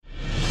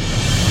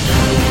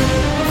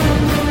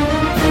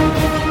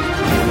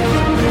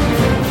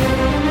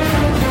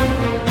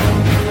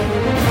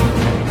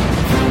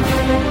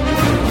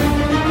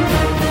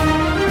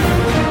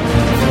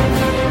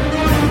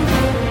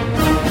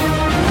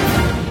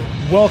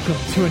Welcome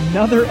to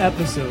another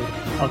episode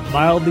of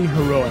Mildly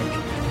Heroic,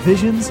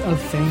 Visions of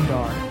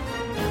Feindar,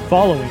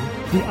 following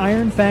the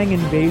Iron Fang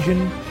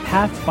Invasion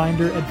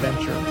Pathfinder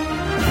adventure.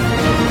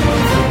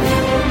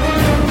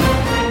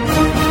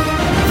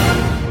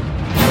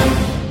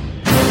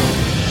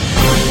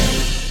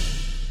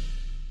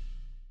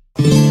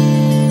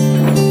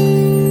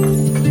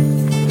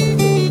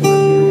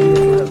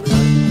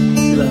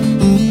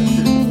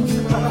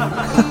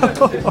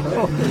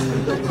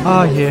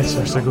 Ah, yes,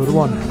 that's a good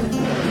one.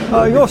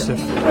 Joseph,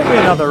 bring me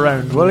another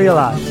round, will you,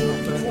 lad?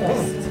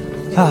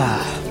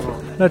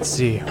 Let's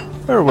see.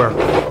 Where were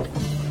we?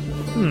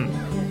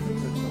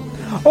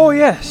 Oh,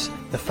 yes,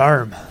 the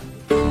farm.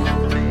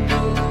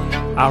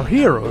 Our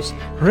heroes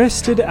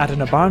rested at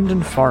an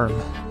abandoned farm,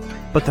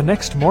 but the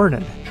next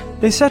morning,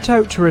 they set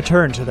out to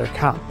return to their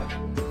camp.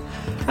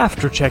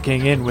 After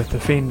checking in with the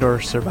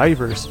Feindar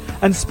survivors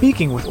and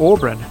speaking with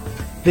Oberyn,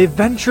 they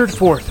ventured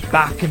forth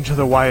back into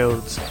the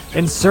wilds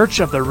in search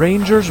of the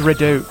Ranger's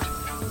Redoubt.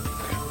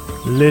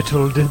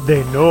 Little did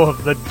they know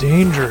of the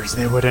dangers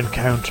they would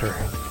encounter.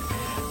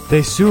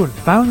 They soon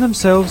found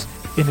themselves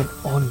in an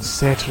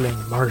unsettling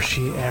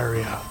marshy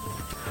area.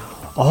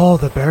 All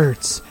the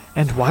birds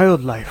and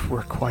wildlife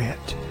were quiet.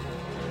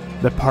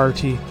 The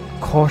party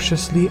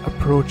cautiously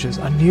approaches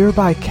a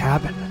nearby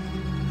cabin,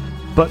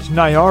 but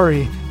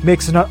Nyari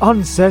makes an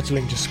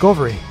unsettling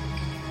discovery.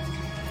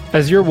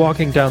 As you're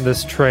walking down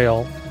this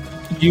trail,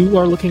 you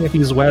are looking at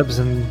these webs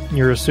and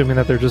you're assuming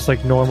that they're just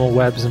like normal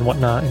webs and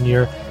whatnot, and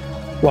you're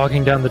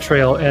walking down the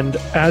trail, and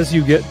as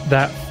you get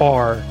that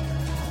far,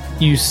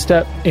 you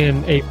step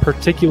in a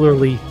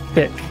particularly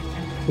thick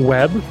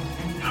web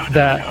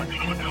that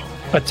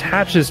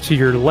attaches to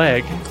your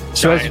leg.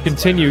 So as you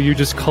continue, you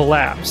just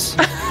collapse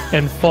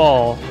and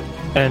fall,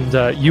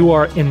 and you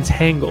are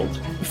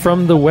entangled.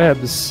 From the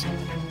webs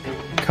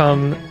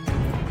come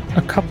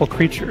a couple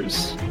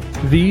creatures.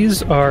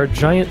 These are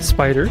giant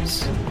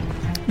spiders.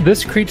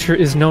 This creature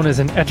is known as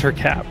an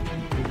ettercap.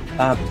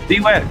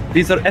 Beware!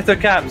 These are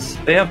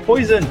ettercaps! They have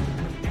poison!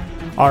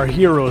 Our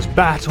heroes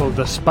battled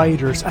the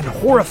spiders and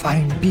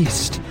horrifying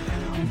beast.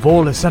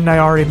 Volus and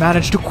Nyari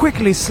managed to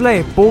quickly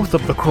slay both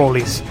of the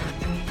crawlies.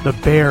 The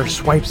bear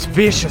swipes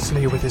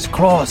viciously with his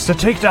claws to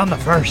take down the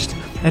first,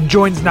 and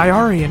joins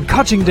Nyari in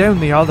cutting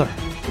down the other.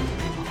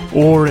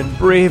 Orin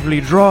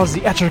bravely draws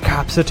the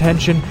ettercap's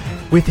attention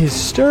with his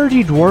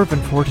sturdy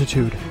dwarven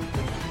fortitude.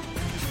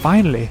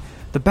 Finally,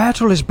 the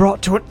battle is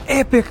brought to an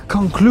epic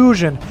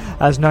conclusion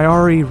as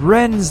Nyari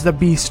rends the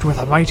beast with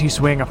a mighty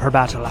swing of her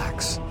battle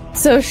axe.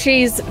 So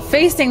she's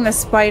facing the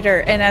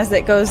spider, and as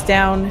it goes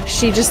down,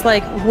 she just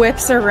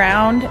whips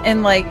around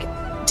and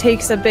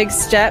takes a big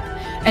step,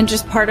 and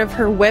just part of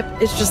her whip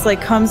is just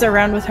comes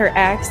around with her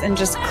axe and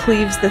just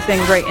cleaves the thing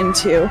right in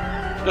two.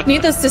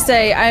 Needless to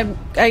say,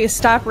 I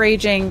stop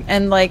raging,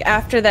 and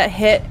after that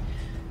hit,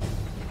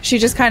 she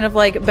just kind of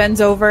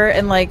bends over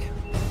and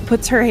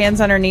puts her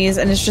hands on her knees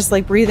and is just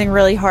breathing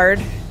really hard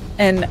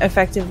and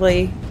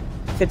effectively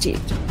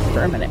fatigued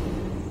for a minute.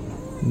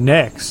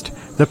 Next,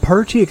 the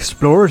party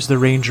explores the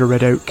Ranger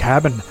Redoubt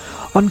cabin,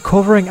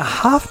 uncovering a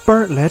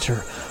half-burnt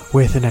letter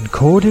with an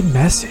encoded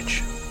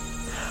message.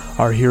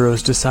 Our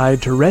heroes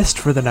decide to rest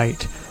for the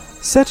night,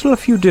 settle a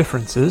few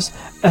differences,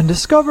 and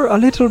discover a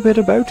little bit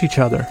about each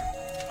other.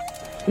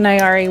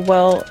 Nyari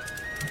will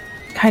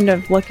kind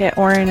of look at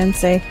Orin and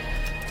say,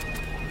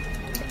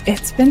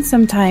 "It's been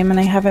some time and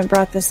I haven't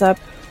brought this up,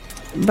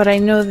 but I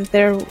know that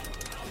there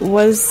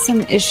was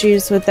some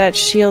issues with that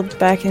shield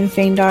back in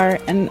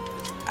Feindar, and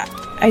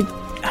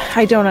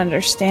I don't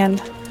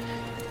understand.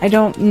 I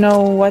don't know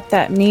what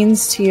that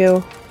means to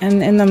you,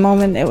 and in the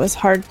moment it was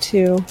hard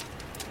to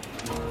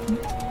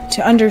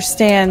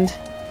understand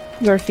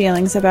your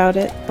feelings about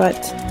it,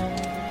 but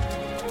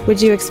would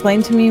you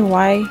explain to me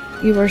why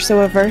you were so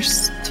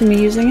averse to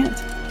me using it?"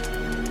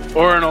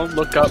 Orin will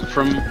look up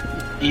from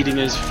eating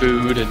his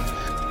food and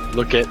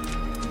look at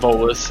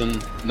Volus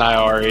and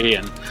Nyari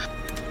and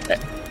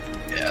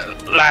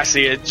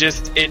Lassie.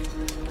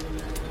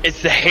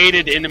 It's the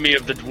hated enemy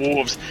of the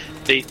dwarves.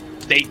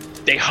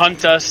 They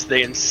hunt us.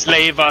 They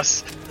enslave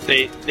us.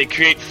 They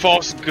create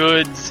false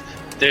goods.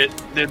 They're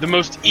the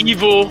most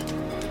evil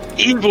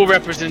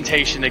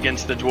representation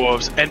against the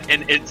dwarves, and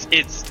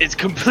it's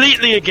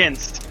completely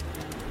against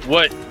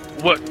what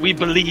we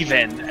believe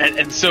in.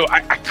 And so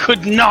I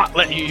could not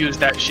let you use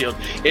that shield.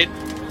 It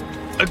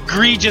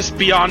egregious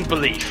beyond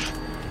belief.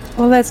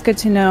 Well, that's good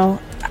to know.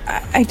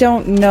 I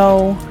don't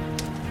know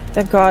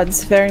the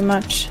gods very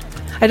much.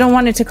 I don't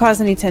want it to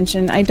cause any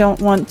tension. I don't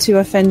want to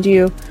offend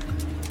you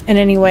in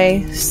any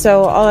way.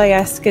 So all I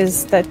ask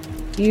is that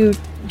you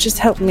just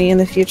help me in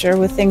the future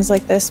with things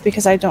like this,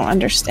 because I don't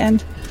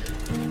understand.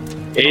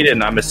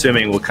 Aiden, I'm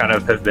assuming, will kind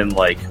of have been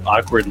like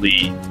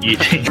awkwardly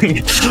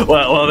eating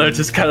while they're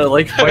just kind of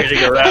like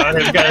fighting around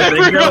him, kind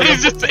of thing.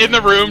 He's just in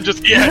the room,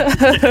 just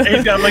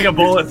He's got like a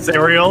bowl of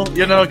cereal,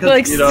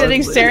 like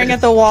sitting, staring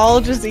at the wall,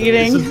 just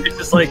eating. It's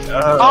just like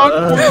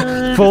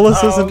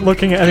Volus isn't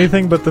looking at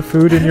anything but the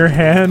food in your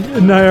hand,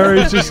 and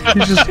Nyari's just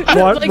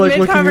like looking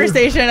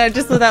mid-conversation, I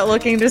just without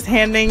looking, just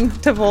handing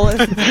to Volus.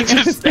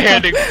 just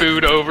handing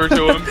food over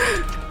to him.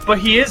 But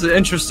he is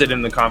interested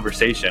in the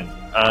conversation,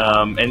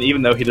 and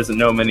even though he doesn't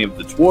know many of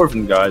the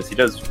dwarven gods, he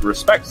does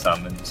respect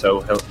some, and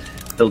so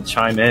he'll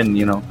chime in.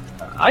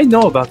 I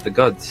know about the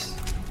gods.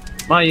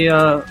 My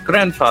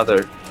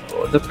grandfather,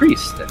 the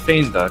priest at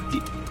Feindar,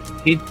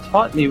 he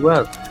taught me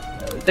well.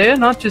 They are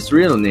not just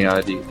real,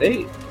 Niadi.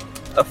 They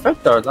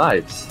affect our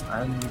lives,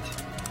 and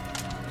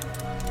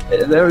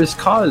there is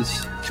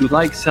cause to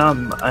like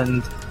some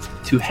and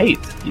to hate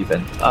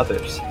even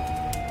others.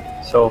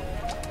 So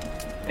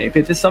maybe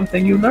it is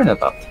something you learn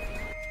about.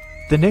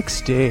 The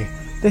next day,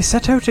 they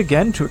set out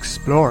again to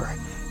explore,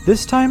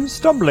 this time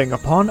stumbling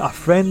upon a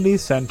friendly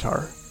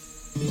centaur.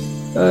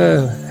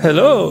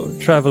 Hello,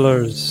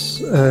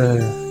 travelers.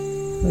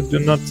 I do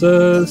not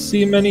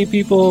see many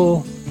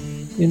people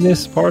in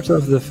this part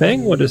of the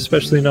Fangwood,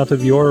 especially not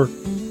of your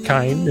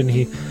kind. And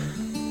he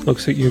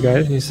looks at you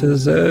guys and he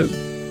says,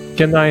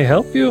 can I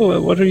help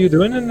you? What are you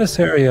doing in this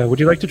area? Would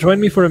you like to join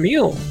me for a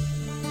meal?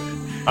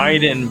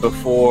 Aiden,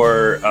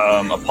 before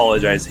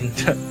apologizing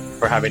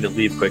for having to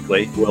leave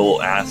quickly,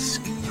 will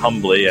ask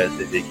humbly as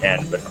if he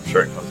can, but I'm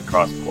sure it comes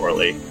across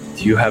poorly.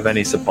 Do you have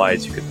any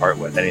supplies you could part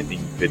with? Anything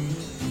you could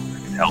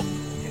help?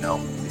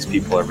 These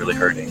people are really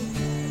hurting.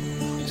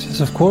 He says,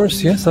 of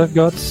course, yes, I've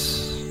got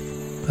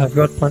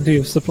plenty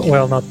of supply.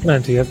 Well, not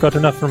plenty. I've got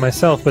enough for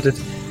myself, but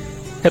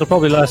it'll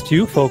probably last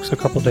you folks a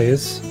couple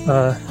days.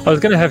 I was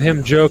going to have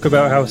him joke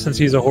about how since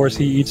he's a horse,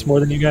 he eats more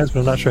than you guys, but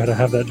I'm not sure how to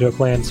have that joke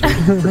land, so we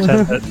can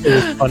pretend that it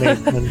was funny.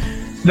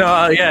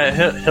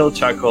 He'll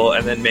chuckle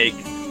and then make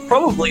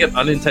probably an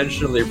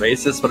unintentionally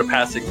racist, but a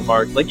passing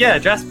remark, like, yeah,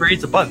 Jasper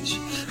eats a bunch.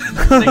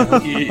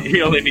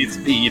 he only needs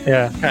speed,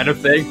 kind of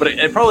thing, but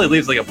it probably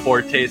leaves like a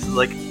poor taste. It's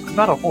like, I'm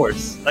not a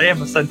horse, I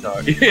am a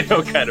centaur,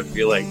 kind of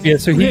feeling. Yeah,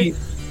 so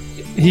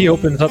he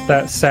opens up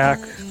that sack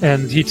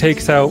and he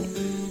takes out.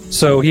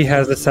 So he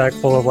has a sack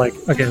full of, like,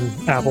 again,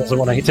 apples and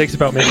whatnot. He takes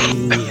about maybe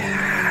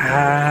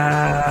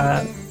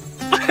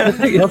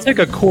he'll take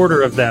a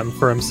quarter of them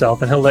for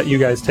himself, and he'll let you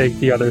guys take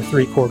the other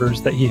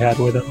 3/4 that he had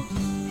with him.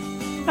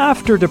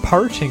 After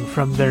departing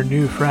from their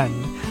new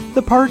friend,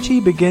 the party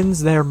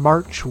begins their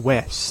march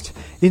west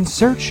in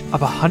search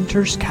of a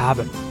hunter's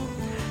cabin.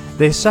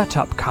 They set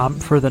up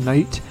camp for the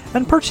night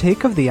and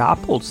partake of the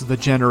apples the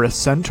generous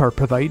centaur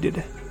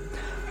provided.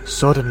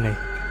 Suddenly,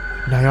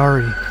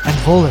 Nyari and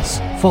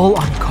Volus fall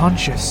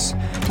unconscious,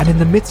 and in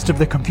the midst of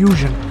the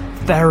confusion,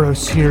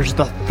 Theros hears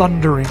the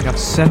thundering of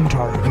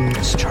centaur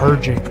hooves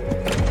charging.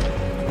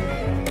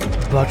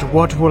 But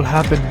what will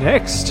happen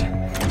next?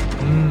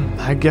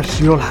 I guess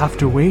you'll have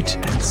to wait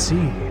and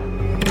see.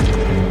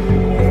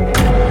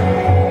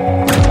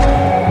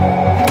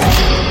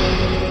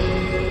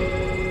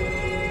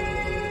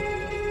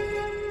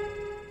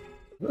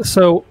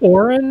 So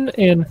Orin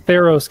and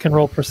Theros can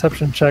roll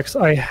perception checks.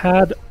 I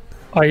had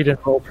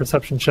Aiden roll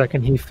perception check,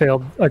 and he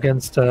failed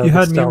against. You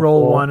had me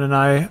roll one, and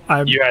I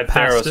you had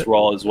passed Theros it.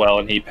 roll as well,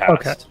 and he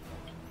passed.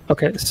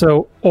 Okay.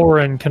 So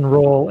Orin can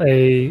roll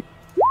a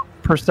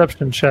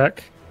perception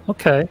check.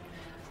 Okay.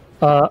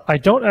 I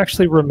don't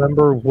actually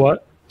remember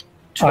what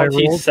I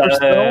rolled.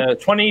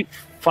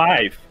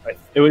 25.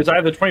 It was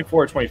either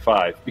 24 or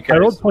 25. Because I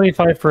rolled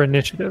 25 for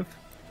initiative.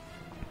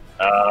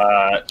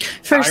 I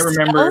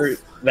remember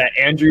that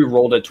Andrew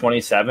rolled a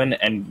 27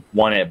 and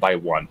won it by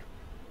 1.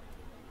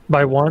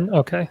 By 1?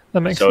 Okay,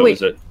 that makes sense.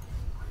 sense.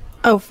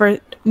 Oh, for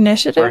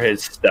initiative? For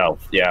his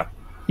stealth, yeah.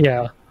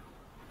 Yeah.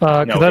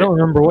 Because I don't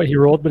remember what he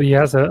rolled, but he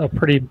has a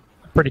pretty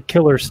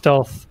killer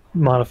stealth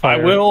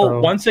modifier. I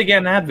will once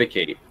again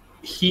advocate.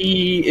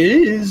 He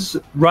is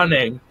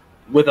running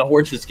with a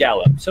horse's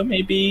gallop, so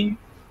maybe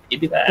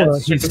that. Well,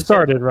 he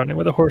started running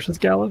with a horse's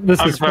gallop.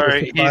 I'm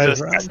sorry,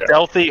 he's a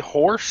stealthy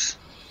horse?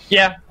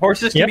 Yeah,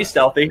 horses can be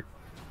stealthy.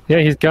 Yeah,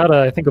 he's got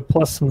I think a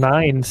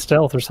 +9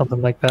 stealth or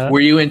something like that.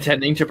 Were you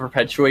intending to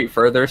perpetuate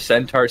further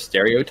centaur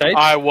stereotypes?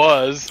 I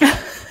was,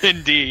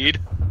 indeed.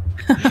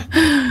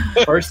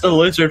 First the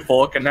lizard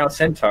folk, and now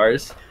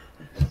centaurs.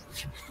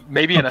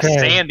 Maybe in a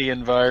sandy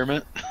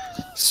environment.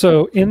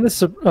 So in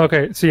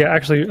the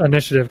actually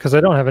initiative, because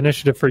I don't have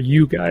initiative for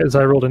you guys.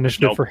 I rolled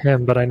initiative for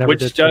him, but I never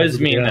did. Which does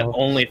mean that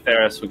only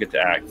Theros will get to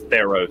act.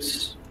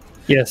 Theros.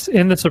 Yes,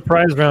 in the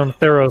surprise round,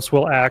 Theros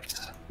will act,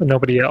 but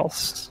nobody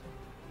else.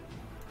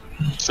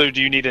 So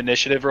do you need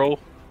initiative roll?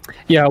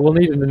 Yeah, we'll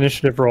need an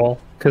initiative roll,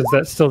 because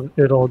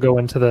it'll go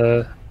into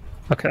the...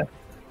 Okay.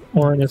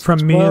 Orin is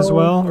from me as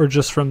well, or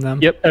just from them?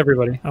 Yep,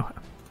 everybody. Okay.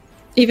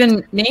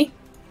 Even me?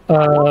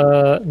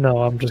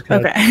 No, I'm just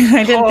gonna... Okay,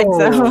 I didn't think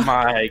so. Oh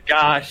my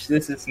gosh,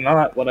 this is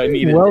not what I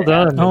needed. Well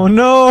done. Oh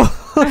no!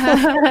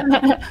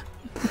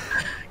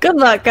 Good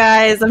luck,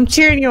 guys. I'm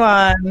cheering you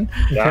on.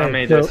 Dame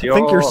I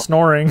think you're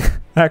snoring,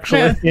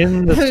 actually.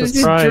 In the She's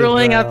surprise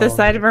drooling out the round.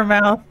 side of her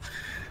mouth.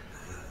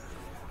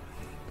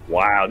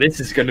 Wow, this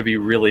is going to be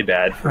really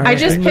bad for I me.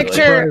 just in the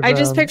picture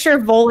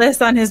surprise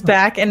Volus on his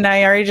back, and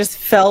Nayari just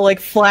fell like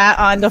flat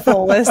onto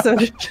Volus, so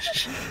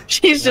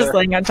she's just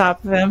laying on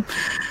top of him.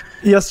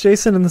 Yes,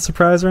 Jason, in the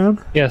surprise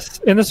round? Yes,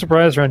 in the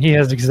surprise round, he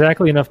has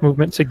exactly enough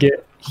movement to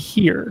get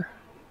here.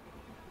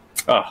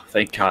 Oh,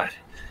 thank God.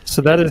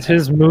 So that is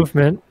his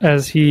movement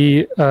as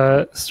he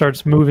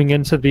starts moving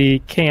into the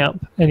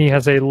camp, and he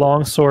has a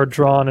long sword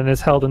drawn and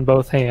is held in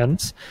both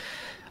hands.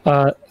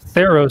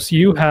 Theros,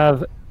 you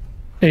have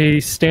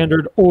a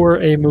standard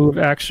or a move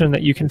action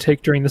that you can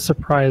take during the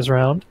surprise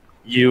round.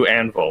 You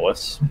and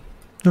Volus.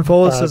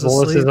 Volus is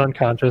Volus asleep. is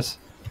unconscious.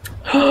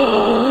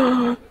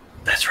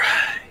 That's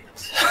right.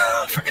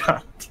 I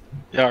forgot.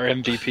 Yeah, our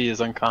MVP is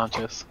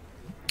unconscious.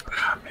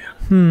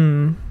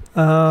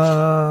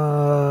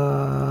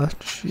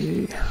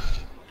 Gee.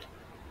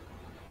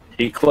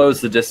 He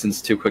closed the distance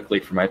too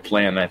quickly for my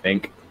plan, I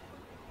think.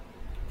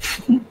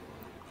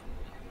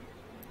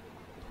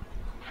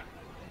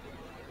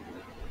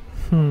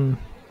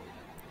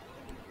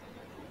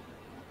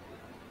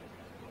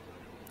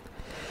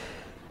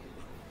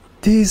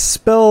 These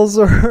spells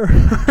are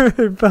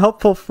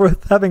helpful for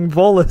having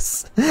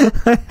Volus.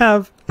 I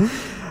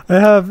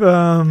have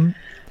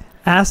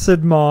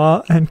Acid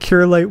Maw and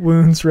Cure Light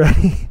Wounds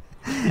ready.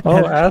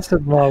 Oh,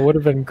 Acid Maw would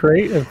have been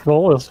great if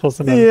Volus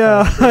wasn't Yeah,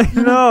 unconscious.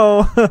 I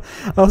know. I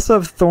also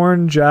have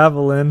Thorn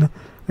Javelin.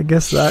 I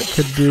guess that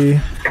could be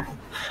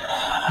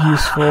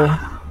useful.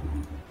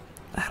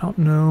 I don't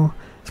know.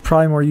 It's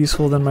probably more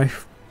useful than my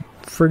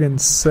friggin'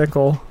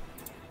 sickle.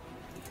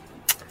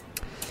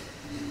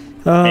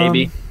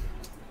 Maybe.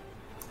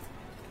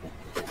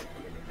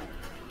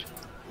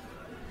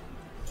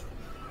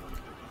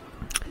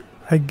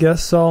 I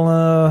guess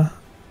I'll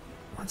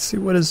let's see,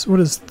 what does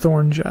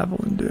Thorn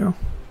Javelin do?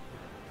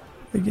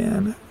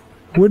 Again,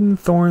 wooden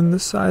thorn the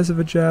size of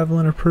a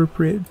javelin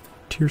appropriate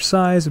to your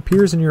size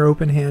appears in your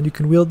open hand. You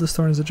can wield this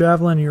thorn as a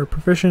javelin and you are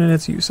proficient in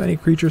its use. Any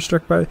creature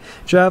struck by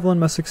javelin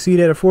must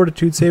succeed at a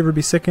fortitude save or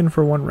be sickened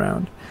for 1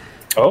 round.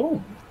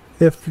 Oh.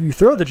 If you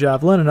throw the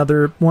javelin,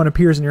 another one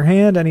appears in your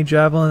hand. Any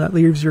javelin that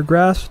leaves your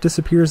grasp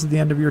disappears at the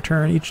end of your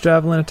turn. Each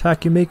javelin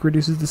attack you make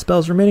reduces the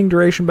spell's remaining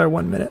duration by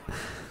 1 minute.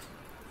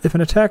 If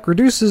an attack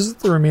reduces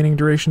the remaining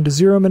duration to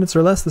 0 minutes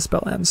or less, the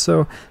spell ends.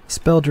 So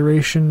spell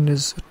duration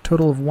is a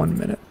total of 1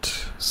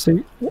 minute. So,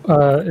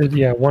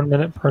 1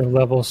 minute per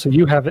level. So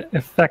you have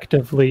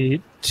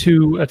effectively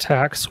 2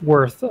 attacks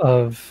worth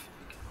of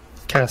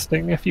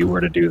casting if you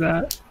were to do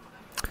that.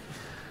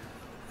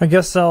 I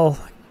guess I'll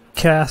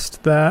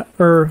cast that.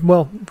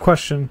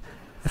 Question.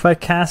 If I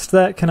cast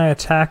that, can I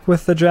attack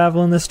with the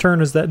javelin this turn?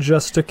 Or is that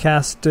just to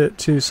cast it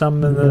to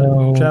summon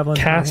the javelin?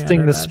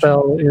 Casting the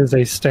spell is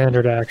a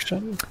standard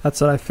action.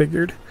 That's what I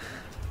figured.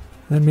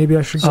 Then maybe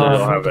I should go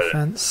I'll for have it.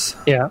 defense.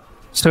 Yeah.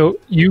 So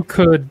you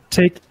could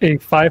take a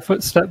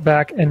 5-foot step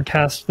back and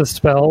cast the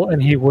spell,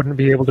 and he wouldn't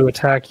be able to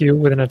attack you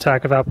with an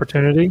attack of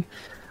opportunity.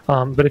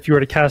 But if you were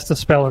to cast the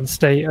spell and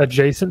stay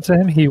adjacent to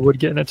him, he would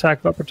get an attack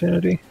of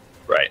opportunity.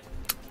 Right.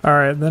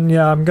 Alright, then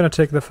I'm going to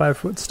take the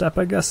 5-foot step,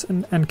 I guess,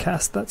 and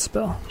cast that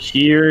spell.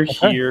 Here,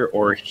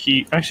 or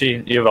he.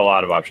 Actually, you have a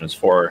lot of options.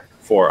 Four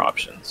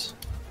options.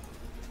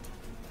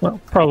 Well,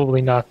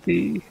 probably not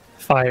the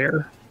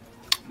fire.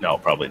 No,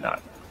 probably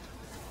not.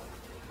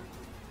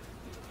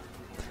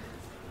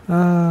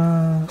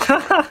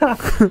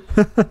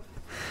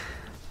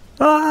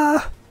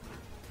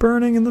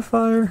 Burning in the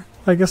fire.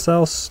 I guess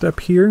I'll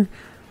step here.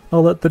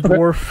 I'll let the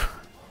dwarf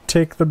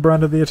take the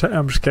brunt of the attack.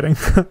 I'm just kidding.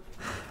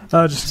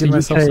 Just So give you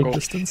myself some take-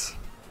 distance.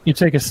 You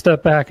take a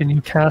step back and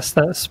you cast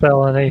that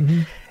spell,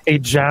 and a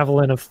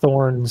javelin of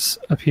thorns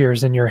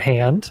appears in your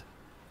hand.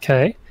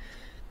 Okay.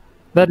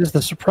 That is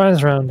the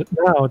surprise round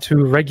now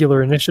to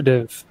regular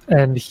initiative,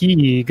 and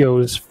he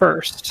goes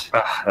first.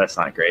 That's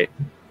not great.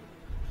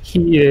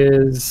 He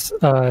is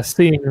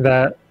seeing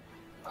that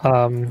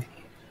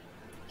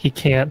he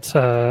can't,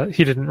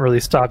 he didn't really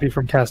stop you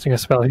from casting a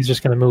spell. He's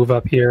just going to move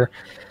up here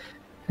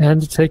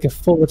and take a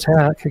full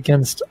attack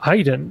against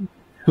Aiden,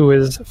 who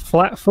is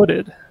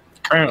flat-footed.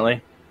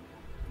 Currently.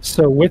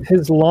 So with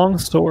his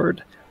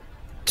longsword,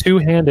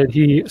 two-handed,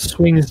 he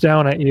swings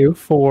down at you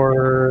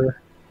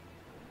for...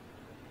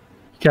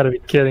 You gotta be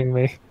kidding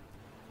me.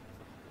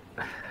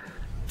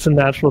 It's a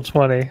natural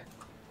 20.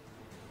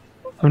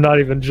 I'm not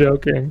even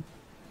joking.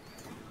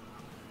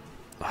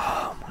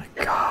 Oh my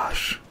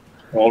gosh.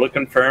 Roll to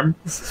confirm.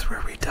 This is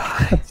where we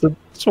die. It's a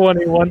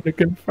 21 to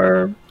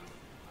confirm.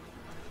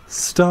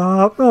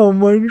 Stop. Oh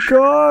my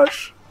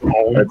gosh.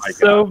 Oh That's my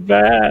so god.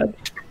 bad.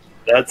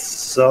 That's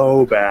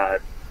so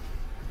bad.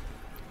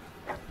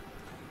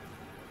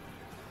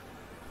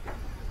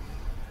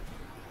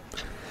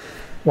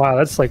 Wow,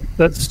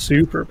 that's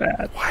super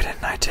bad. Why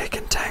didn't I take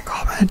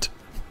entanglement?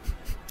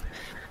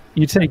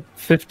 You take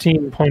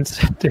 15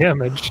 points of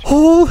damage.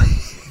 Holy.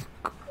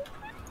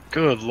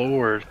 Good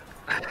lord.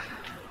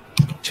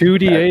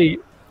 2d8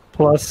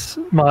 plus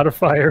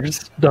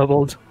modifiers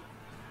doubled.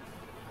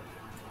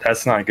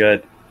 That's not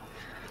good.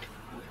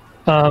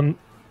 And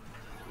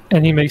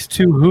he makes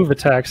 2 hoof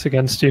attacks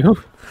against you.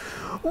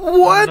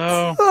 What?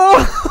 No.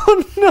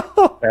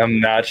 Oh no!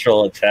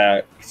 Natural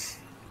attacks.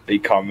 They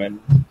coming.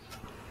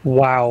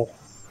 Wow.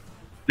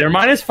 They're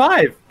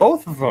 -5,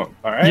 both of them.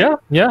 All right.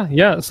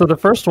 Yeah. So the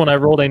first one I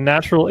rolled a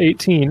natural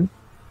 18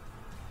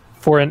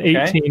 for an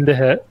 18 to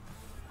hit.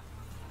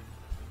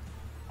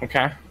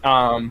 Okay.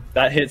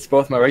 That hits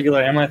both my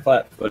regular and my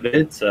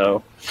flat-footed.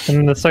 So. And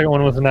then the second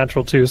one was a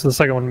natural 2, so the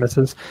second one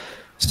misses.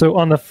 So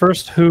on the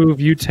first hoof,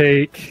 you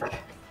take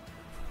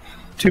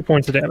 2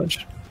 points of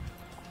damage.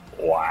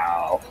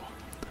 Wow.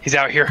 He's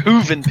out here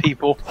hooving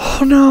people.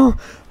 Oh no!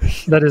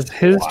 That is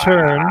his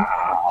turn.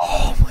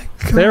 Oh my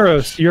god!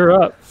 Theros, you're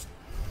up.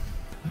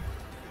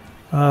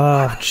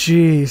 Oh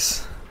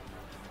jeez.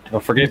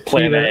 Don't forget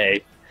Plan A.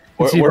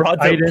 We're on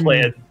to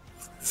Plan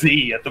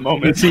Z at the You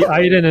moment. see,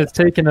 Aiden has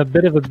taken a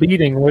bit of a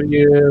beating. What are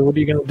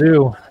you gonna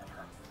do?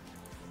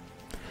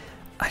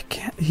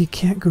 He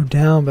can't go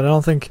down, but I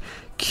don't think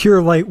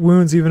cure light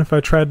wounds, even if I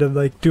tried to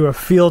like do a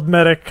field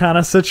medic kind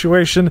of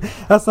situation,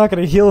 that's not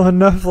going to heal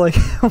enough. Like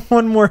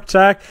one more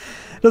attack,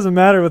 it doesn't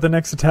matter what the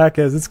next attack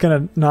is, it's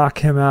going to knock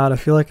him out. I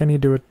feel like I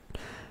need to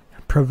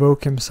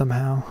provoke him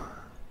somehow.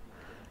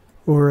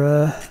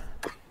 Or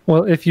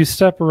Well, if you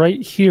step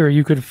right here,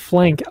 you could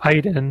flank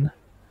Aiden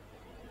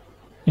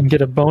and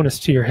get a bonus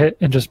to your hit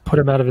and just put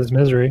him out of his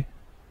misery.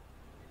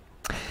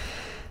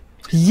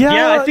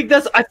 Yeah, I think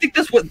that's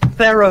what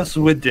Theros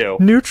would do.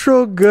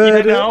 Neutral,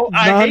 good,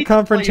 I hate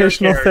to play your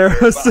non-confrontational character,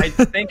 Theros. but I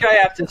think I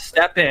have to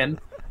step in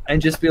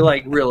and just be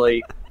like,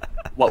 really,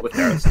 what would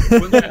Theros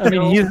do? I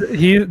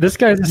mean, this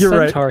guy's a You're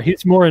centaur. Right.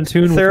 He's more in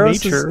tune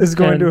Theros with nature. is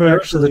going to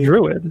versus actually a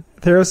druid.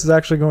 Theros is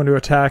actually going to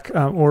attack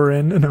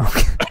Orin. No.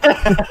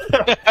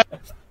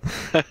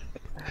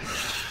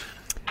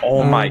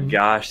 Oh my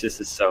gosh,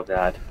 this is so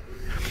bad.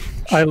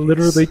 I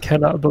literally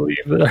cannot believe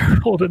that I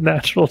rolled a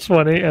natural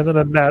 20 and then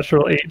a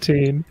natural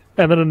 18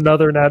 and then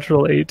another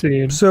natural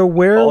 18. So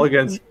All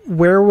against-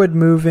 where would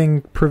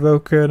moving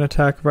provoke an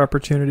attack of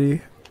opportunity?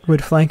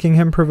 Would flanking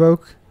him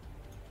provoke?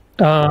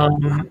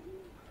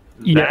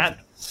 Yes.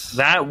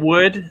 That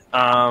would.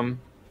 I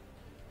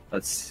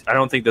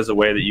don't think there's a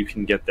way that you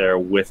can get there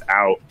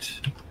without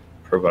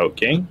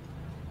provoking.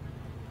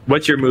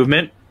 What's your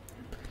movement?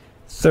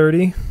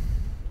 30.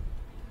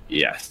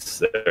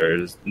 Yes,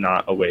 there's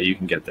not a way you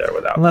can get there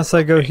without. Unless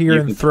I go here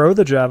and throw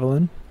the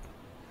javelin.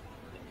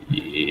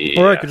 Yes.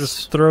 Or I could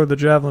just throw the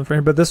javelin from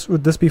here. But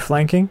would this be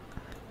flanking?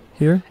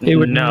 Here? It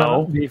would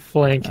No. not be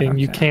flanking.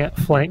 You Okay. can't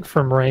flank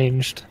from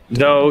ranged.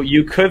 No,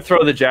 you could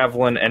throw the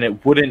javelin, and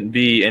it wouldn't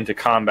be into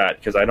combat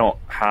because I don't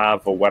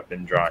have a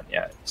weapon drawn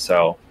yet.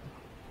 So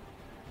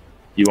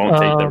you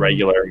won't take the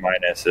regular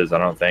minuses, I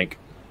don't think.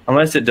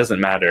 Unless it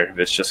doesn't matter if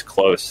it's just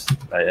close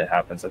that it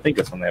happens. I think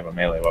that's when they have a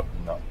melee weapon,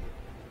 though.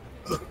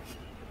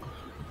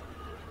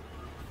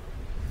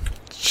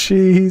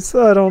 Jeez,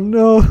 I don't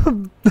know.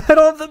 I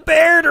don't have the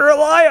bear to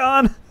rely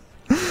on.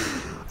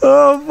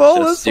 Oh,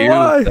 Volus,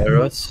 why?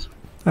 Theros.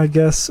 I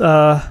guess,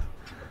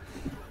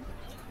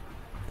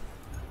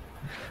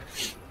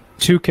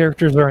 Two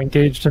characters are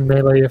engaged in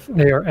melee if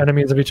they are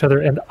enemies of each other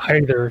and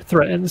either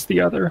threatens the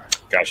other.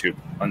 Got you.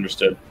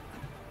 Understood.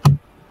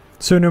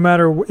 so no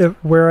matter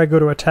where I go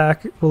to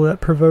attack, will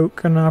that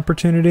provoke an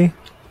opportunity?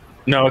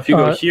 No, if you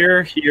go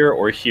here,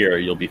 or here,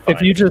 you'll be fine.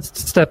 If you just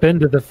step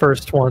into the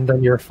first one,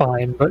 then you're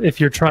fine. But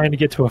if you're trying to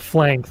get to a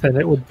flank, then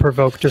it would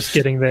provoke just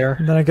getting there.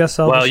 Then I guess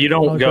I'll you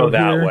don't I'll go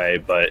that here. way,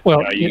 but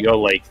Well, you go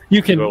like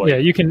You can, go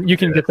like you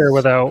can get there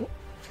without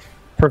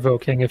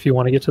provoking if you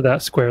want to get to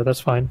that square. That's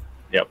fine.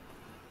 Yep.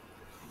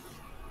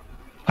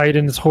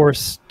 Aiden's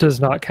horse does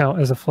not count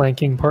as a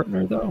flanking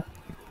partner, though.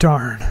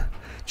 Darn.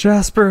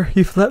 Jasper,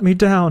 you've let me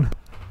down.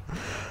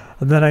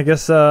 And then I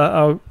guess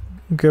I'll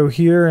go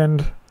here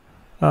and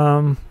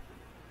I'll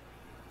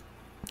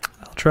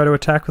try to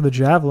attack with a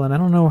javelin. I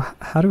don't know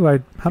how do I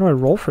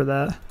roll for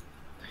that?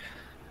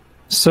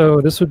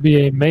 So this would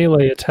be a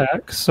melee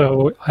attack.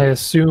 So I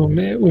assume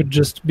it would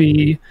just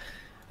be,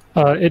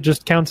 it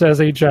just counts as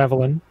a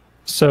javelin.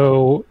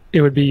 So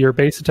it would be your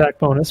base attack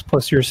bonus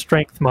plus your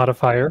strength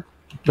modifier.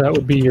 That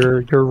would be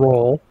your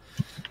roll.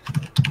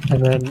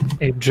 And then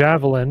a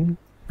javelin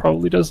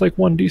probably does like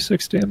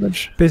 1d6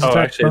 damage. Base attack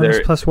actually, bonus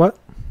there- plus what?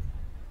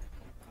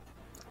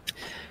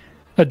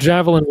 A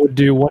javelin would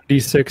do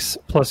 1d6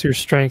 plus your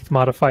strength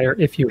modifier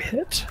if you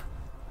hit.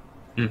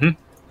 Mm-hmm.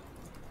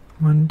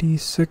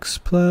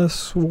 1d6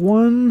 plus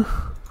 1.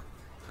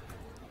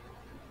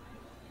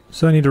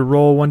 So I need to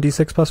roll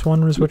 1d6 plus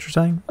 1 is what you're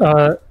saying?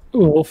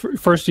 Well,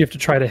 first you have to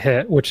try to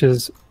hit, which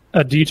is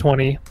a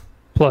d20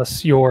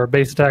 plus your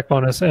base attack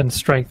bonus and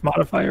strength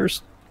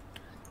modifiers,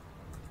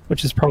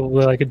 which is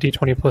probably like a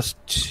d20 plus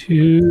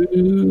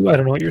 2. I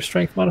don't know what your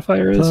strength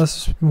modifier is.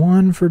 Plus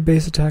 1 for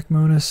base attack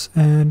bonus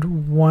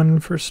and 1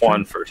 for strength.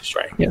 1 for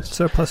strength. Yes.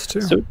 So plus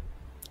 2. So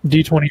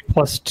d20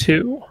 plus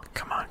 2.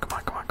 Come on.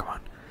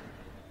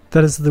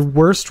 That is the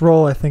worst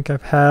roll I think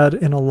I've had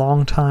in a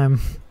long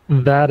time.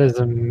 That is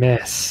a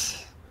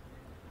miss.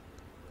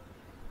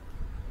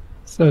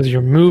 So is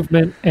your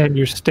movement and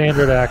your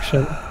standard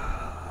action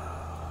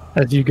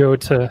as you go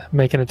to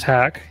make an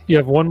attack. You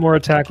have one more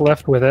attack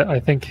left with it. I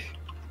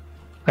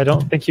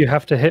don't think you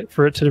have to hit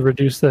for it to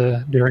reduce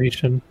the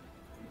duration.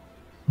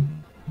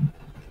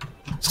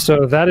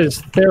 So that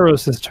is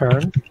Theros'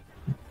 turn.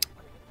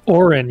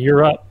 Orin,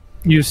 you're up.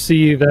 You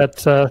see that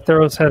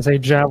Theros has a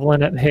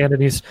javelin at hand,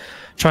 and he's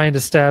trying to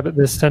stab at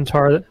this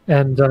centaur,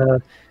 and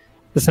the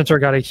centaur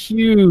got a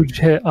huge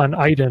hit on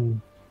Aiden.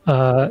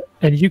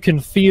 And you can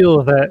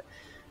feel that,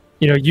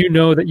 you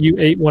know that you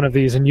ate one of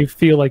these, and you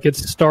feel like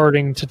it's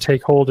starting to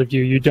take hold of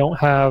you. You don't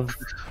have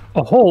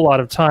a whole lot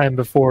of time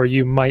before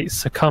you might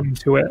succumb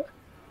to it.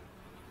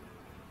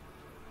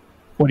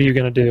 What are you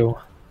going to do?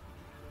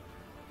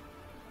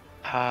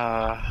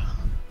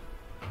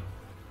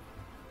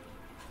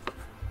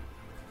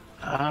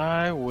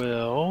 I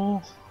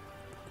will.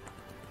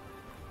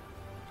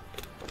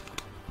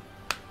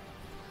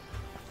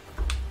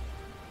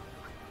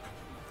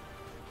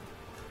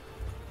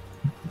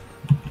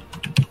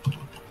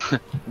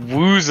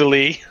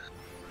 Woozily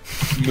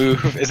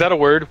move. Is that a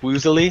word?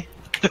 Woozily?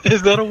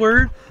 Is that a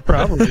word?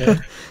 Probably.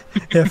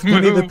 Yeah,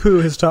 Winnie the Pooh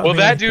has taught Well, me.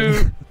 that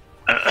dude.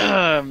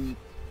 I know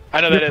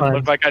that You're didn't fine.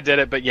 look like I did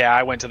it, but yeah,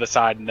 I went to the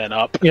side and then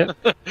up. Yeah,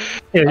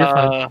 you're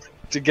fine.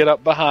 To get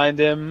up behind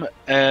him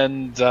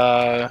and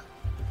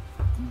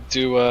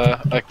do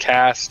a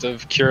cast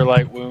of Cure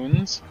Light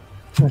Wounds.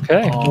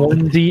 Okay, and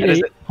is 1d8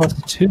 it- plus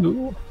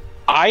 2.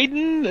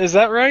 Aiden, is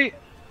that right?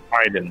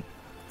 Aiden.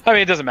 I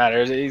mean, it doesn't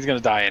matter. He's gonna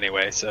die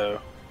anyway, so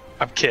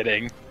I'm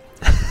kidding.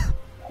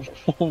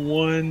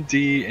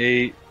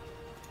 1d8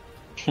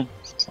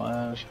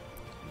 slash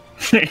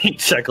He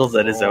chuckles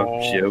at his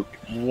own joke.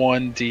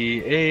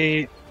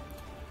 1d8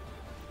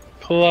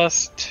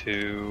 plus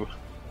 2.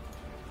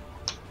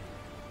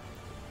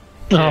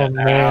 Oh, Get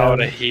man.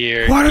 out of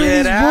here! What are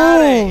Get these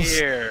out of rolls?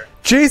 here!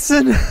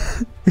 Jason,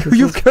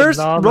 you is cursed.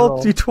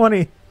 Roll phenomenal.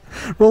 d20.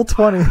 Roll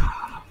 20.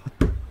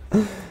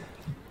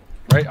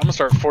 Right, I'm gonna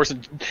start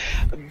forcing,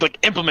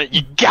 implement.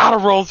 You gotta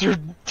roll through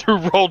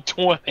roll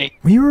 20.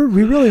 We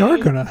really are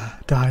gonna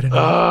die tonight.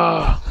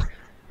 Ugh.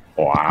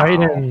 Wow.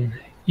 Aiden,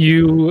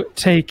 you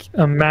take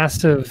a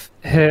massive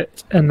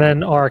hit and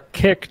then are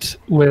kicked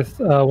with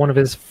one of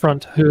his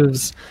front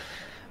hooves.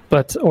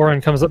 But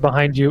Orin comes up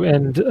behind you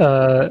and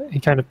he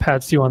kind of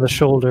pats you on the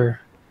shoulder.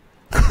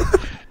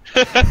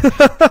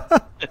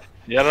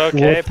 Yeah,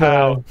 okay, With,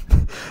 pal.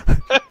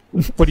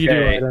 What do you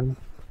Okay. do,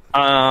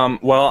 Aiden?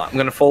 Well, I'm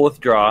gonna full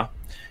withdraw.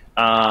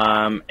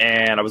 And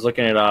I was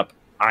looking it up.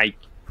 I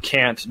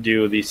can't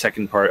do the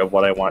second part of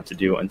what I want to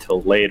do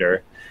until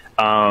later.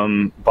 But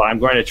I'm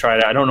going to try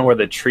to. I don't know where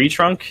the tree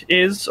trunk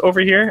is over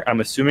here. I'm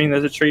assuming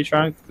there's a tree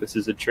trunk. This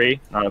is a tree,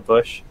 not a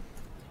bush.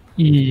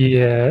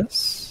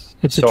 Yes.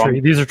 It's So a tree.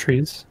 These are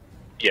trees.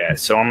 Yeah,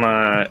 so I'm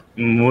gonna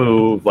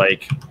move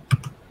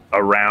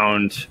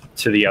around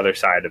to the other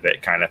side of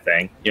it, kind of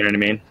thing. You know what I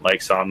mean?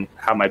 So I'm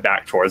have my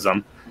back towards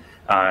them,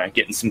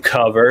 getting some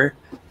cover,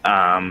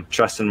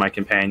 trusting my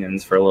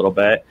companions for a little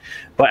bit.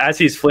 But as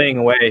he's fleeing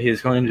away,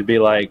 he's going to be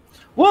like,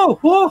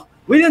 "Whoa,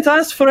 we didn't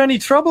ask for any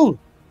trouble,"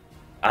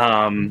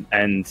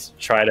 and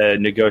try to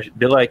negotiate.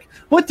 Be like,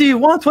 "What do you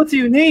want? What do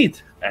you need?"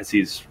 As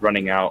he's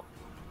running out.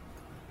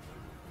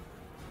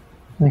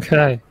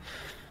 Okay.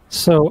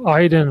 So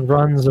Aiden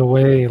runs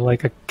away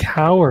like a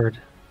coward.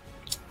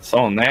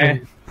 So nah.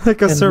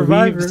 Like a and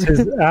survivor. leaves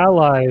his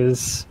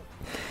allies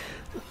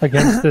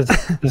against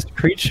this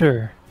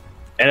creature.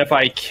 And if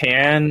I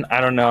can, I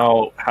don't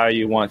know how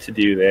you want to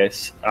do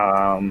this.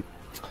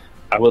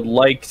 I would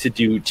like to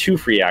do 2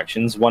 free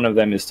actions. One of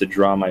them is to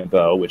draw my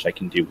bow, which I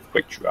can do with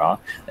quick draw.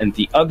 And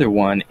the other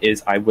one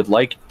is I would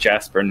like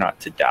Jasper not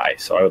to die.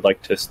 So I would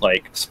like to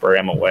spur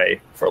him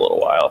away for a little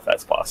while, if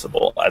that's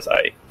possible, as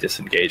I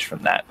disengage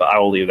from that. But I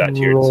will leave that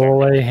to your Roll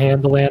discernment. a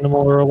handle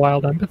animal or a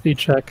wild empathy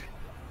check.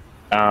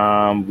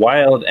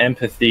 Wild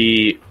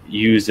empathy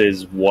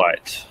uses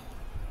what?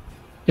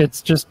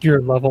 It's just your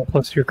level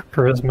plus your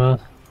charisma.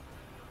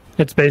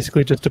 It's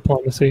basically just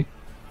diplomacy.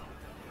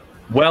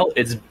 Well,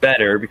 it's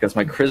better because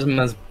my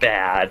charisma is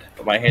bad,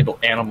 but my handle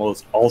animal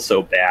is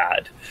also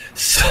bad.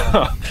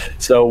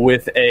 So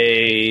with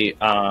a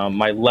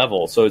my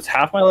level, so it's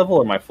half my level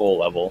or my full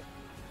level.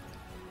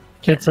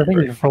 I think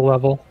you're full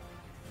level.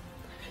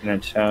 An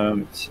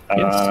attempt.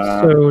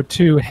 Yes. So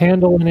to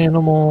handle an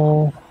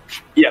animal,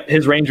 Yeah,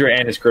 his ranger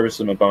and his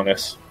charisma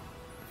bonus.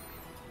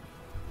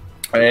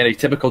 And a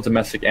typical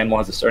domestic animal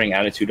has a starting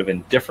attitude of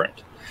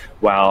indifferent,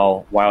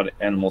 while wild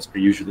animals are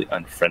usually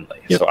unfriendly.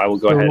 Yep. So I will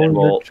go so ahead and your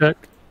roll check.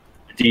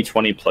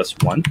 d20 plus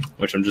 1,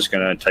 which I'm just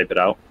going to type it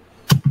out.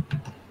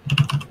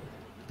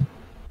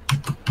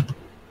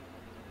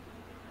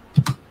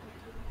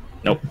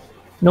 Nope.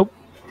 Nope.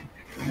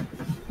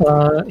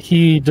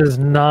 He does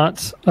not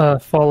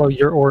follow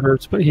your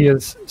orders, but he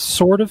is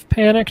sort of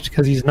panicked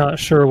because he's not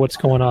sure what's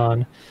going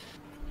on.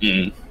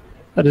 Mm.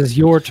 That is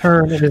your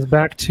turn. It is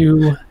back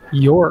to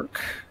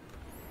York.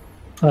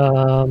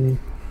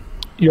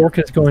 York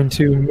is going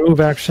to move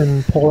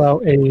action, pull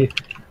out a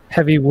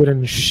heavy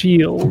wooden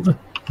shield.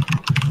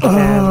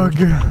 Ugh.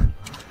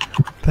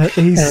 That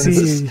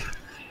AC.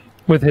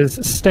 With his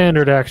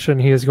standard action,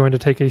 he is going to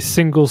take a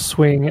single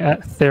swing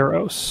at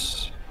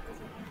Theros.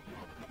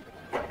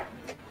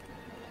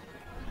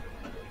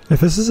 If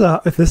this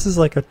is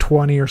like a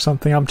 20 or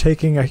something, I'm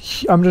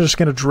just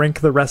gonna drink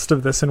the rest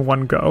of this in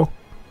one go.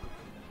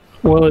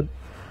 Well,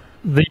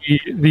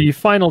 the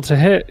final to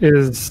hit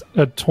is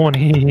a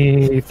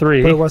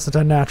 23. But it wasn't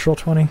a natural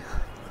 20.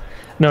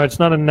 No, it's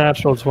not a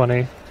natural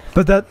 20.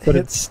 But that But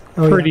hits.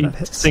 it's pretty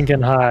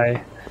stinking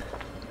high.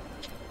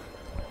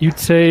 You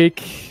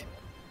take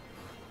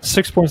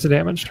 6 points of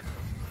damage.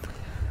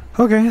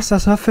 Okay, so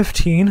that's not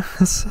 15.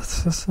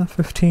 That's not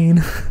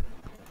 15.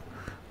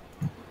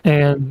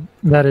 And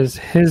that is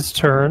his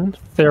turn.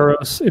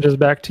 Theros, it is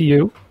back to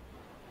you.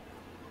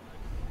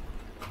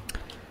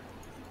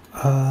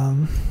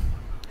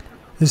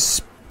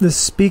 Is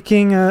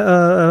speaking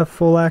a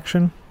full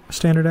action,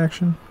 standard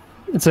action?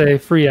 It's a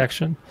free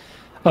action.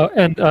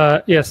 And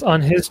yes,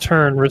 on his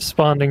turn,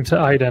 responding to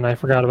Aiden, I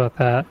forgot about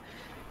that.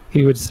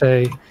 He would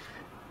say,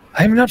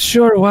 "I'm not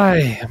sure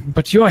why,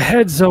 but your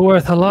heads are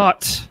worth a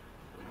lot."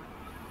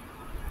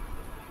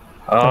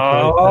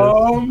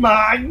 Oh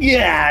my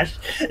gosh!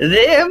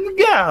 Them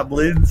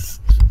goblins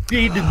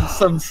needed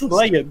some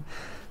slaying.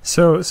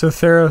 So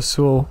Theros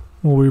will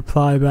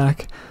reply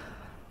back.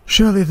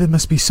 Surely there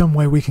must be some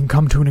way we can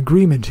come to an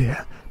agreement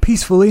here,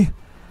 peacefully.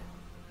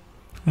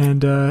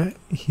 And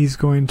he's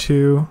going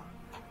to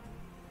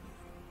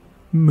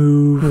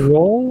move.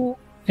 Roll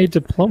a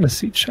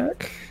diplomacy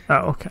check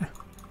Oh, okay.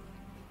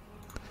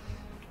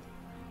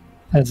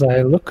 as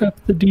I look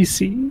up the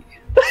DC.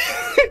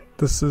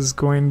 This is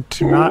going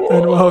to not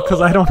end well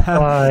because I don't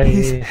have. I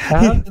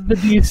have the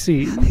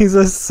DC. He's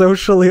a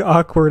socially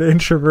awkward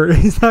introvert.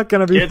 He's not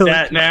going to be. Get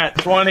that nat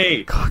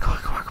 20. Come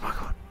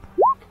on.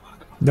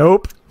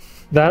 Nope.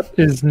 That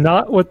is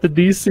not what the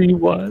DC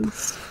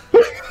was.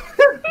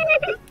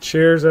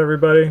 Cheers,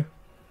 everybody.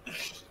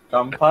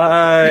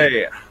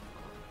 Kampai.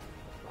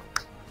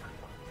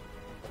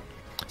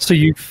 So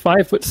you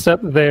 5-foot step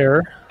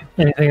there.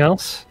 Anything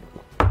else?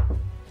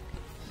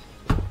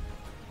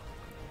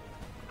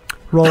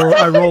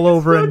 I roll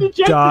over and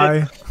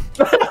die.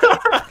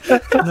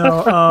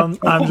 No,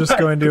 I'm just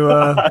going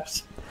to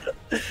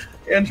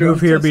Andrew, move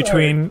I'm here so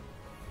sorry.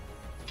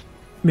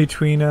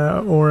 between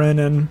Orin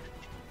and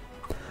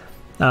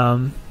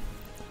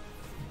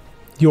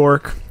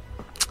York,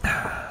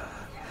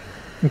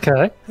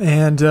 Okay.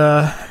 and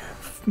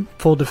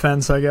full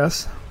defense, I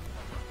guess.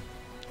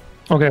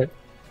 Okay.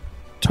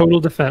 Total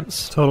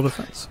defense. Total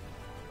defense.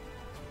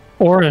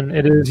 Orin,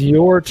 it is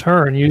your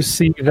turn. You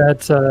see that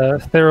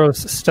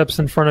Theros steps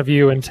in front of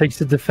you and takes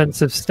a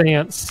defensive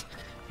stance.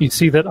 You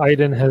see that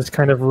Aiden has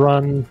kind of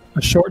run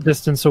a short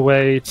distance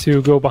away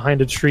to go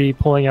behind a tree,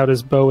 pulling out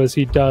his bow as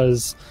he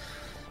does.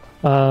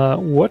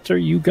 What are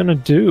you going to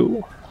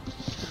do?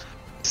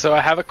 So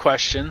I have a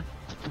question.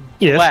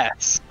 Yes.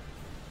 Bless.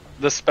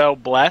 The spell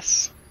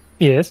bless.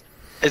 Yes.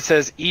 It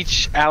says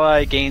each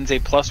ally gains a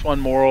 +1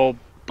 moral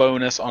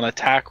bonus on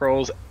attack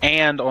rolls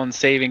and on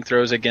saving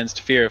throws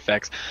against fear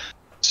effects.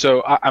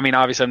 So, I mean,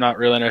 obviously I'm not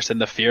really interested in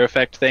the fear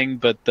effect thing,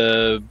 but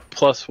the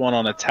 +1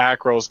 on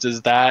attack rolls,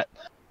 does that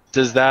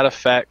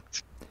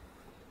affect...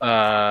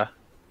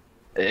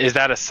 is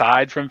that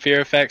aside from fear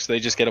effects? So they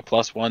just get a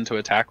 +1 to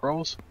attack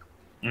rolls?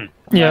 Am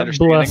I Yeah,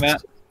 understanding blessed.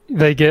 that?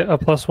 They get a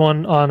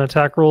 +1 on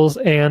attack rolls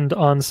and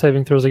on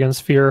saving throws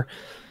against fear.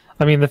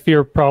 I mean, the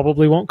fear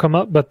probably won't come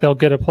up, but they'll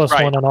get a +1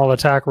 Right. on all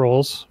attack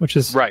rolls, which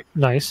is Right.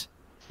 nice.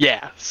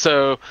 Yeah,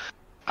 so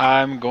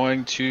I'm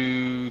going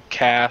to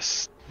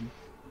cast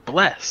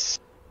Bless.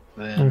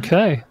 Then.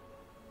 Okay.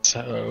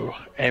 So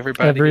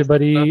everybody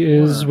Everybody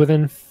is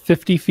within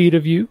 50 feet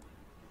of you.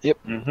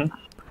 Mm-hmm.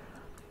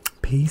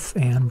 Peace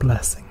and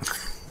blessings.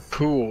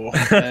 cool.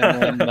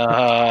 And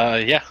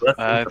then, yeah,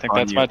 I think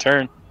that's my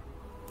turn.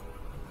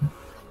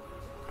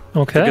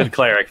 Okay. Good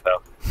cleric,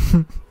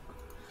 though.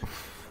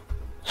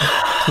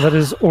 So that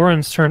is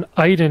Orin's turn.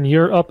 Aiden,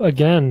 you're up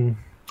again.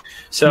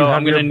 So you have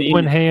I'm gonna your need. bow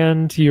in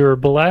hand. You're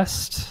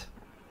blessed.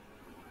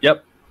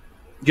 Yep.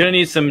 Gonna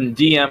need some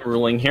DM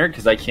ruling here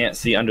because I can't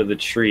see under the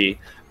tree.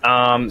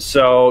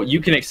 So you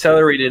can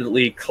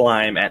acceleratedly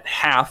climb at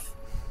half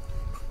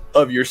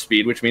of your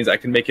speed, which means I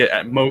can make it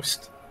at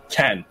most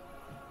 10.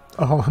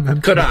 Oh, I'm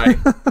empty. Could I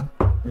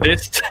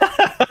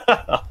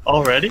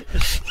already?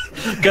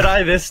 Could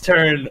I this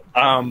turn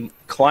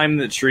climb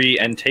the tree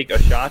and take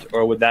a shot,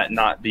 or would that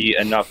not be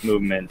enough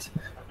movement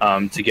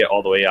to get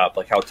all the way up?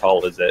 Like, how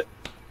tall is it?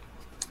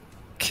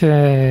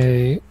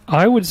 Okay.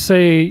 I would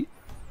say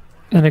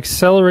an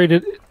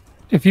accelerated.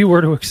 If you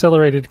were to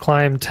accelerated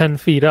climb 10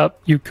 feet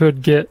up, you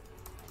could,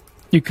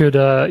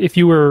 if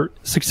you were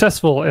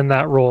successful in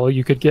that roll,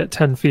 you could get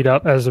 10 feet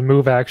up as a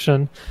move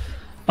action.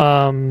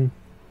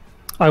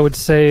 I would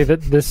say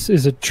that this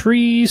is a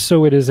tree,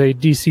 so it is a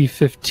DC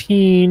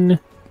 15.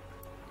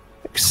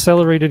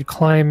 Accelerated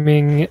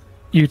climbing,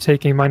 you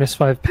take a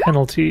 -5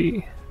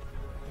 penalty.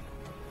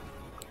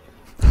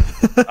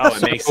 Oh,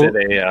 it makes it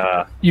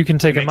a. You can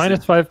take a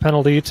Makes it- -5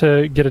 penalty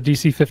to get a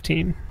DC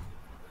 15.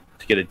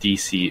 to get a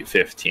DC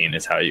 15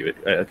 is how you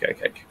would.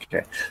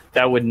 Okay.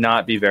 That would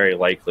not be very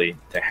likely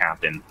to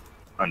happen,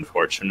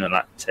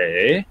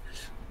 unfortunately.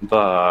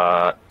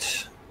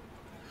 But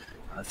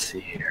let's see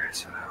here.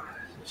 So,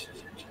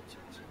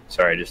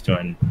 sorry, just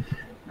doing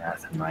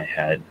math in my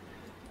head.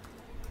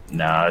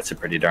 No, that's a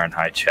pretty darn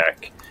high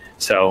check.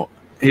 So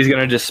he's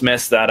going to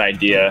dismiss that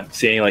idea,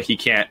 seeing like he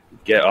can't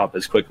get up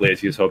as quickly as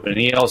he was hoping.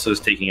 And he also is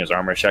taking his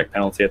armor check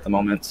penalty at the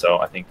moment, so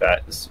I think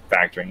that is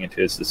factoring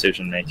into his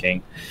decision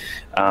making.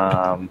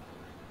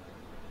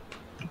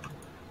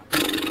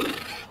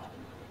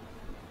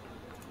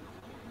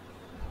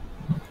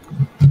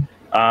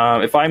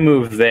 If I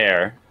move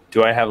there,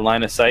 do I have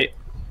line of sight?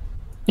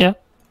 Yeah.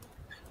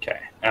 Okay,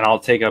 and I'll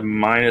take a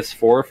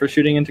 -4 for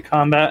shooting into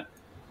combat.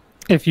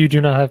 If you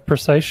do not have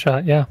precise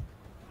shot, yeah.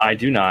 I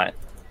do not,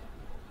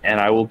 and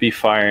I will be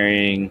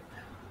firing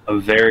a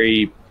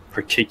very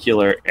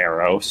particular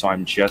arrow, so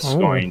I'm just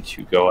going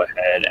to go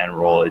ahead and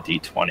roll a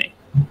d20.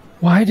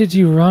 Why did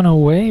you run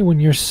away when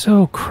you're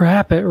so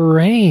crap at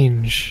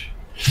range?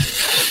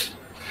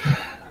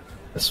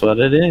 That's what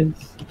it is.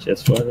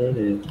 Just what it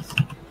is.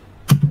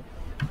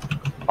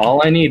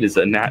 All I need is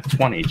a nat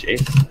 20,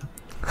 Jason.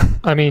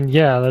 I mean,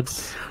 yeah,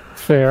 that's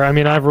fair. I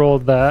mean, I've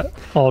rolled that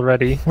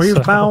already. We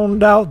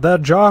found out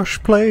that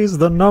Josh plays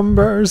the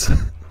numbers.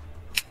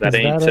 That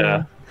ain't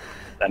that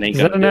ain't Is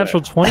that a gonna do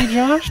natural it. 20,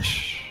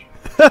 Josh?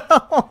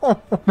 I'm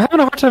having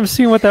a hard time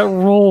seeing what that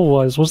roll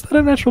was. Was that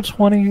a natural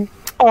 20?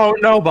 Oh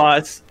no,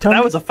 boss. Tell That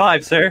me- was a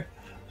 5, sir.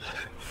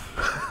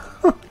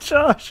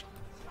 Josh,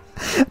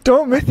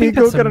 don't make me think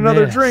go that's a get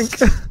another miss. drink.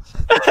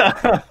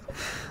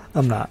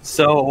 I'm not.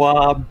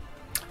 So,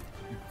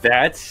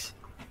 that's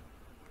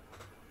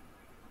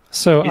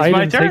So It's my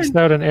Aiden turn. takes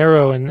out an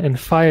arrow and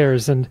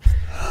fires, and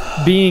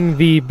being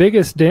the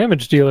biggest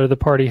damage dealer the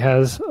party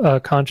has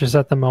conscious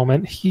at the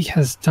moment, he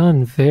has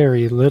done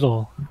very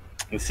little.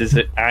 this is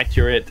an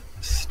accurate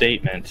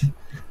statement.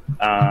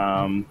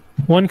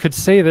 One could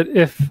say that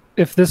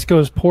if this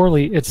goes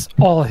poorly, it's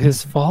all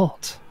his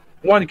fault.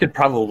 One could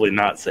probably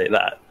not say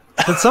that.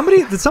 Did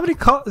somebody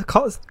call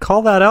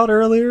that out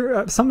earlier?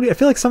 I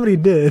feel like somebody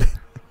did.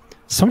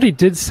 Somebody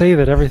did say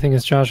that everything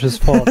is Josh's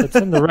fault. It's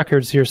in the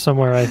records here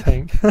somewhere, I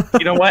think.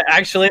 You know what?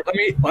 Actually, let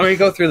me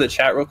go through the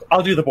chat real quick.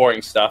 I'll do the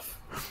boring stuff.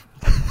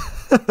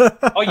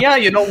 Oh yeah,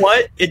 you know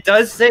what? It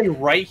does say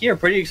right here,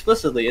 pretty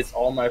explicitly, it's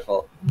all my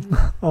fault.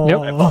 Oh.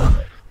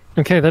 Yep.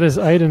 Okay, that is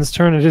Aiden's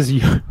turn. It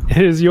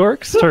is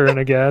York's turn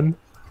again.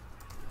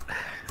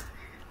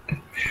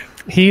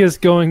 He is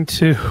going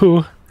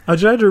to. I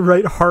tried to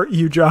write "heart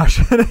you, Josh,"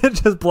 and it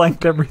just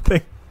blanked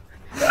everything.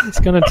 He's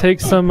going to take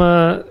some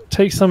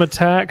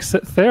attacks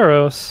at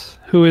Theros,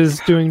 who is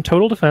doing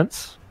total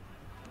defense.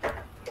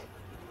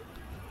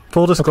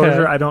 Full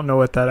disclosure, Okay. I don't know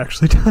what that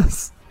actually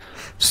does.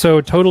 So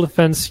total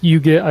defense,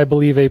 you get, I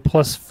believe, a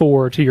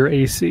 +4 to your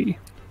AC,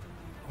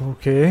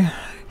 Okay.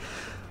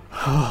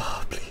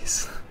 Oh,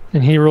 please.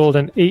 and he rolled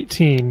an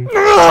 18.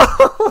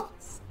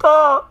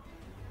 Stop.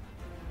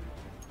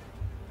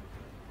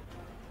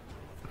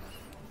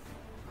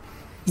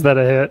 Is that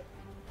a hit?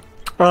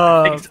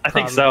 I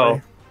think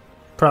so.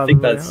 Probably.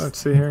 that's- Let's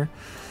see here.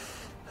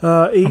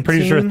 18. I'm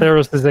pretty sure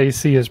Theros'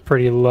 AC is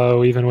pretty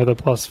low, even with a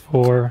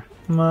 +4.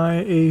 My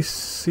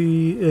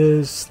AC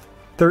is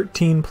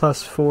 13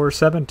 plus 4,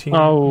 17.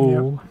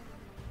 Oh.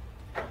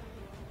 Yep.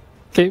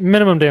 Okay,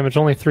 minimum damage,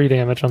 only 3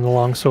 damage on the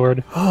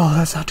longsword. Oh,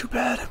 that's not too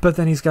bad. But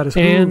then he's got his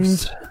And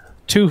hooves.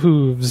 2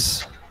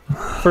 hooves.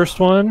 First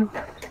one,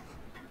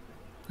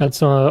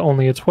 that's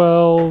only a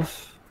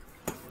 12.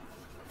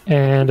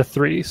 And a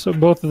 3. So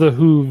both of the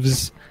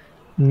hooves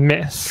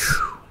miss.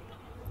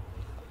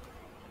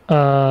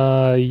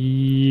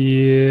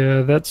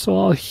 Yeah, that's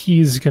all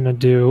he's gonna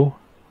do.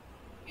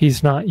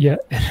 He's not yet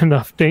in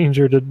enough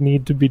danger to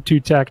need to be too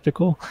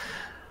tactical.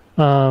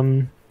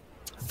 Theros,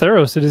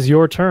 it is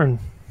your turn.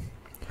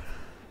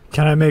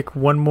 Can I make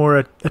one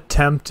more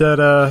attempt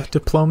at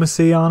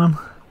diplomacy on him?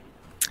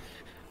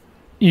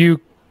 You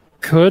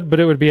could, but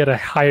it would be at a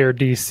higher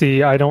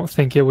DC. I don't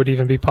think it would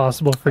even be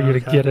possible for you to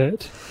Okay. get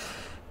it.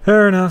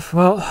 Fair enough.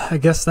 Well, I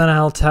guess then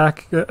I'll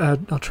attack.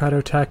 I'll try to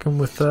attack him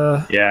with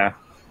Yeah.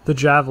 the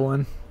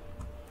javelin.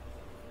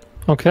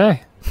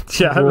 Okay.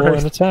 Yeah, Roll right.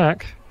 an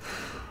attack.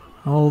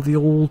 Oh, the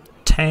old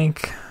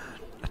tank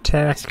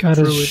attack. He's got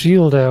his druid.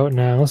 shield out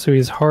now, so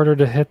he's harder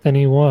to hit than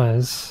he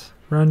was.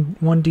 Run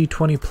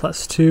 1d20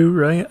 plus 2,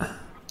 right?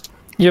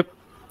 Yep.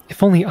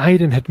 If only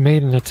Aiden had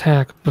made an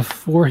attack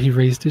before he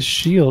raised his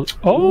shield.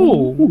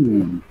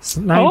 Oh! Is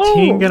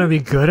 19 Oh! gonna be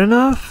good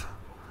enough?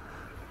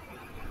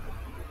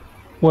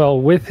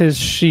 Well, with his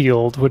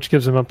shield, which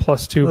gives him a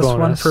 +2 Plus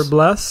bonus. 1 for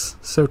bless,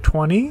 so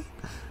 20.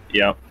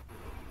 Yep.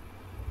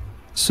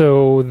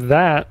 So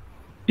that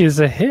is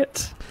a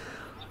hit.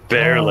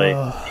 Barely.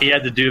 Oh. He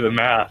had to do the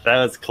math.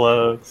 That was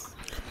close.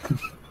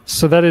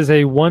 So that is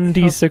a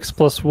 1d6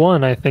 plus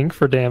 1, I think,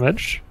 for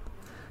damage.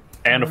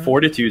 And a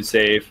fortitude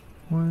save.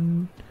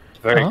 1.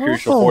 Very Oh,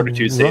 crucial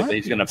fortitude save that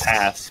he's right. going to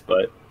pass,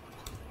 but.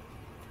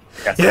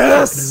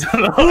 Yes!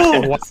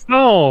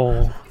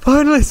 Wow!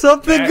 Finally,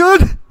 something Yeah.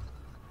 good!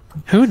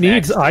 Who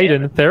needs Max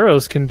Iden? damage.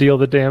 Theros can deal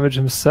the damage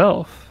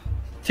himself.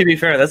 To be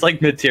fair, that's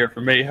like mid tier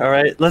for me. All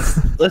right, let's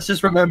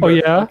just remember. Oh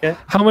yeah. Okay.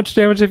 How much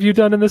damage have you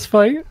done in this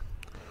fight?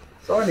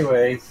 So,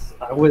 anyways,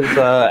 I was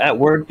at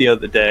work the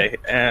other day,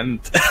 and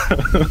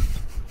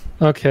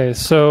Okay,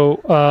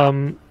 so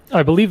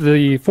I believe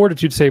the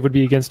Fortitude save would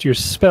be against your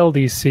spell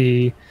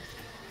DC,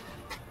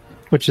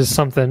 which is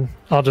something.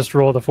 I'll just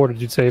roll the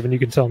Fortitude save, and you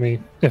can tell me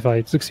if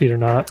I succeed or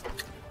not.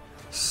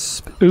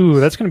 Ooh,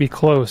 that's going to be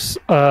close.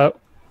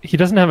 He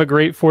doesn't have a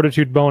great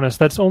Fortitude bonus.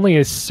 That's only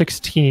a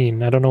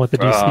 16. I don't know what the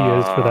DC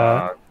is for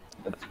that.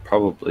 That's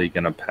probably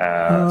gonna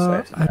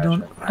pass. I don't.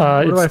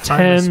 Where do I It's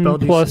find the 10 spell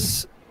DC?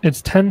 plus.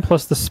 It's 10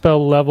 plus the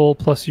spell level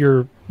plus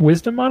your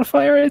Wisdom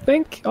modifier. I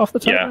think off the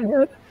top of my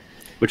head.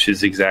 Which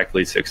is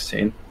exactly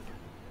 16.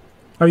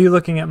 Are you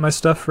looking at my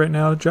stuff right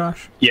now,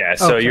 Josh? Yeah.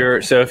 So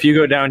Okay. so if you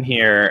go down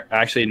here,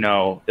 actually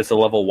no, it's a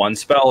level 1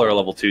 spell or a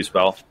level 2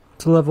 spell.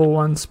 It's a level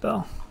 1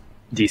 spell.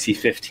 DC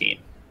 15.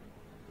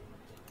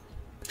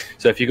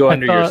 So if you go I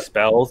under your thought-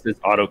 spells, it's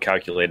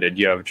auto-calculated.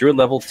 You have Druid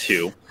level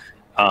 2,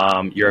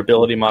 your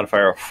ability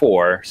modifier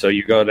 4. So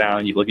you go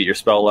down, you look at your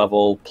spell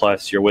level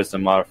plus your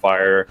wisdom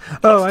modifier.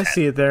 Oh, I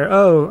see it there.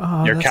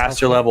 Oh, Your that's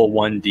caster helpful. level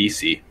 1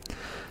 DC.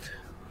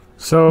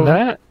 So,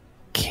 That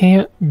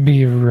can't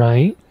be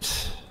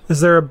right.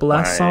 is there a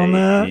bless on Why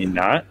that?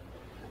 not?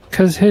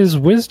 Because his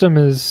wisdom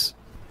is.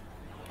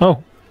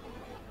 Oh.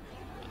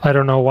 I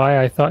don't know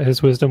why I thought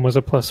his wisdom was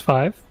a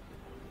 +5.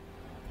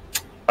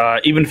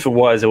 Even if it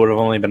was, it would have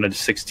only been a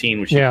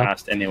 16, which Yeah. he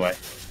passed anyway.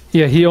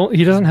 Yeah,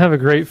 he doesn't have a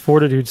great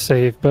fortitude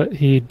save, but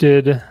he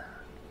did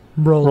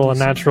roll a DC.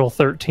 natural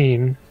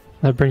 13.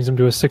 That brings him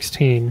to a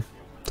 16.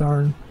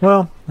 Darn.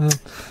 Well,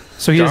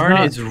 So he is Darn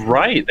not. is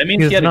right. That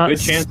means he he is had a not good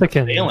chance of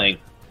sickened. failing.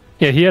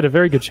 Yeah, he had a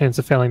very good chance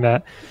of failing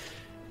that.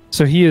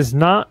 So he is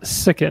not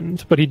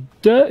sickened, but he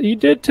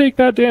did take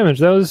that damage.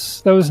 That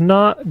was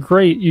not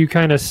great. You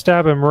kind of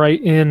stab him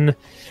right into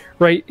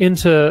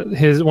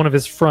one of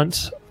his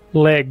front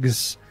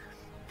legs.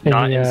 And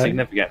Not he,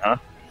 insignificant, huh?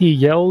 he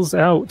yells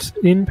out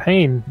in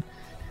pain.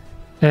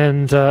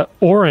 And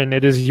Orin,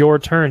 it is your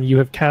turn. You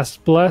have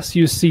cast Bless.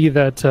 You see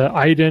that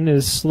Iden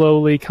is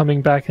slowly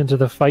coming back into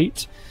the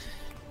fight.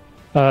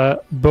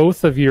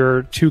 Both of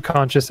your two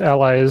conscious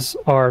allies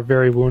are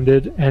very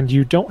wounded, and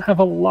you don't have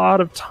a lot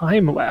of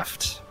time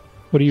left.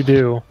 What do you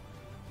do?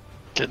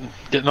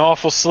 Getting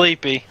awful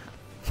sleepy.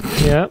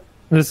 Yeah,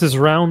 this is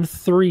round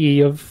 3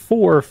 of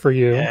 4 for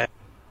you. Yeah.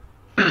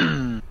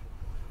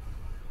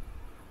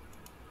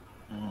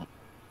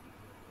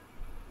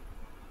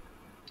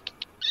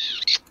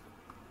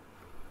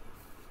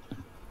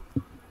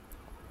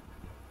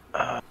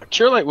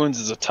 Cure Light Wounds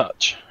is a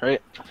touch,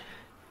 right?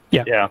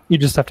 Yeah. You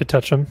just have to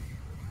touch him.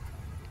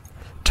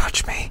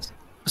 touch me.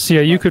 So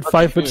yeah, you could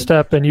 5-foot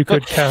step, and you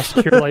could cast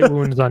Cure Light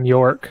Wounds on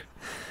York.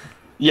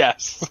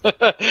 Yes.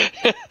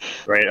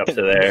 Right up to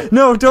there.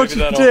 No, don't Maybe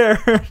you that'll-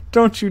 dare!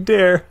 Don't you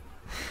dare!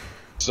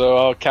 So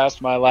I'll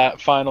cast my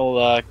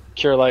final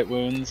Cure Light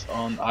Wounds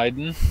on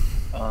Iden.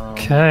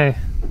 Okay,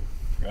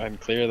 Go ahead and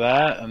clear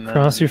that, and then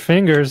cross your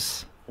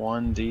fingers.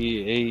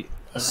 1d8.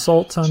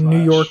 Assault on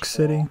New York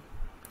City.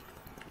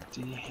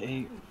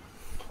 D8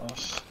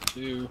 plus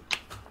 2.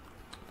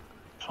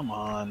 Come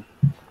on.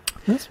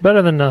 That's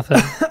better than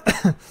nothing.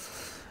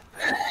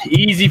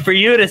 Easy for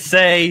you to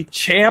say,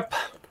 champ.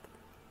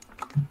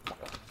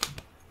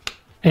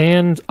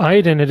 And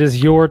Iden, it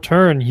is your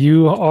turn.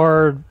 You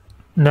are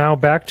now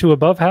back to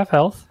above half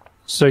health,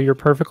 so you're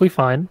perfectly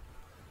fine.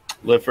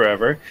 Live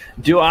forever.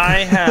 Do I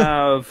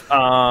have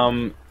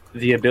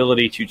the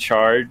ability to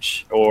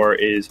charge, or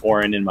is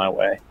Orin in my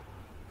way?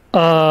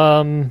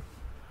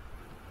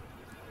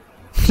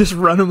 Just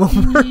run him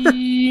over.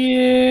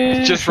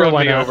 Yeah. Just sure, run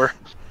why me not? over.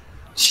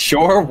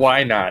 Sure,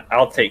 why not?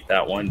 I'll take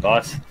that one,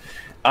 boss.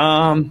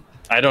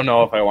 I don't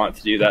know if I want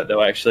to do that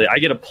though. Actually, I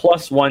get a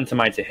 +1 to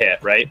my to hit,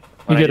 right? You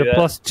When I get do a that?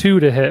 +2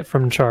 to hit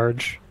from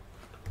charge.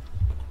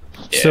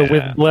 So Yeah.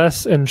 with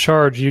Bless and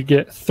charge, you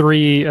get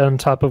 3 on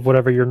top of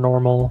whatever your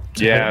normal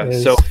to Yeah, hit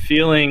is. so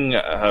feeling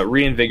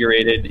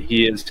reinvigorated,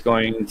 he is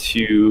going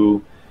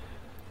to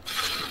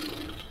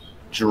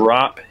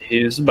drop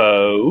his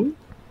bow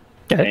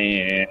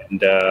Okay.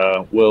 and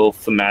will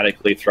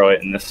thematically throw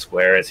it in the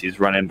square as he's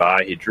running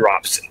by. He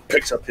drops and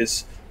picks up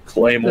his This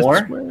claymore.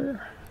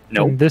 square.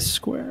 Nope, And this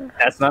square.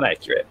 that's not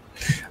accurate.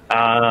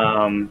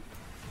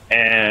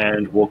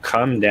 And will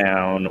come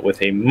down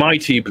with a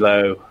mighty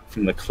blow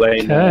from the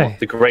claymore, Okay.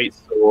 the great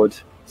sword.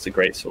 It's a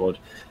great sword.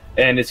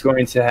 And it's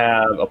going to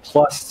have a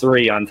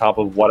 +3 on top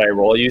of what I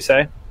roll, you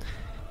say?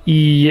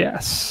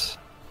 Yes.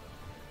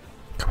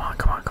 Come on,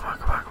 come on, come on,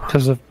 come on, come on.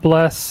 Because of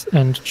Bless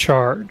and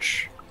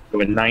charge.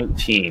 With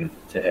 19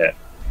 to hit.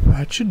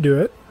 That should do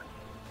it.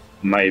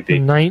 Might be.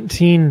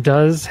 19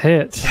 does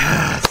hit.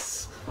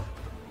 Yes.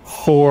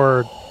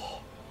 For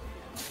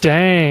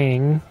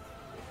dang.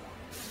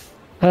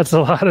 That's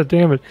a lot of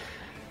damage.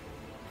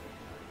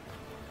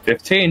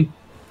 15.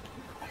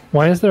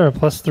 Why is there a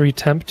 +3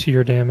 temp to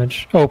your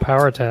damage? Oh,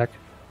 power attack.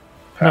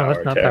 No,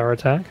 that's not attack. power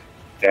attack.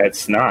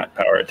 That's not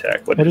power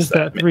attack. What is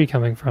that mean? 3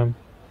 coming from?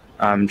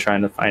 I'm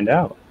trying to find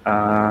out.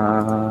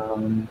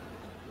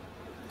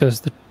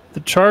 Does the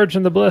charge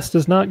and the bless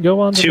does not go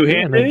on to the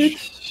Two-handed?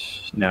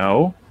 damage?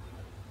 No.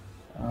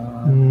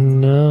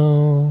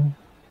 No.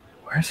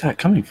 Where's that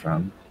coming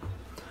from?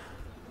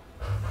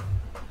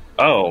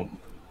 Oh,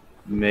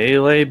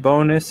 melee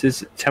bonus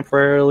is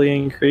temporarily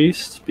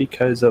increased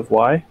because of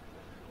why?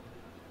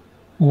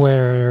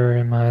 Where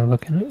am I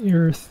looking at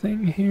your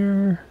thing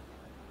here?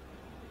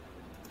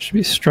 Should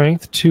be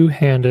strength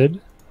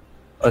two-handed.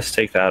 Let's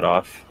take that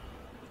off.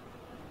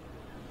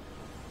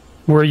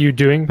 Were you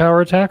doing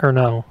power attack or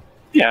no?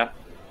 Yeah.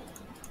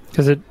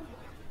 Because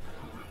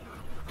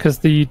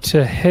the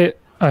to hit,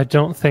 I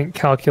don't think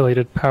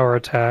calculated power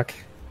attack.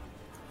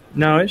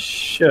 No, it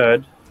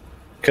should.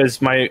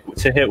 Because my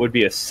to hit would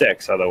be a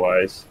 6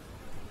 otherwise.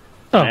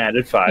 Oh, I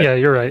added 5. yeah,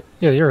 you're right.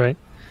 Yeah, you're right.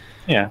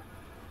 Yeah.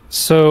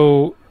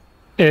 So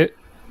it.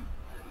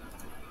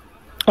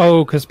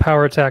 Oh, because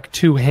power attack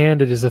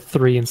two-handed is a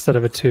 3 instead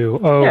of a 2.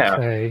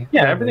 Okay.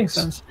 Yeah, That everything's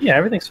makes sense.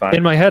 everything's fine.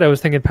 In my head, I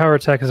was thinking power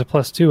attack is a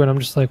 +2, and I'm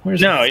just like,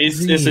 where's No, the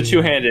it's a 3?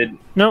 two-handed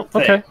No,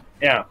 thing. okay.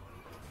 Yeah.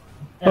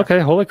 Okay,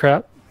 holy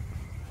crap.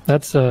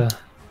 That's a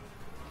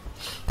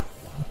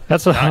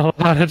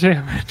lot of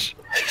damage.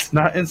 It's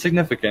not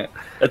insignificant.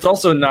 It's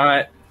also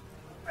not...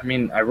 I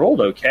mean, I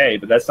rolled okay,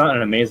 but that's not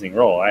an amazing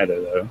roll either,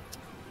 though.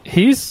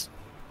 He's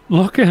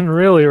looking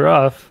really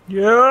rough.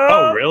 Yeah.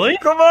 Oh, really?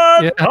 Come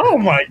on. Yeah. Oh,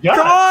 my God.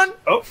 Come on.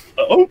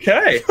 Oh,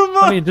 okay. Come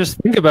on. I mean, just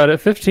think about it.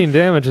 15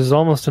 damage is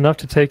almost enough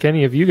to take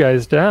any of you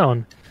guys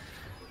down.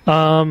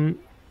 And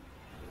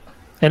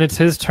it's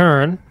his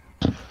turn.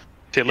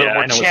 Get a little Yeah, I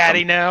more know what's chatty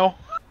coming. now.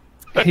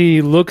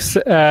 He looks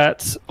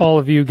at all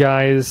of you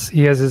guys.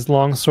 He has his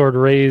longsword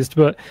raised,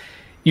 but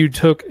you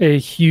took a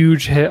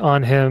huge hit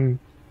on him,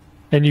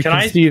 and you Can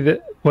can I- see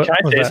that. What Can I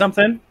was say that?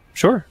 something?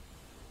 Sure.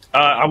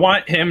 I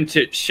want him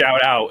to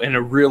shout out in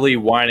a really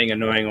whining,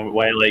 annoying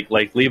way,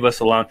 like leave us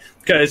alone.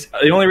 Because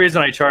the only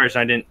reason I charged,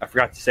 I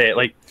forgot to say it.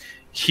 Like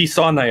he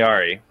saw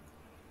Nayari,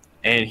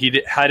 and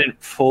he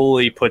hadn't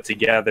fully put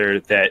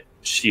together that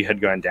she had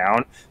gone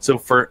down. So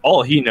for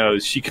all he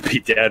knows, she could be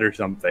dead or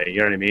something. You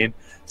know what I mean?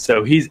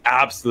 So he's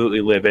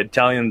absolutely livid,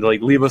 telling him to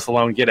leave us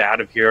alone, get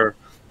out of here,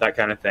 that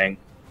kind of thing.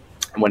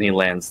 When he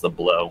lands the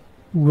blow.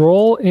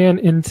 Roll and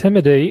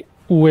intimidate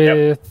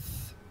with.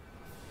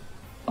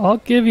 I'll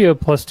give you a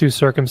 +2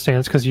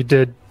 circumstance because you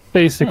did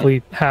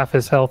basically half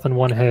his health in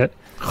one hit.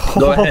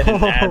 Go ahead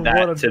and add What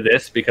that a- to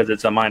this because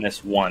it's a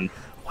 -1.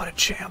 What a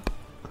champ.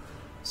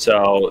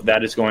 So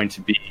that is going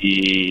to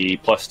be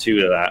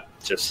 +2 to that,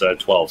 just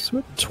 12.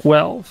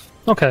 12.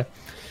 Okay.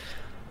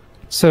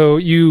 So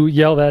you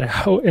yell that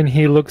out, and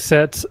he looks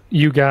at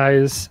you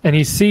guys, and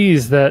he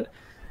sees that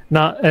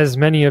not as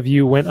many of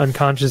you went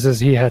unconscious as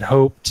he had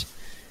hoped,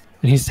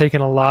 and he's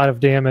taken a lot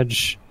of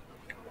damage.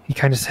 He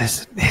kind of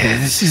says, "Yeah,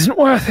 this isn't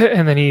worth it,"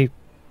 and then he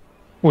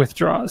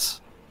withdraws.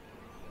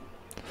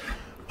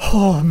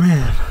 Oh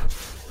man.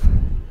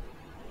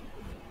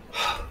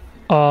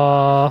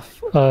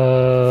 Off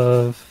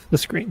of the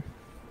screen.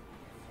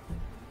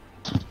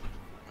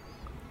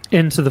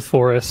 Into the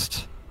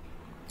forest.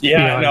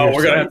 Yeah, Beyond no, your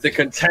we're going to sight. have to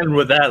contend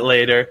with that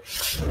later.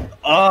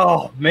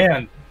 Oh,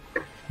 man.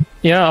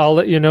 Yeah, I'll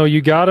let you know.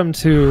 You got him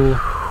to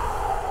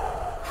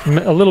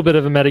a little bit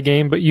of a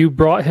metagame, but you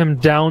brought him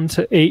down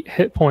to 8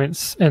 hit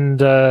points, and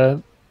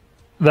that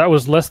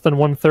was less than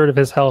 1/3 of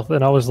his health,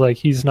 and I was like,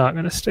 he's not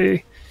going to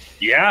stay.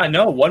 Yeah,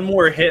 no, one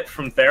more hit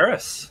from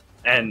Theros,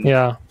 and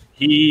Yeah.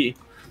 he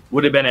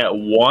would have been at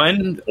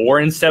 1.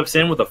 Orin steps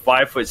in with a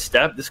 5-foot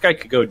step. This guy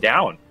could go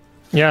down.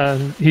 Yeah,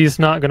 and he's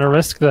not going to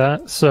risk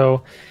that,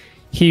 so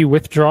he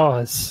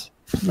withdraws.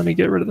 Let me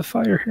get rid of the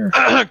fire here.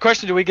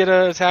 Question: do we get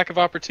an attack of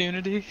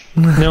opportunity?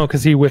 No,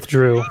 because he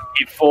withdrew.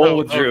 He full Oh,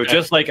 withdrew, okay.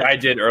 just like I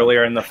did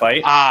earlier in the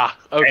fight. Ah,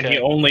 And he okay.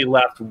 only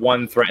left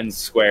one threatened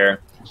square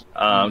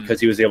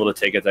because he was able to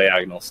take a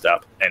diagonal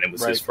step, and it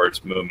was his Right.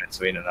 first movement,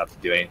 so he didn't have to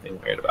do anything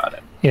weird about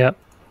it. Yeah.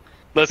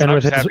 Listen, and I'm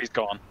with just his- happy he's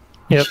gone.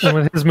 Yep, and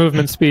with his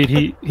movement speed,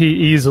 he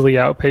easily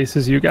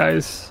outpaces you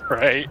guys.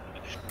 Right.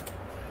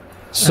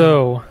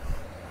 So,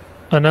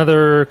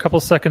 another couple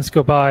seconds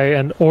go by,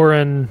 and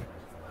Orin,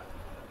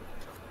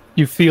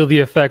 you feel the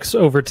effects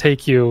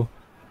overtake you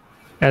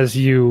as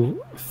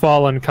you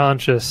fall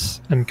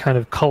unconscious and kind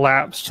of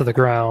collapse to the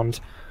ground.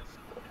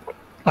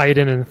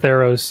 Aiden and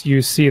Theros,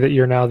 you see that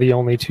you're now the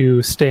only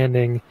two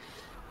standing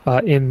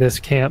in this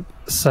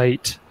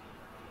campsite.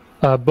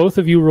 Both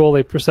of you roll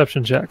a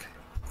perception check.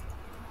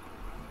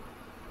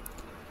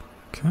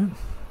 Okay.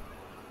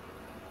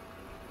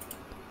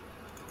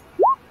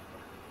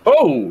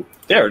 Oh,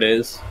 there it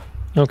is.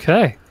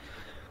 Okay.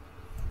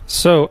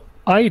 So,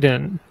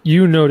 Aiden,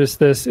 you notice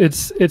this.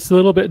 It's a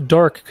little bit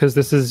dark because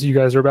this is you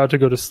guys are about to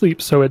go to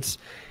sleep, so it's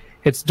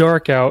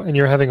dark out and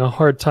you're having a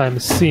hard time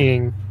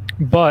seeing.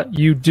 But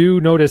you do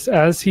notice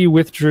as he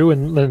withdrew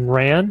and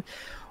ran,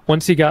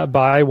 once he got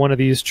by one of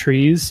these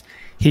trees,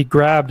 he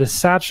grabbed a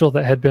satchel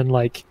that had been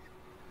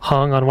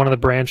hung on one of the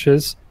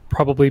branches,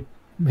 probably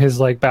his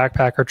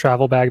backpack or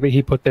travel bag that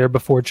he put there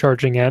before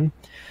charging in.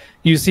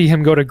 You see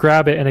him go to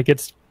grab it and it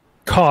gets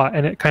caught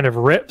and it kind of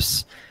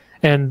rips,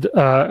 and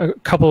a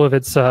couple of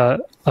its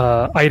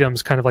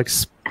items kind of like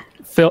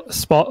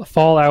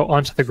fall out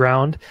onto the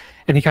ground,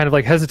 and he kind of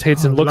like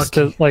hesitates and looks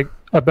to like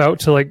about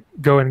to like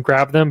go and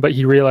grab them, but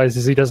he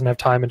realizes he doesn't have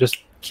time and just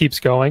keeps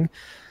going.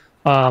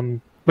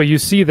 But you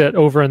see that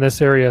over in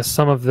this area,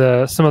 some of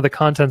the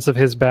contents of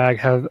his bag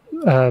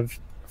have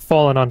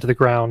fallen onto the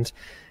ground,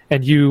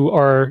 and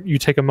you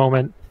take a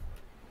moment,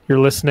 you're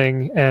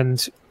listening,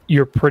 and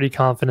you're pretty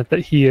confident that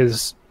he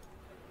is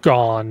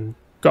gone.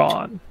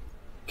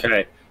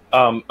 Okay.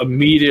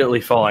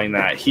 Immediately following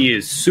that, he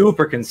is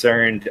super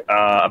concerned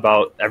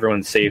about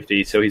everyone's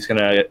safety, so he's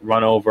gonna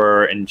run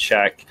over and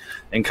check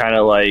and kind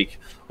of like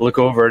look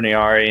over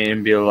Nayari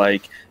and be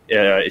like,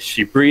 is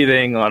she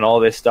breathing on all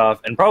this stuff?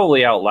 And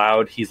probably out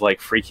loud, he's like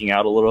freaking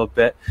out a little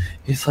bit.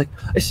 He's like,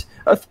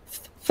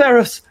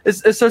 Theros,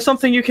 is there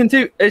something you can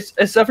do?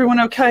 Is everyone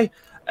okay?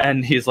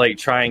 And he's like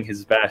trying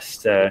his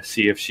best to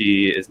see if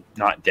she is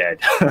not dead.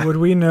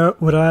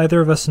 Would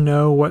either of us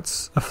know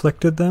what's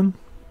afflicted them?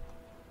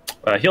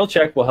 Heal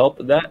check will help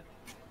with that.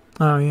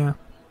 Oh, yeah.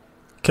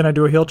 Can I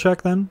do a heal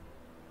check then?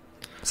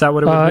 Is that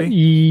what it would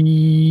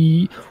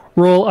be?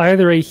 Roll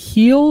either a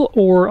heal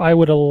or I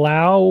would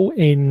allow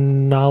a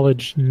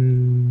knowledge.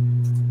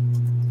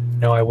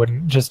 No, I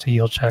wouldn't. Just a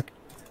heal check.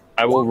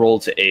 I will roll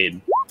to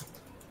aid.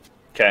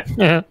 Okay.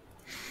 Yeah.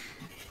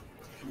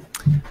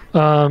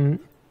 I'm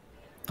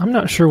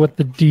not sure what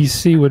the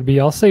DC would be.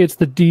 I'll say it's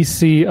the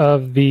DC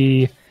of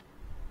the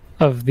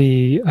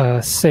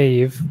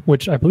save,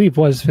 which I believe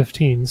was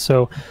 15.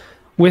 So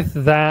with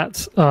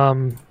that,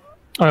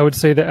 I would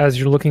say that as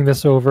you're looking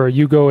this over,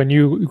 you go and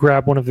you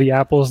grab one of the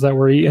apples that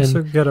were eaten.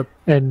 So go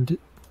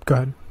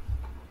ahead.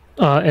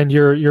 And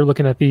you're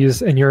looking at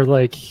these, and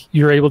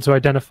you're able to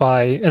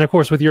identify. And of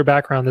course, with your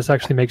background, this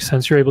actually makes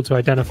sense. You're able to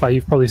identify.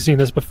 You've probably seen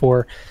this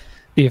before.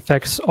 The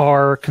effects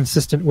are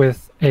consistent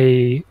with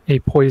a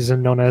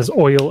poison known as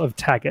oil of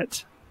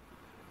Taggart.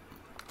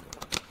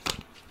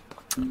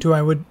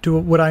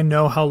 Would I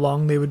know how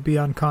long they would be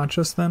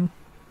unconscious then?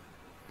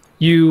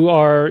 You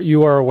are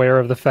aware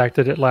of the fact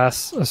that it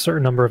lasts a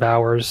certain number of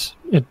hours.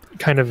 It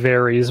kind of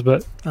varies,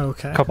 but a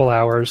couple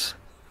hours.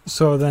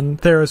 So then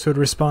Theros would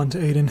respond to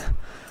Aiden.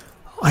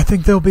 I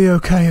think they'll be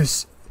okay.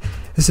 Is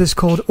this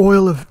called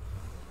oil of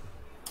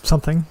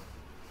something?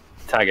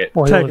 Taggart.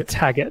 Oil of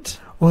Taggart.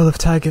 Oil of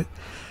Taggart.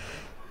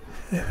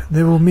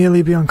 They will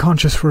merely be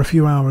unconscious for a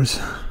few hours.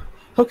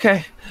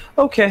 Okay.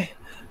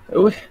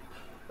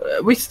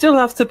 We still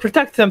have to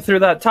protect them through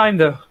that time,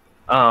 though.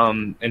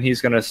 And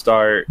he's going to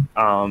start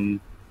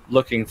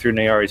looking through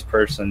Nayari's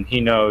person. He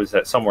knows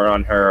that somewhere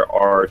on her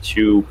are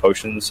 2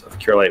 potions of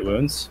Cure Light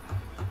Wounds.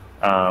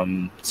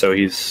 So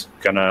he's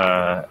going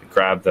to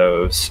grab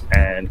those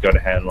and go to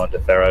hand one to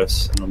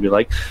Theros. And he'll be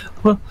like,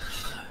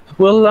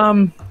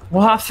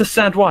 we'll have to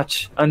stand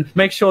watch and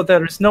make sure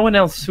there's no one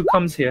else who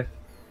comes here.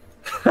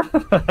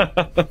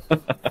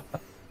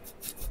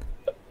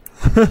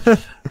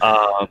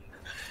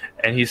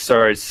 And he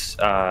starts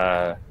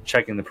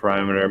checking the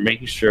perimeter,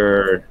 making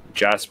sure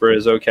Jasper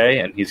is okay,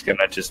 and he's going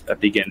to just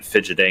begin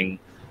fidgeting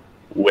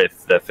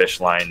with the fish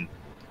line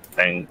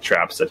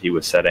traps that he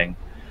was setting.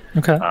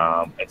 Okay.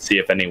 And see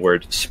if any were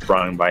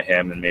sprung by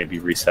him and maybe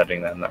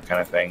resetting them, that kind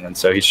of thing. And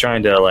so he's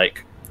trying to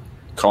like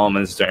calm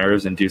his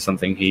nerves and do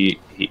something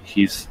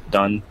he's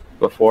done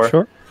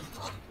before.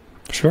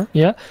 Sure.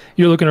 Yeah.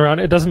 You're looking around.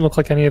 It doesn't look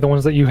like any of the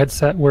ones that you had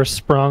set were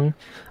sprung.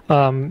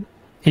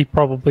 He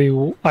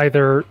probably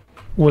either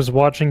was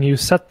watching you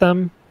set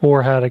them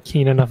or had a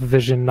keen enough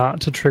vision not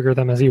to trigger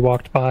them as he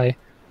walked by.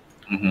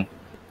 Mm-hmm.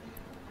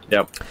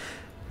 Yep.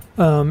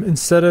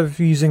 Instead of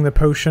using the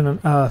potion,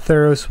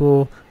 Theros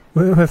will,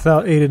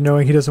 without Aiden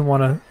knowing, he doesn't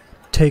want to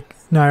take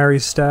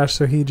Nayari's stash,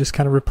 so he just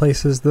kind of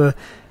replaces the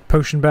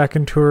potion back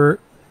into her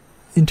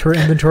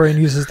inventory and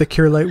uses the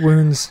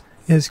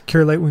his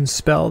Cure Light Wounds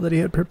spell that he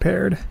had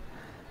prepared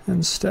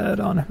instead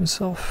on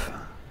himself.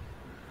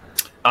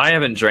 I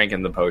haven't drank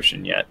the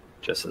potion yet,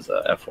 just as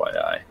a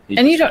FYI.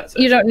 And you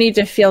don't need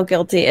to feel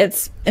guilty.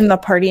 It's in the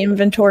party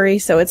inventory,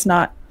 so it's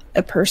not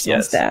a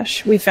personal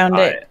stash. We found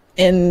it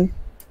in...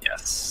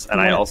 Yes, and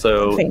I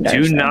also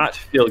do not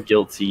feel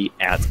guilty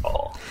at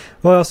all.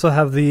 Well, I also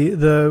have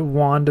the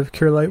wand of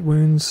Cure Light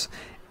Wounds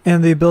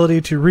and the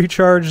ability to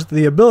recharge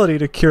the ability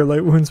to Cure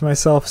Light Wounds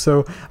myself,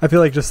 so I feel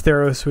like just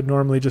Theros would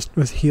normally just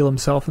heal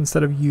himself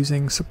instead of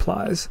using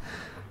supplies.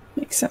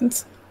 Makes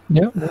sense.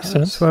 Yeah, makes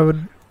sense. So I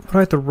would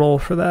have to roll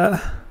for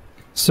that.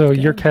 So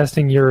you're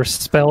casting your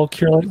spell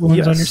Cure Light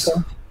Wounds on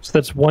yourself? So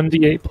that's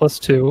 1d8 plus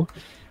 2,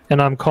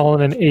 and I'm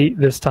calling an 8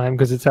 this time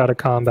because it's out of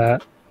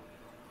combat.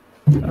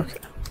 Okay.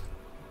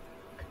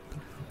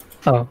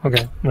 Oh,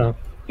 okay. No.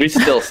 We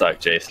still suck,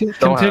 Jason.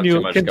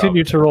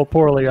 Continue to roll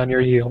poorly on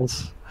your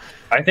heals.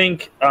 I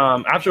think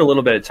after a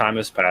little bit of time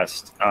has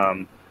passed,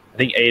 I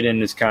think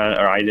Aiden's kind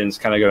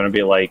of going to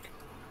be like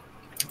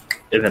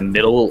in the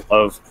middle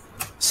of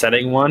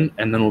setting one,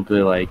 and then we'll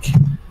be like,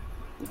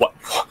 "What?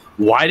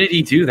 Why did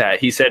he do that?"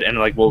 He said, and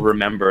like we'll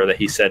remember that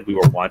he said we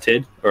were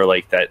wanted, or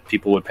like that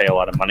people would pay a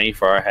lot of money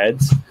for our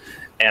heads.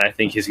 And I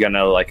think he's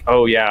gonna like,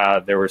 "Oh yeah,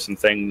 there were some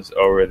things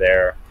over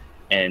there,"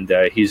 and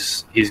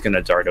he's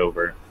gonna dart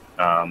over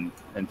and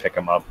pick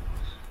him up.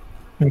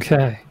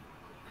 Okay.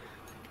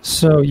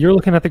 So you're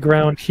looking at the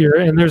ground here,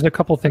 and there's a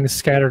couple things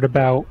scattered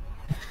about.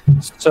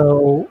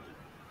 So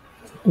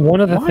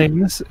one of the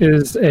things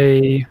is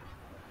a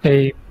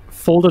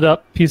folded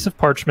up piece of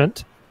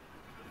parchment.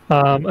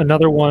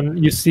 Another one,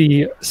 you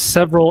see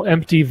several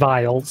empty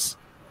vials.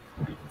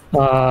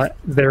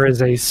 There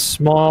is a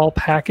small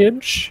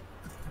package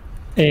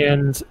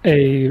and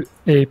a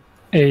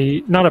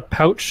not a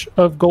pouch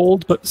of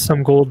gold, but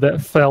some gold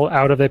that fell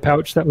out of a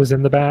pouch that was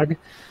in the bag.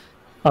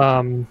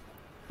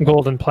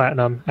 Gold and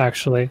platinum,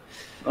 actually.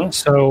 Oh.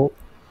 So,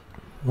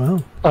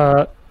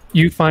 Wow.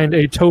 you find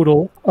a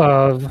total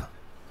of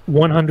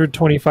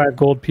 125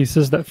 gold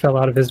pieces that fell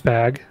out of his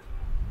bag.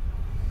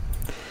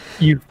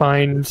 You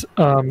find,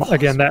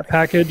 again, that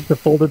package, the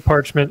folded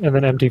parchment, and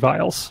then empty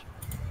vials.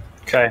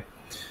 Okay.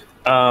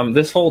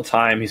 This whole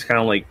time he's kind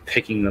of like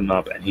picking them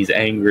up, and he's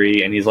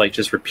angry, and he's like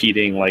just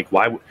repeating like,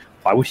 why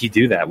would he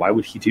do that? Why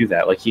would he do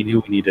that? Like he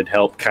knew he needed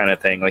help, kind of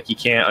thing. Like he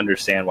can't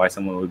understand why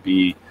someone would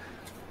be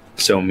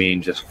so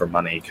mean just for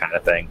money, kind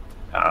of thing.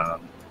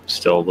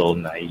 Still a little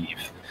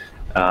naive,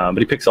 but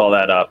he picks all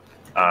that up,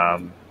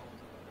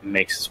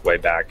 makes his way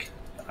back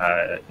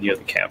near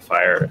the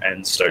campfire,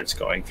 and starts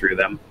going through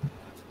them.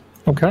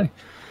 Okay.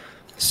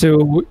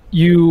 So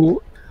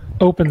you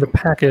open the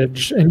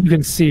package, and you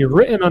can see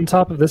written on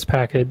top of this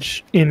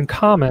package, in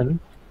common,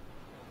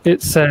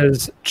 it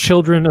says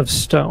Children of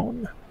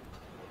Stone.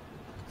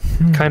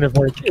 Kind of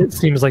like, it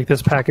seems like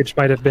this package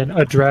might have been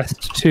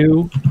addressed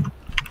to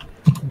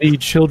the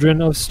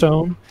Children of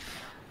Stone.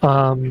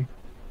 Do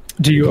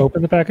you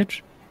open the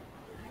package?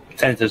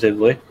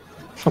 Tentatively.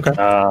 Okay.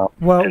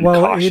 While And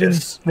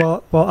Aiden's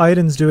cautious. while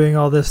Aiden's doing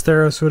all this,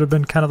 Theros would have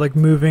been kind of like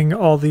moving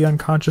all the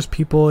unconscious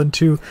people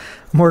into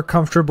more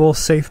comfortable,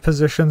 safe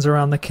positions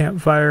around the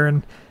campfire,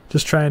 and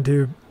just trying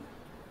to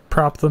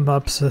prop them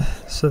up so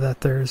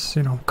that they're as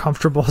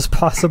comfortable as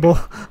possible.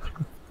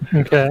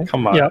 Okay.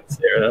 Come on, Yep.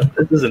 Sarah.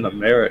 This isn't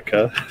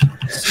America.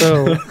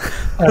 So,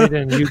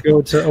 Aiden, you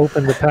go to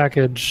open the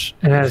package,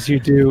 and as you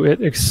do,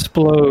 it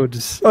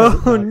explodes.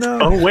 Oh no!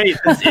 Oh wait,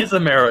 this is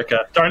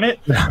America. Darn it.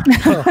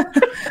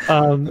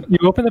 You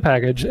open the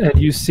package, and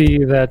you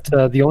see that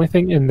the only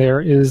thing in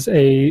there is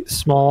a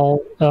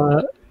small,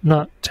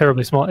 not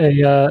terribly small,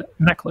 a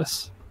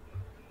necklace.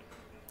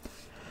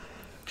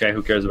 Okay,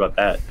 who cares about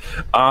that?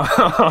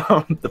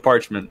 The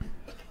parchment.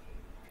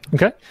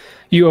 Okay.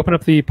 You open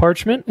up the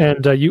parchment,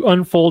 and you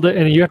unfold it,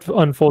 and you have to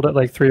unfold it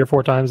like 3 or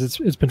 4 times.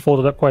 It's been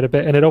folded up quite a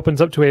bit, and it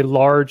opens up to a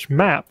large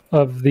map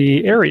of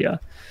the area.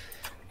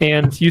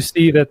 And you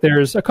see that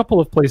there's a couple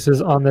of places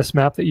on this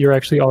map that you're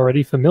actually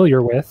already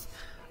familiar with,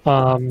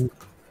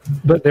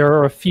 but there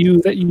are a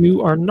few that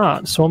you are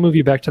not. So I'll move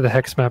you back to the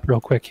hex map real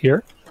quick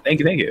here.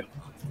 Thank you.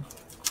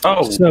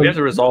 Oh, So- we have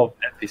to resolve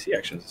NPC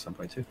actions at some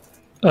point too.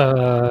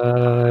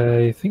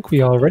 I think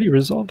we already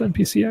resolved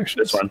NPC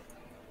actions. This one.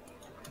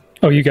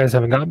 Oh, you guys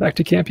haven't gotten back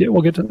to camp yet.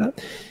 We'll get to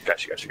that.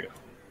 Gotcha.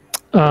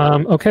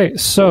 Okay,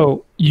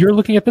 so you're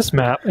looking at this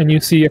map, and you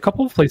see a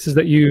couple of places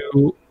that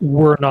you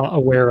were not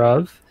aware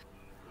of.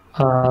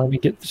 Let me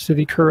get to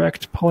the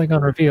correct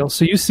polygon reveal.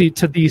 So you see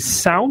to the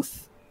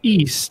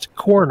southeast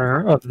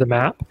corner of the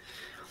map,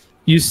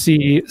 you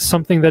see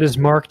something that is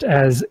marked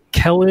as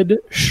Kelid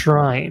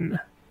Shrine.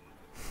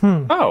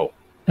 Oh,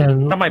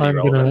 And That might be I'm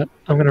relevant.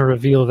 gonna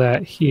reveal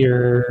that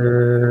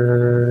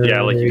here.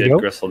 yeah, like There you did go.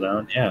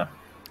 Gristledown. Yeah.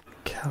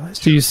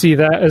 So you see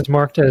that is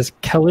marked as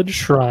Kelid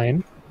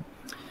Shrine.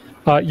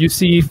 You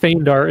see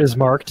Feindar is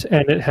marked,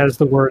 and it has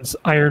the words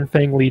Iron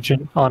Fang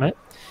Legion on it.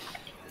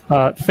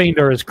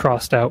 Feindar is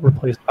crossed out,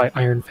 replaced by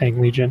Iron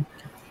Fang Legion.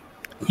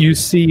 You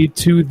see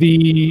to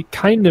the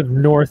kind of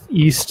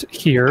northeast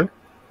here,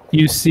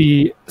 you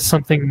see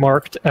something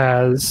marked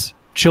as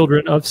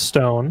Children of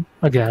Stone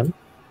again.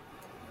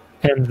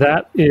 And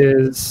that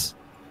is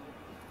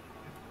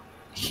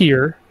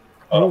here.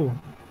 Oh,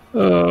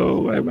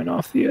 Oh, I went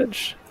off the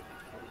edge.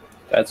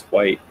 that's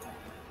white.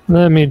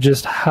 Let me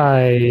just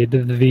hide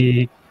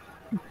the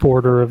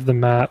border of the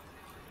map.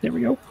 There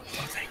we go.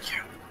 Thank you.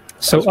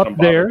 So That's gonna up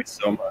bother there, me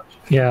so much.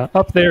 yeah,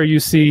 up there you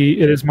see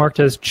it is marked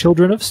as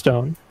Children of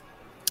Stone.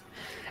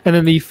 And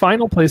then the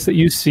final place that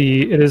you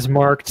see, it is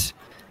marked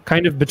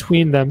kind of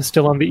between them,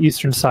 still on the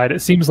eastern side.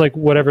 It seems like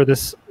wherever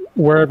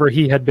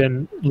he had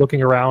been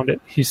looking around,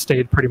 he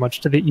stayed pretty much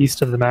to the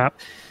east of the map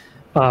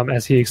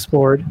as he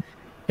explored.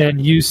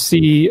 And you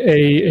see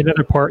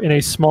another part in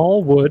a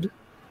small wood,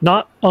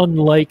 not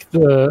unlike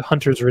the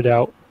Hunter's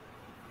Redoubt,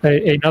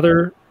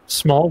 another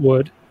small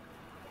wood,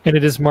 and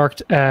it is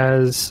marked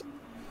as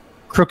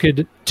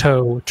Crooked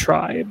Toe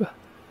Tribe.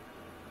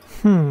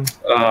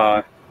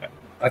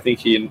 I think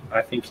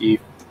he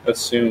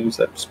assumes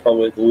that's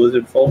probably the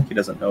lizard folk. He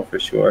doesn't know for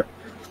sure.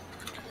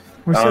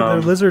 We said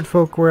the lizard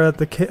folk were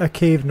at a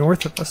cave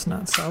north of us,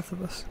 not south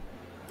of us.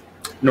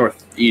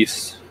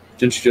 Northeast.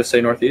 Didn't you just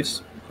say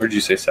northeast? Or did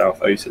you say south?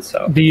 Oh, you said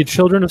south. The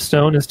Children of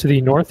Stone is to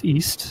the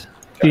northeast.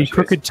 The Gotcha.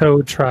 Crooked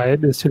Toe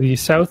Tribe is to the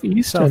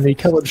southeast, and the Southeast.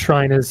 Kelid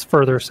Shrine is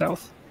further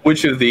south.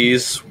 Which of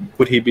these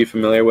would he be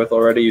familiar with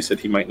already? You said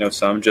he might know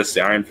some, just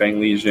the Iron Fang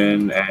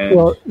Legion and...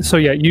 Well, so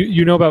yeah,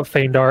 you know about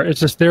Feindar. It's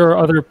just there are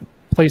other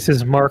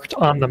places marked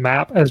on the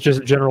map as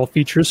just general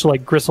features. So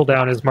like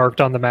Gristledown is marked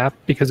on the map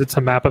because it's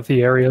a map of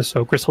the area.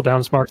 So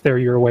Gristledown's marked there,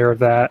 you're aware of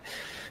that.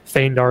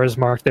 Feindar is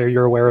marked there,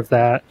 you're aware of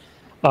that.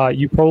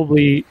 You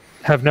probably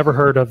have never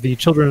heard of the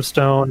Children of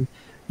Stone.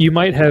 You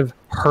might have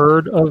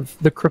heard of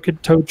the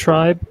Crooked Toad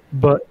tribe,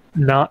 but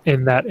not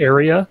in that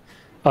area.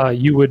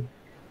 You would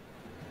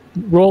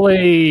roll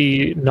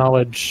a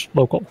knowledge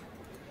local.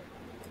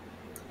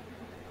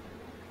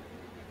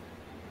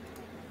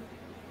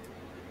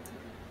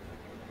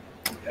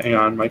 Hang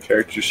on, my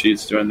character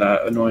sheet's doing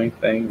that annoying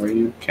thing where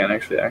you can't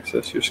actually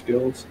access your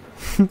skills.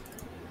 They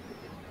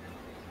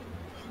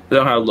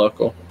don't have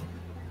local.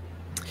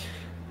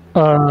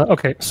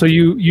 Okay, so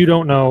you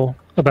don't know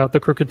about the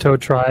Crooked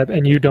Toad tribe,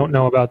 and you don't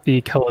know about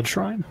the Kellid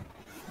Shrine.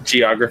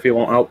 Geography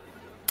won't help.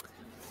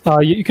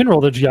 You can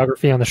roll the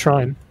geography on the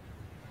shrine.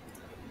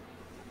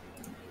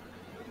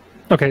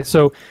 Okay,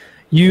 so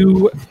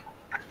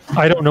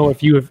I don't know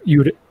if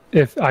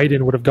if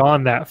Aiden would have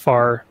gone that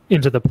far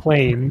into the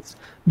plains,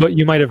 but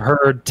you might have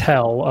heard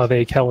tell of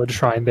a Kellid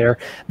Shrine there.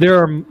 There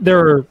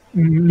are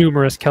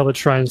numerous Kellid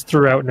Shrines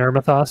throughout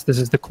Nermathos. This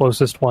is the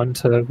closest one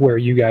to where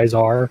you guys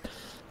are.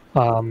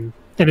 And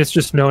it's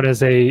just known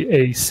as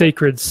a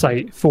sacred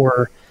site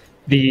for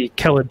the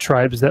Kellid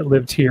tribes that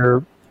lived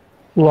here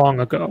long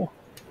ago.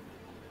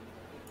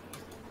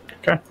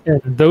 Okay.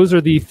 And those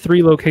are the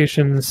 3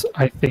 locations,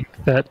 I think,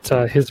 that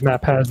his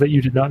map has that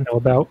you did not know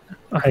about.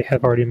 I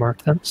have already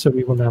marked them, so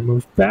we will now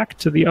move back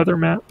to the other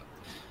map.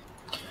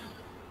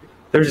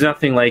 There's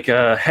nothing like,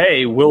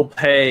 hey, we'll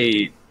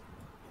pay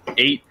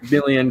 8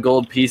 billion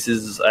gold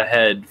pieces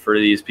ahead for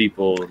these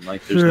people.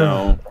 Like, there's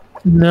no...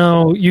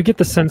 No, you get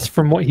the sense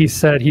from what he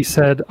said. He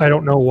said, I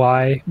don't know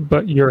why,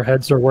 but your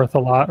heads are worth a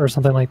lot, or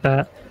something like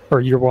that. Or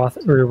you're worth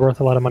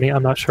a lot of money.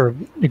 I'm not sure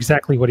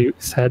exactly what he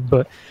said,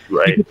 but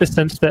you get the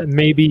sense that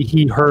maybe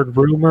he heard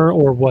rumor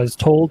or was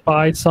told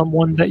by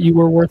someone that you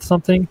were worth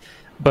something,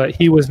 but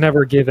he was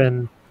never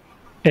given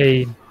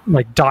a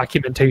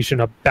documentation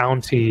of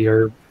bounty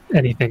or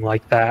anything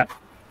like that.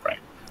 Right.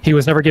 He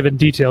was never given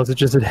details. It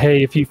just said,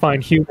 hey, if you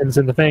find humans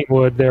in the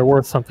Fangwood, they're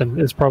worth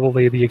something, is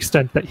probably the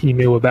extent that he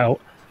knew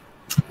about.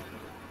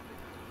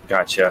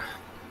 Gotcha.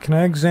 Can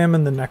I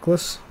examine the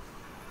necklace?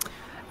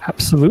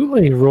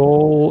 Absolutely.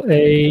 Roll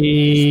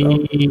a...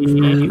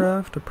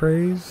 Spellcraft,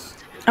 appraise.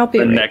 I'll be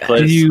The right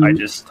necklace, I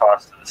just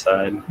tossed to the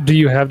side. Do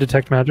you have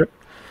Detect Magic?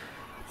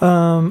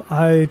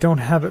 I don't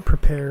have it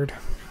prepared.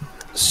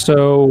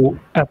 So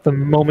at the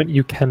moment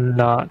you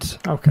cannot.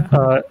 Okay.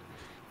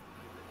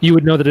 You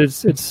would know that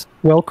it's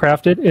well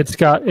crafted. It's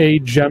got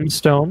a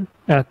gemstone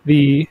at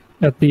the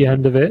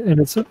end of it, and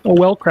it's a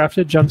well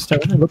crafted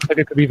gemstone. It looks like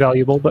it could be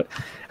valuable, but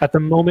at the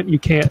moment you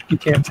can't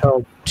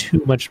tell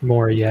too much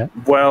more yet.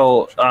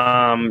 Well,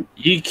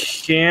 you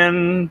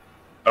can...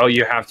 Oh,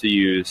 you have to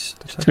use...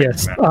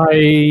 Yes,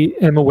 I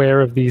am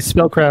aware of the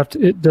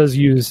spellcraft. It does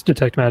use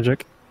Detect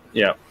Magic.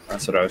 Yeah,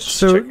 that's what I was just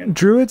So checking.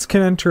 druids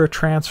can enter a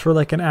trance for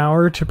like an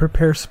hour to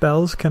prepare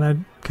spells.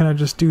 Can I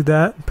just do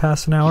that?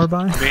 Pass an hour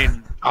by? I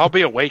mean, I'll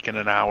be awake in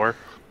an hour.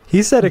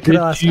 He said it could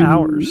Did last you-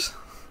 hours.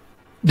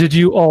 Did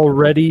you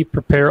already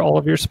prepare all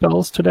of your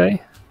spells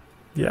today?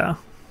 Yeah.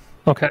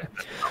 Okay.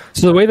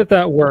 So the way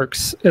that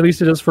works, at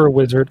least it is for a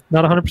wizard,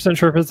 not 100%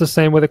 sure if it's the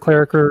same with a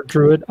cleric or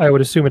druid. I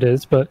would assume it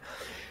is, but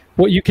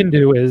what you can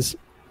do is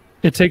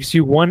it takes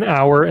you 1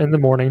 hour in the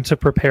morning to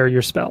prepare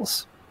your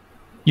spells.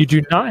 You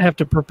do not have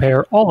to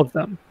prepare all of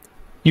them.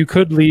 You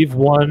could leave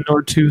 1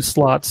 or 2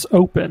 slots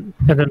open,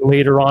 and then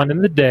later on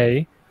in the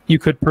day, you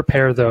could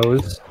prepare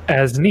those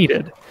as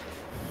needed.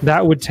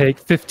 That would take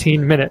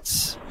 15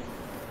 minutes,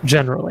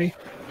 generally.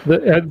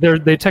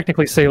 They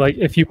technically say, like,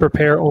 if you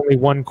prepare only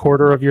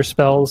 1/4 of your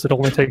spells, it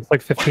only takes,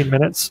 15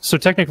 minutes. So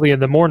technically in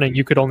the morning,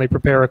 you could only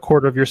prepare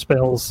 1/4 of your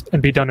spells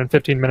and be done in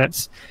 15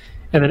 minutes.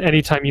 And then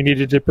anytime you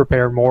needed to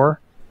prepare more,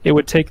 it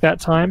would take that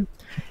time.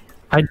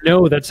 I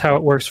know that's how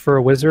it works for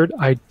a wizard.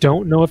 I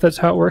don't know if that's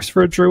how it works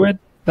for a druid.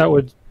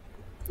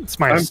 It's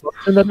my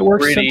assumption that it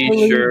works Pretty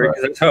similarly, sure, but-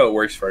 'cause that's how it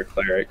works for a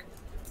cleric.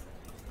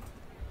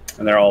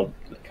 And they're all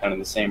kind of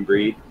the same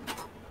breed.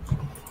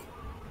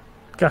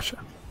 Gotcha.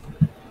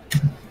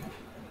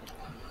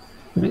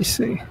 Let me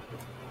see.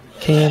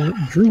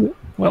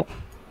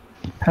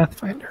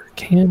 Pathfinder.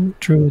 Can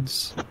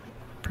druids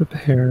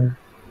prepare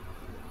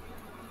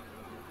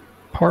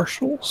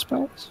partial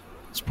spells?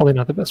 It's probably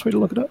not the best way to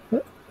look it up,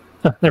 but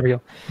there we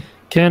go.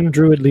 Can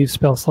druid leave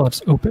spell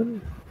slots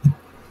open?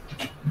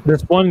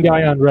 There's one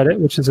guy on Reddit,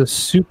 which is a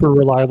super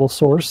reliable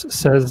source,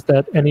 says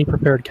that any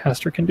prepared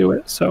caster can do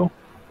it. So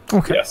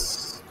Okay.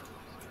 Yes.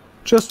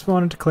 Just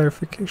wanted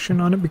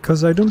clarification on it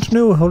because I don't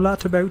know a whole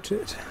lot about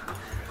it.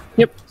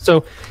 Yep.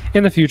 So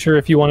in the future,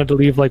 if you wanted to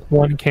leave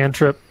one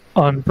cantrip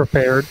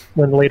unprepared,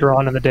 then later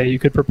on in the day you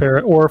could prepare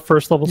it, or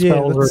first level Yeah,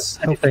 spells or that's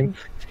anything.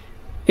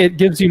 It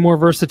gives you more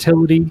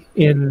versatility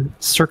in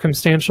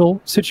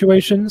circumstantial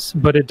situations,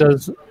 but it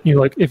does,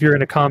 like if you're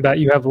in a combat,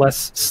 you have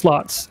less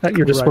slots at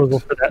your disposal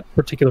for that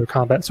particular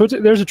combat. So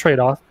there's a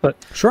trade-off, but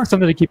something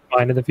to keep in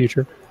mind in the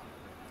future.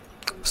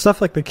 Stuff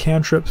like the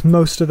cantrips,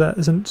 most of that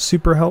isn't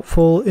super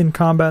helpful in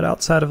combat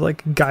outside of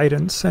like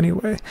guidance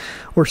anyway,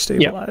 or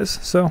stabilize.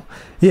 Yeah. So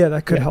yeah,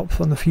 that could help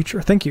in the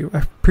future. Thank you. I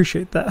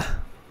appreciate that.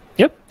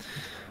 Yep.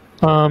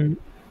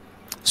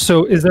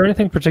 So is there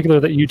anything particular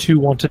that you two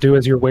want to do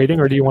as you're waiting,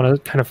 or do you want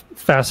to kind of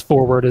fast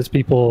forward as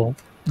people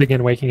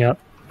begin waking up?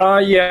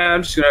 Yeah,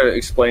 I'm just going to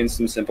explain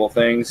some simple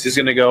things. He's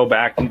going to go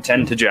back and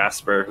tend to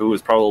Jasper, who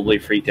was probably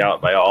freaked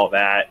out by all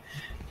that.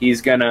 He's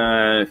going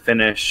to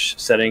finish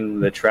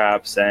setting the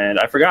traps, and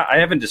I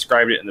haven't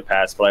described it in the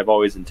past, but I've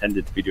always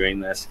intended to be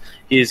doing this.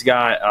 He's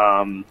got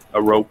a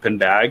rope and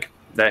bag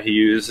that he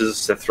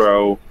uses to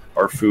throw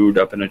our food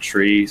up in a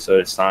tree so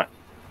it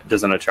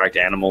doesn't attract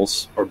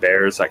animals or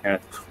bears, that kind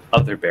of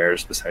other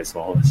bears besides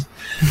Wallace,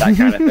 that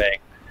kind of thing.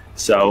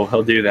 So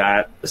he'll do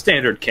that, the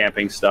standard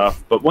camping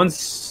stuff. But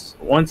once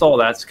all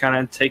that's kind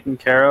of taken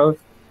care of,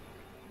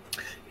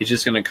 he's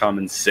just going to come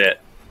and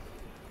sit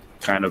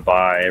kind of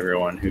by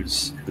everyone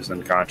who's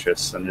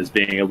unconscious and is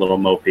being a little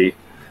mopey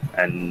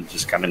and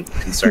just kind of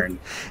concerned.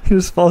 He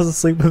just falls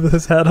asleep with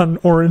his head on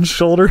Orin's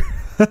shoulder.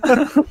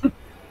 Yeah,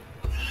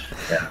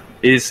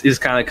 he's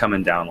kind of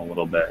coming down a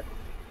little bit.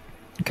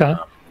 Okay.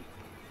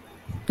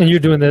 And you're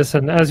doing this,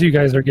 and as you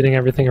guys are getting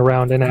everything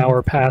around, an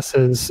hour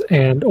passes,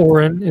 and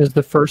Orin is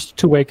the first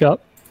to wake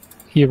up.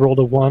 He rolled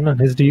a 1 on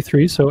his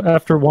D3, so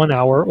after 1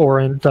 hour,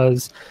 Orin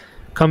does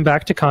come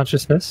back to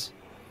consciousness.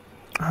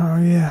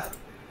 Oh, yeah.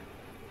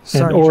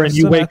 Sorry, and Orin,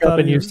 you wake up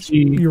and you see...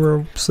 You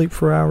were asleep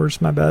for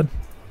hours, my bad.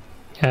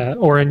 Yeah,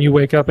 Orin, you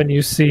wake up and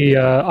you see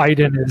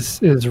Aiden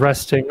is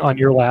resting on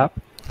your lap.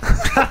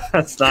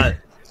 That's not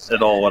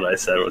at all what I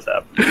said was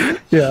happening.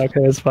 Yeah,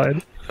 okay, that's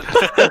fine.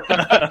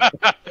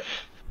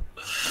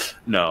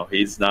 No,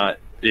 he's not.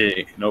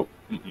 Nope.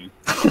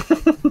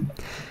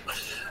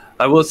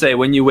 I will say,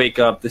 when you wake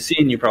up, the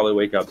scene you probably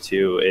wake up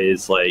to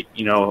is like,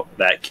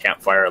 that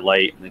campfire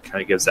light, and it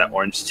kind of gives that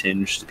orange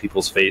tinge to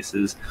people's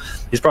faces.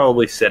 He's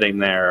probably sitting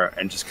there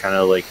and just kind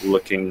of like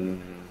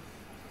looking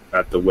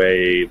at the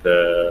way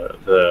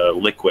the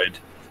liquid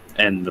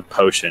and the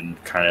potion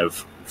kind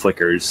of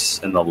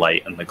flickers in the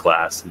light and the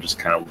glass, and just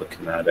kind of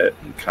looking at it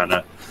and kind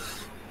of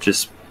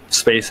just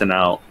spacing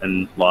out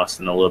and lost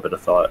in a little bit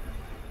of thought.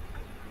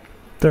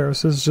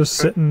 Theros is just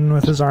sitting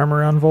with his arm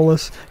around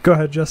Volus. Go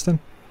ahead, Justin.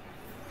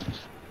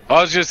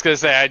 I was just going to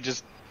say,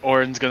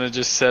 Orin's going to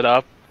just sit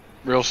up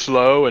real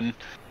slow and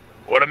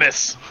what a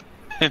miss.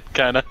 And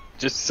kind of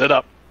just sit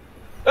up.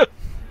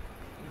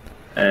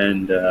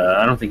 And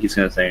I don't think he's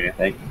going to say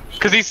anything.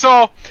 Because he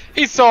saw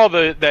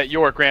that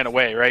York ran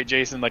away, right,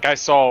 Jason? Like, I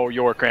saw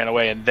York ran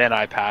away and then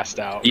I passed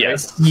out. Right?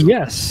 Yes.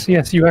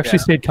 Yes. You actually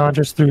stayed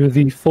conscious through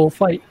the full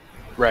fight.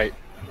 Right.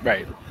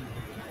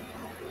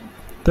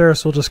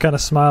 Theros will just kind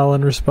of smile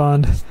and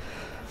respond,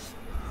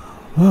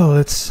 well,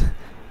 it's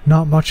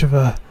not much of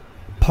a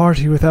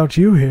party without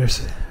you here,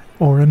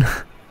 Orin.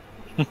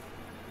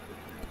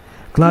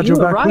 Glad you're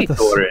back right, with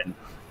us.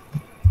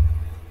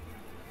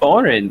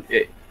 Orin,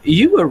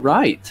 you were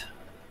right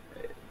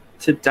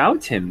to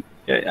doubt him.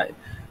 You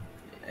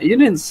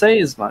didn't say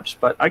as much,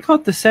 but I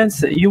got the sense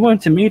that you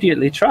weren't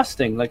immediately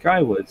trusting like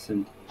I was,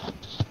 and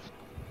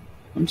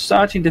I'm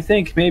starting to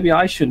think maybe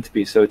I shouldn't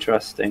be so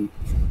trusting.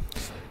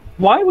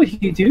 Why would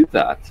he do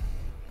that?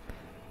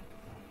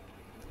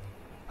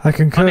 I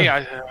concur. Money,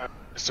 I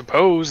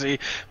suppose. He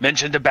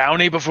mentioned a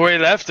bounty before he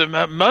left.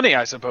 Money,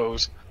 I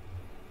suppose.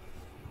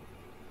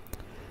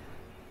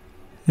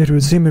 It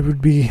would seem it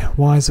would be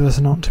wise of us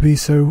not to be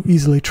so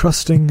easily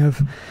trusting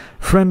of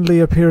friendly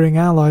appearing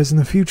allies in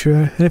the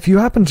future. And if you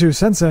happen to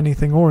sense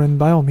anything, Orin,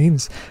 by all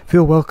means,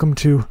 feel welcome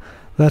to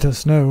let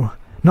us know.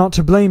 Not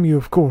to blame you,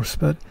 of course,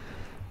 but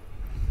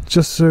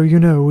just so you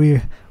know,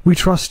 we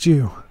trust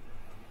you.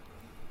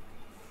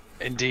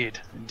 Indeed.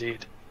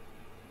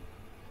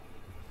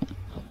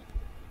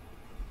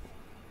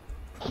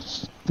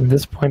 From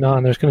this point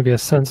on, there's going to be a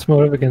sense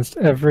motive against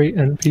every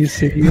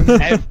NPC.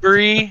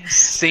 Every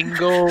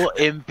single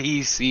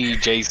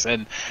NPC,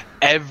 Jason.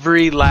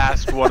 Every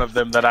last one of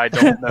them that I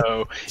don't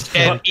know.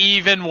 And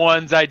even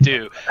ones I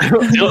do.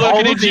 Still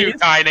looking at you,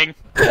 Kyning.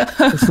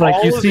 It's like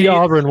you see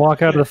Auburn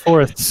walk out of the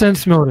forest.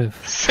 Sense motive.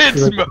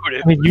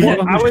 Motive. I mean, you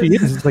know who she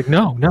is. It's like,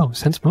 no,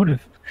 sense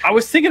motive. I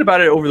was thinking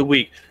about it over the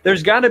week.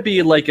 There's got to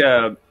be like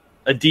a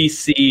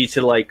DC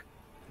to like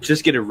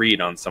just get a read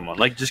on someone,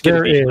 like just get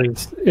a read,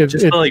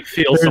 to like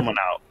feel someone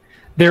out.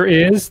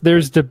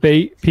 There's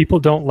debate. People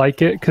don't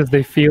like it because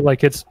they feel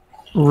like it's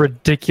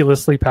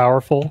ridiculously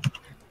powerful.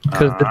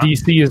 Because the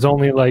DC is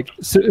only like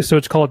so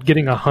it's called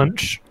getting a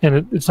hunch,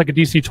 and it's like a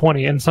DC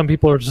 20, and some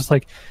people are just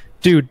like,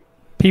 dude,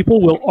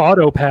 people will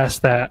auto pass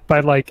that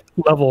by like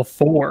level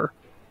 4.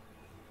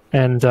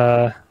 And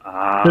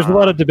there's a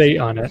lot of debate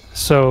on it.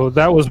 So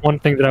that was one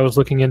thing that I was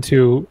looking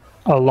into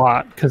a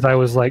lot, because I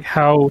was like,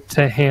 how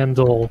to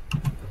handle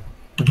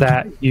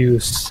that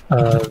use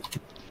of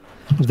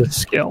the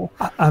skill.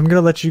 I'm going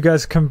to let you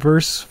guys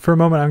converse for a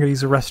moment. I'm going to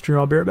use the restroom.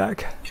 I'll be right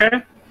back.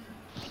 Okay.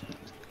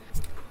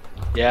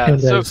 Yeah.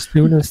 And So as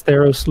soon as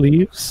Theros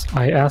leaves,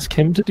 I ask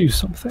him to do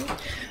something.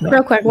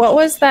 Real quick, what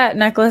was that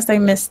necklace I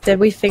missed? Did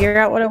we figure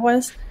out what it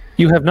was?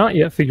 You have not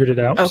yet figured it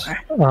out.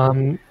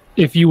 Okay.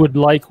 If you would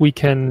like, we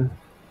can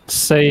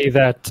say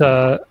that,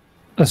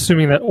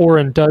 assuming that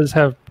Orin does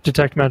have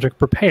Detect Magic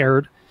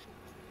prepared,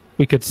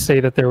 we could say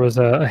that there was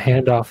a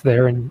handoff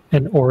there, and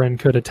Orin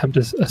could attempt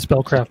a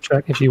spellcraft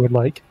check if you would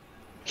like.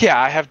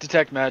 yeah, I have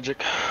detect magic,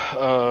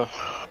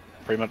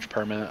 pretty much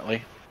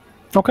permanently.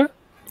 Okay.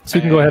 So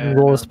you can go ahead and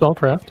roll a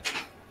spellcraft.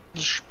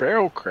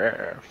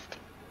 Spellcraft.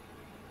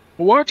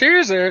 What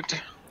is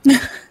it?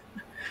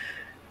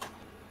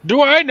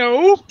 Do I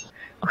know?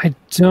 I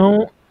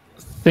don't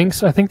think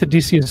so. I think the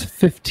DC is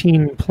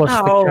 15 plus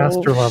the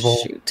caster level.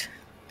 Shoot.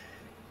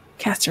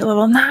 Caster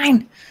level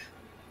 9.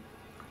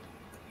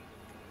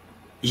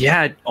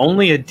 Yeah,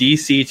 only a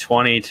DC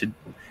 20 to.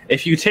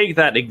 If you take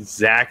that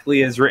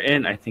exactly as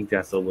written, I think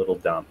that's a little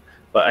dumb.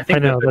 But I think I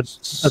know, that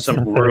there's that's some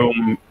not fair.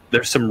 room.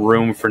 There's some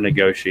room for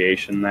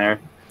negotiation there.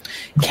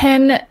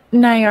 Can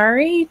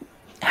Nyari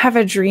have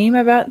a dream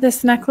about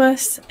this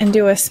necklace and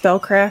do a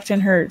spellcraft in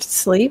her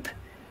sleep?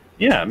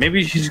 Yeah,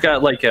 maybe she's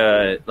got like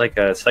a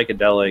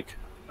psychedelic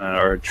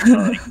or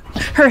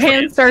Her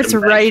hand starts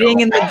writing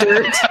in the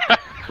dirt.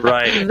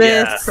 right.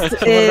 This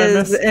Yeah.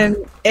 is an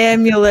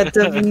amulet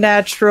of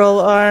natural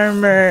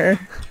armor.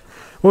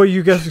 Well,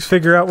 you guys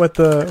figure out what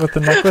the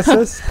necklace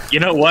is? You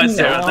know what,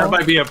 Sarah? No. That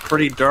might be a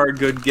pretty darn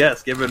good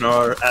guess given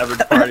our average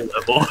party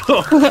level and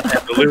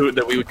the loot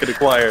that we could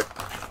acquire.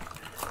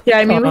 Yeah,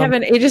 I mean, we have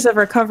an Aegis of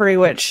Recovery,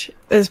 which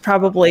is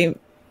probably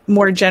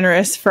more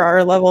generous for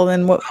our level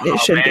than what it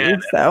should man.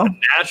 be. So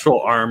Natural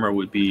armor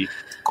would be.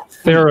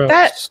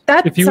 Theros.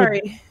 that if you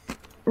sorry,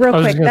 real I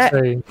was quick. going That to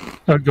say...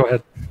 Oh, go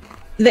ahead.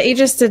 the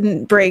Aegis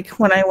didn't break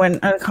when I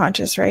went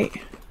unconscious, right?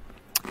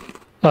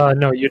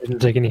 No, you didn't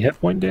take any hit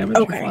point damage.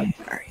 You're Okay, fine.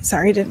 all right.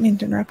 Sorry, didn't mean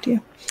to interrupt you.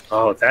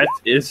 Oh, that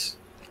is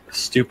a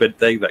stupid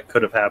thing that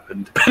could have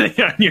happened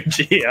depending on your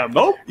GM.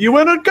 Oh, you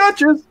went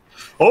unconscious.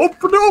 Oh,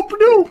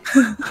 no.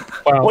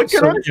 Wow. What can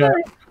so, I say? yeah,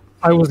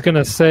 I was going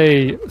to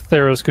say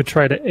Theros could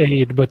try to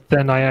aid, but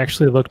then I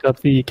actually looked up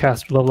the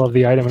caster level of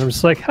the item, and I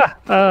was like,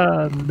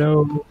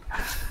 no.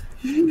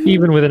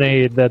 Even with an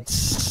aid,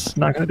 that's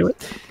not going to do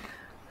it.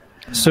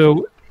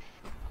 So,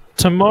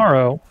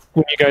 tomorrow,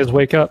 when you guys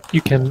wake up,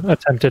 you can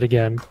attempt it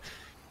again.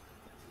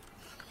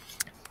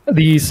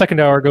 The second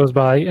hour goes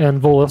by,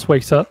 and Volus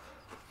wakes up,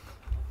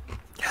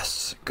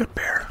 Yes, good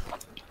bear.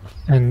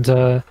 and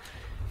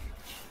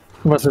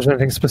unless there's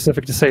anything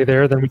specific to say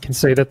there, then we can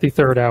say that the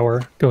third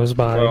hour goes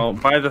by. Well,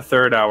 by the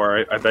third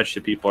hour, I bet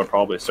you people are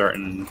probably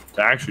starting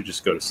to actually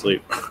just go to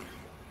sleep.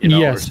 You know,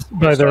 Yes, or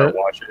by start the-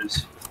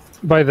 watches.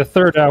 By the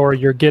third hour,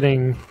 you're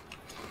getting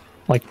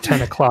like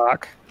 10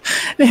 o'clock.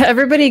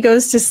 Everybody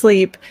goes to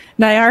sleep.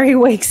 Nyari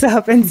wakes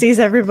up and sees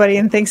everybody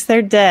and thinks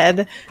they're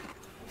dead,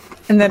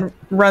 and then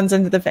runs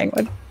into the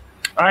Fangwood.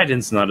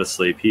 Aiden's not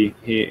asleep. He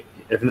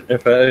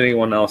if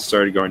anyone else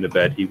started going to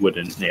bed, he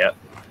wouldn't yet.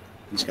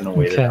 He's gonna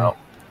wait it Okay. out.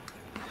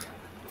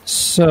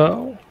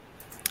 So,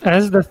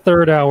 as the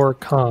third hour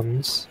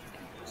comes,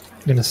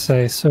 I'm going to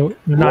say, so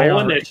Roll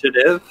Nyari.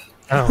 initiative.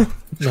 Oh,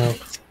 no.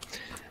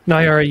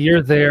 Nyari,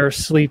 you're there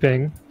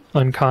sleeping,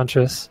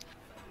 unconscious,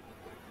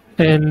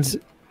 and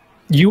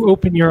you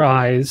open your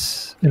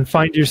eyes and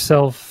find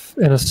yourself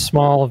in a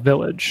small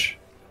village.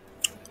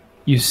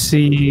 You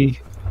see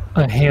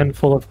a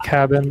handful of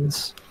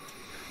cabins,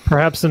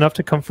 perhaps enough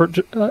to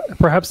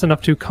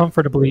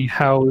comfortably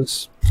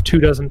house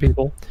 24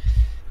 people.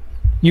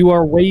 You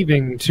are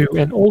waving to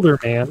an older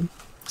man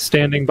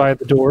standing by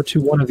the door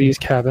to one of these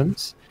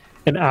cabins.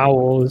 An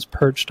owl is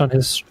perched on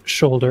his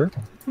shoulder.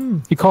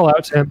 You call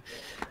out to him,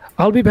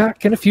 "I'll be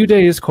back in a few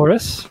days,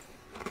 Chorus."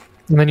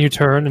 And then you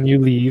turn and you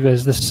leave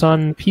as the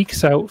sun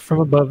peeks out from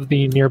above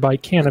the nearby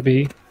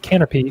canopy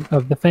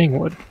of the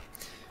Fangwood.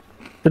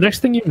 The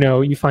next thing you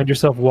know, you find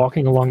yourself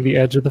walking along the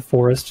edge of the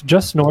forest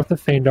just north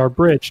of Feindar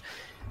Bridge.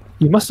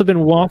 You must have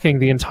been walking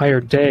the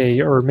entire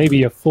day, or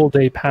maybe a full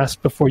day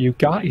passed before you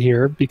got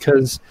here,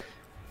 because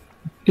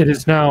it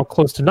is now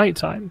close to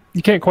nighttime.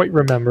 You can't quite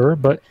remember,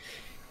 but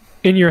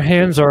in your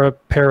hands are a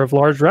pair of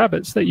large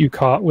rabbits that you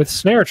caught with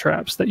snare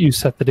traps that you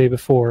set the day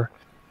before.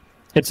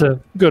 It's a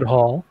good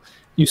haul.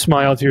 You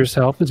smile to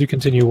yourself as you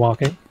continue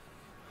walking.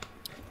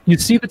 You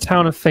see the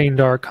town of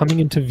Feindar coming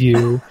into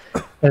view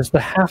as the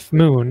half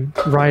moon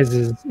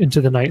rises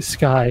into the night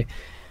sky.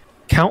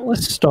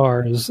 Countless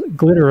stars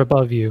glitter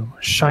above you,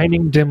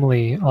 shining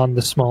dimly on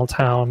the small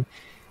town.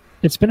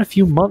 It's been a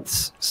few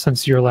months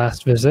since your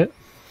last visit.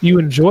 You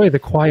enjoy the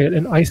quiet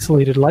and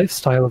isolated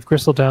lifestyle of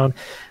Gristledown,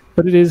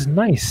 but it is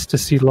nice to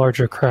see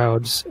larger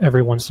crowds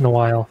every once in a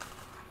while.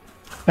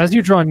 As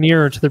you draw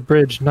nearer to the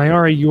bridge,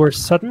 Nyari, you are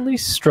suddenly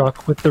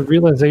struck with the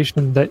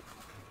realization that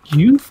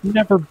you've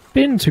never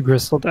been to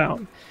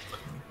Gristledown.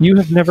 You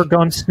have never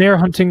gone snare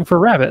hunting for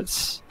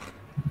rabbits.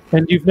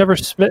 And you've never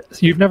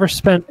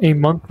spent a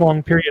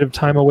month-long period of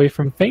time away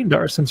from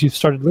Feindar since you've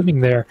started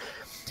living there.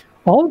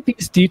 All of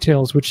these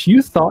details, which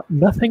you thought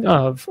nothing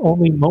of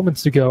only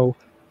moments ago,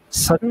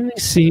 suddenly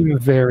seem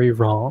very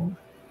wrong.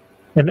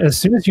 And as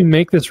soon as you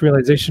make this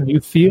realization,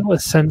 you feel a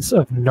sense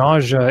of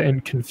nausea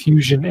and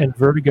confusion and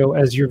vertigo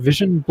as your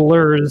vision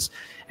blurs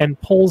and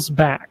pulls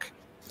back.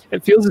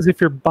 It feels as if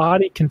your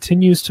body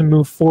continues to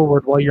move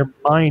forward while your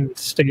mind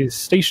stays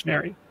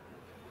stationary.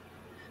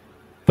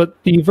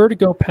 But the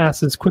vertigo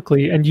passes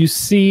quickly, and you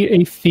see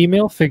a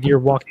female figure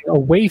walking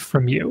away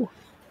from you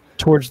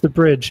towards the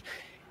bridge.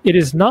 It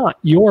is not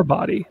your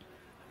body.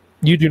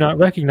 You do not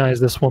recognize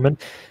this woman.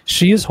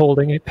 She is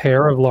holding a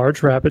pair of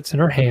large rabbits in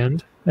her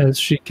hand as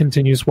she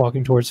continues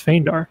walking towards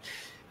Feindar.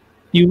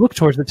 You look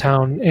towards the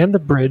town and the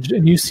bridge,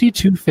 and you see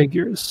two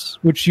figures,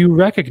 which you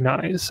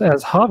recognize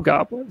as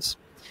hobgoblins,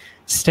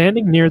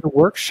 standing near the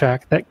work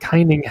shack that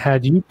Kyning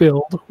had you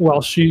build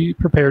while she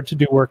prepared to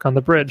do work on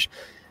the bridge.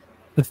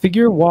 The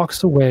figure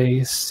walks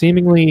away,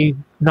 seemingly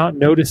not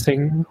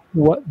noticing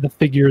what the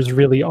figures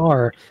really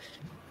are.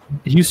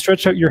 You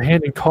stretch out your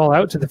hand and call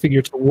out to the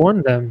figure to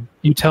warn them.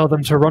 You tell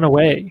them to run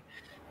away.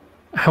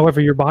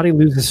 However, your body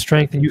loses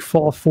strength and you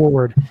fall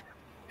forward.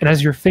 And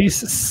as your face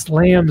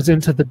slams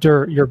into the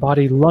dirt, your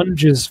body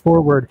lunges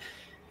forward.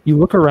 You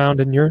look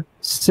around and you're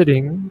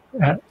sitting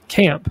at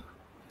camp,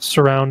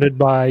 surrounded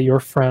by your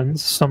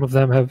friends. Some of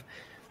them have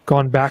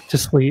gone back to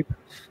sleep.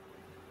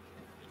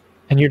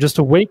 And you're just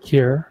awake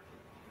here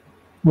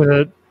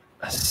with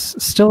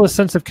still a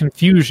sense of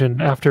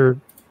confusion after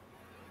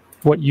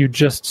what you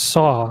just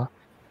saw.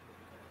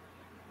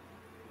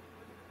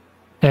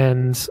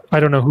 And I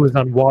don't know who is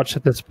on watch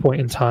at this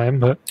point in time,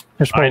 but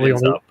there's probably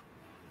only...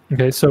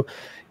 Okay, so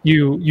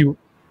you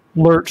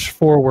lurch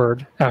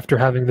forward after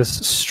having this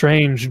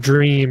strange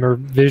dream or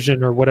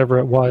vision or whatever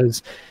it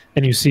was,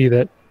 and you see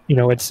that,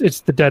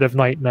 it's the dead of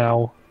night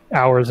now.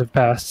 Hours have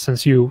passed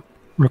since you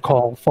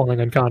recall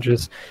falling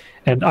unconscious,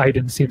 and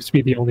Aiden seems to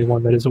be the only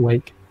one that is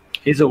awake.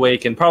 He's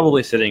awake and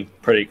probably sitting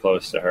pretty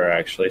close to her,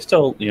 actually.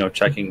 Still,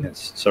 checking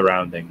his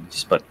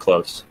surroundings, but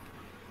close.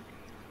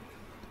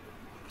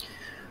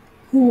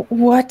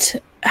 What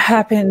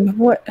happened?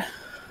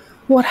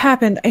 What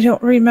happened? I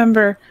don't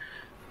remember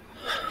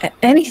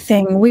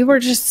anything. We were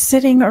just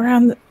sitting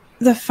around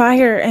the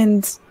fire,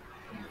 and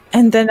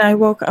then I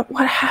woke up.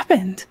 What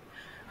happened?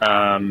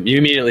 You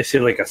immediately see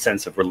a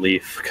sense of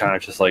relief kind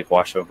of just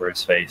wash over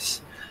his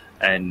face.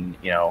 And,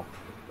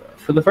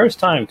 for the first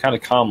time, kind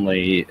of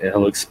calmly,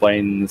 he'll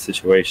explain the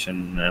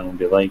situation and he'll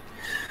be like,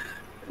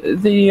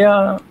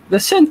 the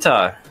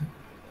centaur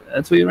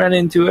that we ran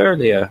into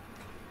earlier,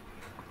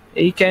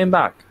 he came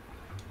back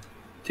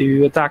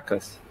to attack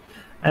us.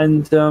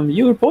 And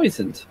you were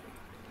poisoned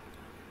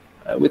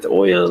with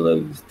oil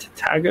of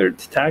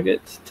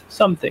Taggart,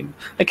 something.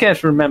 I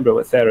can't remember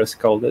what Theros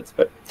called it,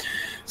 but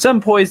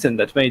some poison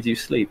that made you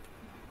sleep.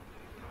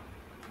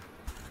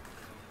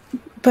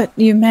 But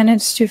you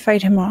managed to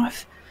fight him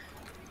off?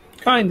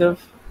 Kind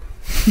of.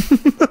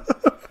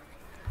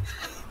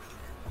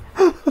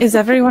 Is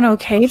everyone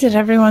okay? Did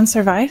everyone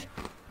survive?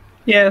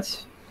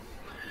 Yes.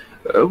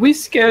 We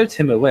scared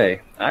him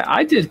away.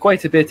 I did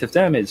quite a bit of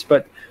damage,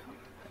 but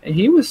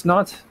he was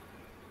not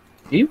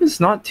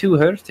too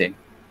hurting.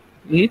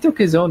 He took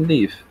his own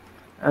leave,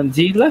 and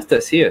he left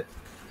us here.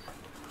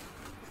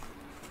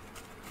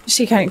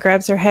 She kind of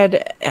grabs her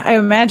head. I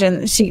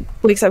imagine she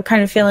wakes up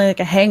kind of feeling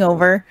like a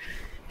hangover.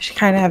 She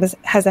kind of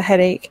has a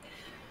headache.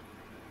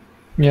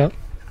 Yeah.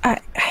 I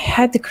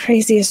had the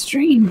craziest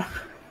dream.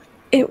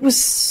 It was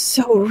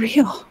so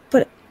real,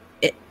 but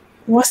it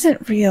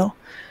wasn't real.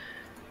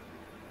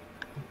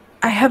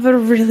 I have a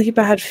really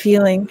bad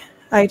feeling,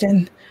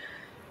 Aiden.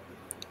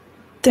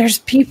 There's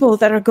people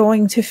that are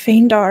going to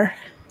Feindar,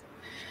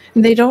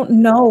 and they don't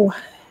know.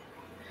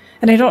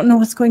 And I don't know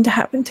what's going to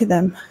happen to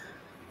them.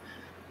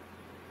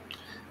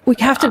 We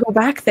have to go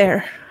back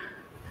there.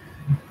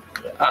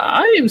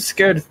 I am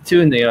scared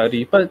too,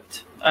 Nayari,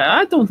 but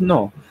I don't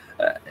know.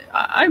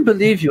 I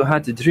believe you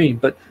had a dream,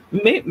 but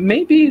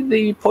maybe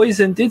the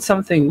poison did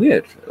something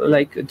weird,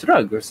 like a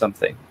drug or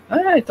something.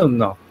 I don't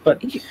know,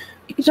 but...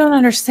 You don't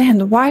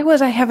understand. Why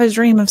would I have a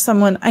dream of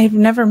someone I've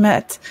never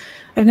met,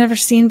 I've never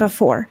seen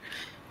before?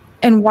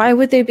 And why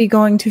would they be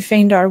going to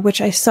Feindar,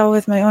 which I saw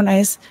with my own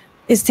eyes,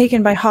 is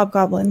taken by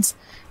hobgoblins?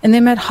 And they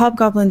met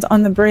hobgoblins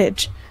on the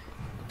bridge.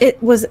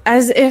 It was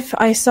as if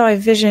I saw a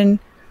vision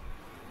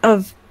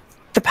of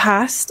the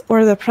past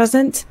or the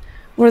present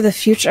or the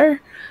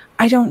future.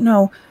 I don't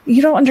know.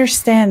 You don't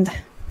understand.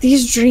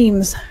 These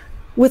dreams,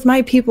 with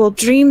my people,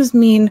 dreams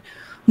mean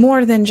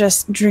more than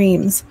just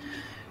dreams.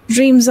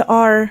 Dreams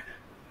are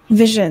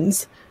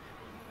visions.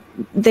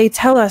 They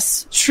tell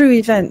us true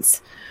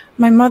events.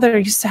 My mother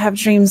used to have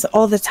dreams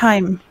all the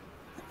time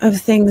of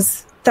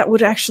things that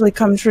would actually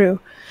come true.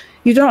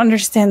 You don't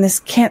understand. This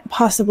can't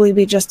possibly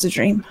be just a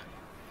dream.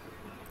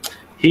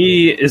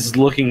 He is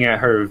looking at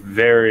her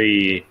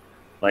very,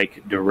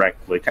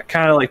 directly.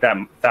 Kind of like that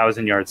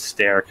 1,000-yard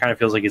stare. Kind of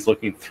feels like he's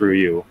looking through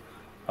you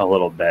a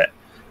little bit.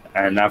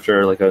 And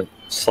after, a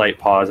slight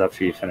pause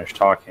after you finish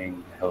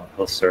talking,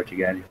 he'll start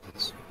again. He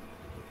says,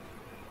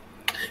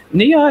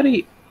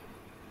 Nayari,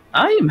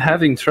 I am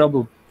having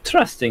trouble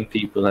trusting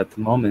people at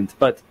the moment,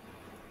 but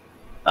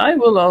I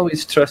will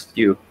always trust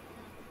you.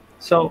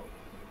 So,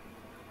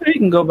 we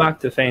can go back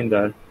to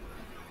Feindar.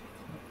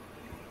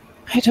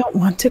 I don't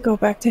want to go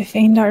back to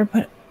Feindar,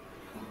 but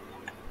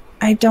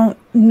I don't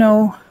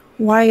know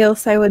why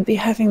else I would be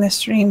having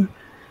this dream.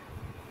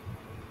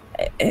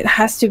 It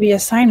has to be a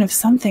sign of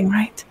something,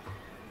 right?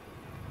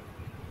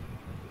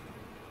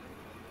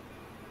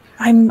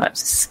 I'm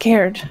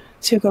scared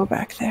to go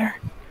back there.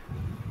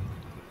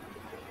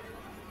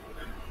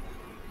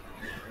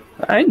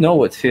 I know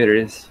what fear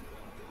is.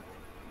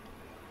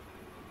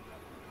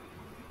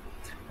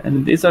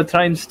 And these are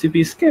times to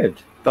be scared,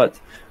 but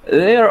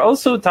they are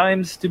also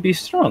times to be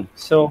strong,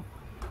 so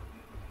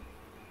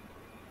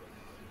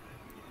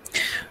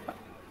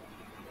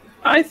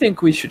I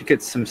think we should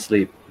get some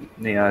sleep,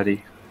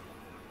 Niari.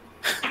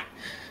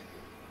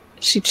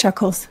 She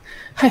chuckles.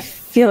 I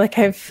feel like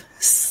I've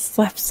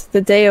slept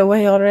the day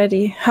away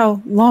already.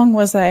 How long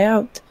was I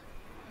out?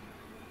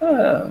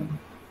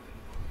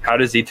 How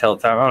does he tell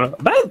time?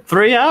 About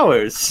 3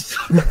 hours,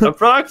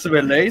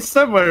 approximately,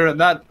 somewhere in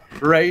that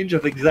range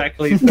of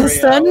exactly 3 The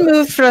hours. sun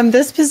moved from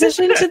this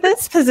position to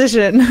this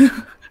position.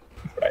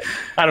 Right.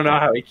 I don't know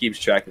how he keeps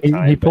track of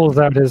time. He but pulls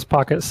out his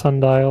pocket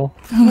sundial.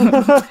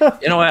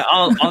 you know what?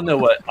 I'll know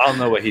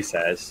what he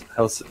says.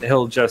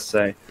 He'll just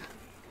say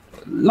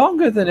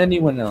longer than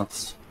anyone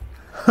else,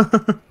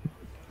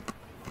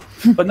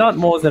 but not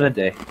more than a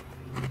day.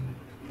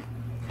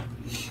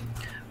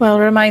 Well,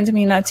 remind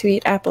me not to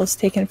eat apples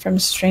taken from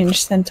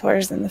strange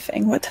centaurs in the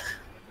Fangwood.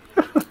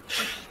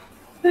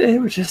 They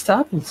were just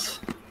apples.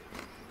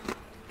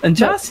 And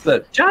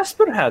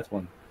Jasper had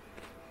one.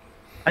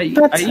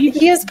 But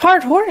he is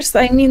part horse.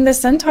 I mean, the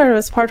centaur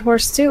was part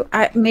horse too.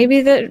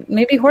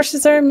 Maybe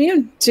horses are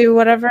immune to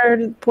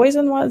whatever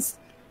poison was.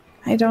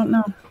 I don't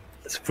know.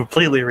 It's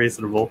completely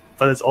reasonable,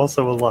 but it's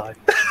also a lie.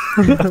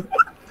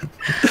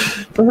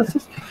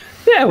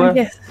 Yeah, well,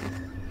 Yes.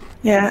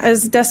 Yeah,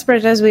 as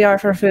desperate as we are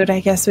for food, I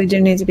guess we do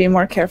need to be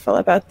more careful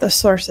about the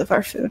source of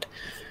our food.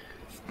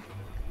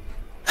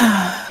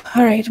 All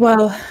right,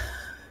 well,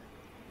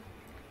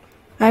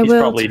 I he's will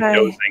probably try.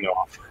 dozing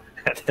off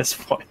at this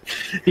point.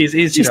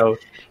 He's you know,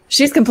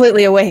 She's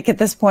completely awake at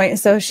this point,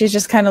 so she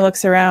just kind of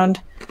looks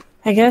around.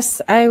 I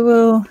guess I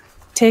will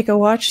take a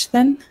watch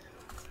then.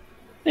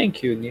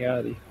 thank you,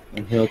 Niari.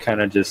 And he'll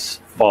kind of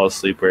just fall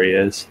asleep where he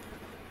is.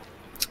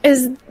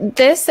 Is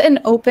this an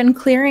open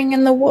clearing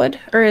in the wood,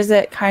 or is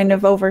it kind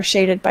of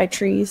overshaded by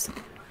trees?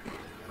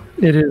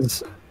 It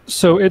is.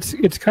 So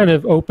it's kind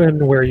of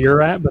open where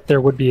you're at, but there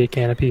would be a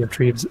canopy of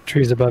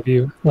trees above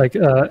you. Like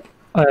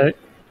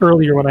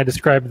earlier when I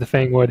described the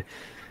Fangwood,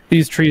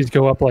 these trees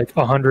go up like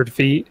 100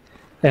 feet,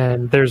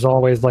 and there's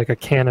always like a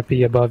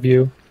canopy above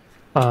you.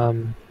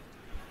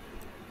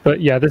 But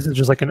yeah, this is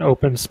just like an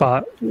open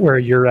spot where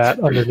you're at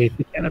underneath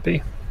the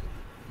canopy.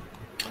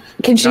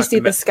 Can she Not see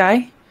the commit-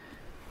 sky?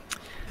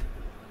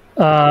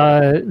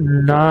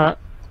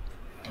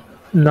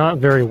 Not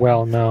very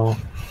well, no.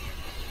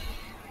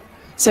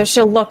 So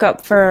she'll look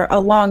up for a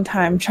long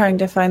time trying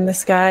to find the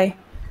sky,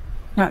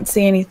 not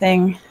see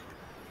anything,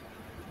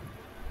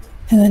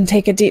 and then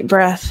take a deep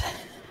breath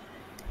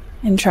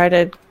and try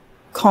to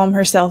calm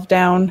herself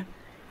down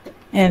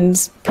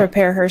and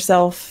prepare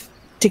herself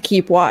to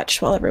keep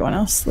watch while everyone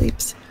else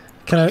sleeps.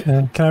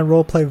 Can I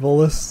role play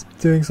Volus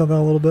doing something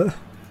a little bit?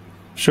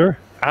 Sure.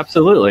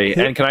 Absolutely.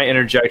 And can I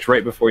interject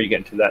right before you get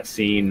into that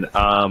scene?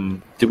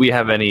 Do we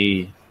have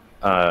any,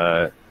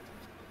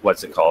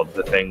 what's it called?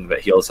 The thing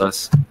that heals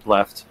us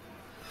left?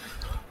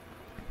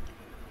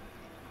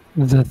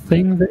 The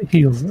thing that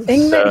heals us.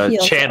 Thing that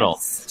heals Channel.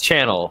 us.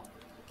 Channel.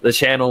 The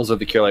channels of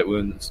the Cure Light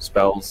Wounds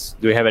spells.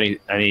 Do we have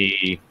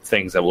any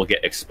things that will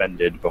get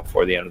expended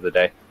before the end of the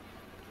day?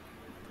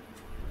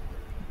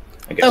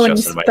 I guess Oh, and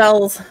Justin might.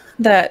 spells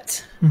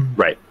that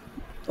Right.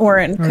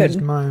 Orin I used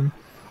could. mine.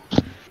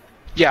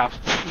 Yeah,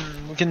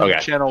 we can Okay.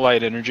 channel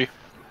light energy.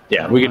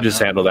 Yeah, we can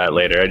just handle that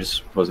later. I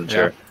just wasn't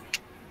sure.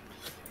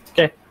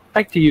 Okay,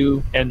 back to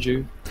you,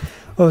 Andrew.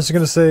 I was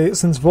going to say,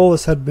 since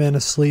Volus had been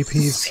asleep,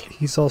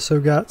 he's also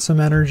got some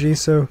energy,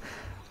 so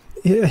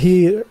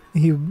he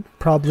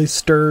probably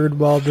stirred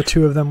while the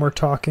two of them were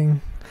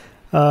talking.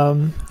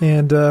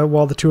 And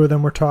while the two of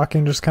them were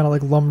talking, just kind of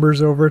like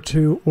lumbers over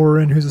to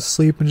Orin, who's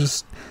asleep, and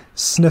just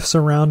sniffs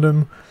around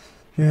him,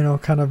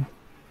 kind of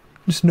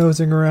just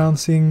nosing around,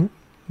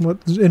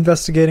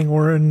 investigating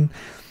Orin.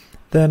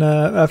 Then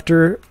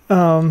after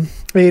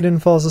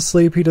Aiden falls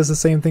asleep, he does the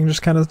same thing,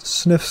 just kind of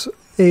sniffs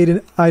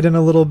Aiden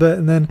a little bit,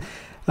 and then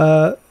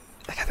I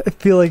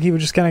feel like he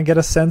would just kind of get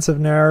a sense of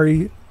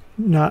Nari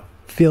not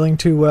feeling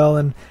too well,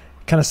 and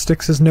kind of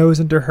sticks his nose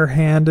into her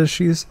hand as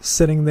she's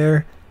sitting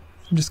there,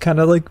 and just kind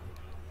of like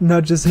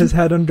nudges his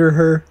head under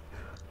her,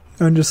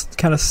 and just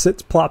kind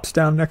of plops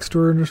down next to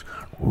her, and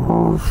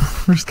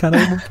just kind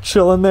of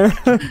chilling there.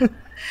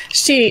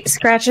 She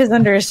scratches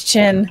under his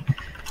chin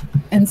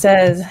and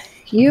says,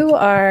 "You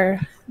are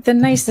the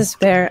nicest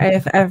bear I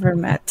have ever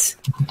met.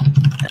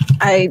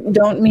 I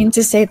don't mean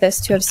to say this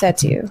to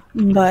upset you,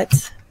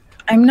 but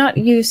I'm not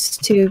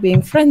used to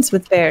being friends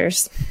with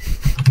bears.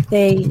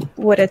 They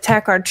would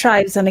attack our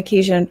tribes on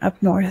occasion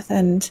up north,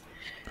 and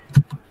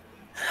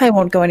I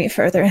won't go any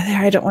further there.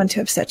 I don't want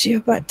to upset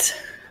you, but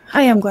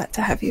I am glad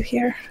to have you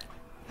here.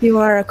 You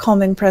are a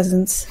calming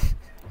presence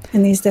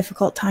in these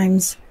difficult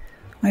times,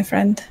 my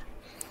friend.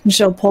 And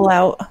she'll pull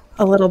out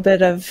a little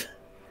bit of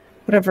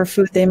whatever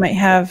food they might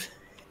have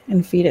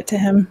and feed it to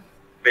him.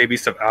 Maybe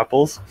some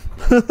apples.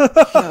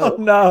 Oh,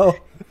 no.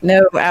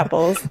 No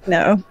apples,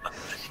 no.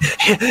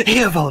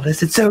 Here,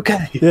 Volvis, it's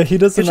okay. Yeah, he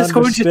doesn't You're just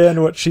going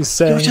understand what she's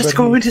saying. You're just but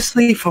going to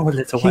sleep for a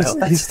little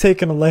while. he's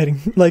taken a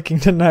liking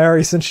to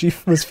Nairi since she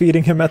was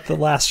feeding him at the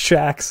last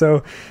shack,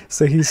 so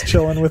he's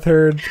chilling with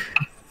her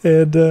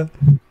and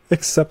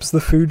accepts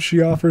the food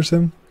she offers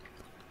him.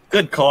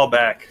 Good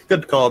callback.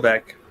 Good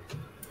callback.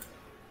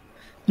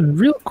 And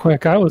real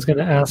quick, I was going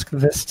to ask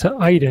this to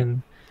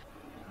Aiden.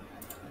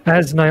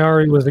 As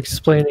Nairi was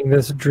explaining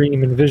this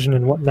dream and vision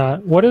and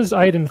whatnot, what does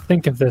Aiden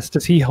think of this?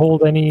 Does he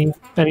hold any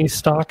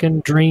stock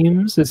in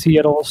dreams? Is he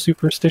at all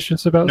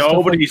superstitious about stuff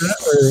No, but like he's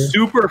that,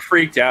 super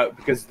freaked out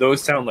because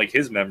those sound like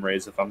his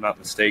memories, if I'm not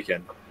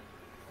mistaken.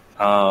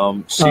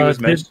 She was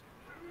mentioned.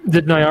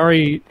 Did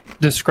Nairi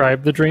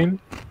describe the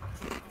dream?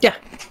 Yeah.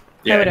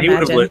 Yeah, would he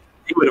would imagine.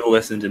 have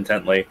listened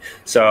intently.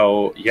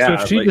 So yeah,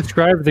 So if she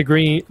described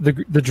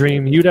the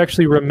dream, you'd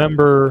actually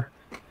remember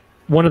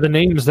one of the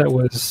names that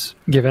was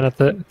given at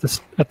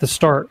the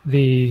start.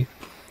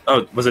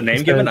 Was a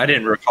name given? I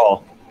didn't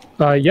recall.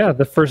 Yeah,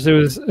 the first it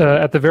was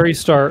at the very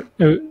start.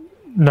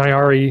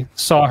 Nairi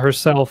saw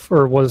herself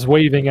or was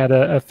waving at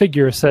a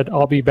figure. Said,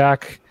 "I'll be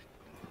back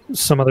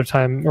some other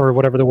time," or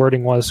whatever the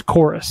wording was.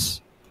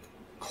 Chorus.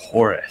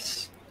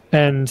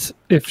 And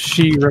if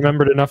she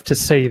remembered enough to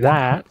say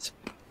that,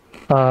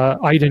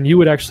 Aiden, you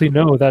would actually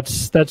know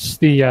that's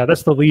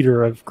the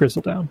leader of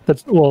Gristledown.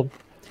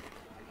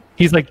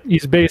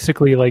 He's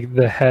basically like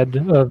the head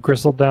of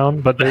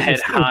Gristledown, but The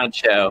head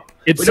honcho.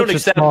 It's We don't such a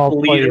accept small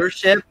place.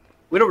 leadership.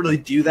 We don't really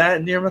do that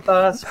in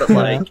Nirmathas, but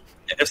like,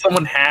 if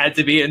someone had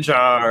to be in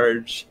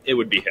charge, it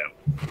would be him.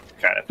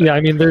 Kind of thing. Yeah,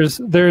 I mean, there's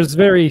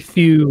very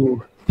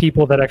few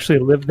people that actually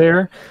live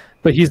there,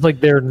 but he's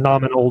like their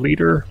nominal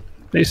leader,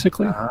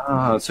 basically.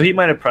 So he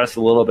might have pressed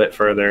a little bit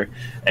further,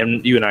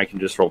 and you and I can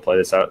just role play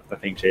this out. I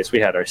think, Chase, we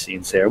had our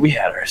scene, Sarah. We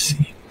had our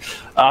scene.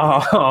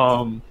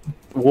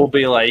 We'll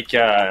be like,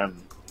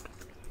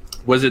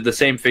 was it the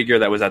same figure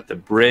that was at the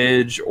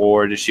bridge,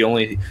 or did she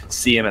only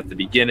see him at the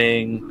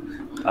beginning?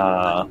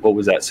 What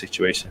was that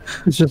situation?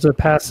 It's just a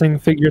passing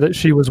figure that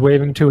she was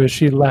waving to as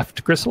she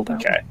left Gristledown.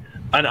 Okay.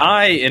 And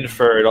I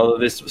inferred, although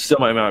this still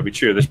might not be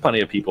true, there's plenty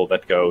of people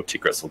that go to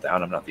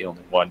Gristledown. I'm not the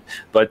only one.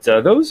 But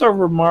those are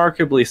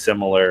remarkably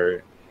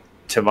similar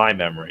to my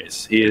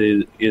memories.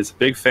 He is a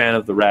big fan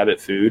of the rabbit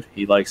food.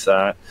 He likes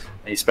that.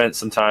 He spent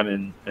some time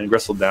in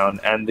Gristledown.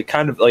 And the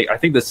kind of, like, I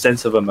think the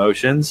sense of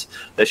emotions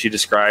that she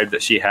described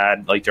that she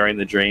had, like, during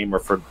the dream or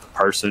for the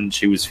person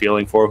she was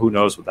feeling for, who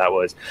knows what that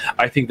was.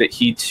 I think that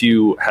he,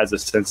 too, has a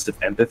sense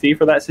of empathy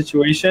for that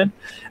situation.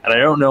 And I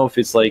don't know if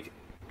it's, like,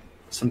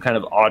 some kind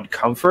of odd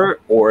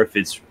comfort or if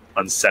it's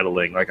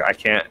unsettling. Like, I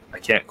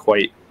can't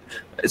quite.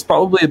 It's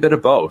probably a bit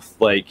of both.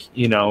 Like,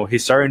 you know,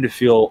 he's starting to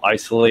feel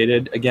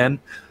isolated again,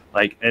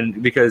 like,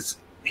 and because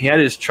he had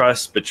his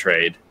trust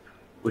betrayed,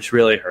 which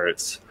really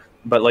hurts.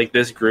 But like,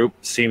 this group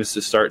seems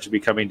to start to be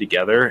coming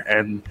together,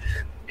 and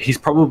he's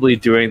probably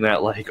doing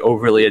that, like,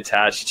 overly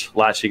attached,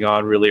 latching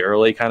on really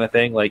early kind of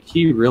thing. Like,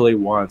 he really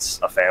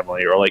wants a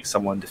family or like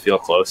someone to feel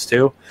close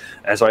to,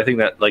 and so I think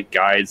that like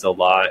guides a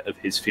lot of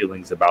his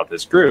feelings about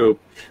this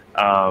group.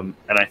 And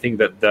I think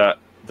that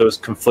those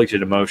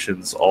conflicted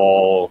emotions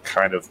all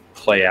kind of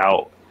play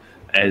out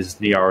as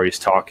Niari's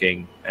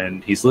talking,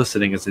 and he's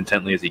listening as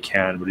intently as he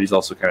can, but he's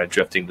also kind of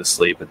drifting to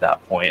sleep at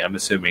that point. I'm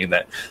assuming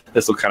that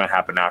this will kind of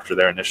happen after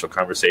their initial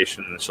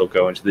conversation, and she'll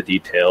go into the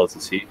details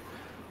as he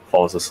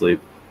falls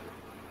asleep.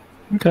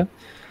 Okay.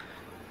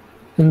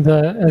 And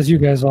as you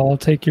guys all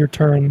take your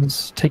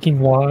turns taking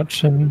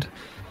watch, and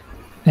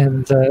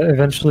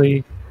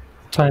eventually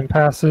time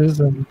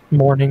passes and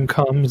morning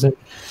comes, and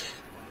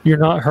you're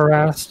not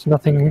harassed.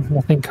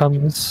 Nothing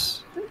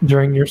comes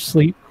during your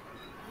sleep,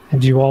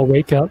 and you all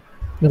wake up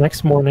the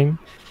next morning.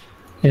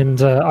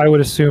 And I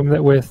would assume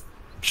that with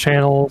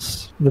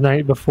channels the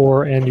night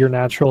before and your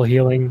natural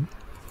healing,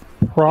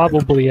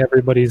 probably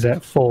everybody's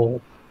at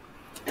full.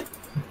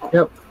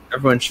 Yep,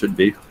 everyone should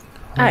be.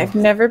 I've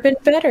never been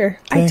better.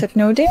 I took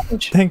no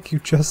damage. Thank you,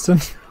 Justin.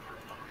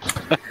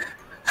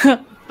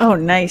 Oh,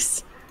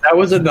 nice. That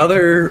was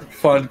another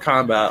fun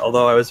combat,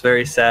 although I was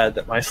very sad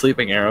that my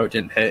sleeping arrow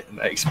didn't hit and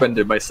I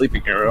expended my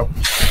sleeping arrow.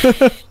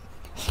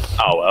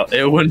 Oh well,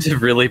 it wouldn't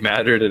have really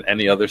mattered in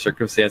any other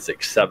circumstance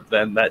except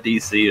then that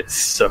DC is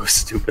so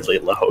stupidly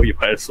low, you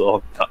might as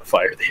well not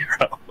fire the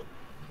arrow.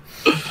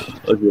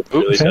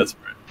 Really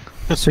desperate.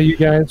 So you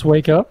guys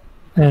wake up,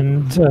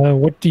 and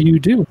what do you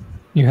do?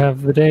 You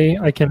have the day.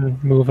 I can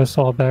move us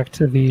all back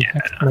to the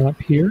hex map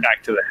here.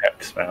 Back to the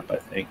hex map, I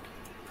think.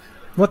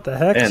 What the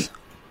heck? And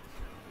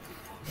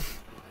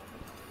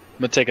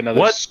I'm gonna take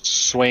another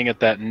swing at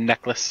that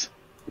necklace.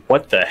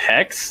 what the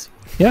hex?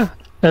 Yeah.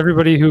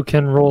 Everybody who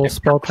can roll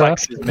spellcraft,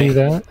 perplexes me. do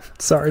that.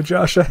 Sorry,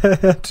 Josh. I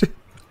had to.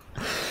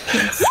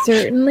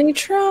 Certainly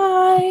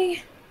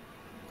try.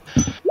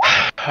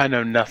 I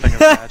know nothing of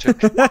magic.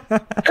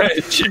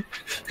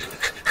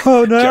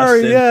 Oh,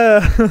 Nari,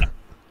 Justin. yeah.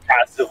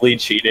 Passively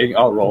cheating.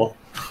 I'll roll.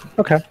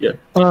 Okay. Yeah.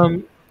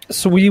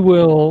 So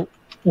we'll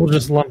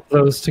just lump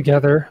those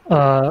together,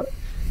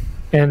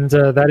 and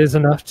that is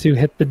enough to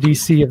hit the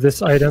DC of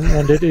this item,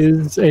 and it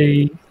is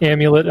a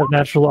amulet of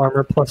natural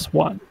armor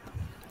 +1.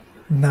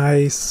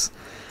 Nice.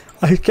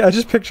 I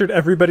just pictured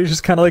everybody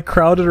just kind of like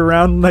crowded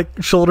around,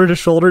 like shoulder to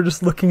shoulder,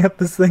 just looking at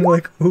this thing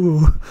like,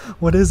 ooh,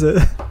 what is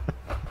it?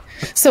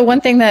 So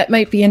one thing that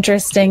might be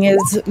interesting is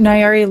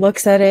Nayari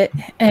looks at it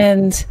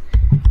and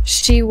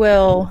she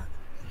will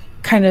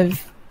kind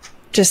of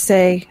just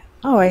say,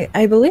 oh,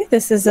 I believe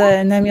this is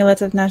an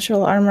amulet of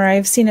natural armor.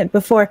 I've seen it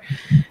before.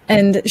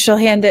 And she'll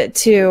hand it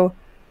to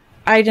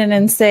Aiden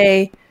and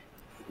say,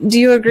 do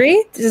you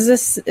agree? Do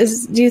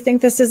you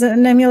think this is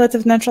an amulet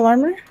of natural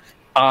armor?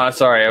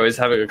 Sorry, I was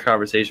having a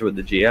conversation with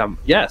the GM.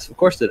 Yes, of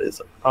course it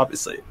is.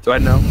 Obviously. Do I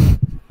know?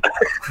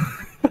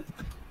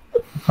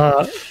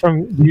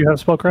 Do you have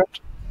spellcraft?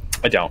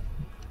 I don't.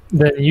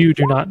 Then you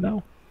do not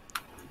know.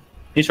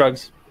 He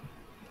shrugs.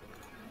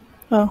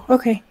 Oh,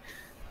 okay.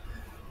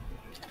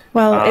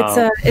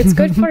 Well, it's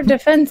good for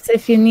defense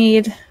if you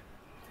need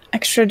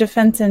extra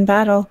defense in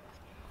battle.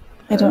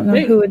 I don't know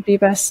who would be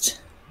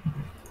best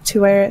to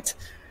wear it.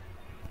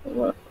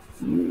 Well,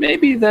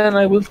 maybe then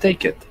I will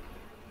take it.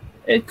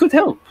 It could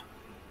help.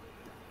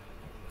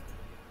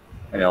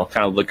 And I'll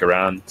kind of look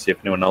around, see if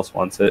anyone else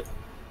wants it.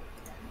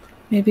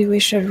 Maybe we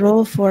should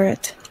roll for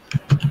it.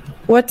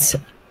 What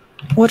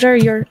are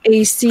your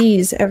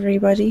ACs,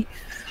 everybody?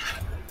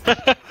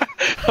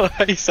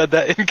 He said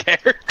that in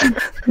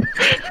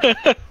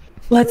character.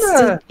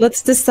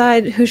 Let's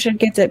decide who should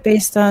get it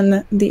based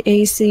on the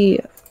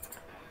AC.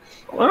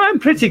 Well, I'm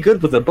pretty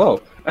good with a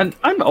bow. And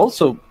I'm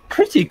also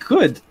pretty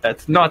good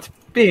at not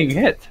being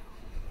hit.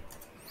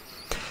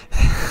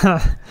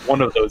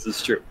 One of those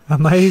is true.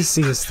 My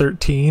AC is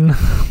 13.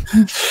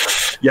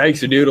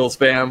 Yikes, noodles,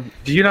 fam.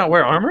 Do you not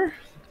wear armor?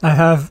 I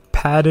have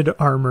padded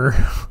armor.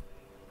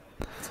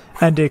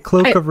 And a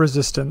cloak of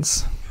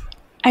resistance.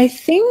 I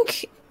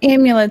think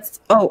amulets...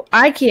 Oh,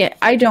 I can't...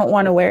 I don't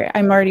want to wear it.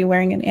 I'm already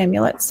wearing an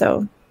amulet,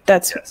 so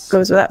that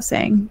goes without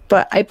saying.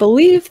 But I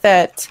believe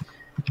that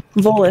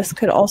Volus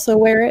could also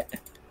wear it.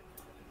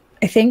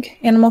 I think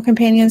animal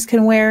companions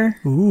can wear...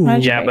 Ooh,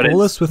 yeah, but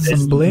Volus with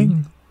some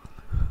bling.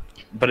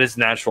 But it's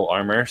natural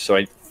armor, so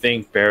I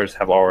think bears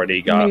have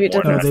already got Maybe it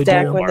more doesn't natural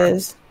stack armor. with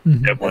his...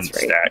 They have one That's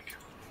right. stack.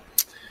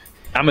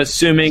 I'm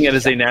assuming it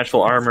is a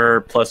natural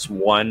armor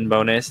 +1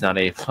 bonus, not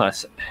a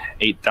plus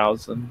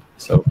 8,000.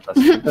 So plus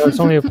No, it's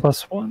only a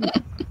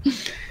 +1.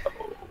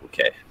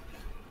 okay.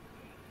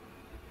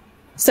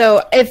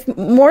 So if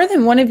more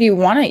than one of you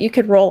want it, you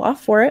could roll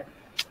off for it.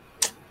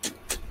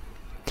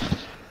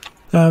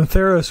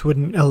 Theros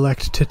wouldn't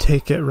elect to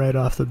take it right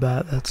off the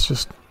bat. That's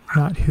just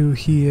not who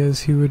he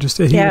is. He would just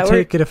would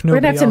take it if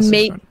nobody else was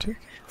going to take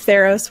it.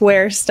 Theros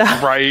wear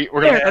stuff. Right,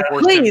 we're gonna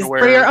force him Please, to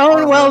wear for your own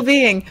armor.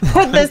 well-being,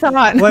 put this on.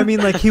 Well, I mean,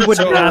 like, he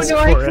wouldn't No, ask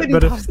I for it, couldn't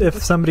but possibly.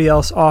 if somebody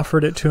else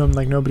offered it to him,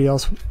 like nobody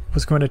else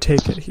was going to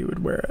take it, he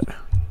would wear it.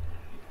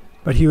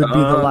 But he would be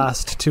the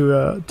last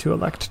to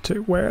elect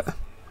to wear it.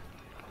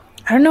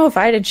 I don't know if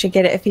Aiden should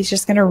get it if he's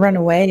just going to run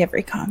away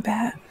every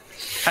combat.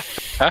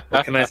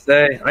 What can I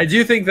say? I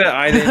do think that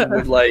Aiden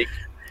would like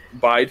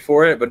bide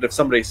for it, but if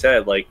somebody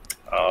said like,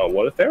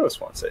 "What if Theros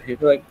wants it?" He'd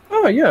be like,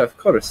 "Oh yeah, of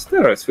course,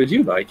 Theros. Would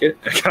you like it?"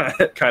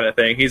 kind of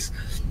thing. He's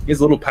a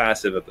little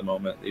passive at the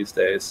moment these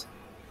days.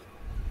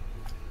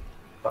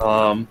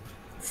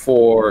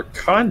 For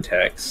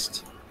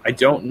context, I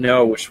don't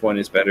know which one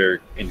is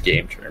better in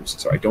game terms,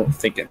 so I don't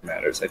think it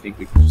matters. I think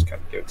we can just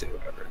kind of go to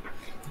whatever.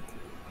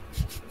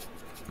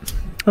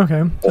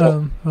 Okay.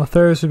 Well,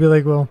 Theros would be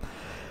like, well,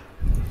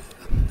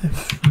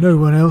 if no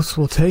one else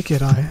will take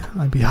it,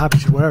 I'd be happy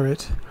to wear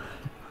it.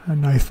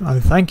 And I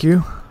thank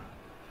you.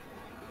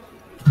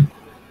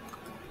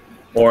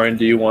 Lauren,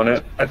 do you want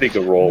it? I think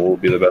a roll will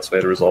be the best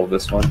way to resolve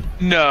this one.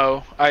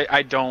 No,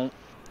 I don't.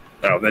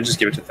 Oh, then just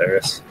give it to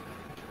Theros.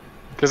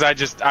 Because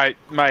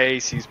my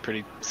AC is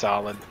pretty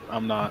solid. I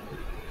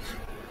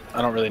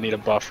don't really need a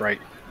buff right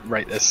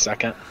this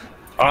second.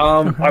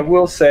 I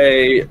will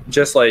say,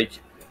 just like,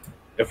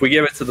 if we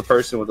give it to the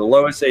person with the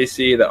lowest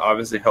AC, that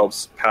obviously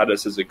helps pad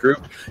us as a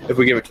group. If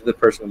we give it to the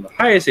person with the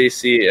highest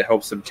AC, it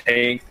helps them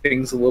tank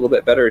things a little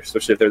bit better,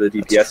 especially if they're the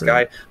DPS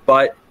guy.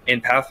 But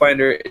in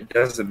Pathfinder, it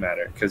doesn't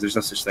matter, because there's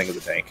no such thing as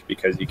a tank,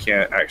 because you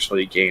can't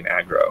actually gain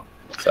aggro.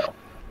 So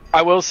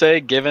I will say,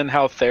 given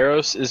how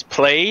Theros is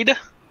played,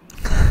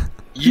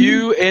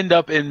 you end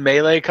up in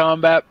melee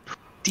combat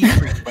pretty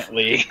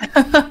frequently.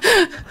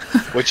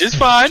 Which is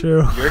fine.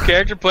 True. Your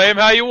character, play him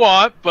how you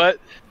want, but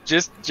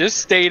just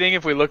stating,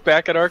 if we look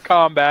back at our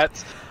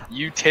combats,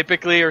 you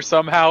typically are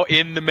somehow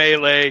in the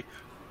melee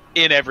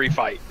in every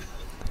fight.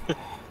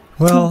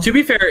 Well, to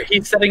be fair,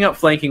 he's setting up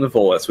flanking with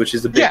Volus, which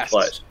is a big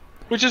plus.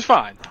 Which is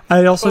fine.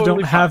 I also Totally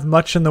don't have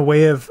much in the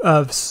way of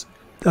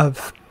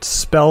of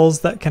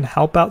spells that can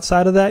help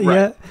outside of that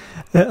yet.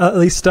 At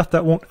least stuff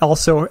that won't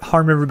also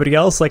harm everybody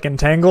else, like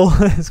Entangle,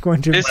 is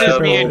going to. This is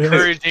me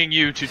encouraging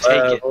you to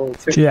take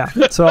it. Yeah,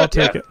 so I'll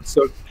take it.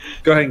 So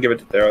go ahead and give it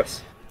to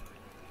Theros.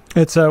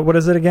 It's what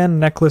is it again?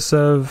 Necklace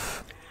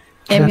of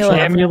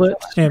Amulet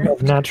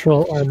of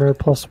natural armor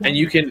 +1. And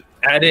you can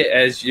add it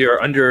as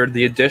you're under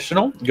the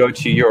additional. Go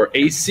to your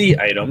AC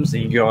items,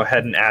 and you go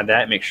ahead and add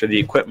that. Make sure the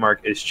equip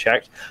mark is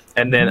checked.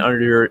 And then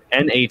under your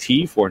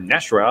NAT for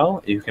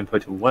natural, you can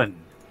put 1.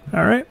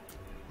 All right.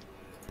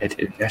 It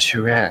is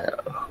natural.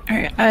 All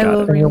right, I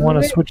will. And you'll want to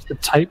remove it. switch the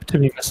type to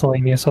be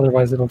miscellaneous,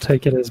 otherwise it'll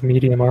take it as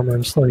medium armor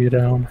and slow you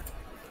down.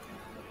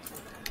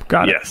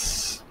 Got it.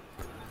 Yes.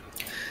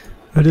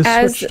 It is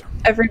As switched.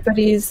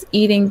 everybody's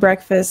eating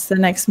breakfast the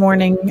next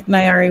morning,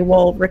 Nyari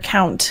will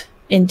recount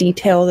in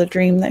detail the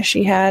dream that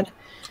she had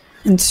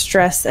and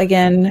stress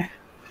again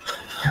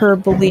her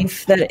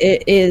belief that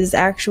it is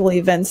actually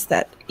events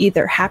that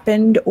either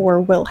happened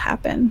or will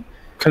happen.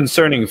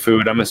 Concerning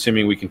food, I'm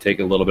assuming we can take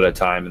a little bit of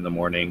time in the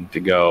morning to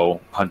go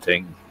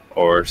hunting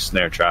or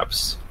snare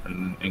traps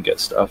and get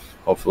stuff,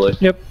 hopefully.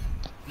 Yep.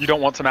 You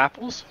don't want some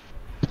apples?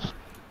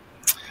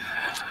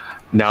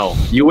 No.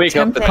 You wake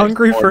up the Tempting. next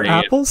Hungry for morning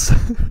and apples?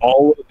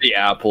 all of the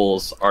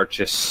apples are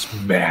just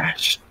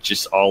smashed,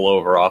 just all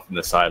over off in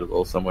the side of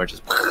the somewhere,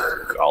 just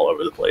all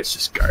over the place,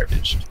 just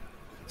garbage.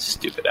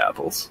 Stupid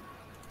apples.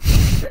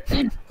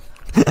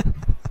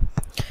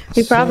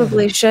 We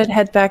probably should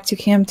head back to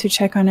camp to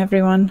check on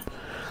everyone.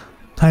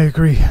 I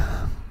agree.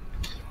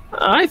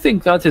 I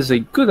think that is a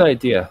good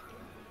idea.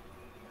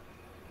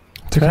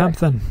 To camp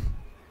then.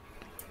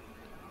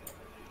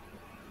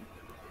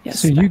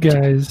 Yes. So you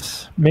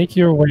guys make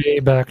your way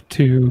back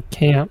to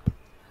camp.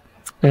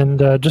 And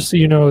just so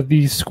you know,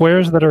 the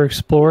squares that are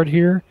explored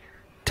here,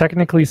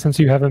 technically, since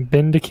you haven't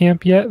been to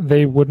camp yet,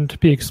 they wouldn't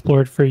be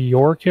explored for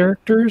your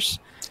characters.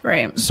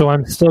 Right. So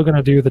I'm still going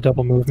to do the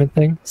double movement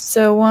thing.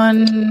 So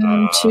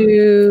 1,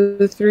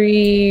 2,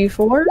 3,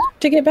 4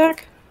 to get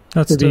back.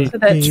 That's The So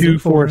that's 2,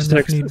 4, and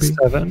 6, if need be.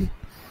 7.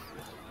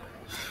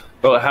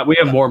 But we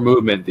have more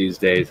movement these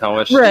days. How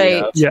much do you Right.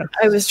 have? Yeah.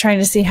 I was trying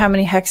to see how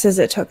many hexes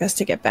it took us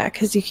to get back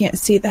because you can't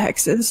see the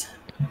hexes.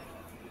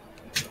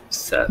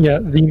 Set. Yeah,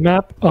 the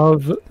map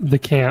of the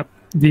camp,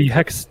 the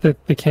hex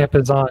that the camp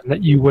is on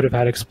that you would have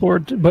had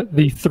explored, but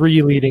the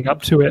 3 leading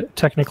up to it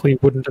technically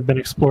wouldn't have been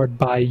explored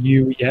by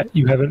you yet.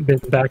 You haven't been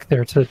back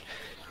there to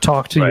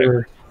talk to Right.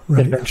 your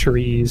Right.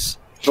 adventurees.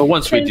 But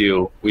once we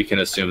do, we can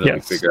assume that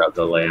Yes. we figure out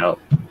the layout.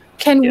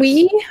 Can Yes.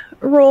 we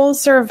roll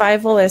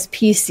survival as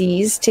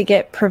PCs to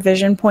get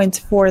provision points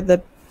for the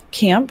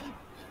camp?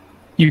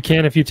 You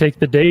can if you take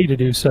the day to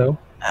do so.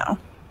 No.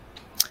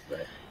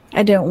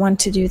 I don't want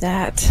to do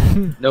that.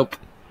 Nope.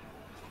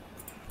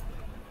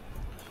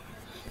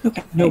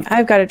 Okay. Nope.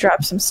 I've got to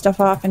drop some stuff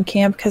off in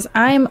camp because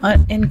I'm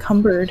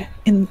unencumbered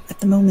at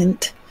the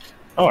moment.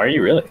 Oh, are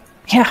you really?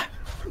 Yeah.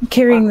 I'm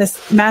carrying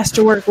this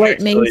Masterwork light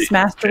Actually- mace,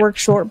 Masterwork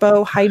short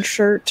bow, hide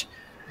shirt.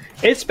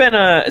 It's been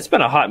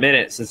a hot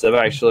minute since I've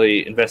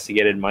actually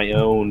investigated my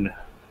own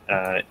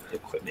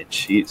equipment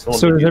sheet. So, let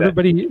So me is do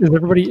that.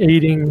 everybody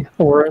aiding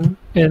Oren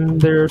in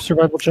their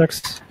survival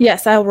checks?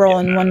 Yes, I'll roll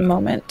in one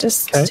moment.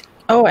 Just Okay.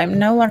 Oh, I'm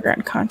no longer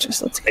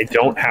unconscious. Let's I get that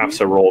don't over. have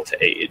to roll to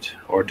aid,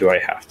 or do I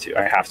have to?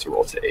 I have to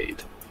roll to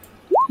aid.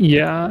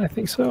 Yeah, I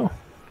think so.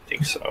 I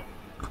think so.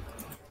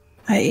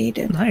 I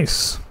aided.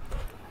 Nice.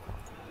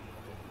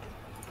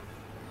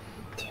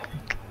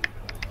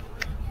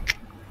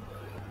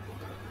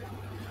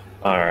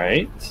 All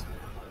right.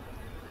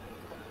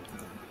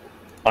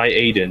 I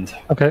aided.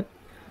 Okay.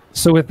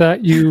 So with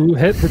that, you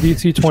hit the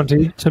DC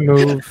 20 to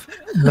move.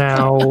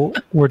 Now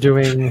we're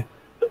doing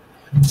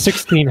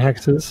 16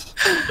 hexes.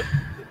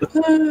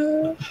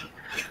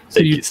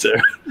 Thank you- you, sir.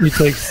 You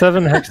take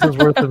 7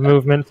 hexes worth of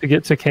movement to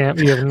get to camp.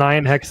 You have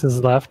 9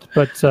 hexes left,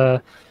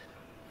 but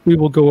we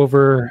will go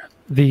over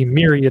the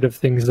myriad of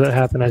things that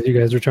happen as you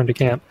guys return to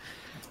camp.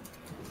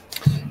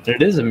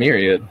 It is a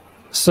myriad.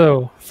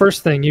 So,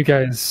 first thing, you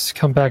guys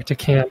come back to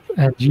camp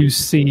and you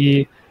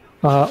see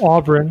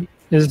Auburn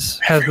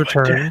has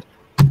returned.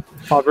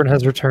 Auburn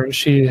has returned.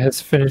 She has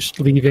finished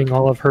leaving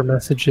all of her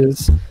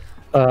messages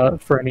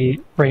for any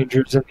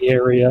rangers in the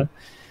area.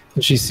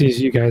 And she sees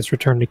you guys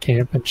return to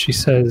camp, and she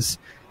says,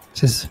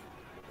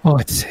 "Oh,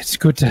 it's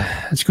good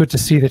to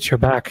see that you're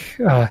back.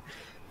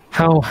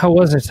 How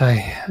was it?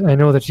 I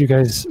know that you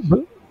guys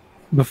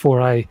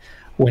before I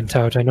went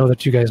out, I know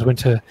that you guys went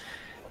to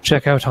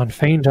check out on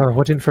Feindar.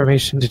 What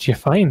information did you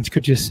find?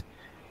 Could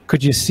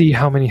you see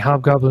how many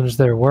hobgoblins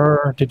there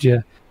were?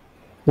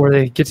 Were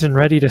they getting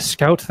ready to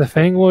scout the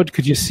Fangwood?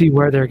 Could you see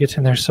where they're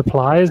getting their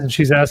supplies?" And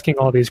she's asking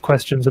all these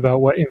questions about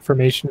what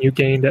information you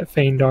gained at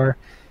Feindar.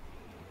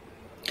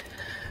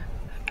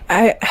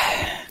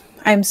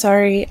 I'm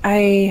sorry.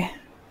 I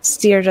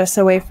steered us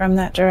away from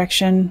that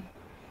direction,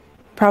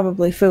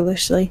 probably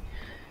foolishly.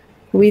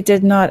 We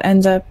did not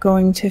end up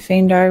going to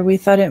Feindar. We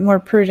thought it more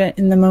prudent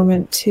in the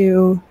moment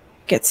to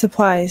get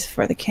supplies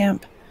for the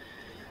camp.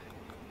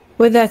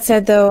 With that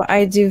said, though,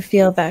 I do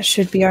feel that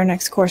should be our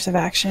next course of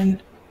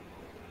action.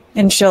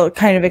 And she'll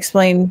kind of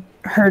explain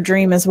her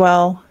dream as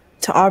well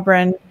to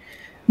Aubryn,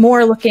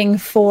 more looking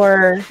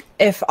for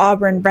if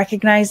Aubryn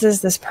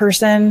recognizes this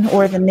person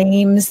or the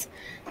names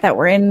that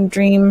were in the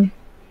dream.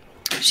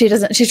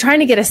 She's trying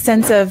to get a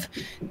sense of,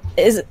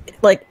 is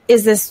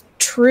this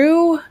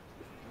true?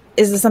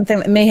 Is this something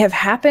that may have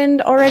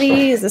happened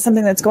already? Is this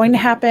something that's going to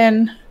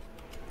happen?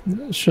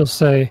 She'll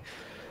say,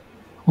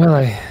 well,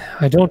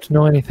 I don't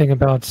know anything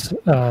about,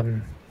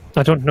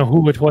 I don't know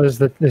who it was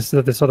that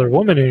this other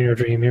woman in your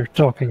dream you're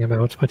talking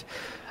about, but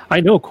I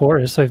know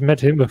Chorus. I've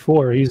met him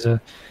before. He's a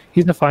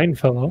fine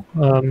fellow.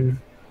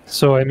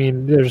 So I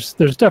mean, there's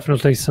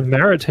definitely some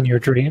merit in your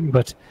dream,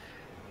 but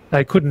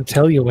I couldn't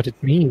tell you what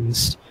it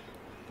means.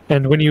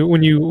 And when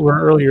you were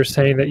earlier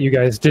saying that you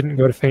guys didn't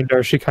go to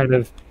Feindar, she kind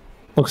of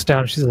looks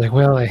down. She's like,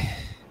 well, I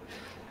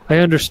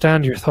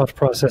understand your thought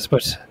process,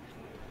 but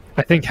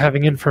I think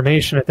having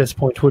information at this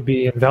point would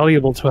be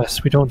invaluable to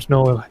us. We don't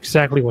know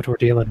exactly what we're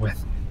dealing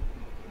with.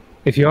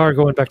 If you are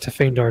going back to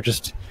Feindar,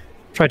 just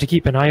try to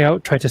keep an eye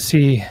out, try to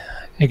see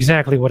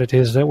exactly what it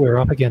is that we're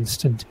up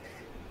against, and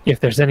if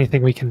there's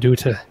anything we can do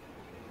to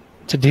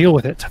deal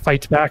with it, to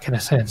fight back in a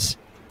sense.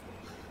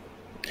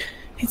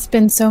 It's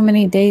been so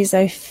many days,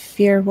 I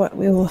fear what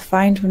we will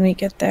find when we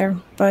get there,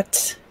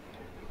 but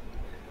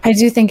I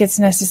do think it's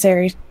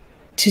necessary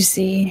to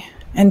see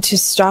and to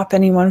stop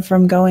anyone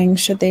from going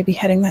should they be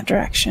heading that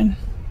direction.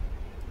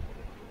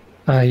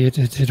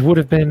 It would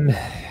have been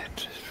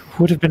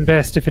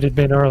best if it had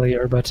been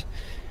earlier, but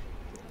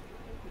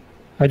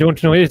I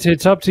don't know.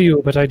 It's up to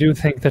you, but I do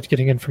think that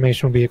getting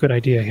information would be a good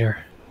idea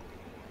here.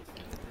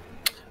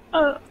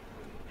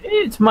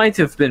 It might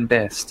have been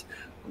best,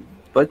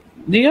 but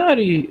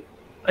Niari,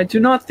 I do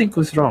not think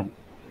was wrong.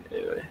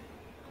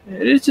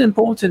 It is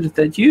important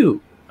that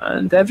you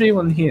and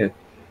everyone here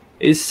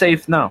is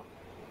safe now.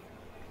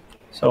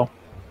 So.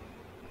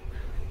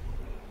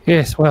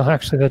 Yes, well,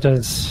 actually, that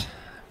does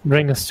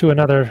bring us to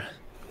another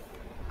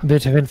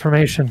bit of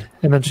information.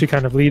 And then she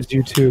kind of leads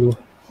you to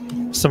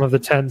some of the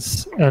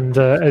tents. And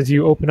as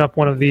you open up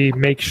one of the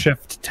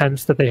makeshift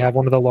tents that they have,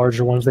 one of the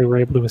larger ones they were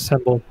able to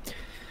assemble,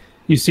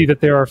 you see that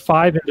there are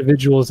 5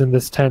 individuals in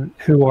this tent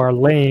who are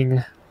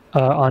laying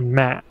on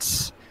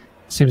mats.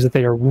 It seems that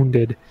they are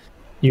wounded.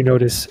 You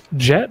notice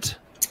Jet,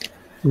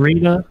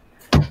 Rena,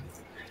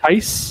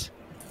 Tice,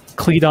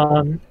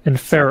 Cledon, and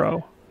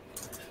Pharaoh.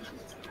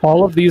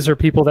 All of these are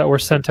people that were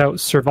sent out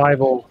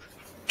survival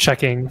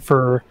checking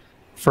for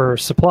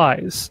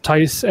supplies.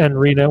 Tice and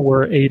Rena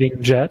were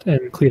aiding Jet,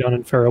 and Cledon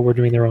and Pharaoh were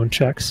doing their own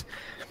checks.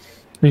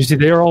 And you see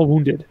they are all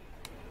wounded.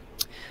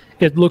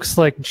 It looks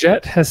like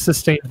Jet has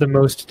sustained the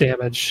most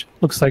damage.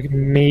 Looks like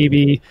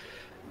maybe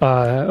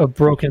a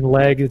broken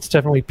leg. It's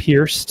definitely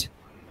pierced,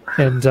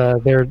 and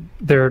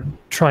they're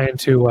trying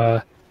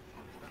to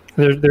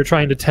they're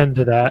trying to tend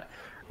to that.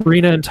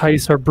 Rena and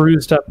Tice are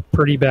bruised up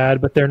pretty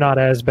bad, but they're not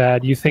as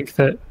bad. You think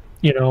that,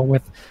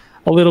 with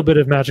a little bit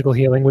of magical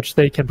healing, which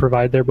they can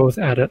provide, they're both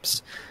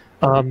adepts,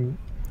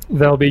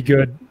 they'll be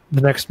good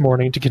the next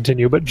morning to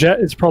continue. But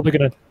Jet is probably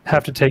going to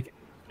have to take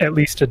at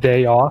least a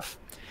day off.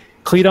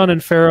 Cledon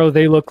and Pharaoh,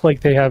 they look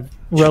like they have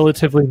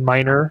relatively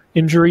minor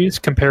injuries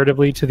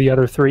comparatively to the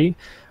other 3.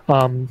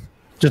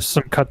 Just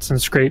some cuts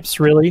and scrapes,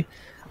 really.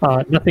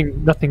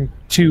 Nothing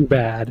too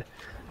bad.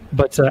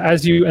 But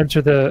as you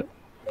enter the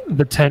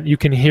tent, you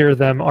can hear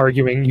them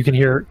arguing. You can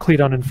hear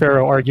Cledon and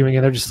Pharaoh arguing,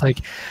 and they're just like,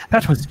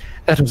 that was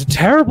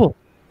terrible.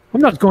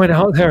 I'm not going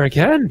out there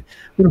again.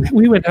 When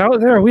we went out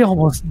there, we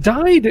almost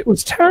died. It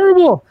was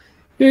terrible.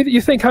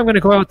 You think I'm going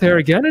to go out there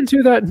again and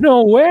do that?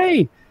 No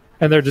way.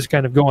 And they're just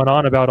kind of going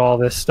on about all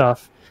this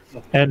stuff.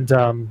 And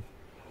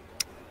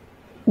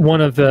one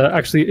of the,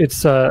 actually,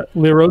 it's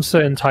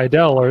Lirosa and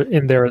Tydell are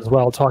in there as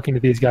well, talking to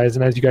these guys.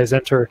 And as you guys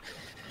enter,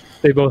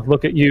 they both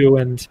look at you,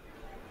 and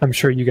I'm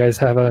sure you guys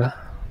have a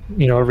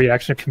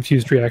reaction, a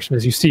confused reaction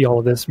as you see all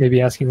of this, maybe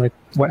asking like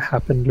what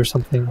happened or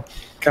something.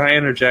 Can I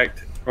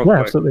interject real Yeah,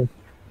 quick? absolutely.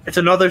 It's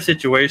another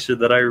situation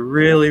that I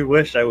really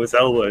wish I was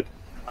Elwood.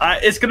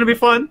 It's going to be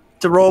fun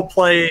to role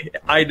play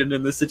Aiden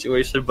in this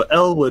situation, but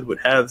Elwood would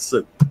have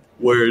some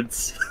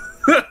words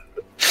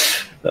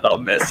that I'll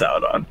miss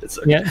out on. It's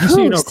okay. Yeah, just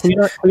so you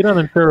know, Cledon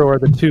and Pharaoh are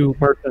the 2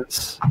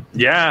 merchants.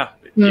 Yeah.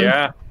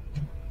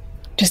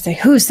 Just say,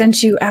 who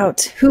sent you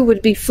out? Who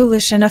would be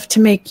foolish enough to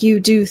make you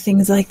do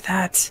things like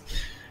that?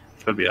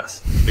 It would be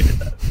us. We did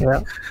that.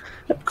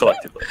 Yeah.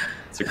 Collectively.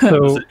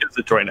 It's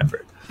a joint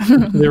effort.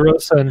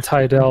 Lirosa and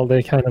Tydell,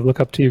 they kind of look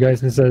up to you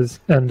guys and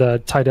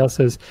Tydell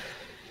says,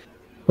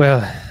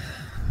 well,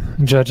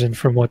 judging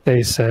from what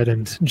they said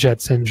and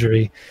Jet's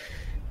injury,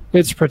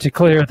 it's pretty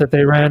clear that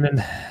they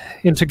ran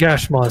into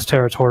Gashma's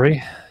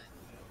territory.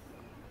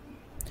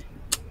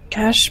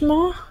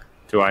 Gashma?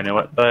 Do I know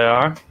what they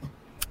are?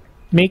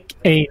 Make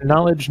a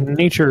knowledge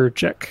nature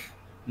check.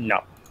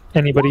 No.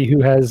 Anybody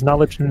who has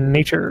knowledge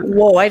nature.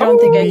 Whoa, I don't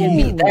think I can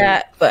beat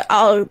that, but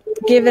I'll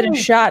give it a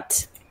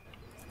shot.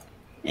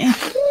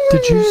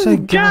 Did you say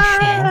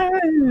Gashma?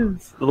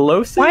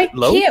 Why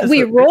can't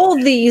we roll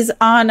these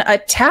on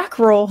attack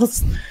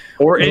rolls?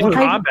 or in Well,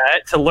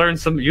 combat to learn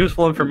some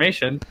useful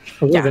information.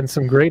 There would have been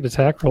some great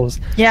attack rolls.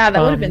 Yeah,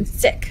 that would have been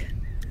sick.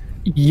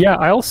 Yeah,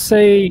 I'll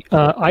say,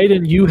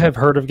 Aiden, you have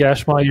heard of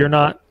Gashma. You're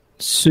not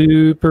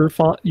super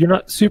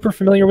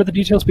familiar with the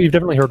details, but you've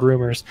definitely heard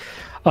rumors.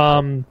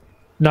 Nyari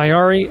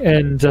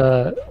and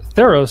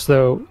Theros,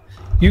 though,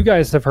 you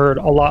guys have heard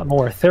a lot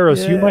more.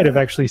 Theros, you might have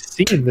actually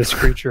seen this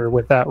creature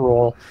with that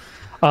role.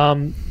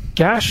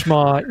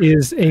 Gashma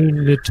is a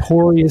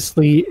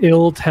notoriously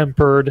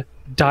ill-tempered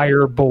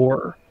dire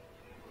boar.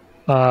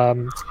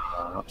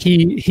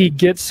 He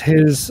gets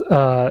his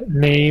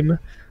name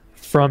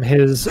from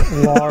his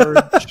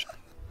large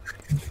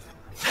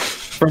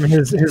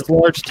his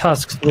large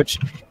tusks, which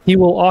he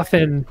will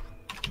often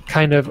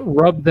kind of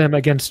rub them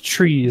against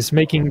trees,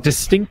 making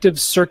distinctive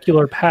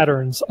circular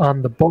patterns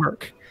on the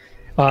bark.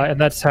 And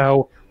that's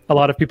how a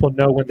lot of people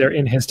know when they're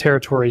in his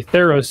territory.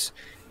 Theros,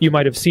 you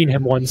might have seen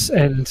him once,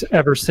 and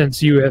ever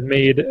since you have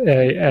made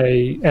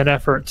an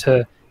effort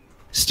to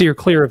steer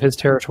clear of his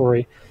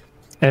territory.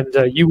 And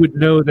you would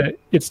know that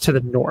it's to the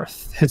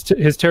north.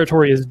 His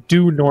territory is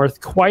due north,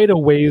 quite a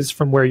ways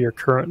from where you're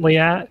currently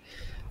at.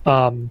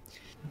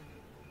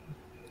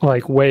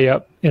 Like way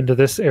up into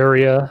this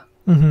area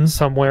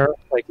somewhere,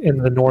 like in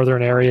the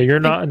northern area. You're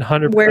not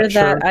 100% Where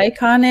sure. that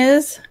icon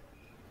is?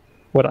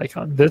 What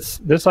icon?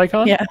 This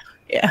icon? Yeah.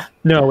 Yeah.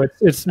 No,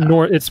 it's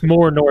north. It's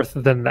more north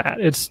than that.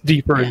 It's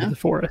deeper into the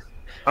forest.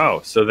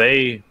 Oh, so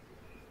they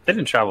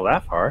didn't travel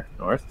that far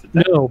north, did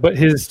they? No, but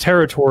his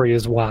territory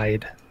is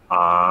wide.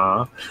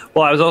 Well,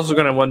 I was also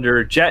going to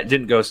wonder, Jet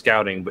didn't go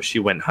scouting, but she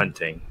went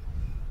hunting.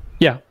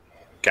 Yeah.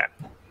 Okay.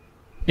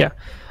 Yeah.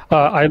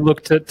 I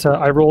looked at.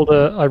 I rolled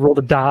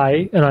a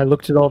die, and I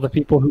looked at all the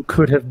people who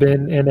could have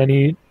been in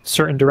any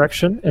certain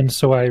direction, and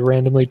so I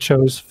randomly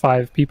chose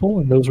 5 people,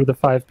 and those were the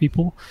 5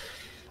 people.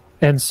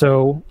 And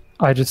so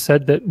I just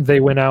said that they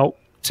went out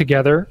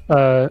together.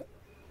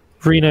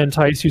 Rena and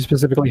Tice, you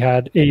specifically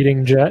had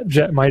aiding Jet.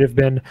 Jet might have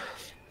been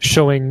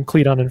showing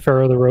Cleton and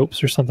Pharaoh the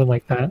ropes or something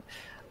like that.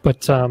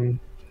 But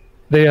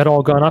they had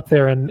all gone up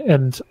there,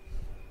 and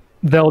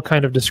they'll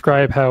kind of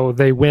describe how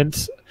they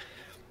went,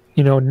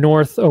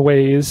 north a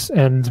ways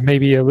and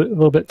maybe a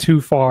little bit too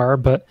far,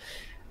 but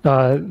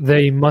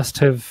they must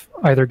have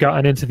either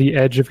gotten into the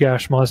edge of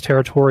Gashma's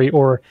territory,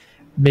 or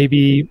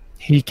maybe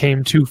he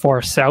came too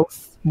far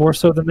south, more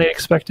so than they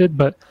expected,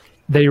 but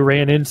they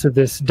ran into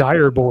this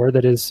dire boar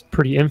that is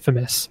pretty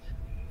infamous.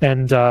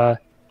 And the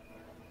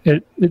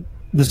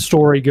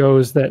story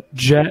goes that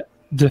Jet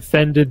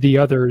defended the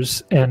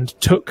others and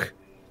took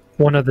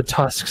one of the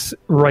tusks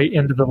right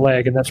into the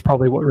leg, and that's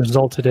probably what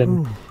resulted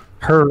in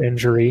her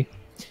injury.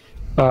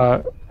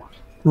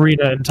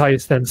 Rena and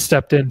Tice then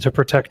stepped in to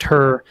protect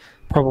her,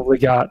 probably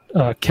got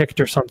kicked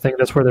or something.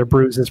 That's where their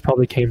bruises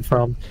probably came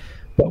from.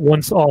 But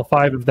once all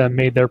 5 of them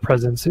made their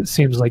presence, it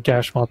seems like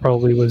Gashma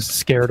probably was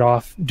scared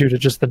off due to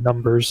just the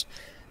numbers.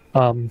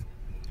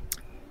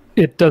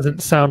 It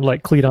doesn't sound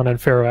like Cleton and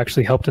Pharaoh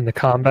actually helped in the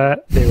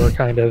combat. They were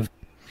kind of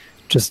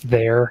just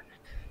there.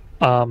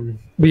 But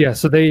yeah,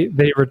 so they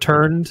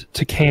returned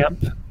to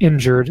camp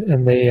injured,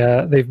 and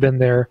they've been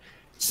there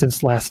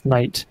since last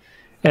night.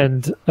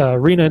 And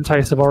Rena and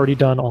Tice have already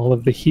done all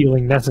of the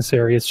healing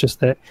necessary. It's just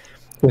that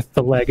with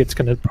the leg, it's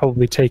going to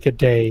probably take a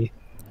day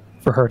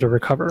for her to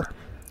recover.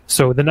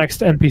 So the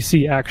next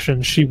NPC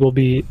action, she will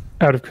be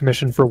out of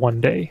commission for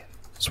 1 day.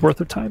 It's worth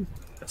of time.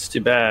 That's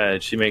too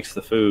bad. She makes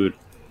the food.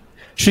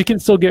 She can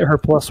still get her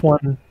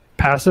 +1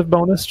 passive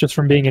bonus just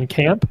from being in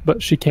camp,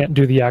 but she can't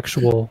do the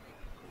actual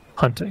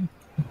hunting.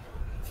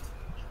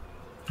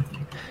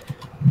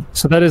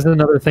 So that is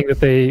another thing that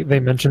they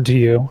mentioned to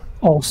you.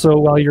 Also,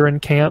 while you're in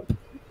camp,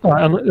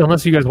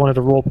 unless you guys wanted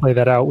to role play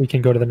that out, we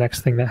can go to the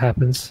next thing that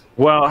happens.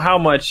 Well, how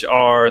much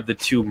are the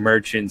 2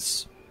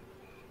 merchants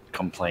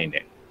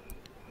complaining?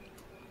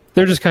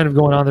 They're just kind of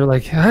going on. They're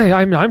like, "Hey,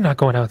 I'm not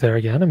going out there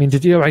again. I mean,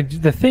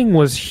 the thing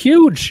was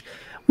huge.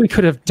 We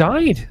could have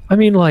died. I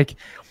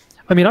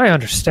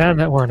understand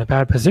that we're in a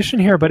bad position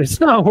here, but it's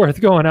not worth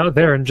going out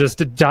there and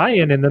just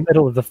dying in the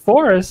middle of the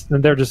forest."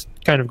 And they're just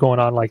kind of going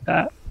on like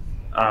that.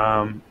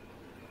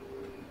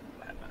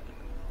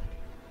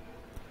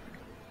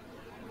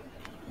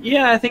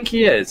 Yeah, I think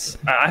he is.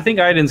 I think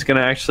Aiden's going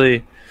to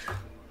actually,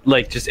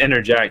 just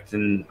interject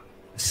and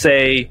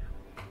say,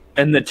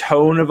 in the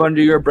tone of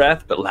under your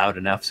breath, but loud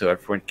enough so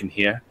everyone can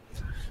hear,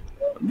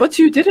 "But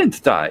you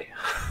didn't die."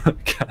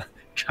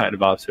 Kind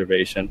of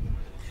observation.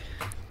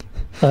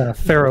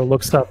 Pharaoh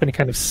looks up and he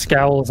kind of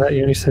scowls at you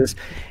and he says,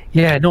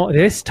 "Yeah, not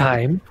this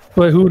time,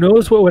 but who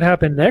knows what would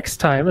happen next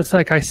time. It's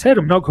like I said,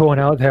 I'm not going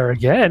out there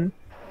again.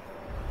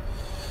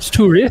 It's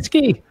too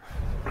risky."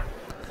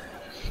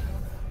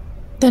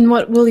 Then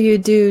what will you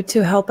do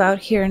to help out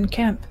here in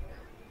camp?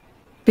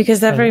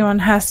 Because everyone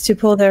has to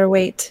pull their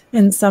weight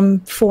in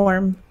some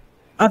form.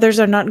 Others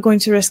are not going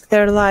to risk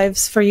their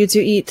lives for you to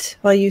eat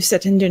while you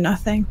sit and do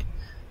nothing.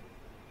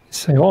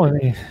 Say,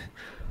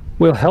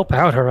 we'll help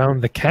out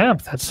around the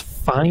camp. That's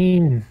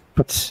fine.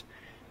 But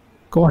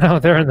going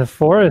out there in the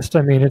forest,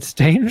 it's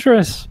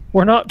dangerous.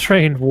 We're not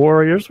trained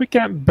warriors. We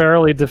can't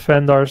barely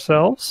defend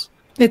ourselves.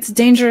 It's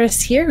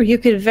dangerous here. You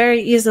could very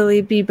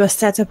easily be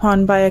beset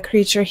upon by a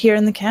creature here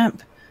in the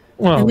camp.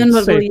 Well, And then it's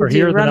what will safer you do,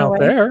 here run than out away?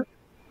 there.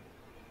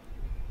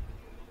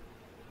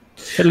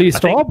 At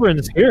least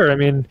Auburn's here. I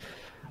mean,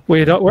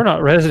 we're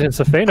not residents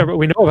of Feindar, but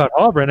we know about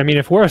Auburn. I mean,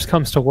 if worse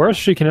comes to worse,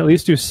 she can at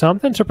least do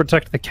something to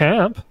protect the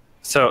camp.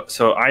 So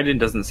Aiden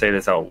doesn't say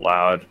this out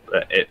loud,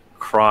 but it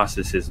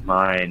crosses his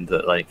mind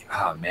that, like,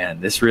 oh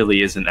man, this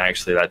really isn't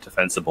actually that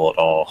defensible at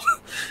all.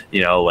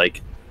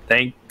 Like,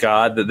 thank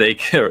God that they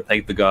can, or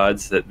thank the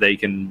gods that they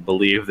can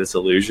believe this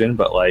illusion,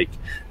 but like,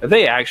 if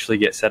they actually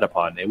get set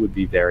upon, it would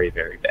be very,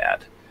 very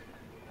bad.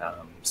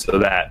 So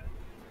that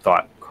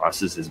thought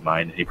crosses his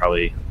mind, and he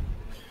probably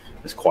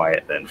is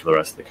quiet then for the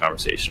rest of the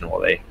conversation while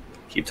they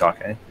keep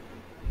talking.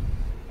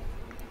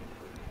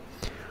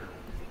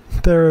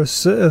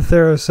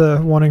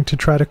 Theros wanting to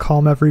try to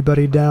calm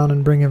everybody down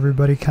and bring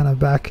everybody kind of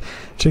back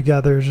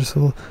together.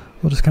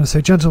 We'll just kind of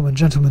say,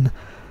 gentlemen,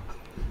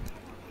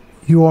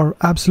 you are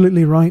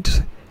absolutely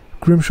right.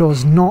 Grimshaw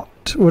is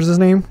not, what is his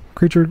name?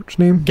 Creature's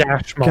name?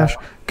 Gashmaw.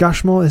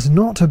 Gashmaw is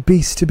not a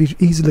beast to be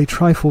easily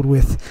trifled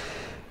with.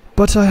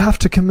 But I have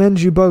to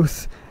commend you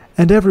both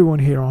and everyone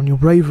here on your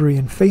bravery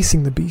in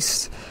facing the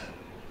beast.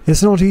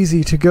 It's not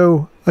easy to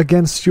go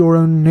against your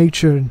own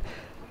nature and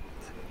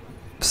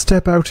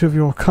step out of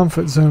your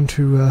comfort zone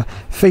to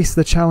face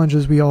the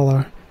challenges we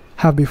all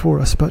have before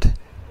us, but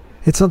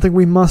it's something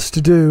we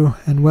must do,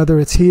 and whether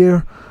it's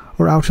here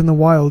or out in the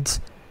wilds,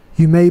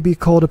 you may be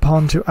called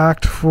upon to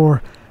act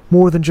for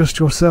more than just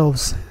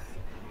yourselves.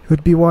 It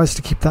would be wise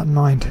to keep that in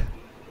mind.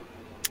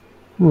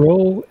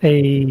 Roll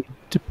a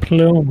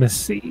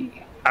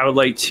diplomacy. I would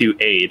like to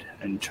aid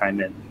and chime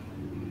in.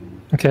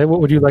 Okay,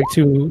 what would you like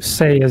to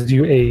say as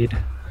you aid?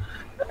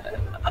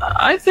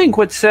 I think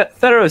what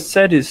Theros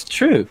said is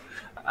true.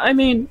 I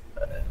mean,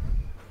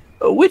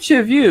 which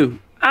of you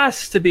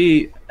asked to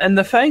be in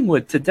the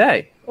Fangwood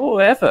today,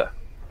 or ever?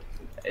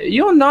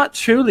 You're not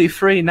truly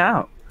free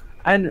now.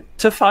 And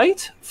to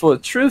fight for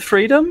true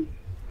freedom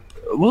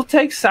will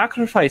take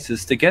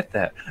sacrifices to get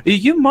there.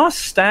 You must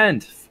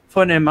stand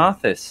for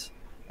Nemathis.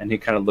 And he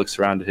kind of looks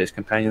around at his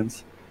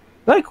companions.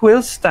 Like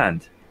we'll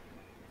stand.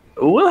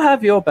 We'll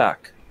have your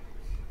back.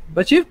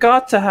 But you've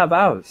got to have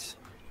ours.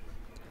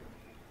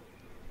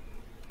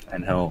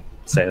 And he'll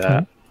say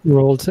that.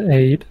 Roll to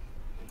aid.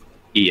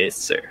 Yes,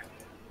 sir.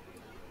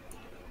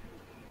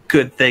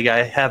 Good thing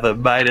I have a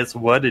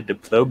 -1 in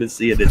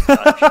diplomacy and it's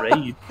not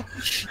trade.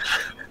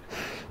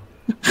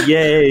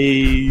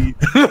 Yay!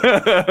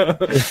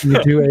 If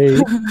you do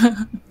aid.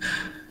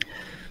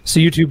 So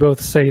you two both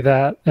say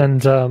that,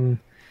 and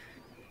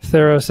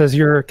Theros, as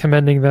you're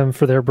commending them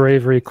for their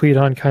bravery,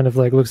 Cleon kind of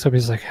like looks up.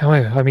 He's like, oh,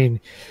 I mean,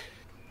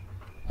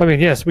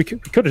 yes, we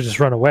could have just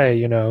run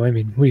away. I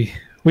mean,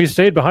 we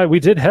stayed behind. We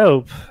did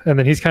help, and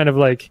then he's kind of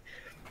like,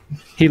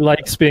 he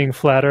likes being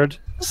flattered,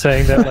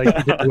 saying that like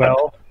he did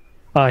well.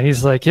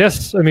 He's like,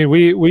 yes, I mean,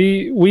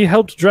 we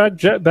helped drag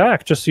Jet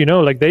back, just so you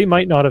know, like they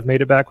might not have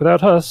made it back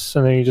without us.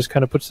 And then he just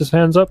kind of puts his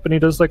hands up and he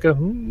does like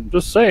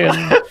just saying.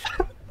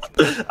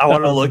 I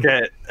want to look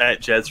at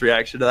Jet's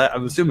reaction to that.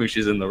 I'm assuming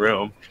she's in the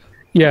room.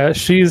 Yeah,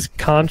 she's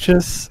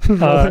conscious.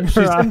 She's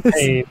in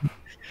pain.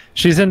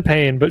 She's in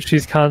pain, but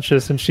she's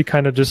conscious, and she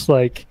kind of just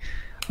like,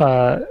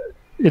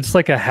 it's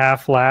like a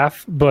half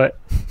laugh, but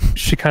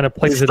she kind of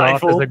plays it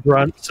off as a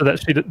grunt so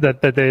that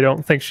that they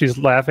don't think she's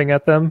laughing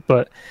at them.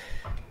 But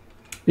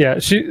yeah,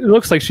 it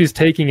looks like she's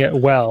taking it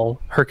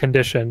well. Her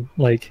condition,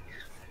 like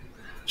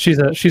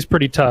she's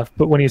pretty tough.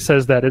 But when he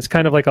says that, it's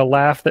kind of like a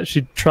laugh that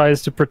she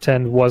tries to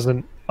pretend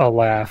wasn't a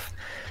laugh.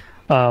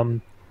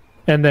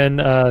 And then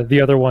the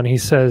other one, he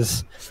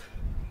says,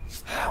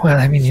 well,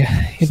 I mean,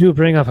 you do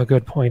bring up a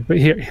good point. But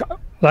here,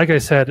 like I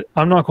said,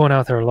 I'm not going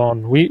out there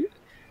alone.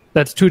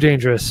 That's too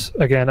dangerous.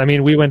 Again, I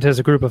mean, we went as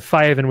a group of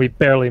 5 and we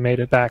barely made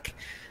it back.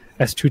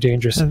 That's too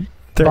dangerous. And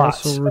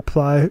Theros will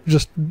reply,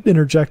 just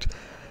interject,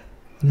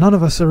 none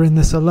of us are in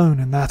this alone,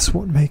 and that's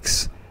what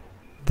makes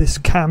this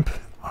camp,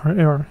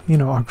 or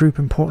our group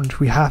important.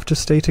 We have to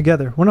stay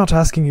together. We're not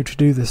asking you to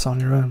do this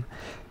on your own.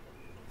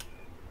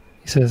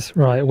 He says,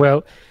 right,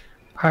 well,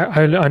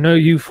 I know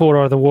you 4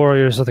 are the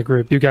warriors of the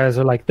group. You guys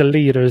are like the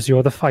leaders.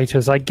 You're the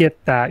fighters. I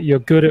get that. You're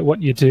good at what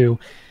you do.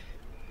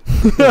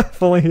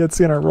 If only he had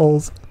seen our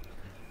roles.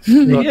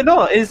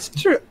 It's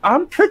true.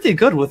 I'm pretty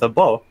good with a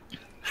bow.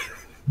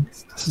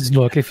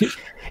 Look,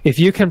 if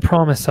you can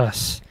promise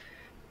us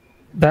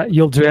that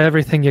you'll do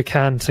everything you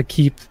can to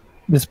keep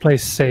this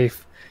place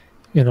safe,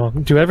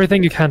 do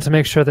everything you can to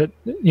make sure that,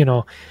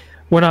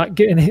 we're not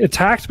getting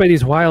attacked by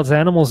these wild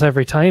animals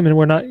every time, and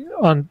we're not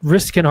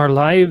risking our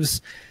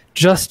lives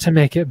just to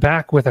make it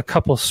back with a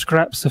couple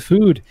scraps of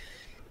food.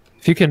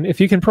 If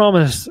you can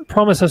promise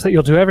us that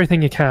you'll do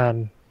everything you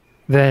can,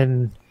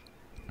 then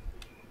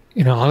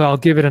I'll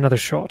give it another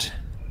shot.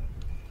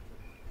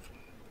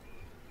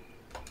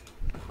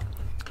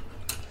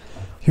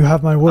 You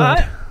have my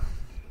word.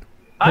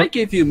 I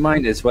give you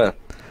mine as well.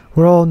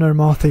 We're all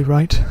Nermathi,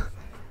 right?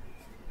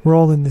 We're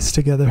all in this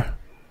together.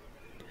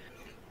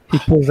 He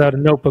pulls out a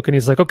notebook and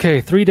he's like,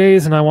 okay, 3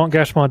 days and I want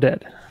Gashmaw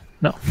dead.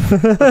 No.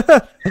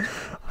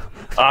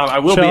 I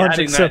will be Challenge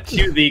adding that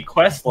accepted. to the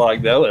quest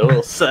log, though. A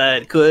little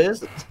side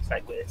quest.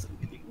 Side quest.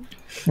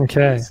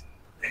 Okay.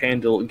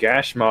 Handle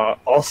Gashma.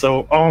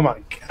 Also, oh my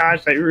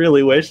gosh, I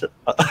really wish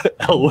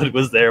Elwood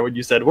was there when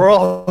you said we're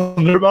all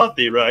under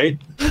Mothi, right?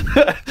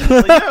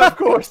 Like, yeah, of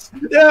course.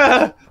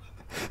 Yeah.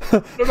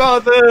 What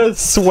about this?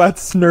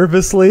 Sweats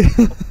nervously.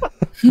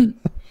 That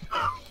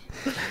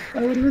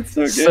would have been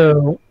so good.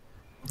 So,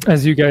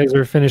 as you guys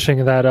are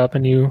finishing that up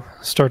and you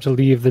start to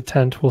leave the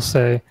tent, we'll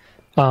say,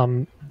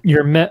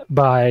 you're met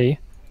by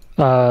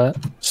Sir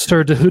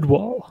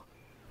Dehudwal,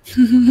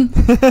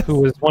 who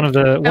was one of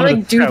the. I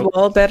like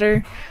Dudewall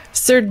better.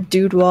 Sir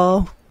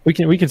Dudewall. We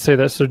can say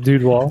that Sir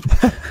Dudewal.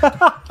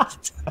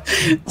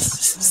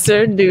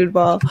 Sir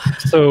Dudewall.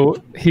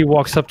 So he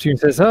walks up to you and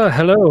says,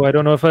 hello, I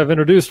don't know if I've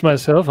introduced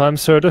myself. I'm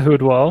Sir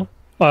Dehudwal.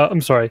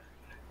 I'm sorry,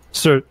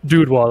 Sir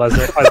Dudewal,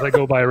 as I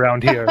go by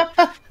around here.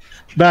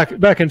 Back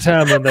in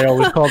Tamlin, they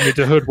always called me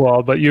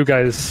Dehudwal, but you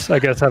guys, I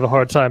guess, have a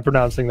hard time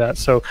pronouncing that.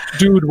 So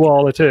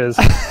Dudewal it is.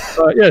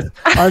 Yes,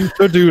 I'm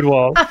Sir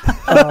Dudewal.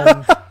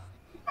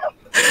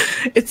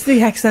 It's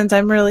the accent.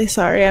 I'm really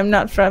sorry. I'm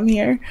not from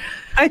here.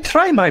 I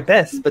try my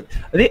best, but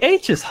the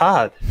H is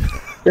hard.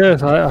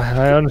 Yes,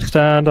 I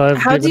understand.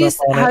 How do you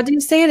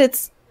say it?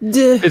 It's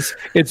It's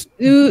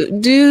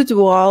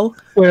Dudewall.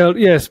 well,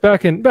 yes.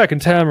 Back in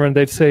Tamarind,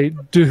 they'd say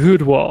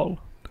Dehudwal.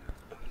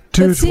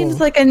 That seems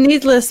like a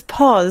needless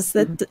pause.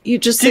 That you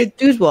just say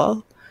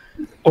Dudewall.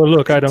 Well,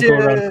 look, I don't go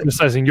around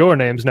criticizing your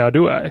names now,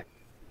 do I?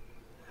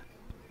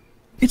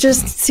 It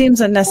just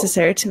seems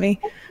unnecessary to me.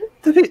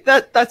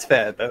 That's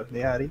fair, though,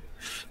 Niari.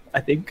 I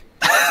think.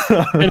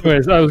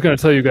 Anyways, I was going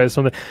to tell you guys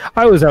something.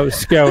 I was out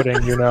scouting,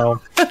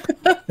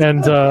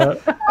 and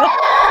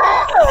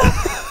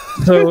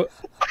so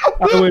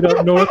I went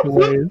up north a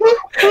ways.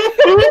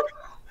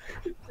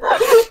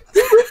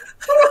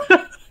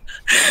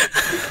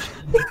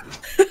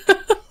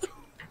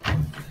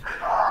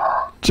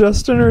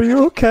 Justin, are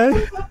you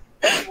okay?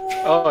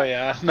 Oh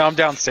yeah. No, I'm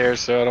downstairs,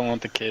 so I don't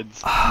want the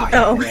kids.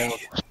 Oh.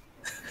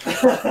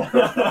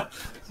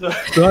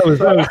 So I was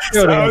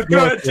scouting. I was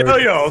going to tell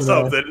y'all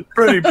something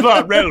pretty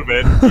plot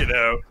relevant,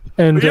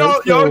 And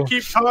y'all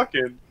keep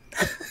talking.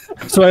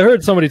 So I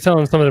heard somebody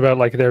telling something about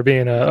like there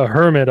being a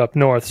hermit up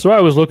north. So I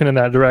was looking in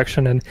that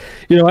direction, and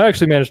I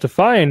actually managed to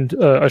find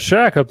a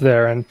shack up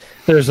there. And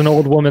there's an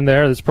old woman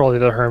there that's probably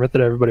the hermit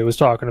that everybody was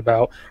talking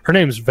about. Her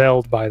name's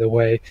Veld, by the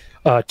way.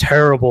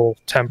 Terrible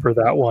temper,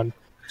 that one.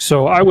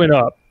 So I went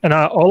up, and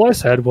all I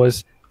said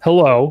was,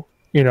 "Hello,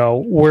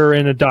 we're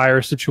in a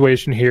dire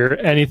situation here.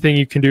 Anything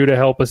you can do to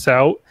help us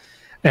out?"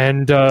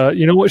 And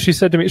you know what she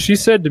said to me? She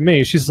said to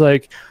me, she's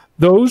like,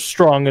 "Those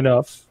strong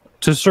enough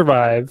to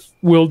survive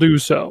will do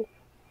so."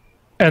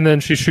 And then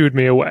she shooed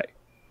me away.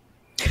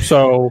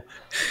 So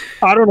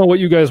I don't know what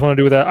you guys want to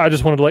do with that. I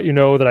just wanted to let you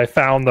know that I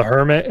found the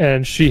hermit,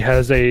 and she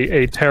has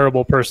a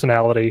terrible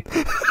personality.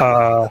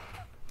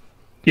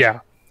 Yeah,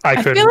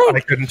 I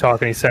couldn't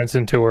talk any sense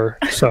into her.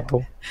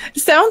 So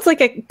Sounds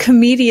like a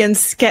comedian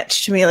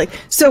sketch to me. Like,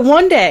 so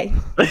one day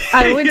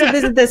I went to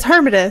visit this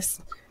hermitess,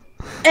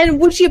 and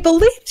would you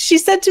believe she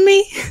said to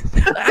me?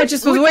 I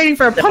just was waiting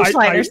for a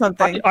punchline or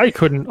something. I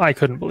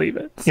couldn't believe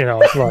it.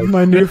 Like,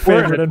 My new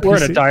favorite we're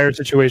in a NPC. dire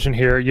situation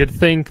here. You'd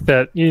think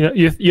that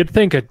you'd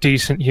think a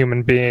decent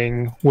human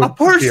being would A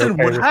person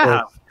be okay would with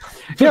have. this.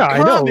 Yeah, I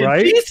know, Common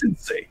right?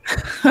 decency.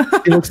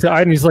 He looks to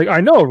Ida and he's like, "I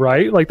know,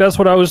 right? Like that's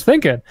what I was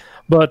thinking."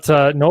 But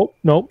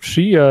nope.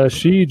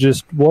 She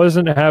just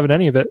wasn't having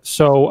any of it.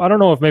 So I don't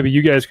know if maybe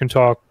you guys can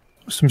talk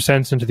some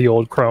sense into the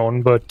old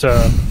crone, but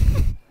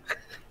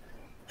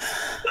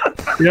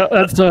yeah,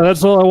 that's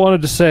all I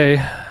wanted to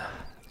say.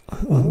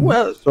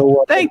 Well,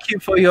 So thank you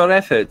for your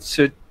efforts.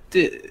 So,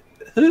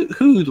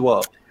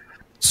 Hoodwall.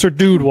 Sir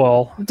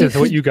Dudewal is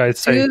what you guys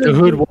say. The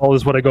Hoodwall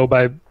is what I go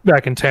by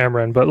back in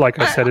Tamarind, but like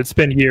I said, it's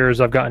been years.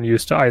 I've gotten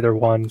used to either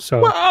one.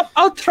 So Well,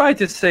 I'll try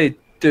to say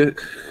the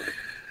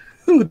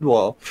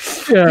Hoodwall.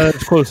 yeah,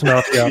 it's close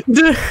enough. Yeah.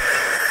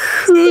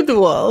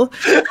 Dudewall.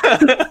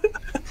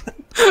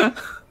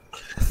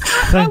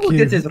 Thank will you,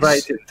 get this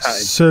right in time.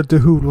 Sir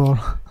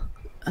Dehudwal.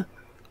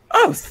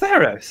 Oh,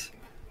 Theros.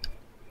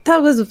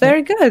 That was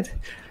very good.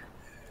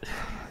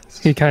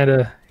 He kind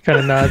of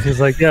nods. He's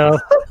like, "Yeah,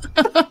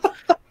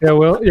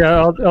 well,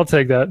 yeah, I'll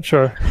take that,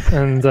 sure."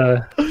 And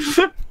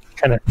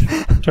kind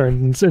of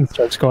turns and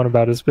starts going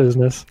about his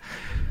business.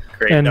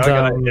 Great. And, now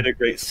I gotta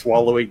integrate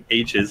swallowing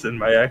H's in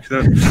my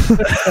accent.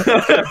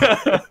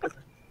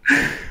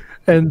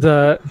 And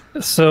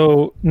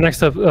so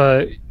next up,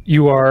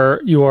 you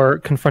are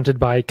confronted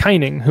by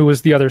Kyning, who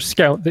was the other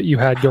scout that you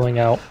had going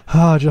out.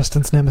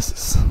 Justin's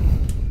nemesis.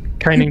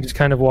 Kyning just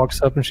kind of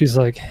walks up and she's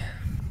like,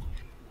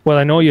 "Well,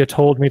 I know you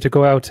told me to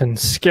go out and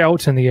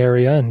scout in the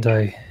area,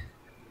 and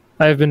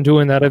I've been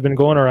doing that. I've been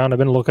going around. I've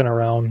been looking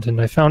around, and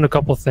I found a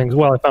couple things.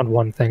 Well, I found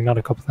one thing, not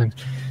a couple things.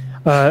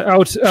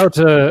 Out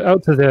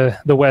to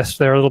the west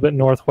there, a little bit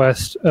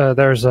northwest.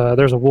 There's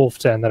a wolf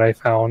den that I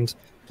found.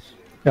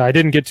 I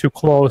didn't get too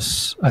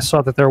close. I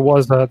saw that there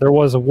was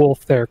a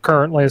wolf there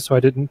currently, so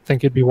I didn't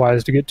think it'd be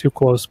wise to get too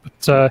close.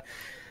 But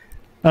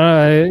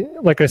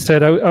Like I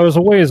said, I was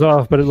a ways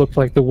off, but it looked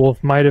like the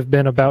wolf might have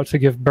been about to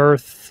give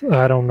birth.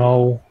 I don't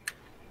know.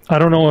 I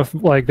don't know if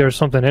like there's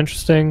something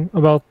interesting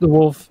about the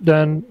wolf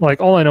den.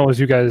 Like all I know is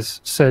you guys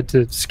said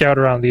to scout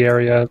around the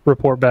area,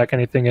 report back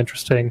anything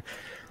interesting.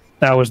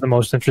 That was the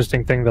most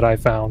interesting thing that I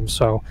found.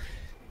 So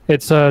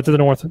it's to the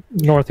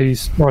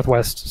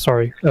northwest.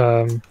 Sorry.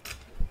 Would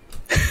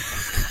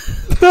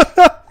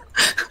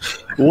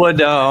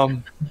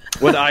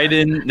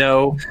Aiden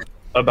know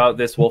about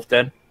this wolf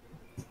den?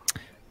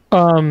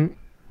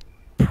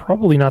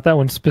 Probably not that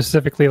one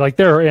specifically. Like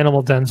there are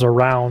animal dens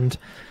around.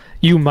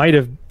 You might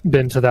have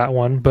been to that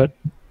one, but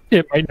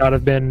it might not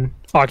have been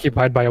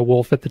occupied by a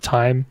wolf at the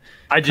time.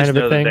 I just kind of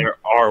know a that thing. there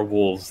are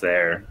wolves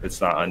there.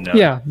 It's not unknown.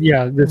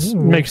 Yeah. This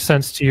makes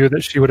sense to you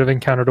that she would have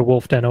encountered a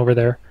wolf den over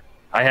there.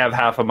 I have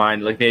half a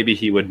mind, like maybe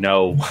he would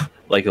know,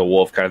 like a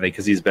wolf kind of thing,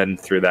 because he's been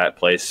through that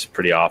place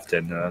pretty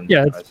often.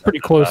 Yeah, it's pretty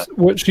close.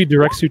 What she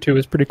directs you to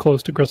is pretty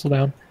close to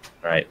Gristledown.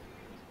 Right.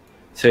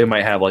 So he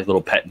might have like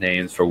little pet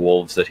names for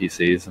wolves that he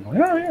sees. I'm like,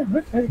 oh yeah,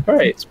 okay,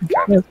 great.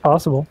 It's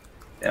possible.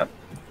 Yeah.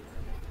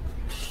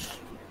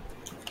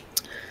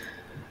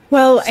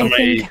 Well,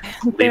 Somebody I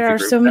think there leave are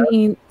the so group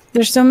many.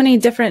 There's so many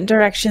different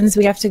directions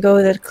we have to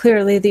go that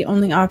clearly the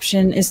only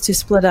option is to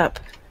split up.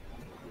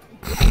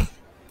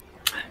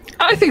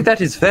 I think that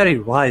is very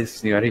wise,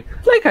 Signori.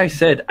 Like I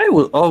said, I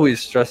will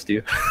always trust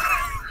you.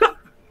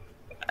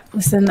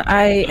 Listen,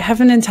 I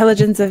have an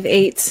intelligence of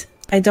 8.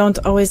 I don't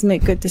always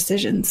make good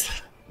decisions.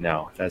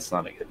 No, that's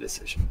not a good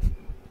decision.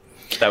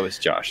 That was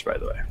Josh, by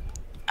the way.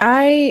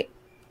 I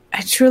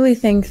truly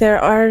think there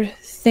are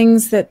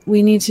things that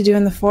we need to do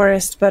in the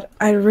forest, but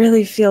I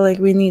really feel like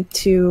we need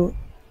to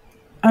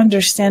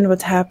understand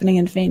what's happening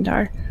in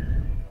Feindar.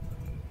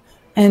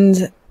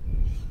 And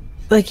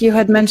like you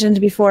had mentioned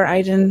before,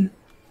 Aiden,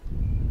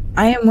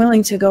 I am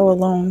willing to go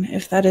alone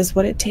if that is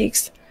what it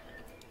takes.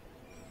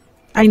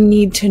 I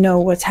need to know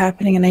what's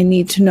happening, and I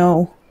need to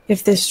know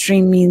if this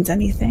dream means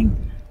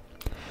anything.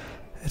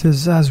 It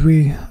is as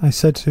I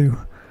said to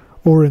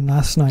Orin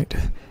last night.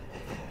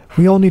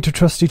 We all need to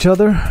trust each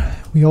other.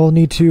 We all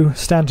need to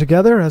stand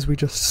together, as we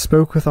just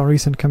spoke with our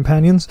recent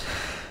companions.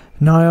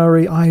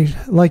 Nyari, I,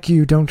 like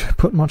you, don't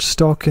put much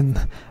stock in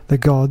the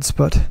gods,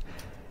 but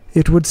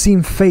it would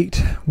seem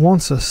fate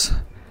wants us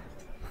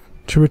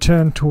to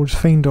return towards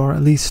Feindar,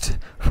 at least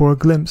for a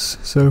glimpse.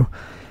 So,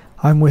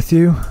 I'm with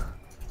you.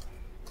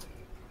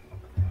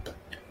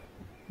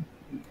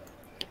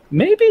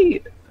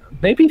 Maybe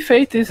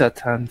fate is at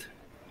hand.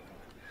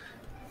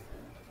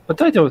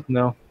 But I don't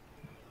know.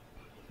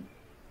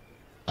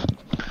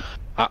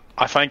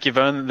 I think you've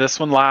earned this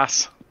one,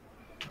 lass.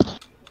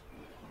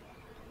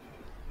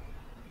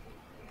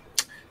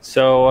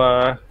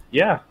 So,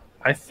 yeah,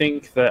 I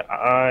think that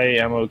I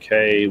am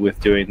okay with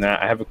doing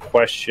that. I have a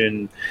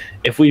question.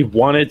 If we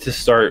wanted to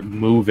start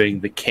moving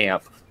the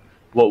camp,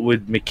 what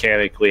would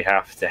mechanically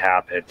have to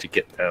happen to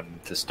get them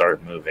to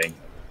start moving?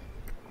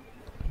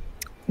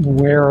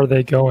 Where are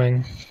they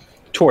going?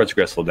 Towards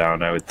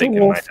Gristledown, I would think.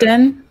 The wolf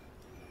den?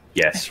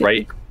 Yes,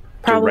 right?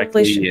 Probably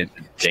Directly should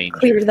into danger.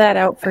 clear that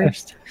out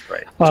first.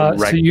 Right.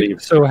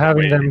 So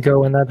having them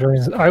go in that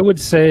direction, I would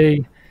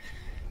say,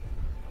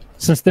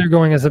 since they're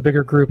going as a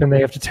bigger group and they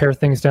have to tear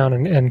things down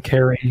and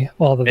carry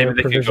all of their Maybe they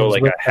could provisions go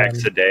like with a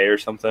hex them. a day or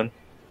something.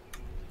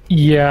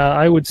 Yeah,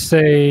 I would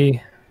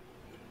say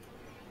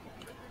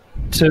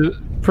to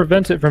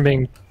prevent it from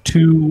being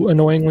too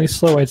annoyingly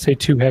slow, I'd say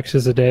 2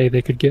 hexes a day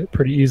they could get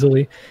pretty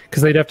easily,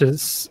 because they'd have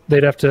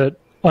to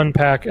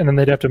unpack and then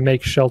they'd have to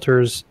make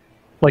shelters.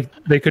 Like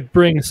they could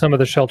bring some of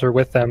the shelter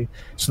with them,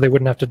 so they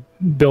wouldn't have to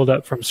build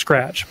up from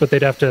scratch, but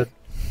they'd have to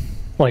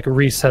like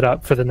reset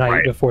up for the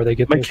night before they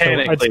get there. So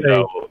Mechanically,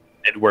 though,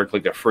 it'd work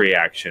like a free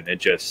action.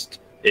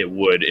 It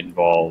would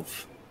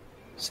involve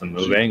some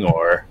moving,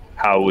 or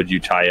how would you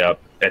tie up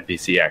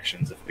NPC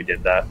actions if we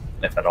did that,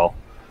 if at all?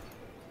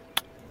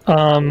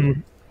 I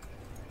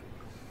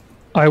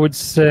would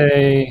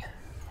say,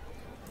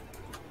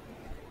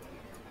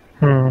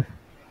 I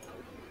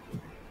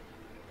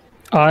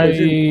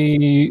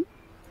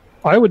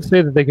would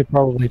say that they could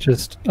probably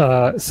just,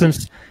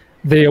 since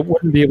they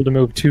wouldn't be able to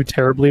move too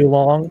terribly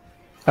long,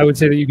 I would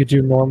say that you could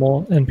do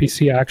normal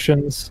NPC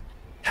actions.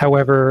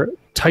 However,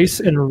 Tice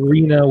and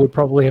Rena would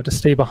probably have to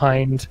stay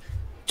behind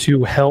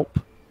to help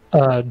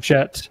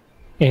Jet,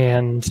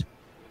 and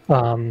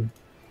Auburn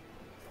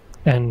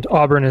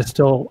is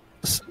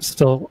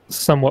still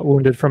somewhat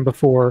wounded from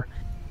before,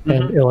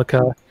 and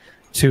Illica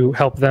to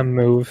help them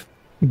move.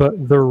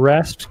 But the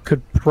rest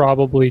could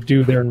probably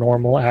do their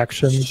normal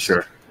actions.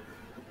 Sure.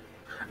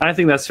 I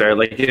think that's fair.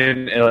 Like,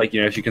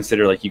 if you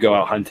consider, like, you go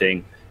out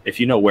hunting, if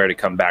you know where to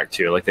come back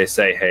to, like they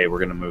say, hey, we're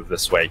going to move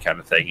this way kind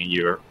of thing, and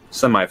you're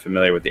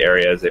semi-familiar with the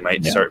areas, they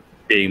might start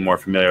being more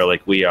familiar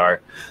like we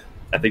are.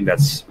 I think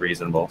that's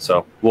reasonable.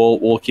 So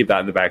we'll keep that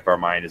in the back of our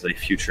mind as a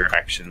future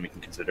action we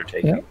can consider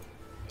taking. Yeah.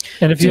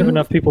 And if you have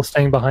enough people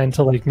staying behind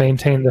to like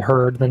maintain the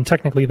herd, then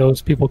technically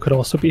those people could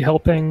also be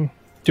helping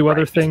do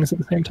other things at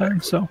the same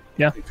time. So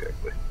yeah.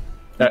 Exactly.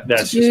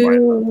 That's just fine.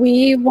 Do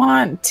we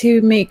want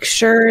to make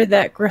sure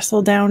that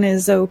Gristledown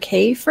is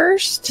okay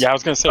first? Yeah, I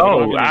was gonna say.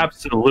 Oh,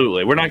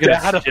 absolutely. We're not going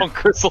Dad on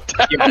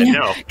Gristledown. Yeah,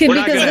 no. Because We're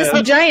not gonna-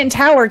 this giant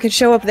tower could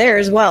show up there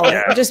as well.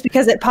 Yeah. Just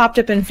because it popped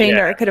up in Feindar,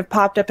 Yeah. it could have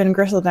popped up in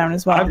Gristledown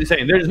as well. I'm just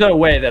saying, there's no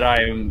way that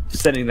I'm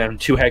sending them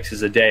 2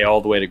 hexes a day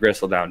all the way to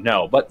Gristledown.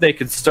 No, but they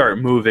could start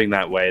moving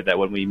that way. That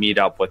when we meet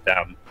up with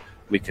them,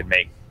 we could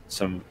make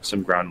some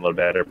ground a little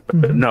better.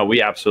 But no,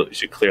 we absolutely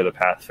should clear the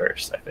path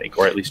first, I think,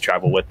 or at least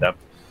travel with them.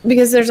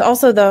 Because there's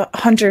also the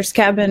hunter's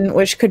cabin,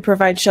 which could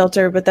provide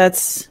shelter, but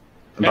that's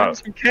About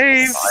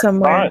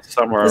somewhere.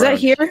 somewhere. Is that around-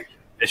 here?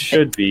 It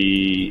should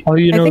be. Oh,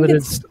 you I know think that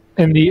it's- it's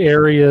in the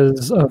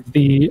areas of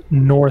the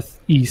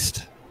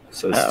northeast.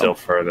 So it's still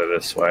further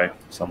this way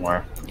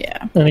somewhere.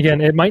 Yeah. And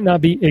again, it might not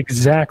be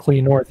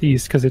exactly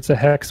northeast because it's a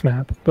hex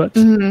map, but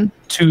Mhm.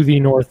 to the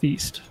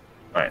northeast.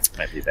 Right,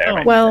 might be there. Oh,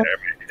 might well- be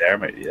there.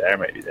 Might be there.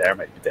 Might be there.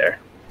 Might be there.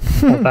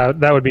 Well,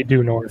 that would be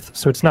due north,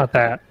 so it's not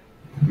that.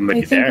 Might I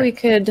be think there. we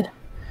could. It'd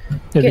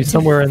be Get to-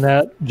 somewhere in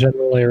that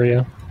general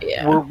area.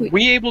 Yeah. Were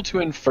we able to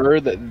infer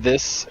that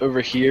this over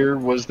here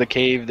was the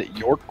cave that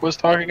York was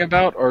talking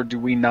about, or do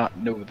we not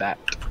know that?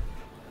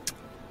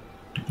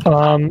 Is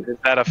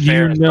that a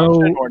fair You know-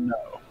 assumption or no?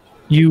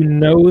 You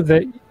know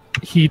that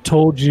he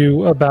told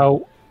you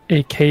about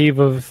a cave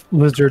of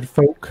lizard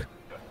folk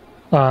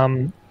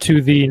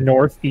to the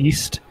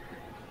northeast,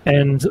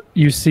 and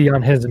you see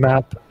on his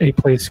map a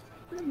place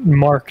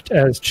marked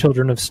as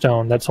Children of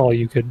Stone. That's all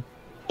you could.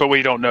 But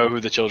we don't know who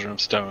the Children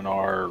of Stone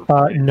are.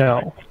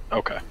 No,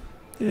 Okay.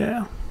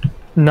 Yeah.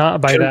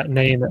 not by that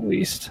name at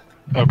least.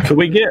 Okay. Could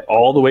we get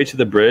all the way to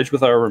the bridge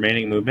with our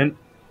remaining movement?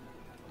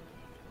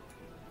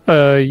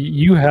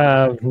 You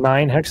have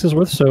 9 hexes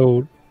worth,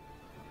 so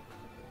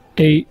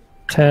 8,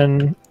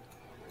 10,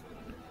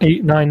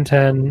 8, 9,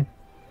 10,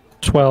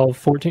 12,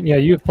 14. Yeah,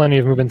 you have plenty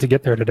of movement to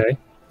get there today.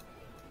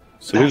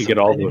 So we could get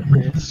all the way.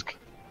 Risk.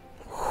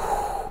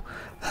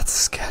 That's a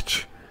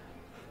sketch.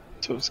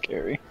 So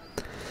scary.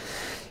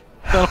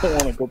 I don't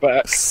want to go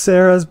back.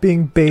 Sarah's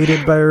being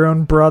baited by her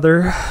own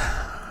brother.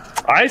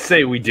 I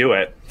say we do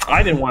it.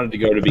 I didn't want it to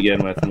go to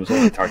begin with and was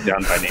only talked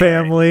down by name.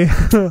 Family.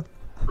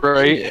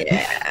 Right?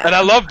 And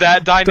I love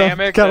that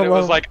dynamic. gotta That it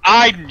was love- like,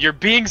 Aiden, you're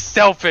being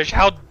selfish.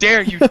 How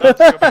dare you not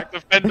go back to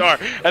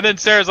Fendar? And then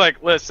Sarah's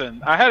like,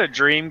 listen, I had a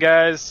dream,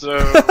 guys, so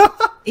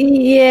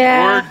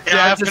Yeah. we're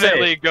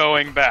definitely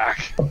going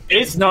back.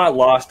 It's not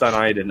lost on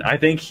Aiden. I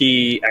think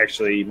he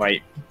actually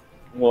might.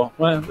 Well,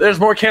 there's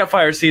more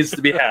campfire seeds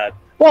to be had.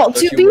 Well, Don't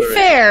to you be worry.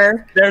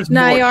 fair, There's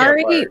more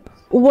Nayari campfires.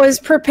 was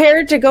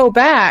prepared to go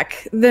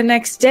back the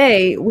next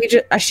day.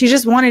 She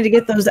just wanted to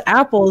get those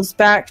apples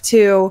back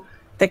to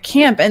the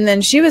camp, and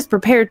then she was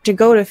prepared to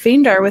go to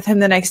Feindar with him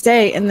the next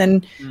day. And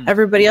then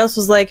everybody else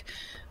was like,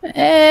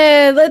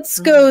 let's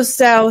go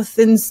south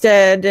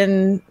instead,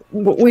 and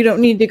we don't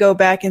need to go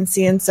back and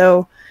see. And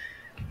so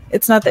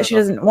it's not that she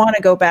doesn't want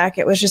to go back.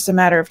 It was just a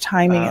matter of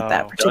timing at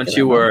that particular Don't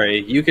you moment.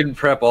 worry. You can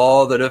prep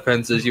all the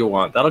defenses you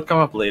want. That'll come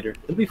up later.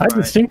 It'll be I fine.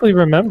 distinctly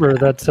remember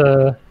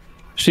that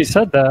she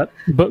said that,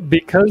 but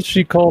because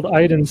she called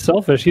Aiden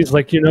selfish, he's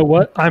like, you know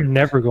what? I'm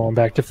never going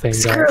back to Feindar.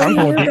 Screw I'm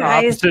going you the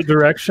guys." opposite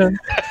direction.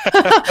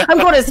 I'm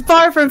going as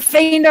far from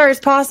Feindar as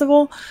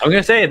possible. I'm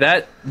gonna say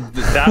that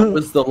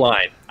was the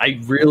line. I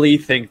really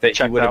think that he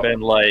Checked would have out.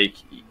 been like,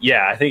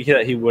 yeah, I think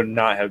that he would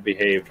not have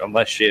behaved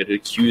unless she had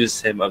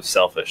accused him of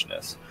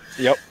selfishness.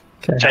 Yep.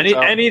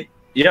 Okay.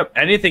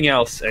 Anything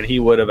else, and he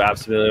would have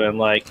absolutely been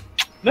like,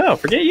 no,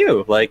 forget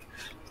you. Like,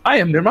 I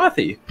am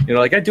Nirmathi. You know,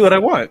 like I do what I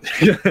want.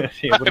 He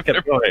would have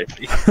kept going.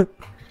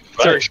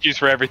 It's our excuse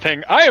for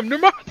everything. I am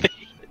Nirmathi.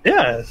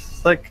 Yeah,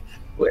 it's like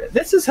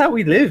this is how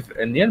we live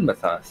in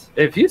Yelmathas.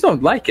 If you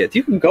don't like it,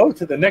 you can go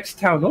to the next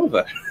town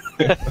over.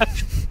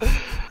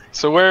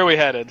 So where are we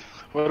headed?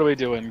 What are we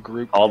doing,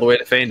 group? All the way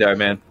to Feindar,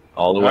 man.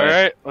 All the All way.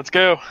 right, let's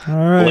go. All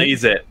right.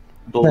 Blaze it.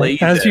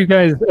 Blaze As it. you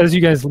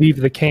guys leave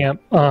the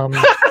camp, We're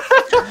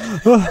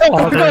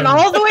going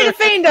all the way to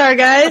Feindar,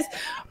 guys.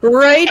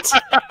 Right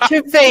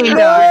to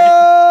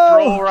Feindar.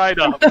 Roll right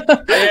up.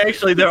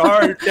 Actually, there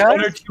are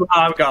 2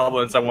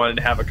 hobgoblins I wanted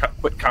to have a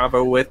quick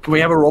convo with. Can we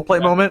have a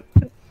roleplay moment?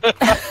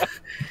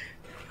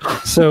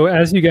 So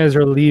as you guys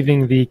are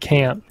leaving the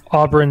camp,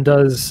 Auburn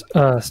does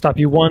stop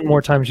you one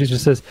more time. She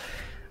just says,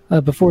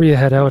 before you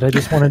head out, I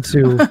just wanted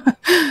to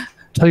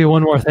tell you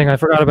one more thing. I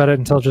forgot about it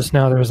until just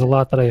now. There was a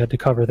lot that I had to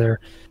cover there.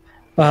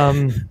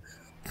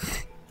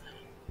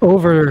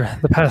 Over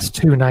the past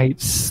 2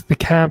 nights, the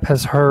camp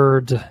has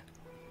heard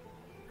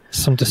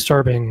some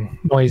disturbing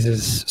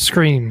noises,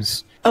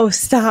 screams. Oh,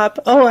 stop.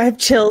 Oh, I have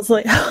chills.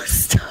 Like, oh,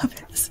 stop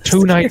it. This is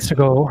 2 nights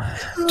ago,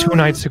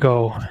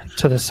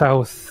 to the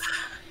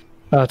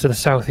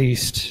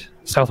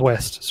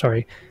southwest,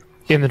 sorry,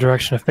 in the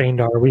direction of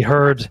Feindar, we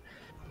heard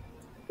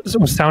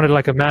what sounded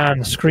like a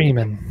man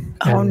screaming.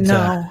 Oh, and,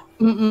 no.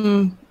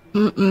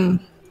 Mm-mm.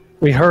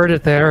 we heard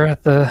it there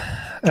at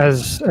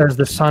as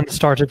the sun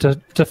started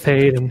to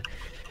fade, and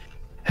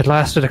it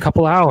lasted a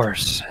couple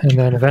hours, and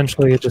then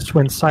eventually it just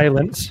went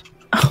silent.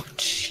 Oh,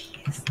 jeez.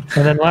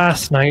 And then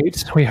last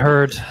night we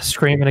heard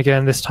screaming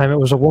again. This time it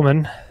was a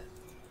woman.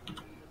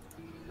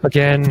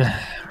 Again,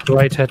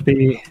 right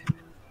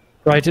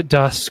at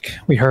dusk,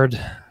 we heard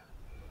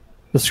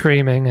the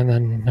screaming, and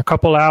then a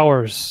couple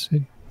hours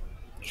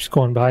just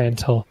going by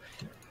until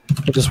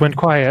it just went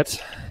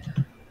quiet.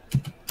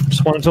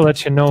 Just wanted to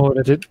let you know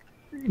that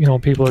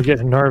people are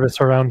getting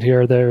nervous around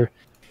here. They're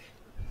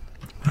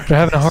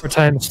having a hard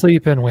time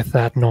sleeping with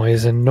that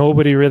noise, and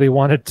nobody really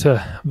wanted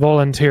to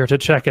volunteer to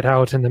check it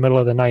out in the middle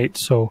of the night.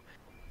 So,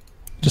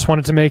 just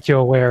wanted to make you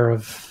aware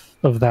of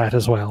that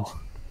as well.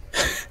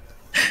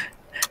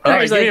 All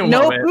right, He's give me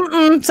like, a nope,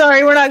 moment.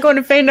 sorry, we're not going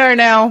to Feindar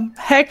now.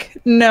 Heck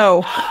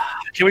no.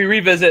 Can we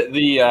revisit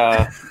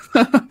the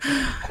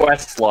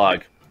quest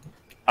log?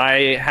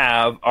 I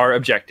have our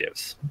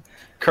objectives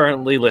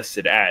currently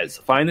listed as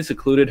find the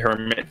secluded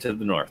hermit to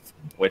the north,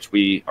 which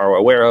we are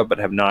aware of but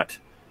have not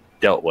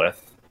dealt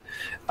with.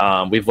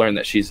 We've learned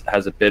that she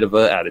has a bit of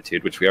an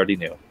attitude, which we already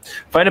knew.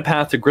 Find a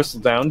path to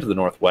Gristledown to the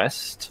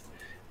northwest.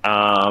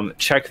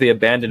 Check the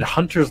abandoned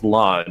Hunter's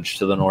Lodge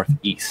to the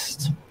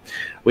northeast.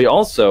 We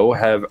also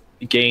have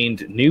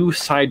gained new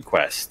side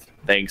quests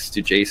thanks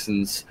to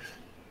Jason's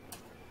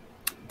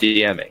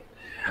DMing.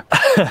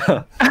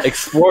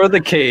 Explore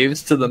the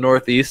caves to the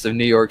northeast of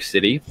New York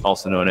City,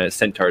 also known as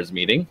Centaur's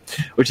Meeting,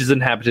 which is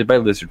inhabited by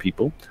lizard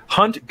people.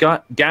 Hunt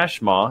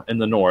Gashmaw in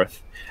the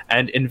north,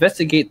 and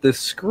investigate the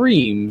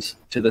Screams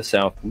to the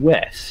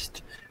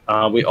southwest.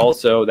 We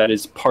also, that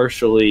is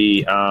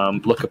partially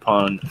look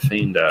upon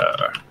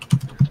Feindar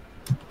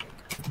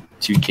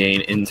to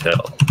gain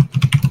intel.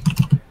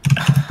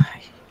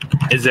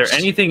 Is there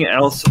anything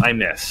else I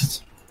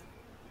missed?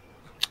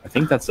 I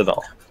think that's it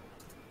all.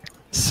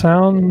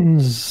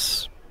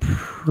 Sounds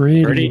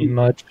pretty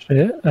much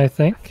it, I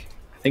think.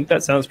 I think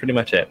that sounds pretty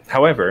much it.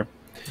 However,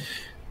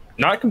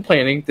 not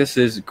complaining. This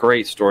is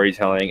great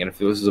storytelling, and if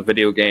this was a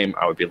video game,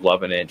 I would be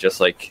loving it just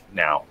like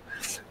now.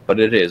 But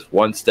it is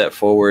 1 step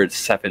forward,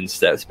 7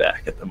 steps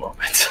back at the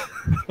moment.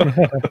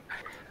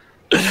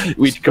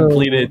 We've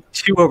completed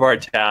 2 of our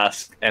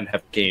tasks and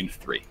have gained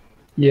 3.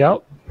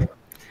 Yep.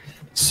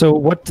 So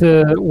what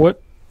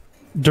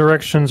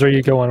directions are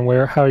you going?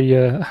 How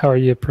are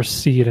you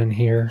proceeding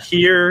here?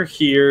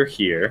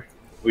 Here.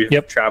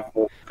 We've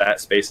traveled that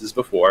spaces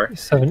before.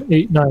 7,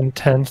 8, 9,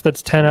 10. So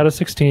that's 10 out of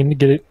 16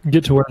 to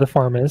get to where the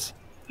farm is.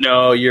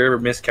 No, you're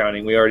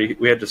miscounting.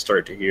 We had to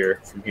start to here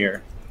from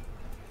here.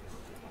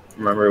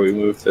 Remember, we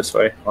moved this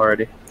way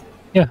already.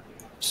 Yeah.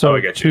 So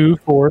I get you.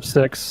 2, 4,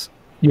 6.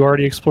 You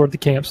already explored the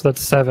camp, so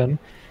that's 7.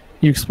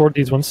 You explored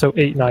these ones, so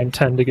 8, 9,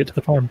 10 to get to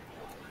the farm.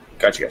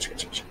 Gotcha.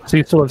 So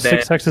you still have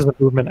 6 hexes of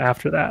movement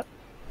after that.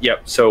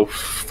 Yep, so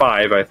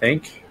 5, I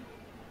think.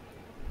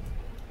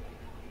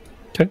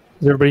 Okay.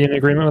 Is everybody in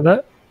agreement with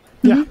that?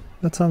 Yeah,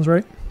 that sounds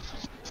right.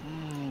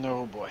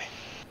 No boy.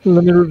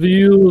 Let me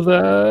review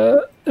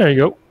that. There you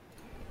go.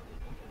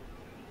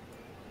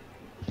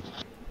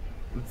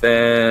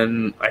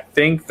 Then I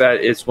think that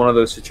it's one of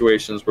those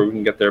situations where we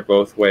can get there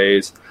both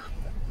ways.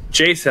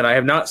 Jason, I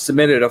have not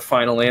submitted a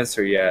final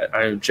answer yet.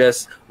 I'm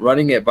just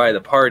running it by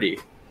the party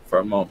for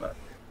a moment.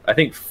 I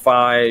think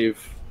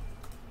 5...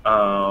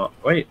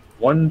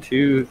 1,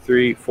 2,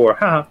 3,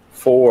 4.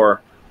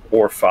 4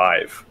 or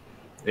 5.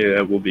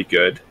 It will be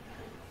good.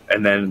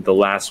 And then the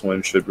last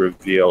one should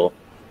reveal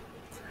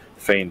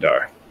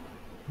Feindar.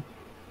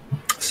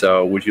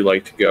 So would you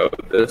like to go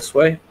this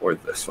way or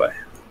this way?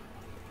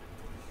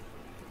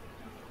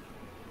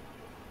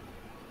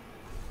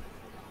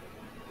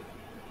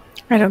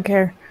 I don't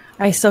care.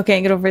 I still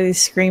can't get over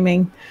these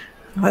screaming.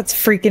 That's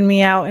freaking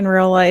me out in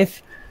real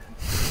life.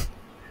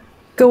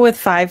 Go with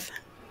 5.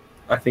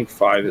 I think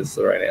 5 is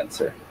the right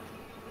answer.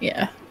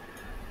 Yeah.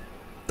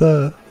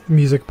 The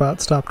music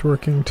bot stopped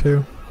working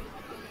too.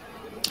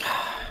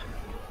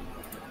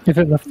 If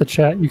it left the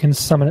chat, you can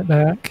summon it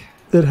back.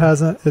 It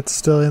hasn't. It's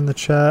still in the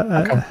chat.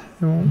 Okay.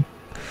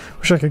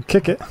 Wish I could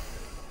kick it.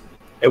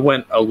 It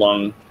went a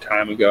long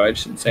time ago. I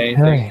shouldn't say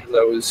anything. Hey. 'Cause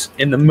I was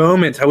in the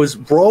moment. I was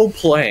role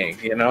playing,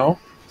 you know?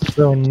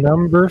 So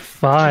number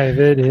 5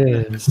 it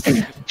is.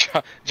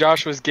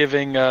 Josh was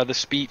giving the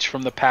speech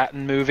from the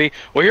Patton movie.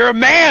 Well, you're a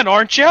man,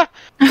 aren't you?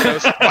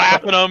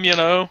 Slapping him, you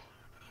know.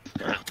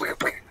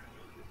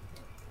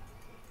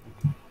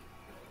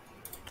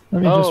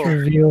 Let me just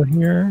reveal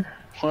here.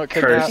 What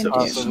could Curse that of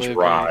possibly be?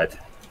 Strahd.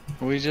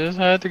 We just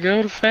had to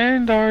go to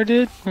Feindar,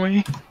 didn't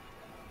we?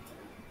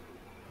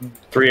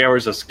 3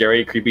 hours of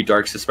scary, creepy,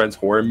 dark suspense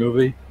horror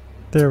movie.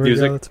 There we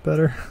Music. go. That's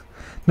better.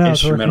 Now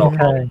it's working. Instrumental. Okay.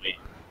 Follow me.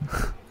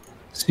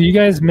 So you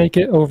guys make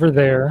it over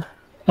there.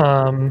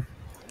 Let me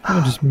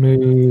just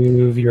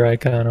move your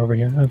icon over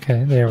here.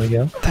 Okay, there we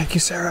go. Thank you,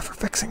 Sarah, for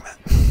fixing that.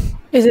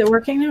 Is it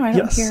working now? I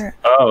don't Yes. hear it.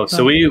 Oh,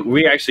 so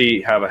we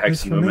actually have a hex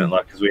It's of for movement me.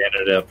 left because we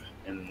ended up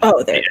in Oh,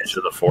 the there it edge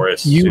of the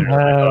forest. You sooner than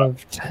I thought.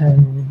 have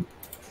 10,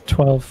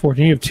 12,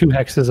 14. You have 2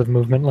 hexes of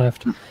movement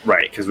left.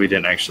 Right, because we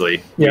didn't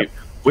actually. Yep.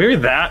 We're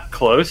that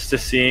close to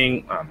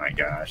seeing. Oh my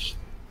gosh.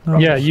 Oh,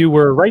 Yeah, you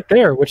were right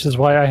there, which is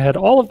why I had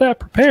all of that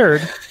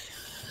prepared.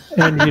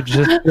 and you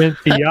just went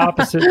the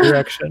opposite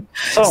direction.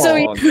 So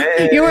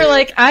you were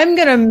like, I'm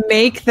gonna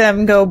make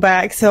them go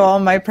back, so all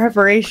my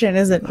preparation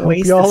isn't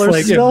wasted. y'all are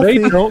Like, if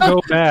they don't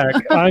go back,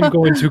 I'm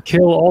going to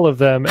kill all of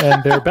them,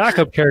 and their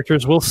backup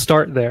characters will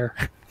start there.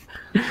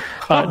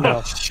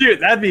 No. Shoot,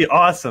 that'd be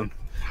awesome.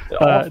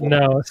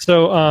 No.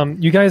 So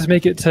you guys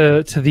make it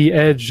to the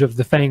edge of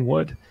the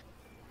Fangwood,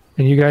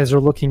 and you guys are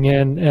looking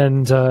in,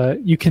 and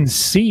you can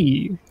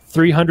see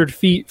 300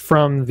 feet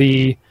from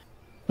the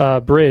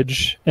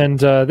bridge, and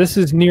this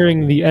is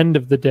nearing the end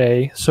of the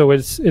day, so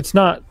it's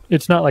not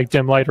like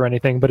dim light or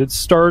anything, but it's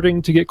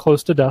starting to get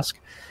close to dusk,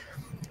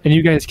 and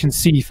you guys can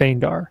see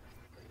Feindar.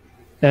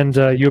 And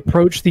you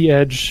approach the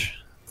edge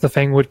of the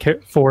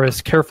Fangwood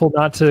forest, careful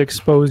not to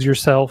expose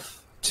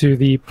yourself to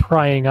the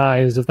prying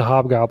eyes of the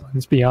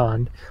hobgoblins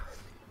beyond,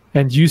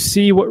 and you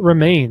see what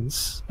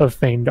remains of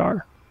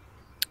Feindar.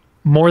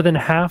 More than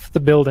half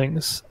the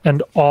buildings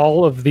and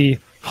all of the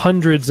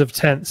hundreds of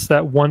tents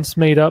that once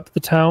made up the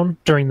town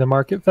during the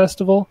market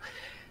festival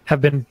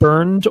have been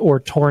burned or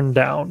torn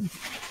down.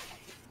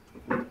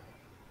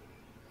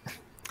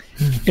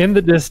 In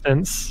the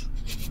distance,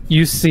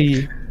 you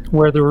see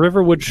where the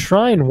Riverwood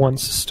Shrine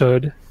once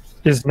stood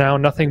is now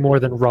nothing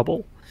more than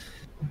rubble.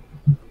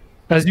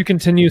 As you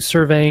continue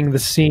surveying the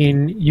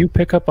scene, you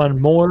pick up on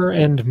more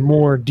and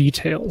more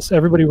details.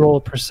 Everybody roll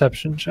a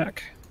perception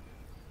check.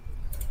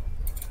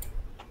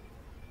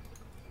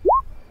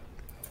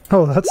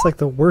 Oh, that's like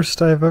the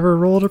worst I've ever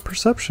rolled a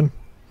perception.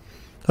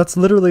 That's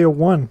literally a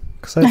 1,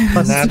 because I have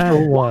plus Natural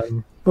 10.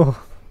 1.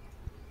 Oh,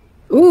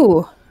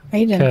 Ooh,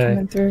 Aiden Okay.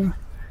 coming through.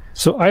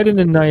 So Aiden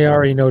and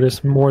Nayari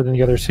notice more than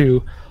the other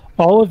two.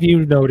 All of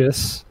you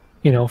notice,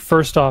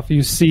 first off,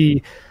 you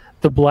see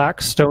the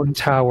black stone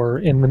tower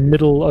in the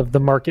middle of the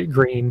market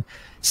green,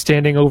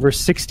 standing over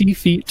 60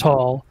 feet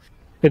tall.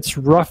 Its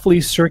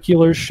roughly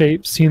circular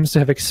shape seems to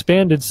have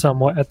expanded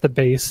somewhat at the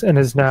base and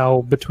is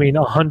now between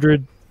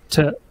 100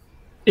 to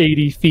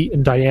 80 feet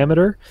in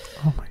diameter.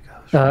 oh my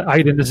gosh.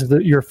 Aiden, this is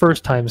your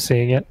first time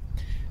seeing it.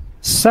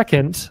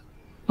 Second,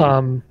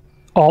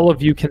 all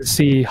of you can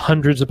see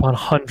hundreds upon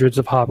hundreds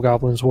of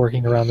hobgoblins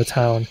working around the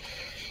town.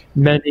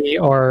 Many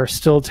are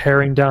still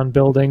tearing down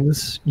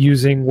buildings,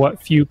 using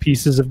what few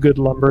pieces of good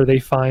lumber they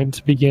find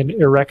to begin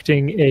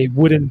erecting a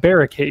wooden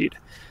barricade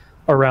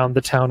around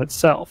the town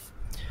itself.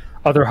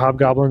 Other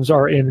hobgoblins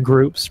are in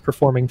groups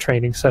performing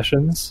training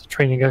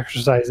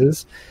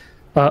exercises.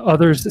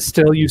 Others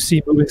still you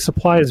see moving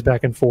supplies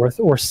back and forth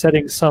or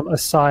setting some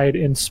aside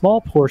in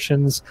small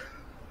portions,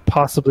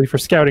 possibly for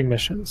scouting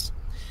missions.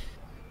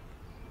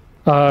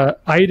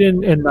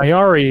 Aiden and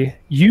Nayari,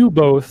 you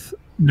both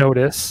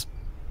notice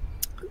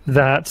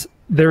that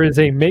there is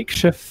a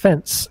makeshift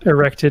fence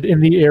erected in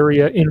the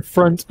area in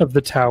front of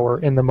the tower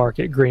in the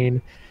market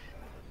green.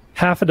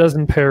 Half a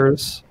dozen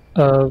pairs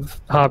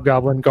of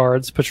hobgoblin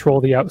guards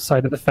patrol the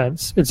outside of the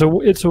fence. It's a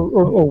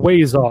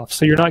ways off,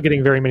 so you're not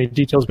getting very many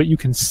details, but you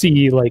can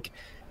see like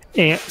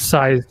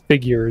ant-sized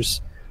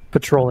figures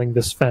patrolling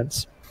this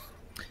fence.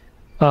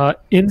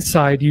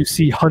 Inside, you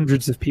see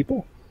hundreds of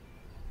people.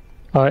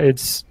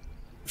 It's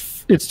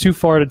too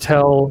far to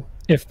tell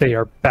if they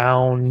are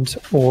bound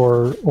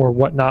or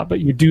whatnot, but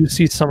you do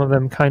see some of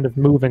them kind of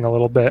moving a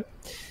little bit.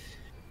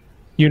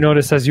 You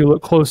notice as you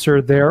look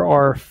closer, there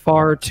are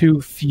far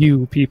too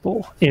few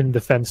people in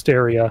the fenced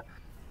area,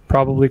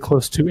 probably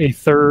close to a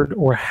third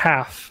or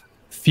half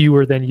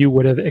fewer than you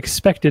would have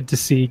expected to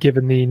see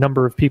given the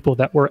number of people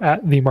that were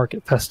at the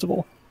market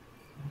festival.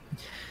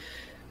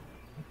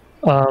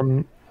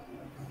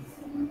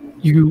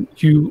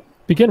 You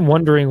begin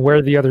wondering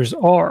where the others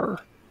are.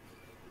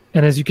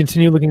 And as you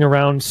continue looking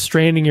around,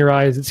 straining your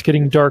eyes, it's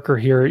getting darker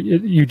here.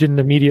 You didn't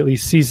immediately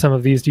see some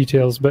of these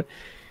details, but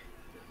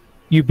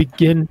you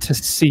begin to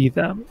see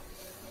them.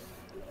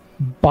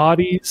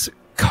 Bodies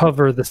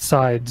cover the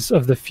sides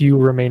of the few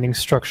remaining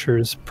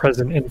structures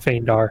present in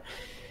Feindar.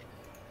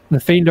 The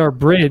Feindar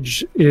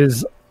Bridge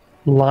is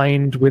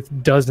lined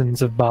with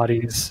dozens of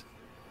bodies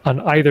on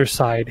either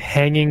side,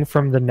 hanging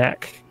from the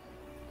neck.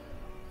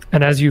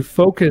 And as you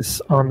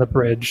focus on the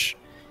bridge,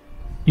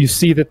 you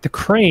see that the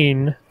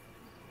crane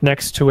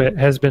next to it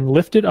has been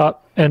lifted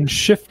up and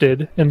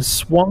shifted and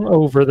swung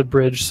over the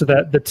bridge so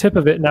that the tip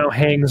of it now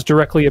hangs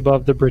directly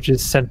above the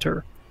bridge's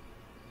center.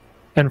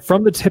 And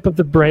from the tip of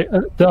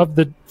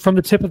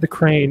the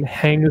crane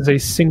hangs a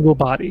single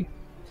body.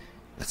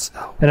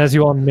 And as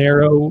you all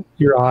narrow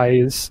your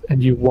eyes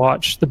and you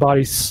watch, the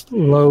body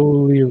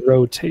slowly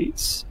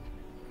rotates.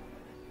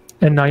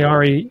 And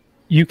Nayari,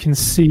 you can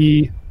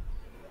see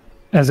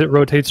as it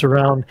rotates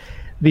around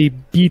the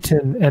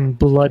beaten and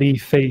bloody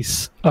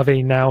face of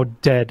a now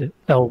dead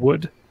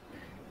Elwood,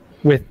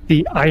 with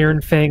the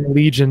Iron Fang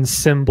Legion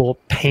symbol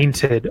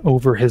painted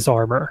over his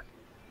armor.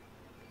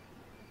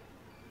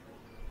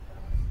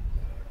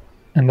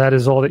 And that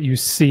is all that you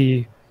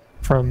see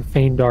from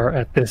Feindar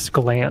at this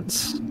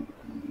glance.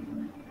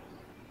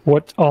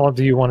 What all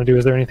do you want to do?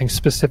 Is there anything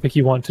specific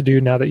you want to do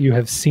now that you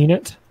have seen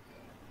it?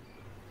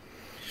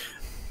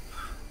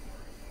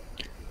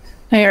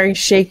 I are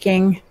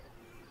shaking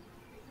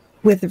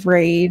with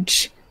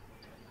rage.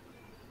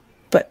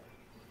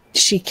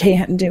 she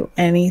can't do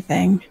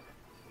anything.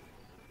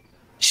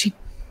 She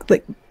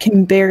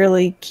can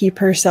barely keep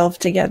herself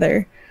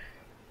together.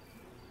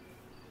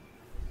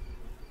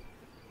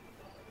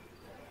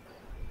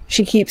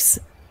 She keeps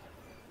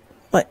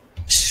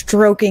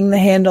stroking the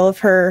handle of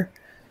her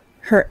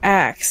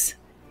axe,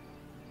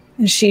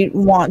 and she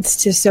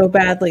wants to so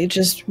badly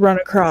just run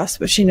across,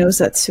 but she knows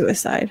that's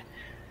suicide.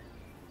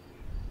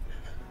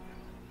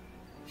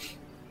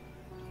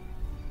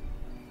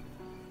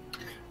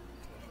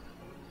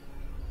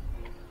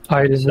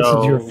 Aiden, this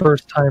is your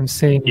first time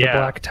seeing the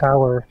Black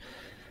Tower.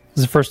 This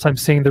is the first time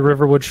seeing the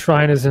Riverwood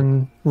Shrine is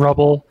in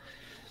rubble,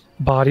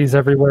 bodies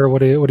everywhere. What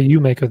do you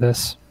make of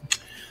this?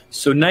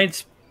 So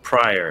nights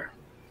prior,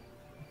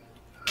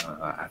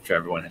 after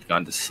everyone had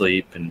gone to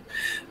sleep, and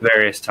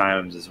various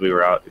times as we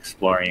were out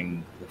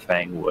exploring the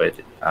Fangwood,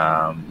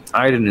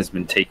 Aiden has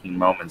been taking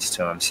moments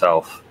to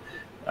himself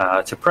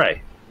to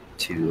pray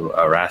to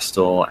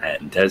Rastal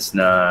and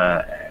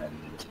Desna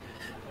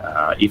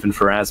and even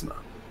Pharasma.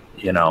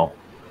 You know,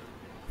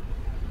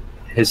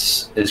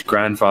 his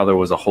grandfather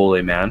was a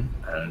holy man,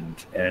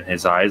 and in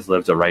his eyes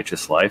lived a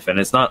righteous life, and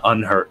it's not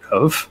unheard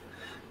of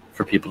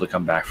for people to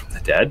come back from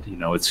the dead. You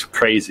know, it's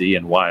crazy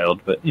and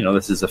wild, but you know,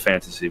 this is a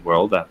fantasy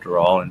world after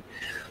all, and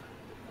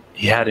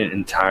he hadn't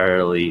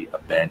entirely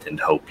abandoned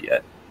hope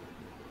yet.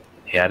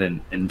 He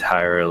hadn't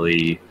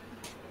entirely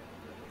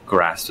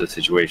grasped the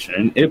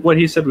situation, and what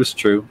he said was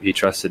true. He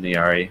trusted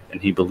Niari, and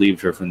he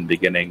believed her from the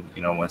beginning,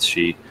 you know, once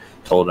she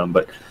told him,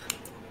 but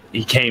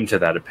he came to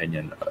that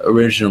opinion.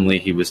 Originally,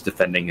 he was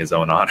defending his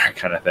own honor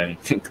kind of thing.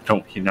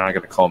 You're not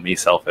going to call me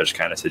selfish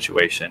kind of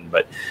situation,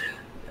 but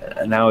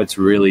now it's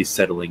really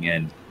settling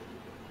in.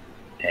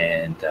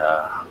 And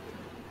I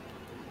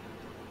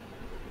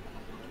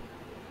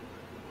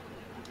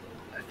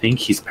think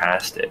he's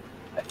past it.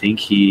 I think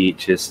he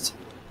just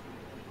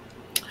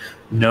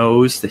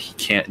knows that he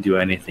can't do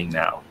anything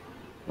now.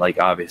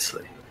 Like,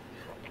 obviously.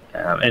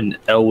 And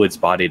Elwood's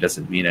body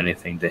doesn't mean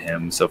anything to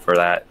him, so for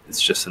that, it's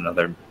just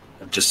another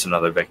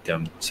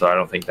victim, so I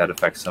don't think that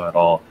affects him at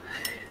all.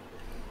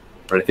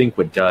 But I think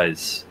what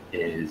does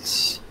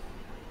is,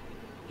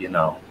 you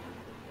know,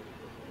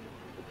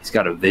 he's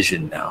got a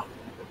vision now.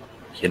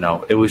 You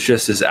know, it was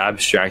just this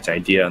abstract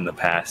idea in the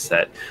past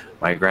that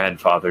my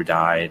grandfather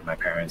died, my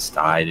parents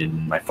died,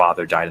 and my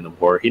father died in the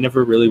war. He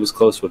never really was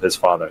close with his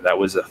father. That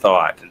was a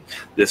thought, and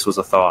this was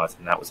a thought,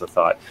 and that was a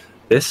thought.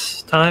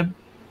 This time,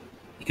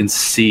 he can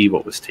see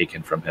what was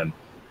taken from him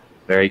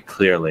very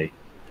clearly,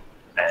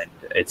 and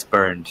it's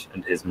burned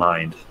in his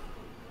mind.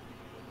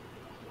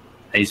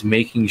 And he's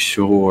making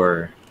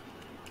sure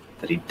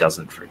that he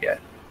doesn't forget.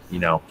 You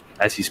know,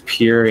 as he's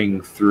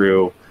peering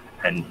through,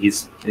 and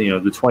he's, you know,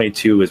 the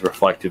 22 is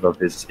reflective of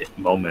his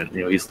moment.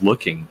 You know, he's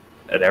looking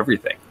at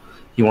everything.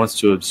 He wants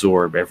to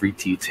absorb every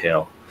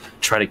detail,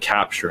 try to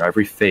capture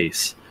every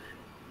face,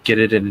 get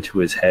it into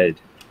his head,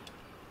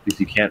 because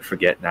you can't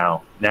forget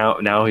now.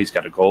 Now he's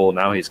got a goal.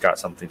 Now he's got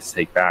something to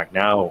take back.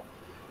 Now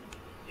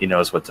he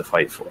knows what to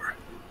fight for.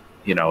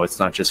 You know, it's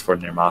not just for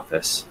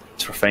Nirmathis.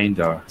 It's for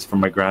Feindar. It's for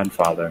my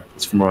grandfather.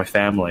 It's for my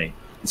family.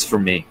 It's for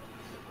me.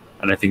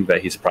 And I think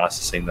that he's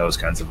processing those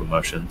kinds of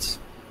emotions.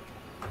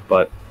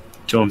 But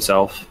to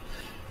himself,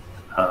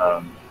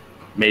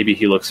 maybe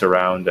he looks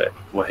around at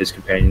what his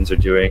companions are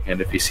doing,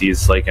 and if he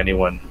sees like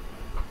anyone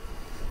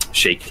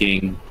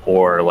shaking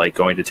or like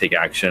going to take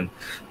action,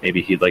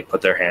 maybe he'd like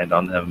put their hand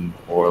on them,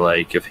 or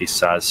like if he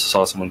saw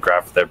someone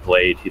grab their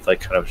blade, he'd like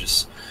kind of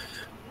just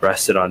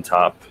rest it on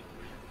top,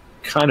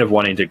 kind of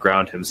wanting to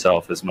ground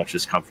himself as much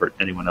as comfort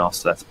anyone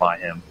else that's by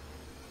him.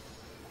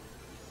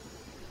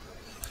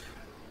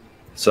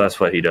 So that's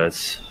what he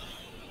does.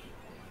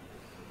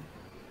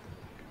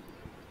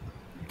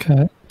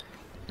 Okay.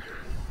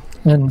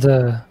 And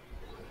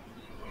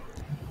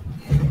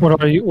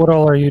what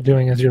all are you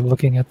doing as you're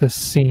looking at this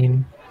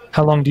scene?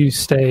 How long do you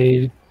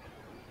stay,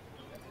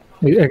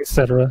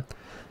 etc.?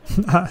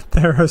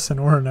 Theros and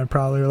Orin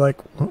probably are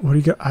like, what do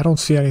you got? I don't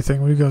see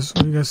anything. What do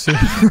you guys see?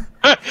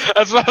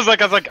 That's what I was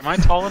like, am I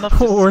tall enough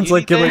to Orin's see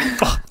like,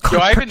 anything? Do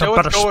I even know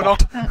what's going on?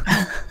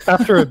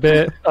 After a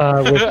bit,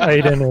 with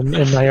Aiden and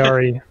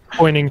Nyari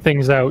pointing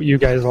things out, you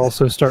guys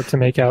also start to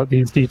make out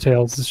these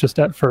details. It's just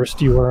at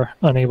first you were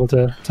unable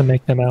to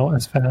make them out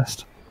as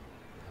fast.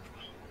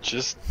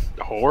 Just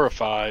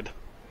horrified.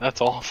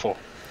 That's awful.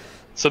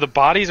 So the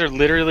bodies are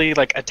literally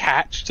like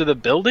attached to the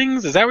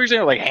buildings? Is that what you're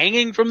saying? Like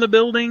hanging from the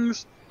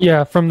buildings?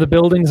 Yeah, from the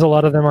buildings, a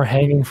lot of them are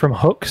hanging from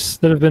hooks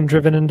that have been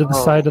driven into the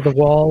side of the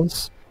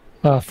walls.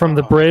 From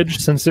the bridge,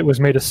 since it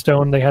was made of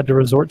stone, they had to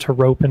resort to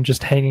rope and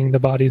just hanging the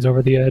bodies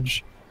over the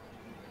edge.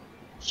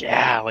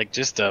 Yeah, like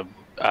just a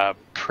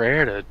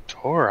prayer to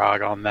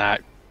Torog on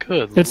that.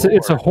 Good It's Lord.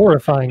 it's a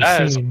horrifying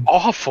That is scene.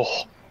 awful.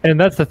 And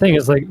that's the thing,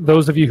 is like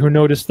those of you who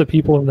noticed the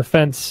people in the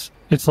fence,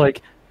 it's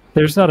like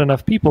there's not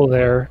enough people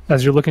there.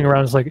 As you're looking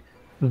around, it's like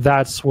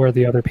that's where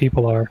the other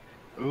people are.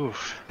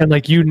 Oof. And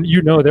like you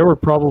know, there were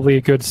probably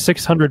a good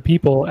 600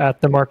 people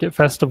at the market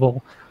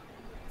festival.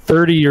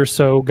 30 or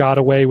so got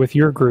away with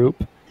your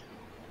group.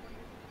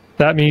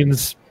 That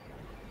means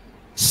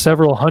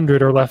several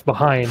hundred are left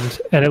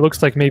behind, and it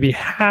looks like maybe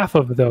half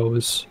of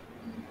those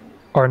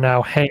are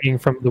now hanging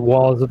from the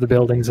walls of the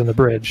buildings and the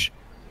bridge.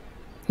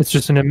 It's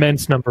just an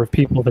immense number of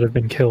people that have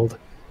been killed.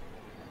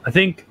 I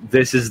think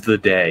this is the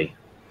day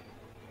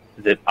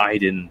that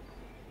Aiden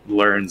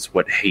learns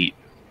what hate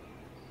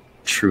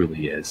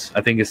truly is.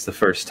 I think it's the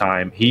first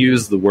time he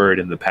used the word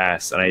in the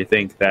past, and I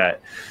think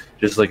that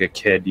just like a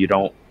kid, you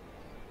don't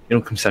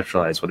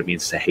conceptualize what it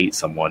means to hate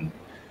someone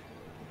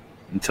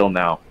until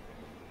now.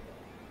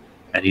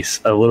 And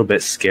he's a little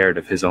bit scared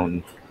of his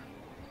own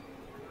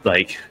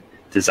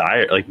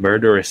desire,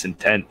 murderous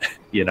intent,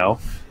 you know?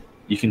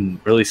 You can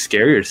really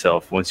scare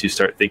yourself once you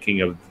start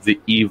thinking of the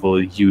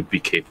evil you'd be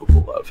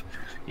capable of.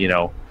 You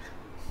know,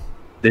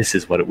 this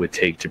is what it would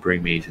take to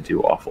bring me to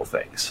do awful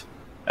things,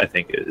 I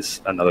think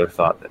is another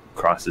thought that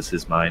crosses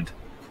his mind.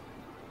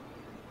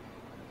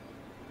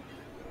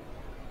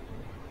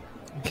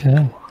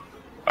 Okay.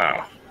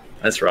 Wow.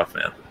 That's rough,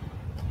 man.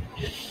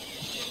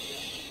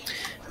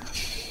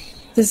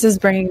 This is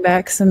bringing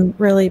back some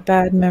really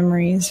bad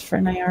memories for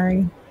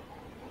Nayari.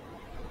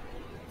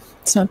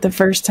 It's not the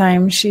first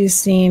time she's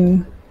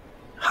seen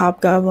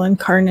hobgoblin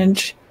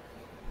carnage.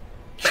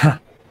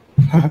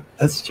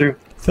 That's true.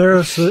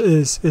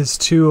 Theros is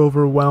too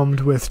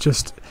overwhelmed with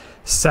just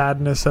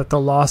sadness at the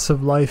loss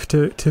of life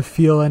to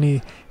feel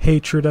any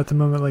hatred at the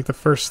moment. Like, the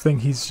first thing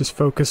he's just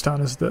focused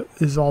on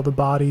is all the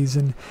bodies,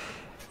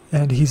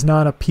 and he's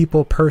not a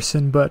people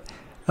person, but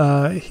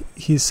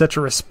he's such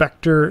a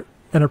respecter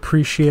and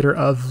appreciator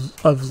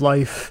of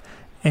life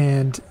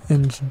and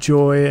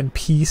joy and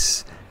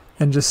peace,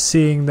 and just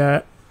seeing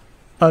that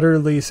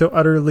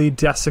utterly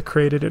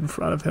desecrated in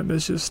front of him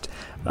is just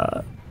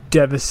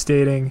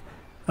devastating.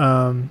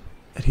 And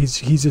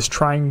he's just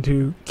trying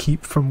to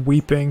keep from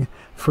weeping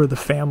for the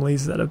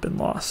families that have been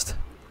lost.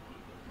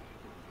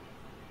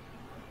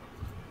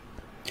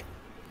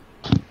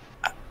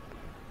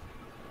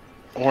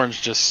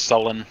 Orange just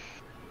sullen.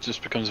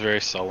 Just becomes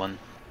very sullen.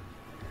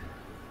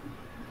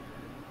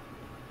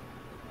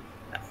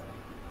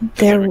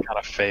 There kind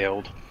of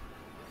failed.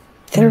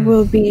 There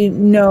will be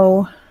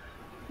no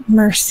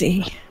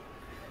mercy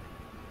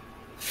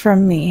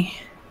from me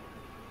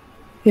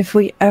if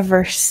we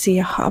ever see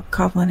a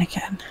hobgoblin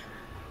again.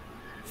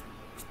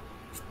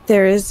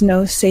 There is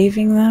no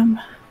saving them.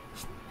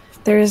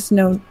 There is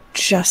no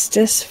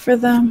justice for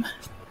them.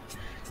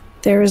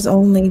 There is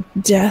only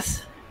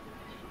death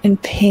and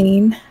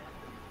pain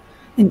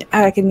and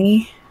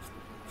agony.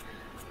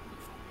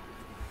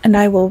 And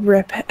I will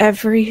rip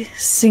every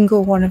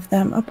single one of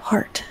them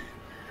apart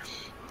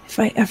if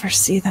I ever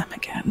see them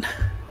again.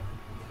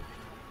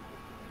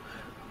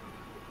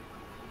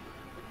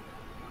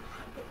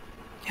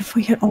 If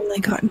we had only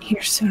gotten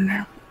here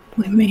sooner,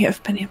 we may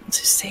have been able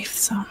to save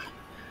some.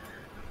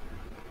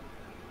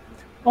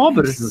 Oh,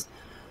 but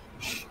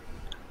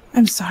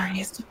I'm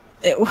sorry.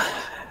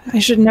 I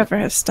should never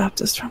have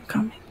stopped us from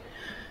coming.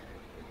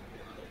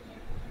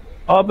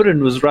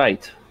 Oberyn was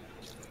right.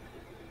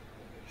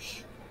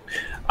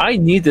 I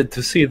needed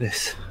to see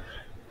this.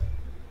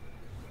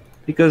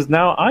 Because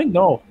now I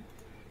know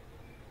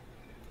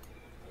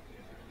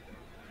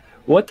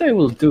what I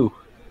will do.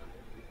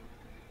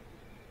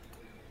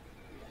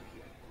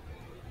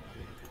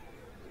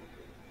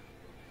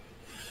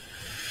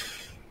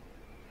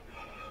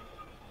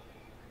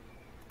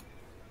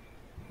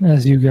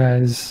 As you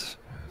guys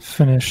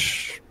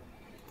finish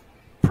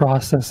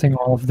processing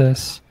all of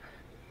this,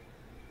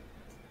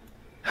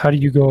 how do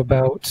you go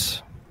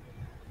about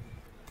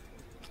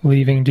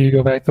leaving? Do you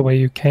go back the way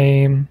you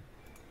came?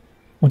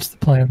 What's the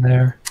plan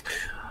there?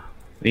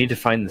 We need to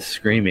find the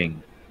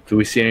screaming. Do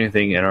we see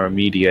anything in our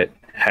immediate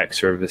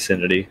hex or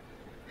vicinity?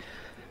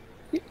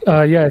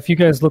 Yeah, if you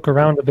guys look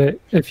around a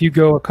bit, if you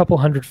go a couple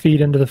 100 feet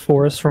into the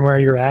forest from where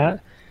you're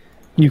at,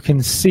 you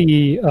can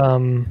see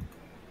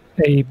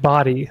a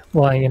body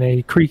lying in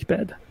a creek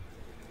bed.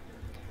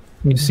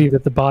 You see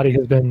that the body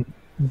has been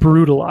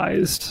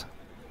brutalized,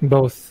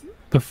 both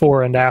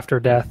before and after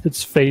death.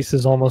 Its face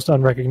is almost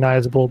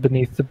unrecognizable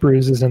beneath the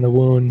bruises and the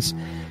wounds.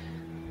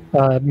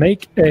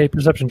 Make a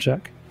perception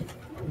check.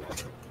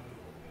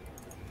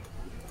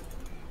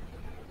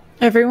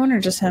 Everyone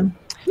or just him?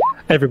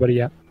 Everybody,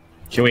 yeah.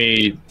 Can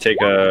we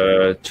take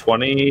a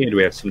 20? Do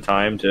we have some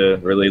time to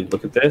really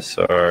look at this?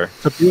 Or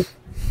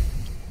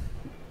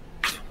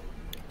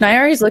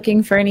Nayari's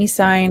looking for any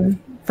sign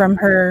from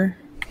her...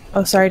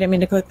 Oh, sorry, I didn't mean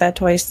to click that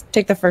twice.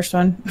 Take the first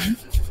one.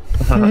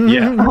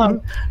 yeah.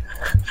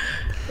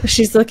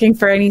 She's looking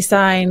for any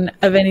sign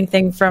of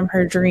anything from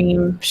her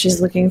dream. She's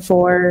looking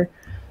for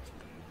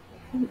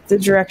the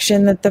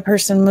direction that the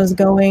person was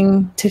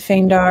going to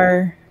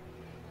Feindar.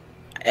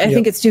 I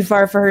think it's too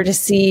far for her to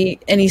see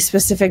any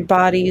specific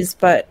bodies,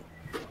 but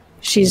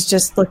she's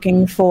just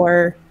looking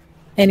for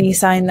any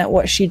sign that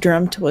what she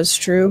dreamt was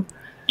true.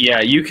 Yeah,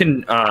 you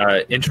can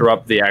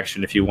interrupt the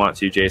action if you want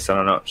to, Jason.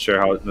 I'm not sure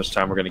how much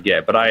time we're going to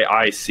get, but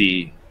I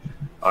see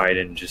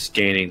Aiden just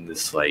gaining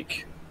this,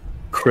 like,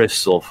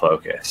 crystal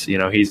focus. You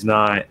know, he's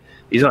not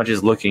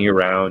just looking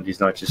around. He's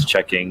not just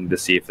checking to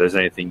see if there's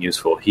anything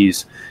useful.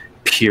 He's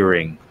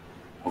peering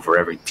over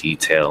every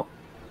detail.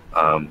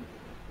 Like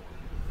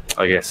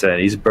I said,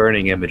 he's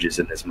burning images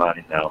in his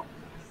mind now.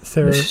 This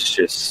is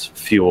just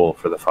fuel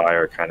for the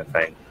fire kind of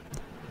thing.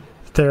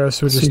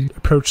 Theros would just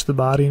approach the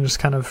body and just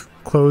kind of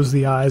close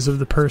the eyes of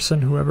the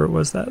person, whoever it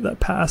was that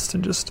passed,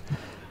 and just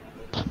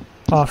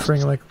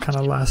offering like kind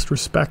of last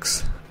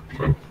respects.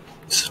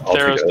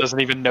 Theros doesn't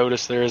even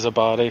notice there is a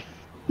body.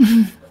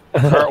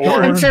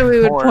 I'm sure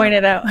we would point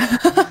it out.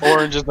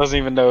 Orin just doesn't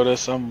even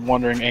notice. I'm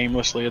wandering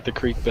aimlessly at the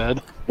creek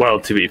bed. Well,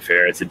 to be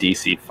fair, it's a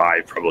DC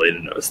 5. Probably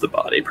didn't notice the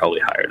body.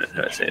 Probably higher to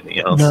notice anything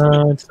else.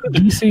 No, it's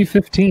DC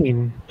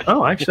 15.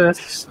 Oh, actually,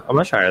 that's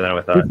much higher than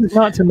I thought. This is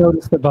not to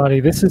notice the body.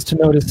 This is to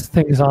notice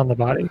things on the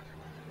body.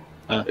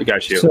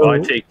 Got you. So, well, I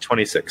take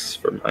 26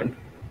 for mine.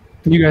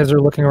 You guys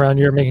are looking around.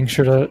 You're making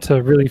sure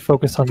to really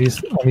focus on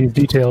these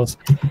details,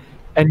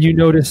 and you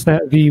notice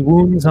that the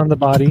wounds on the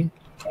body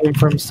came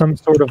from some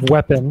sort of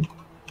weapon,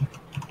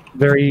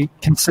 very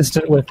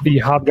consistent with the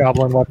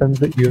hobgoblin weapons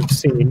that you have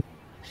seen.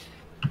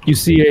 You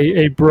see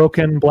a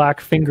broken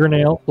black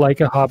fingernail, like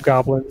a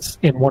hobgoblin's,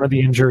 in one of the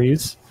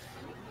injuries.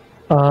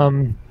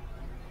 Does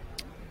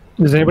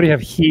anybody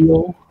have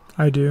heal?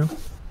 I do.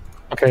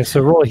 Okay,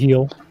 so roll a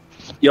heal.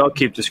 Y'all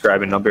keep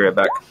describing. I'll be right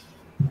back.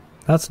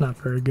 That's not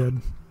very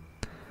good.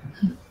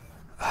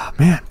 Oh,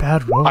 man,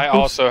 bad roll. I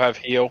also have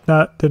heal.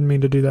 Didn't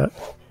mean to do that.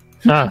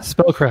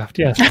 Spellcraft,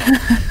 yes.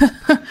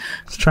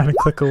 Just trying to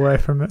click away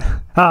from it.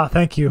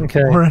 Thank you.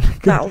 Okay. Orin.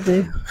 That'll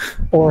do.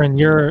 Orin,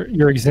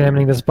 you're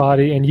examining this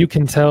body, and you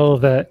can tell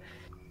that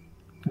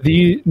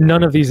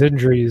none of these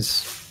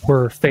injuries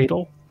were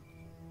fatal.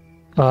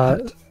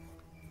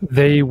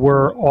 They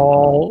were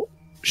all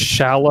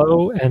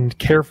shallow and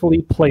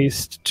carefully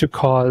placed to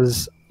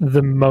cause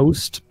the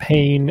most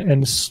pain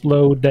and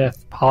slow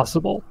death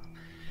possible.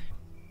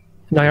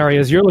 Nyari,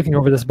 as you're looking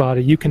over this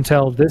body, you can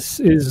tell this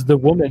is the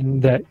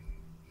woman that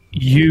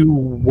you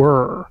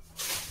were.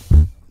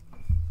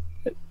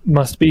 It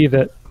must be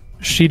that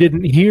she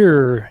didn't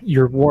hear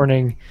your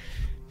warning,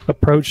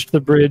 approached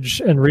the bridge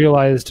and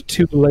realized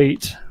too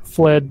late,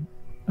 fled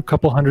a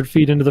couple 100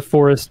 feet into the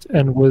forest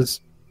and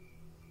was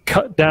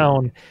cut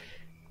down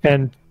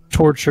and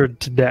tortured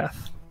to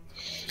death.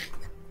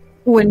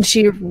 When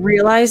she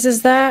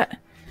realizes that,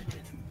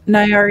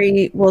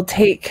 Nyari will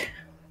take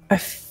a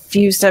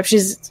few steps.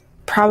 She's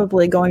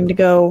probably going to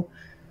go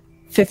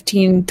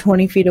 15,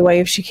 20 feet away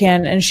if she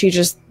can, and she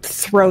just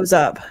throws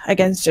up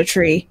against a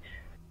tree.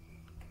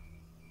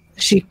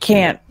 She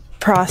can't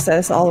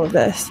process all of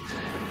this.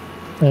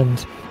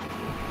 And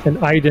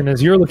Aiden,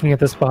 as you're looking at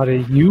this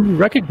body, you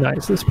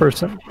recognize this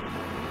person.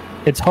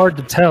 It's hard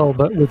to tell,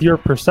 but with your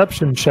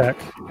perception check,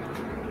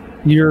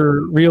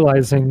 you're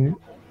realizing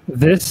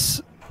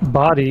this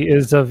body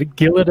is of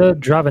Gilida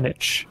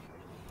Dravenich.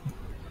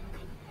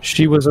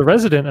 She was a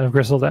resident of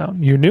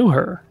Gristledown. You knew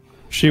her.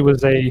 She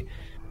would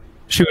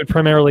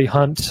primarily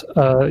hunt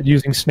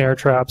using snare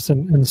traps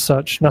and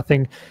such.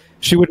 Nothing.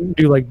 She wouldn't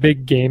do like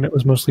big game. It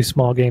was mostly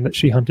small game that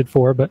she hunted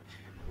for, but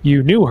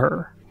you knew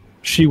her.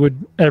 She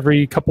would,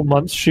 every couple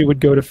months, she would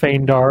go to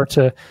Feindar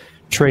to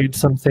trade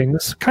some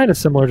things, kind of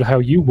similar to how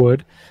you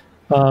would.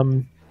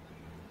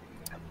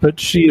 But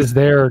she is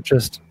there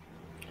just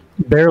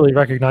barely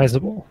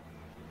recognizable.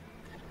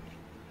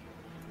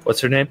 What's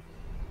her name?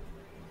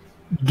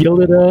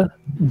 Gilida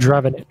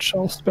Dravenich.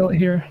 I'll spell it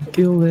here.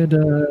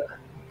 Gilida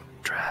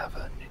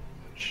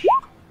Dravenich.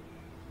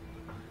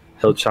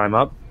 He'll chime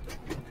up.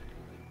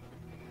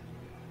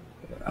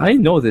 I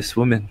know this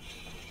woman.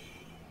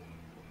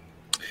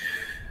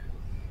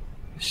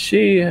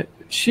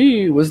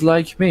 She was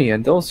like me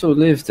and also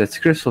lived at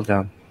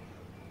Gristledown.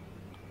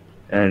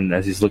 And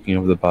as he's looking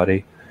over the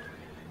body,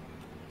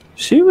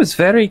 she was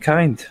very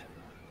kind.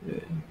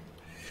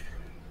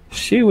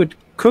 She would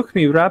cook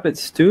me rabbit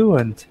stew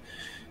and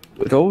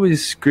would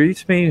always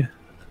greet me.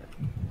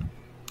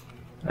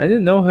 I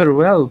didn't know her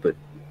well, but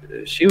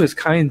she was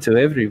kind to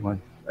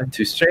everyone and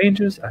to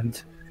strangers.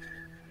 And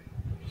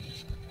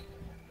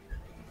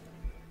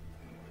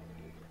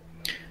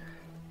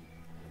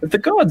if the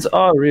gods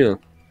are real,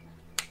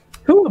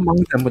 who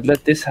among them would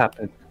let this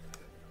happen?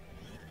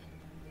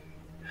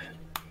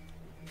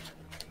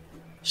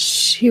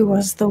 She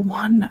was the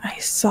one I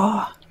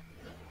saw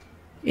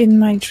in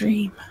my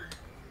dream.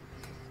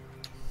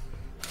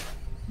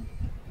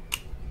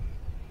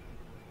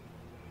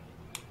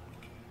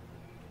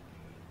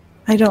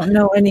 I don't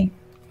know any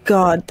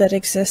god that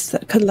exists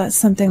that could let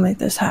something like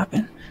this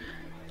happen.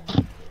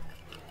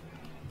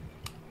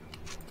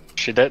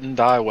 She didn't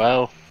die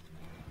well.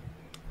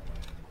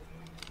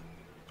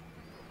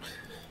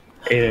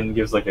 Aiden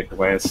gives like a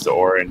glance to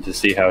Orin to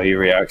see how he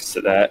reacts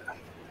to that.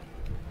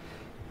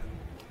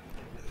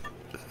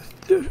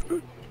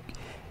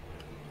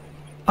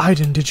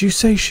 Aiden, did you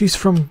say she's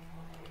from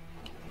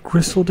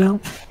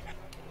Gristledown?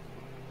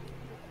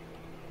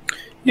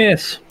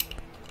 Yes.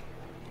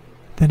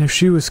 Then if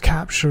she was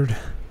captured,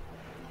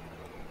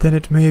 then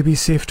it may be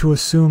safe to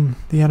assume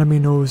the enemy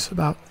knows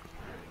about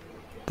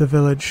the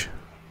village.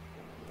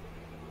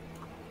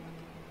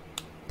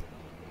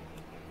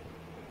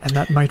 And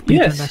that might be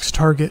Yes. the next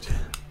target.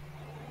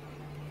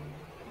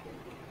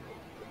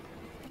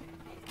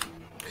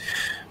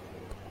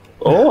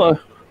 Oh,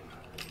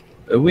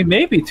 we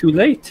may be too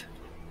late.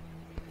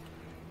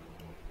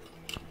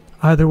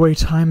 Either way,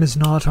 time is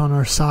not on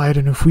our side,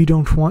 and if we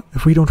don't want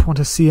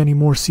to see any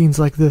more scenes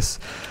like this,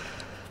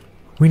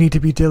 we need to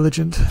be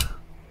diligent.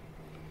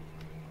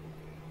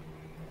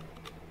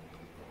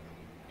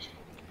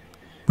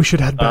 We should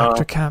head back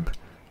to camp.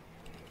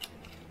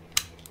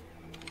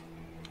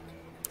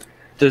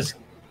 Does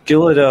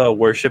Gilida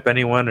worship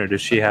anyone, or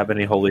does she have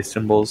any holy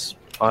symbols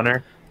on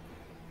her?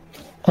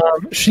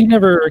 She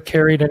never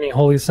carried any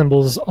holy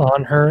symbols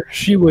on her.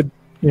 She would,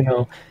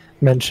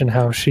 mention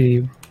how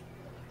she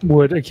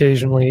would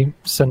occasionally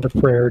send a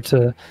prayer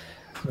to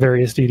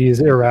various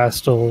deities,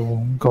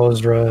 Erastil,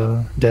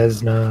 Gozra,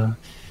 Desna.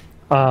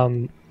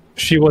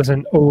 She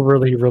wasn't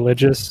overly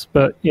religious,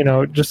 but,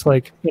 just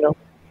like,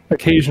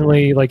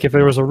 occasionally, like if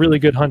there was a really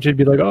good hunt, she'd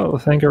be like, oh,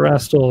 thank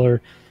Erastil,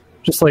 or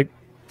just like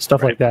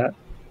stuff like that.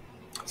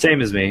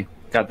 Same as me.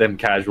 Got them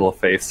casual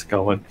faiths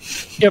going.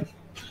 Yep.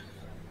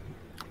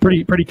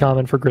 Pretty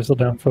common for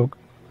Gristledown folk.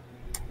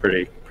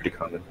 Pretty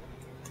common.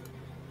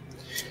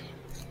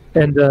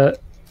 And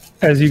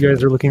as you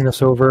guys are looking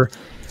this over,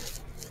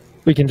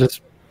 we can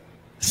just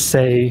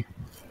say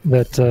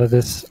that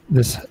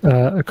this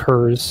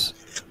occurs,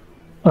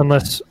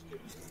 unless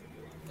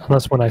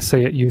when I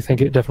say it you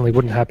think it definitely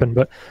wouldn't happen.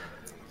 But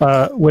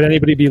would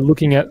anybody be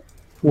looking at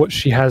what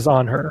she has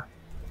on her?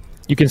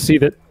 You can see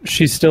that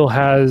she still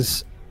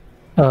has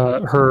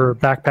her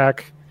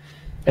backpack,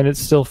 and it's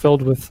still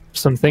filled with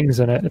some things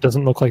in it. It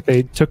doesn't look like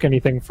they took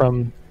anything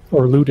from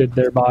or looted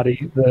their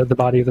body, the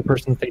body of the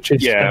person that they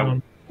chased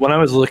down. When I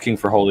was looking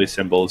for holy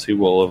symbols, he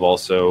will have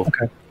also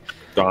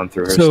gone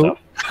through her stuff.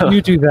 So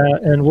you do that,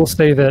 and we'll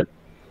say that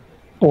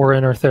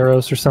Orin or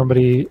Theros or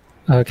somebody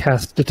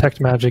cast Detect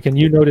Magic, and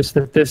you notice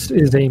that this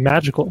is a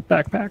magical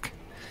backpack.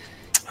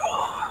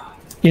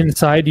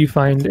 Inside, you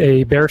find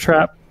a bear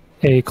trap,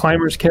 a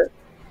climber's kit.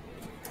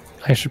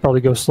 I should probably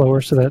go slower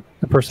so that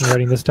the person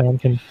writing this down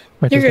can...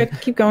 You're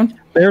good. Keep going.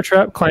 Bear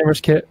trap, climber's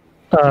kit,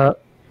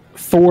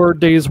 4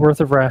 days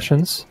worth of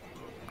rations,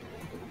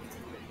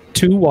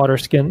 2 water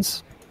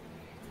skins,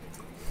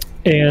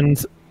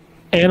 and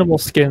animal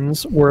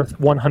skins worth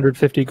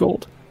 150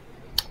 gold.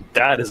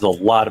 That is a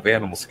lot of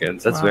animal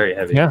skins. That's very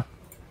heavy. Yeah.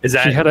 Is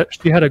that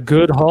she had a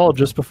good haul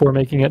just before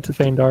making it to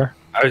Feindar.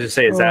 I was just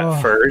saying, is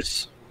that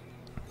furs?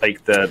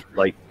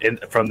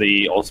 From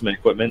the ultimate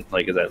equipment?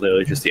 Like, is that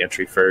literally just the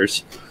entry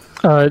furs?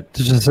 It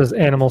just says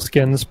animal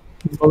skins,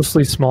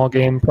 mostly small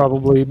game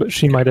probably, but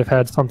she might have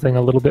had something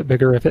a little bit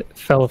bigger if it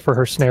fell for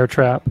her snare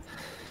trap.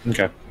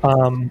 Okay.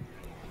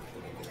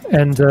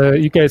 And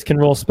you guys can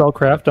roll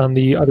spellcraft on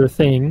the other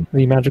thing,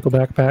 the magical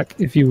backpack,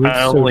 if you would.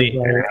 I only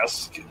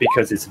ask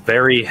because it's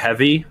very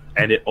heavy,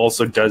 and it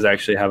also does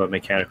actually have a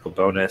mechanical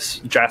bonus.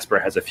 Jasper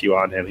has a few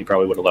on him. He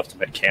probably would have left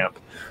them at camp.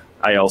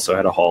 I also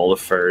had a haul of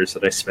furs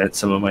that I spent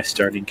some of my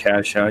starting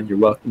cash on. You're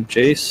welcome,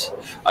 Jace.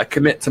 I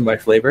commit to my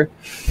flavor.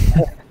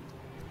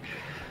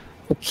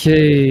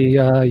 Okay,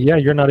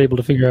 you're not able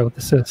to figure out what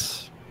this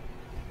is.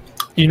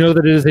 You know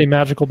that it is a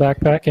magical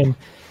backpack, and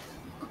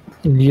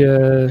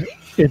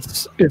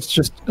it's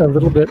just a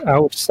little bit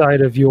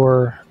outside of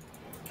your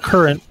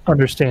current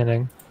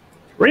understanding.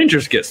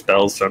 Rangers get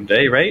spells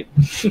someday, right?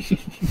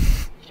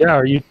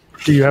 Yeah,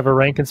 do you have a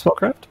rank in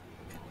spellcraft?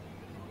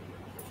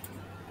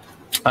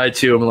 I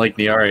too am like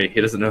Niari.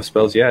 He doesn't know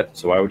spells yet,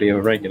 so why would he have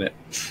a rank in it?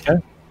 Okay.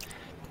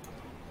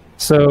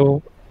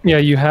 So, yeah,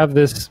 you have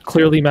this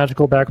clearly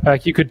magical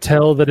backpack. You could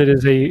tell that it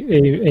is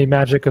a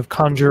magic of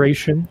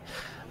conjuration,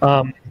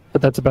 but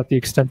that's about the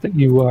extent that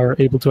you are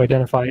able to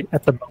identify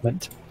at the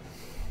moment.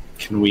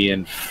 Can we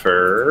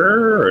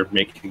infer or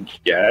make a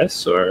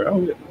guess, or I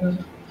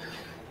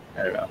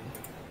don't know.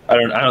 I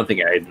don't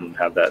think I didn't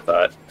have that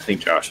thought. I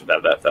think Josh would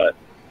have that thought.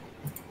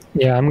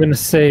 Yeah, I'm going to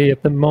say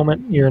at the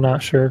moment you're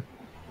not sure.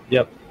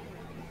 Yep.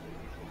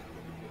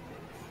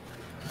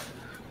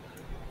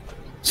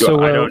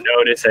 So I don't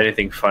notice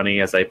anything funny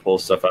as I pull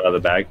stuff out of the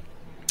bag.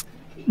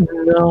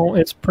 No,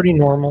 it's pretty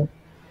normal.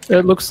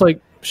 It looks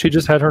like she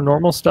just had her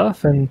normal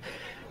stuff, and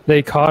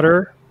they caught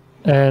her,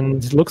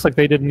 and it looks like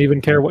they didn't even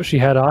care what she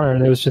had on her.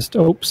 And it was just,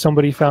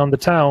 somebody found the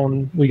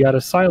town. We got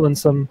to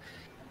silence them.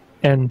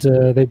 And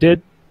they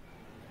did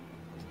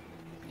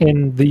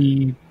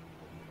in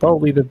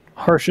probably the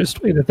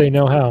harshest way that they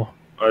know how.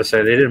 I would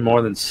say they did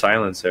more than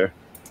silence her.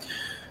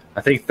 I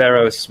think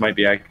Theros might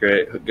be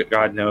accurate.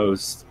 God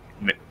knows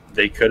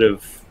they could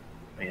have,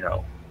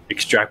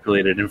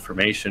 extrapolated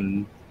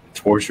information,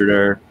 tortured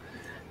her.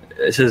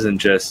 This isn't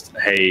just,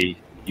 hey,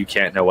 you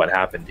can't know what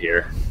happened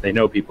here. They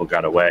know people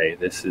got away.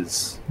 This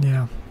is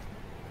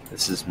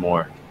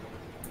more.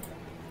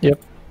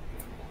 Yep.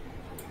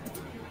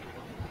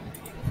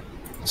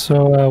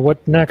 So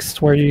what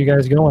next? Where are you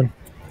guys going?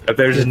 If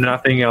there's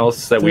nothing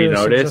else that we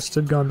noticed,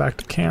 suggested going back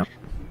to camp.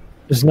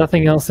 There's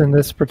nothing else in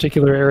this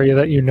particular area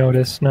that you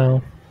notice,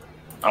 no.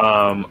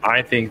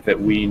 I think that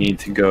we need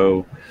to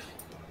go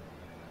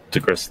to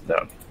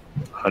Gristledown,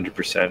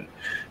 100%.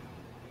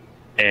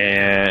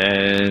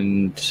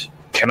 And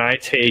can I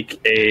take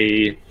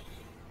a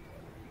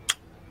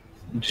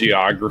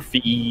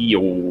geography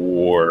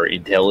or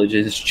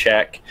intelligence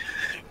check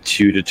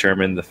to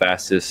determine the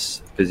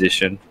fastest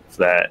position.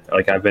 So that,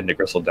 like, I've been to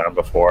Gristledown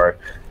before,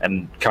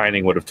 and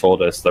Kyning would have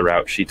told us the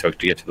route she took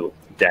to get to the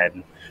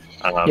den.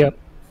 Yep.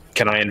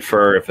 Can I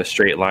infer if a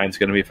straight line is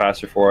going to be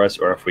faster for us,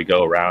 or if we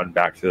go around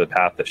back through the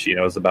path that she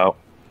knows about?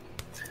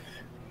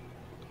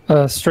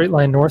 Straight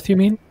line north, you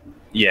mean?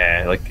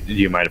 Yeah, like, do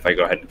you mind if I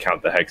go ahead and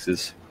count the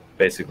hexes,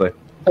 basically?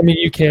 I mean,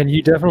 you can.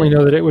 You definitely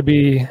know that it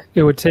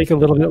would take a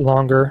little bit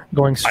longer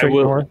going straight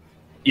north.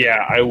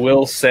 Yeah, I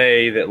will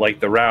say that, like,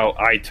 the route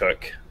I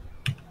took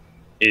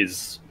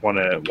is one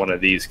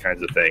of these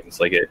kinds of things.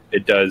 Like,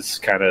 it does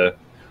kind of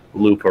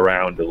loop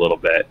around a little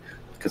bit,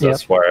 because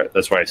that's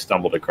why I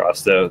stumbled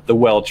across the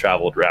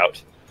well-traveled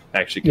route.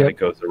 Actually kind of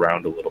goes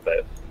around a little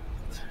bit.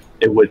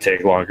 It would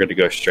take longer to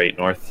go straight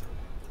north.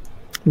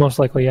 Most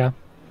likely, yeah.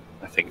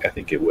 I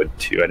think it would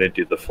too. I didn't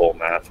do the full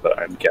math, but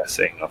I'm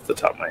guessing off the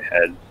top of my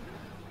head.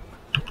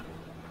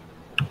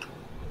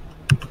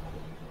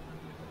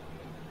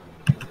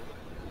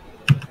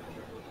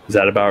 Is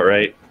that about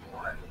right?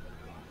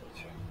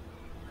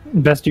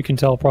 Best you can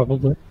tell,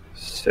 probably.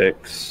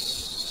 6.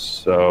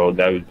 So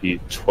that would be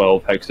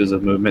 12 hexes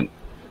of movement.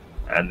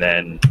 And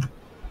then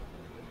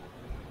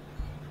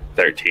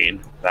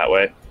 13 that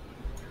way.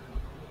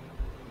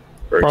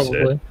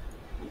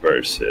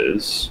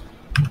 Versus.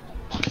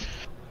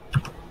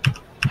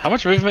 How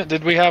much movement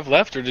did we have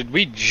left, or did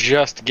we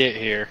just get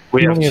here?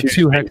 We only have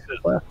 2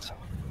 hexes left.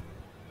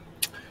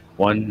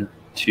 1,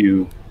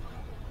 2,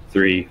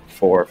 3,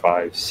 4,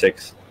 5,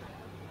 6.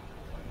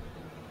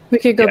 We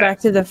could go back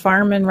to the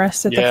farm and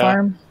rest at the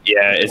farm.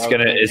 Yeah,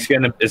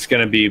 it's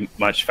gonna be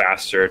much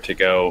faster to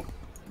go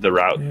the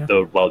route,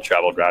 the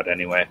well-traveled route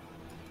anyway.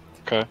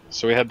 Okay,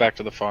 so we head back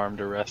to the farm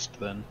to rest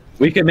then.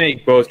 We can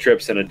make both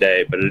trips in a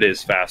day, but it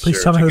is faster.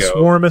 Please tell me the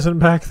swarm isn't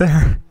back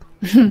there.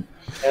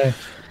 Okay.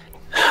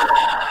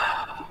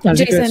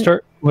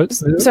 Jason,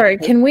 sorry,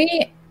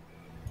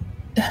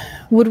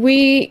 would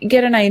we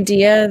get an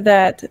idea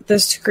that the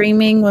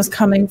screaming was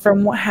coming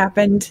from what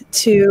happened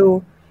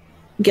to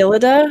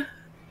Gillida?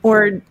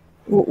 Or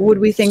would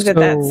we think that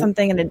that's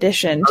something in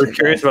addition to I was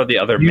curious about the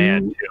other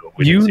man, too.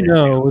 You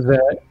know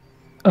that,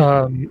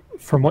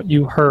 from what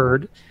you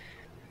heard,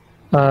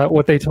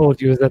 what they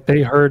told you is that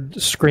they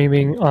heard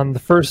screaming on the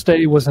first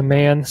day was a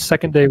man,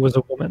 second day was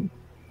a woman.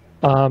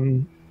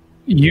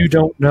 You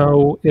don't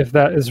know if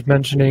that is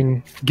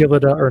mentioning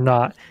Gillida or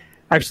not.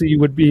 Actually, you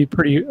would be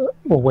pretty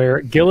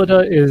aware.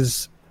 Gillida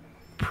is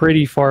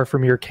pretty far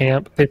from your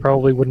camp. They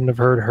probably wouldn't have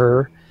heard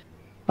her.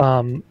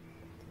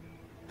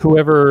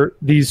 Whoever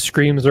these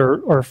screams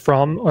are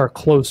from are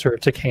closer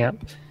to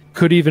camp.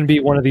 Could even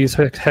be one of these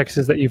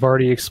hexes that you've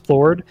already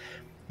explored,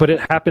 but it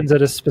happens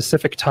at a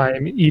specific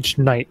time each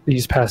night,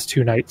 these past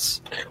 2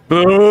 nights.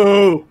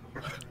 Boo!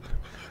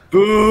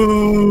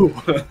 Boo!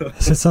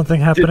 Is it something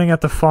happening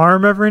at the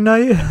farm every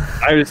night?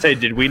 I would say,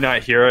 did we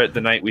not hear it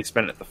the night we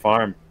spent at the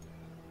farm?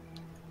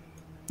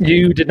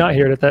 You did not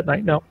hear it at that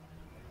night, no.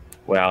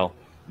 Well,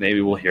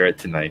 maybe we'll hear it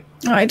tonight.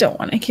 Oh, I don't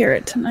want to hear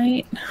it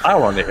tonight. I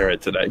want to hear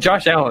it tonight.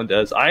 Josh Allen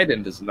does.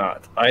 Aiden does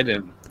not.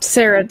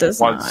 Sarah does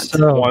wants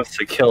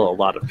to kill a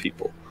lot of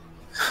people.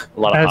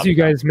 As you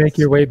guys make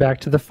your way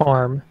back to the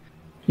farm,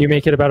 you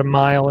make it about a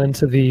mile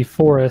into the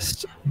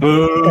forest.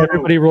 Boo.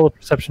 Everybody roll a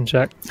perception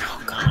check.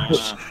 Oh,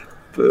 gosh.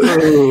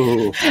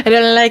 Boo. I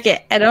don't like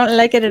it. I don't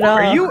like it at all.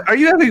 Are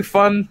you having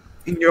fun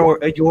in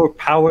your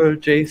power,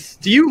 Jace?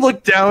 Do you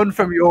look down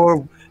from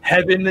your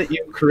heaven that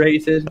you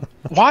created?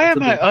 Why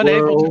am I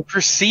unable to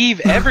perceive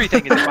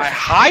everything? Is it my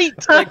height?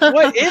 Like,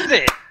 what is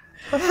it?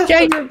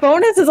 Yeah, your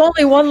bonus is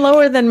only 1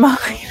 lower than mine.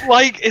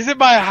 Like, is it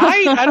my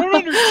height? I don't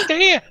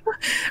understand.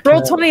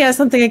 Roll20 has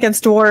something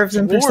against dwarves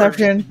and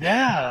perception.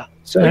 Yeah.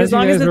 So as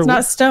long as it's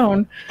not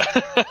stone.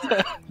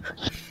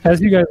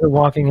 As you guys are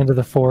walking into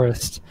the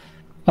forest,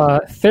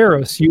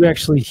 Theros, you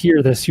actually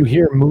hear this. You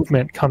hear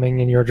movement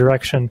coming in your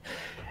direction,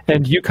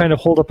 and you kind of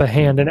hold up a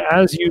hand, and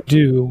as you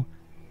do,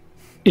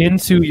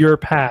 into your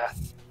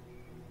path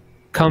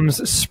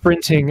comes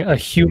sprinting a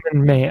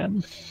human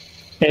man.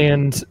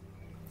 And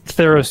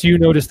Theros, you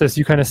notice this.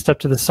 You kind of step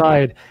to the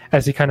side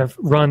as he kind of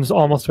runs,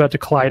 almost about to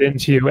collide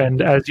into you.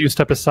 And as you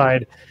step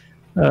aside,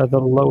 the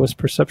lowest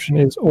perception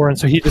is Orin.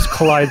 So he just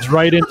collides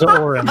right into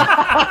Orin.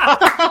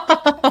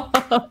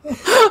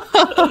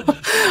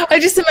 I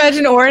just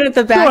imagine Orin at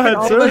the back and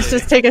all of us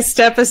just take a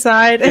step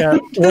aside. Yeah,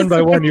 one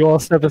by one, you all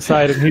step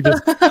aside, and he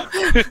just.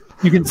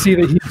 You can see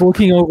that he's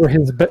looking over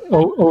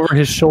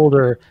his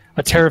shoulder,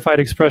 a terrified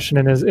expression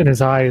in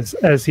his eyes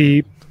as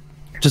he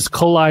just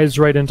collides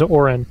right into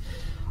Orin.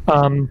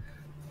 And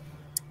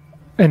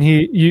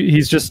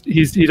he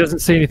doesn't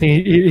say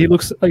anything. He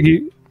looks like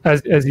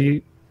as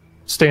he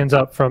stands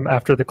up from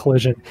after the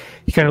collision,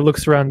 he kind of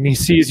looks around and he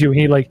sees you,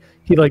 and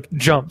he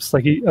jumps,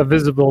 like a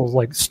visible,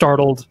 like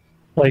startled,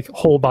 like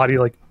whole body,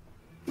 like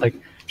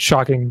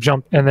shocking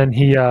jump, and then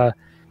he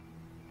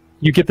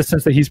you get the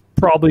sense that he's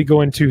probably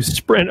going to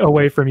sprint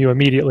away from you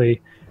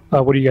immediately.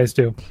 What do you guys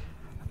do?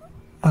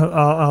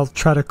 I'll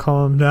try to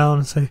calm him down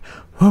and say,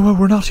 whoa,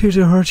 we're not here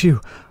to hurt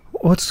you.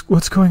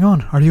 What's going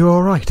on? Are you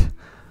all right?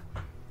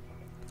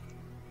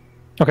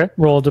 Okay,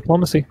 roll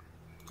diplomacy.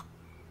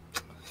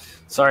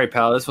 Sorry,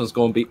 pal. This one's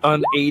going to be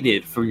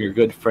unaided from your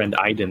good friend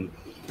Aiden.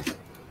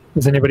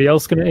 Is anybody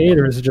else going to aid,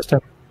 or is it just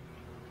him?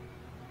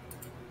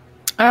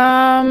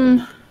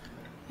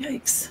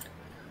 Yikes.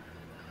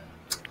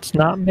 It's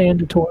not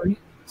mandatory.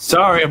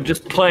 Sorry, I'm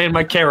just playing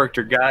my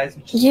character, guys.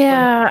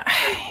 Yeah.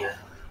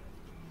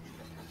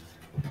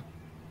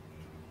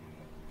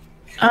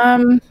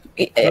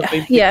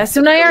 Yeah,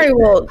 so Nayari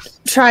will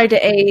try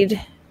to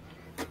aid.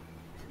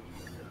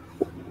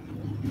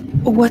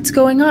 What's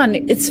going on?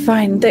 It's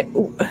fine.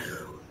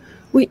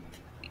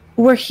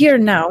 We're here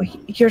now.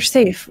 You're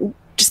safe.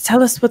 Just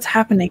tell us what's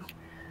happening.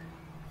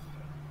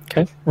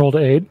 Okay, roll to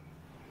aid.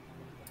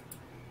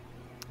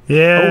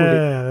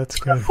 Yeah, that's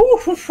good.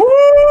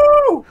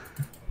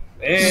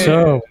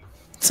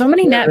 So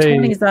many nat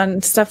 20s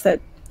on stuff that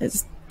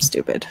is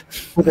stupid.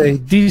 With a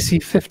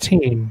DC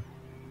 15,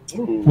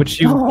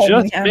 which you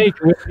make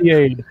with the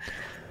aid.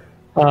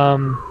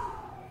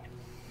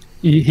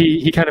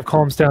 He kind of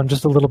calms down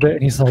just a little bit,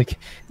 and he's like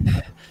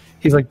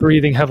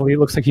breathing heavily. It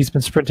looks like he's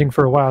been sprinting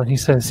for a while, and he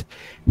says,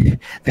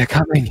 "They're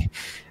coming."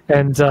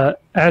 And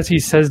as he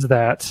says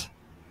that,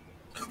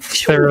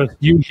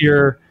 you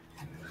hear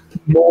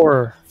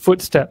more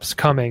footsteps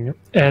coming,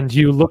 and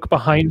you look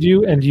behind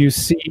you, and you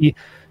see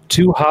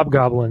 2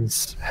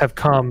 hobgoblins have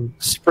come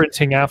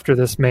sprinting after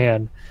this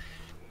man.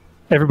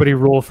 Everybody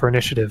roll for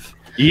initiative.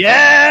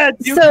 Yeah!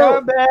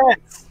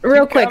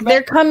 Real quick,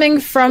 they're coming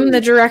from the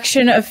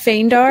direction of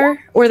Feindar,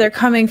 or they're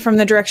coming from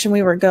the direction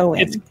we were going?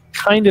 It's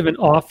kind of an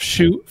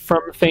offshoot from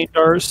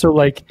Feindar, so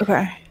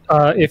okay.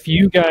 If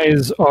you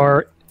guys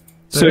are...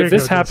 So if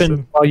this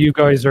happened while you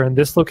guys are in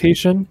this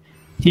location,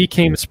 he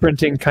came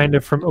sprinting kind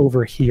of from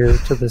over here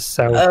to the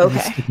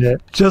southeast a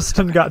bit.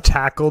 Justin got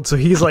tackled, so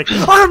he's like,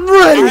 I'm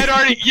ready! I'd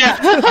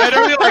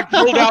already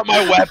pulled out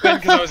my weapon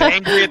because I was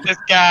angry at this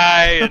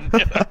guy. And,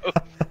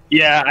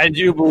 Yeah, I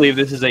do believe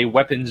this is a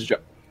weapons...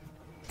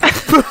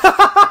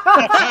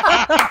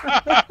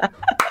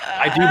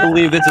 I do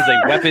believe this is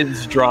a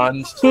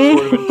weapons-drawn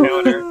sort of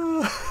encounter.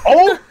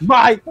 Oh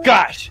my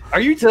gosh!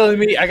 Are you telling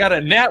me I got a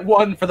nat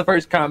 1 for the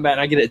first combat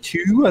and I get a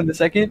 2 on the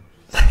second?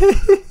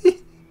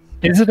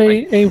 Is it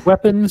a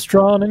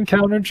weapons-drawn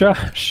encounter,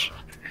 Josh?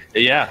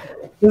 Yeah.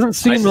 Doesn't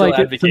seem like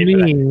it to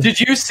me. Did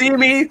you see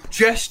me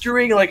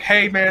gesturing like,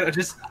 hey man, I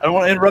don't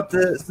want to interrupt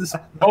this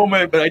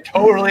moment, but I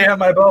totally have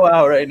my bow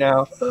out right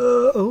now.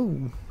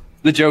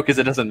 The joke is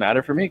it doesn't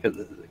matter for me because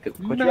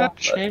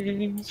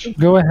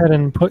Go ahead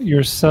and put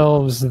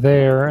yourselves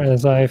there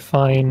as I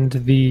find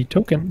the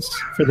tokens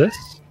for this.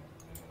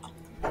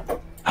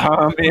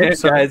 Oh man,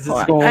 guys,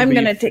 I'm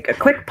gonna take a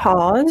quick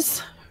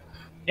pause.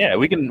 Yeah,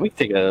 we can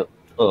take a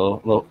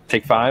little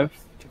take 5.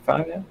 Take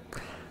 5, yeah.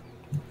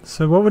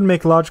 So what would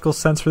make logical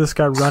sense for this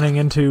guy running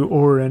into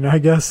Orin? I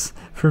guess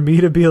for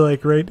me to be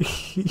like right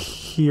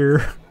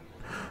here.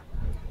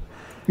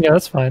 Yeah,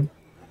 that's fine.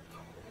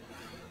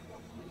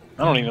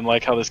 I don't even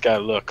like how this guy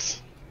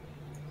looks.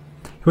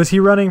 Was he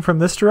running from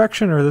this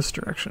direction or this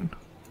direction?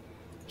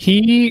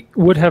 He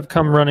would have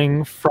come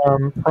running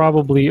from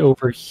probably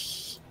over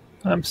here.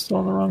 I'm still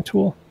on the wrong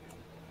tool.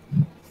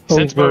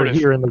 Sense over motive.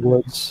 here in the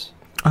woods.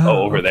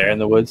 Over there in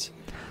the woods?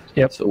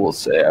 Yep. So we'll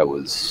say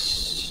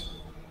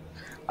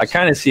I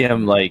kind of see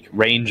him like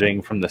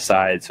ranging from the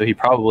side, so he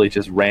probably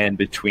just ran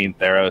between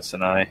Theros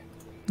and I.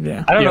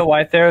 Yeah. I don't know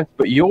why, Theros,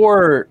 but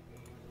your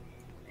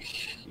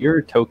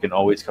token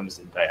always comes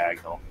in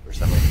diagonal for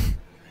some reason.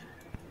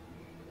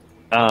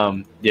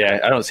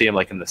 Yeah, I don't see him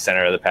like in the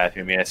center of the path.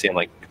 I mean, I see him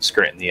like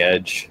skirting the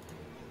edge.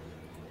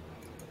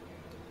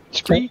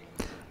 Scream.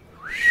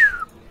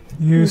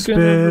 You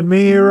spin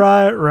me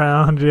right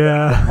round,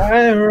 yeah.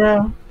 Right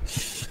around.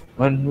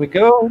 When we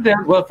go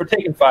down, well, for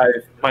taking 5,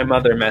 my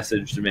mother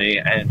messaged me,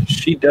 and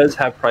she does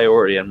have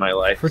priority in my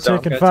life. For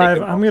taking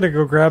 5, I'm gonna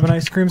go grab an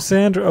ice cream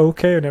sandwich.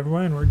 Okay, never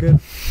mind, we're good.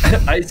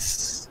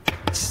 ice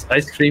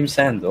cream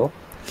sandal.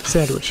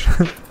 Sandwich.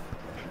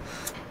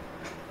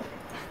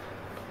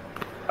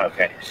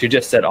 Okay, she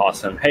just said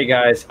awesome. Hey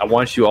guys, I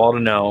want you all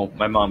to know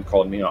my mom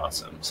called me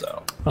awesome.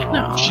 So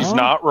She's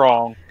not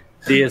wrong.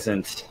 She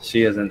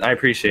isn't. I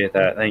appreciate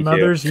that. Thank you.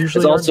 Mothers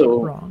usually it's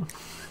also wrong.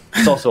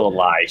 It's also a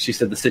lie. She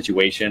said the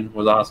situation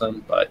was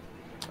awesome, but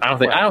I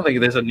don't think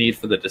there's a need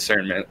for the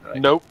discernment.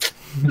 Like, Nope.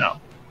 No.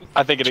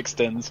 I think it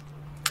extends.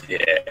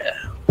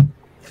 Yeah.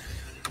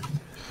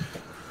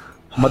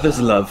 Mother's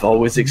love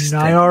always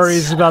extends.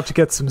 Nayari's about to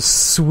get some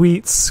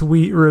sweet,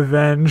 sweet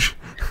revenge.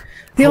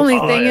 The only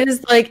thing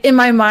is, like, in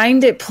my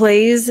mind, it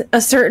plays a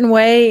certain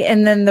way,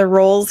 and then the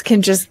rolls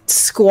can just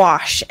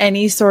squash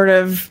any sort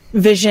of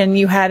vision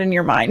you had in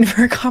your mind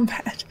for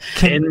combat.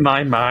 In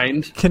my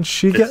mind, can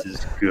she this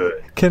is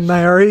good. Can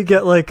Nayari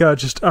get like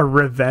just a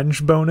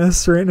revenge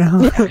bonus right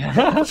now?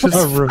 Just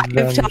a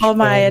revenge to all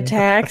my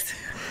attacks.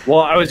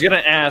 Well, I was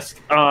gonna ask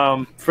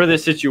for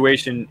this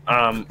situation.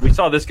 We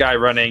saw this guy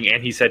running,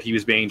 and he said he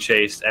was being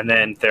chased, and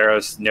then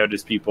Theros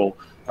noticed people.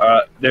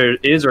 There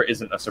is or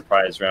isn't a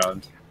surprise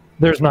round?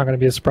 There's not going to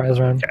be a surprise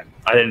round. Okay.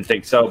 I didn't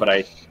think so, but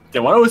I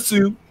Don't want to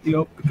assume,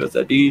 because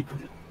that'd be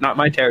not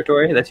my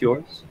territory. That's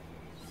yours.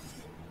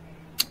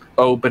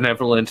 Oh,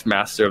 benevolent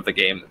master of the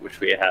game, which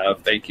we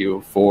have. Thank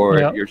you for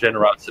your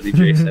generosity,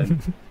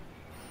 Jason.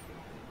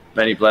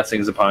 Many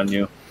blessings upon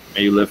you.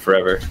 May you live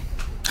forever.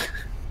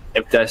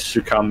 If death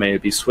should come, may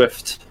it be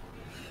swift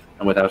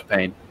and without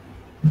pain,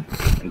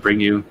 and bring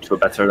you to a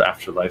better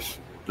afterlife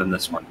than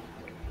this one.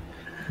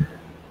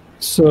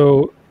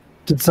 So,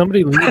 did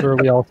somebody leave, or are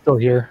we all still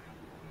here?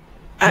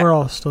 We're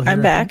all still here.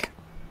 I'm back.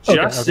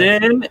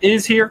 Justin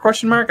is here?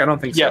 Question mark. I don't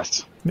think so.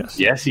 Yes.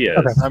 Yes, he is.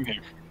 Okay. I'm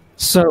here.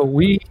 So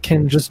we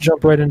can just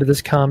jump right into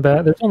this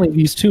combat. There's only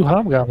these 2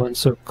 hobgoblins,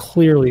 so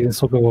clearly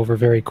this will go over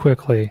very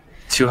quickly.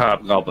 2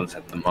 hobgoblins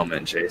at the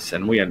moment,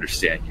 Jason. We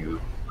understand you.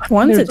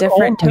 One's There's a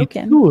different only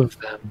token. 2 of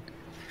them.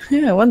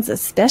 Yeah, one's a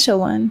special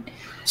one.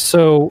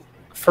 So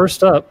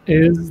first up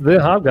is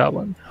the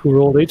hobgoblin, who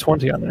rolled a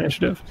 20 on the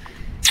initiative.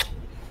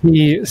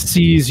 He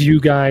sees you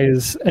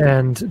guys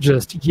and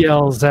just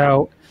yells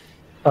out,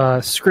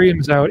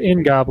 screams out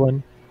in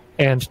Goblin,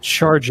 and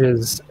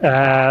charges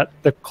at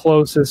the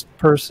closest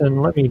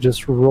person. Let me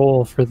just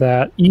roll for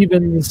that.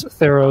 Evens,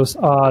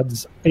 Theros,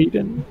 odds,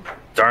 Aiden.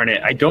 Darn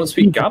it, I don't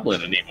speak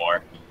Goblin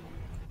anymore.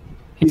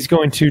 He's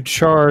going to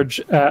charge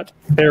at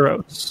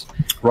Theros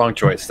Wrong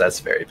choice, that's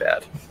very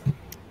bad.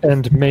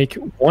 and make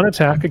 1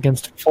 attack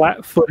against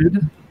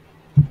flat-footed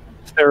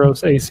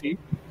Theros AC.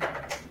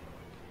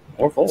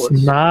 Or It's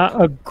Volus. not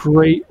a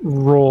great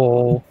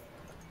roll,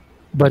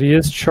 but he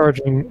is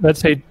charging.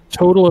 That's a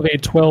total of a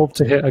 12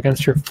 to hit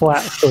against your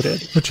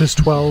flat-footed. Which is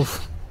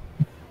 12.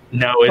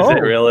 No, is it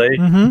really?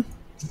 Mm-hmm.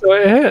 So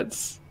it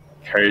hits.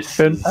 Curses.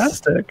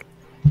 Fantastic.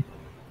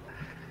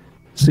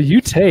 So you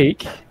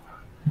take,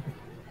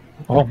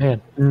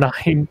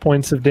 9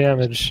 points of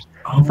damage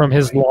from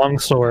his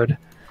longsword.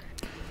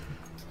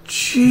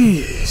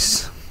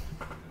 Jeez.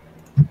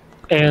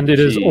 And it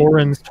is Jeez.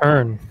 Orin's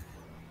turn.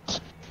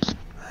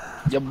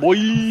 Yeah, boy.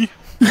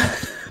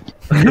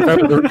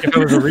 If I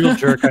was a real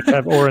jerk, I'd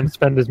have Orin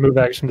spend his move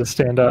action to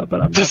stand up,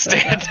 but I'm To not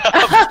stand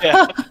up.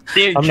 Yeah.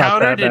 The I'm not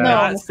encounter that did bad.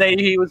 not say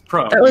he was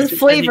prone. That was It just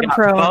said he flavor got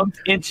prone. bumped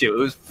into. It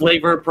was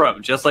flavor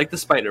prone, just like the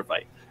spider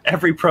fight.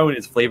 Every prone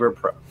is flavor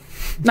prone.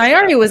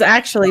 Nyari was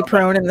actually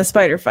prone in the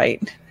spider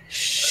fight.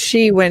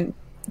 She went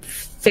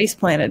face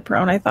planted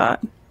prone, I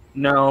thought.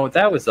 No,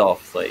 that was all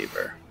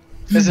flavor.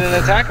 Is it an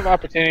attack of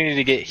opportunity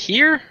to get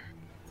here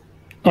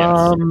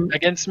Yes.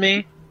 against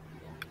me?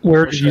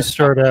 Where did you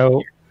start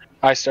out?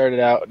 I started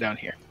out down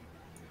here.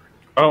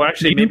 Oh,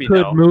 actually, You maybe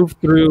could no. move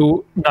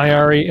through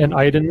Nyari and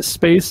Aiden's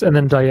space and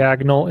then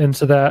diagonal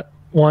into that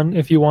one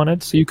if you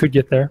wanted, so you could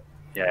get there.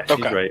 Yeah, she's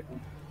Okay. right.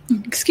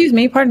 Excuse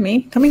me, pardon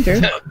me, coming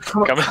through.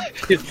 Come on.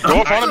 Go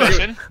off on a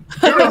mission.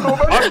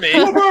 On me.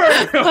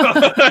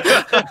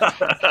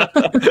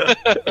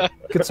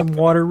 Get some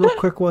water real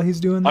quick while he's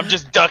doing that. I'm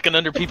just ducking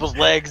under people's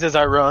legs as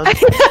I run. I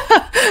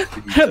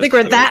don't think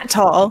we're that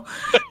tall.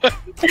 I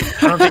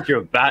don't think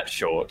you're that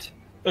short.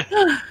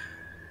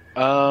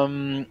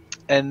 And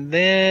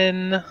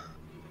then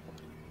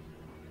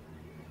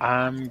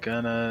I'm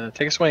gonna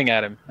take a swing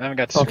at him. I haven't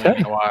got to swing Okay.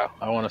 in a while.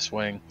 I want to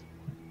swing.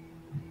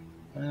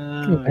 Go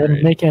ahead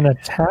and make an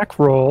attack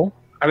roll.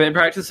 I've been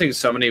practicing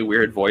so many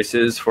weird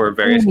voices for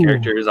various Ooh.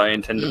 characters I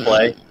intend to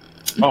play.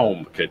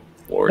 Oh, good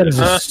lord. That is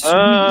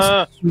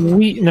a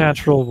sweet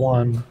natural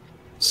 1.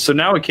 So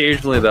now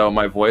occasionally, though,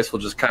 my voice will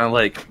just kind of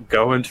like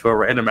go into a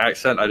random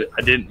accent I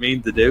didn't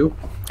mean to do.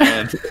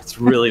 And it's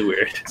really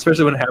weird,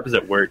 especially when it happens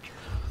at work.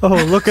 Oh,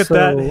 look at So-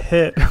 that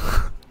hit.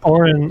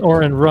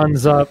 Orin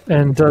runs up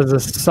and does a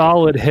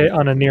solid hit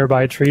on a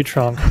nearby tree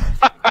trunk.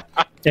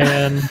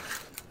 And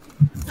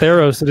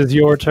Theros, it is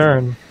your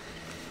turn.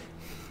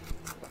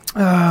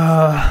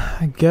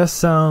 I guess,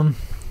 so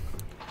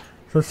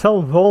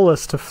tell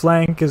Volus to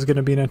flank is going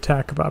to be an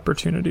attack of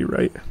opportunity,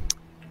 right?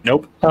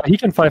 Nope. He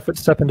can 5-foot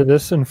step into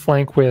this and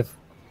flank with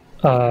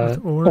Orin?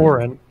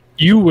 Orin.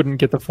 You wouldn't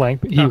get the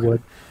flank, but he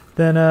would.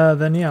 Then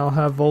yeah, I'll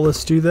have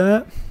Volus do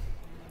that.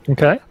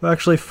 Okay. Well,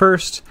 actually,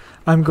 first,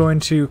 I'm going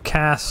to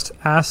cast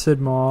Acid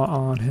Maw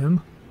on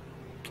him.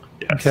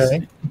 Yes.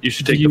 Okay. You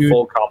should take the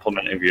full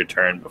complement of your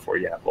turn before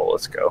you have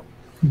Volus go.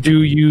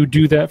 Do you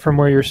do that from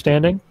where you're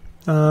standing?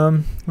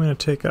 I'm going to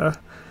take a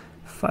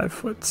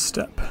 5-foot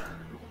step.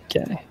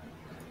 Okay.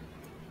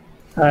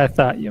 I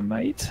thought you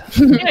might.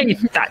 Yeah, you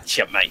thought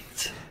you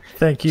might.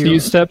 Thank you. So you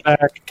step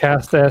back,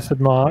 cast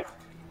Acid Maw.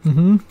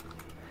 Mm-hmm.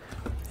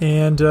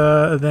 And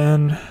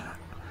then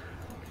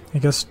I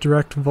guess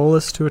direct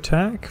Volus to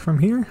attack from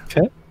here.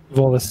 Okay.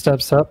 Volus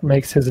steps up,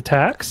 makes his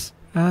attacks.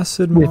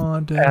 Acid With Maw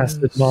does...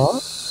 Acid Maw.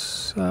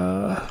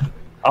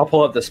 I'll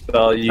pull up the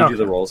spell. You do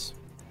the rolls.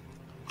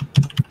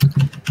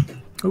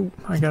 Oh,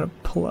 I gotta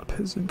pull up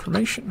his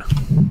information.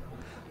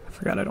 I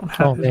forgot I don't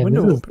have Oh his man,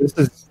 window open.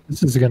 this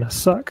is gonna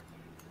suck.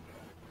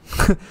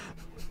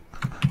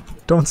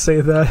 Don't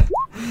say that.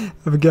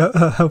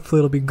 Hopefully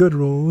it'll be good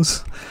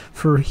rolls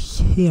for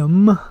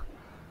him.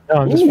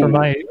 No, just for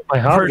my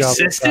hobgoblin.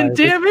 Persistent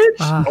guy. damage?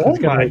 Ah, Oh it's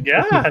gonna- my it's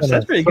gosh, gonna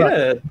that's pretty suck.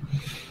 good.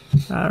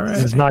 All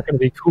This is right. not going to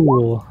be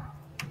cool.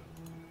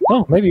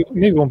 Oh, maybe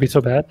it won't be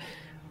so bad.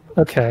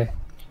 Okay.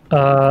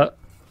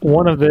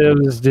 One of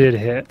those did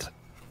hit.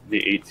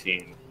 The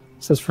 18. It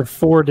says for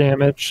 4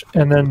 damage,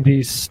 and then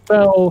the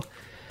spell.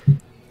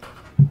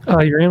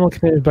 Your animal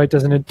committed bite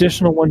does an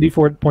additional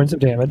 1d4 points of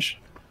damage.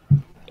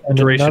 And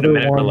Duration another a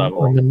minute per one level.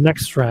 on the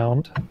next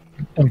round,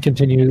 and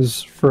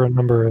continues for a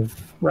number of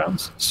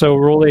rounds. So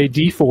roll a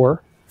d4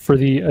 for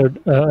the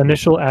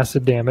initial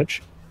acid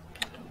damage.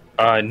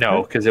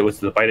 No, because it was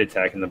the bite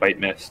attack and the bite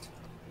missed.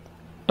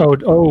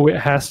 Oh, it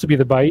has to be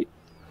the bite.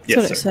 That's Yes,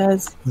 what it sir.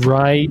 says.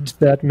 Right,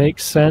 that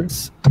makes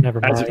sense.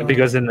 Never mind.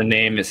 Because in the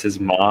name it says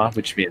Ma,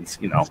 which means,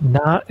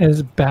 Not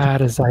as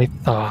bad as I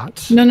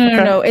thought.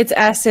 No. It's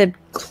acid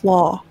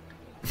claw.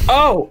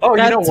 Oh,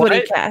 That's you know what he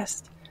what?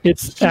 cast.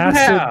 It's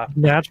acid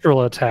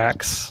natural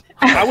attacks.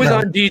 I was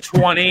on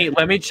D20.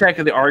 Let me check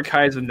the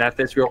archives of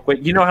Nethys real quick.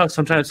 You know how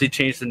sometimes they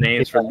change the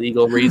names for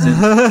legal reasons?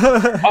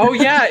 Oh,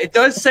 yeah, it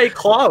does say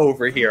Claw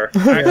over here,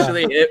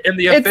 actually, in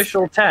the It's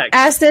official text.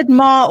 Acid,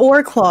 maw,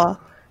 or claw.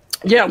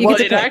 Yeah, You well,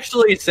 get it to pick.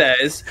 actually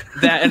says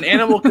that an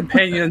animal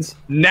companion's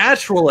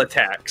natural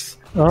attacks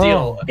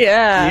deal.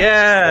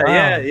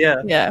 Yeah.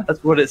 Yeah.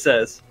 That's what it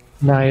says.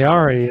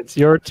 Nayari, it's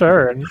your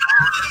turn.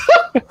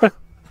 Did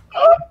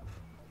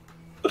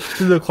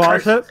the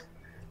claws hit?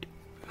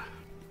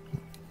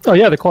 Oh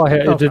yeah, the claw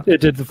hit. Okay.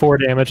 It did the 4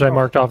 damage. I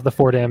marked off the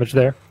 4 damage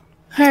there.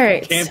 All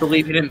right. Can't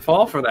believe he didn't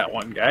fall for that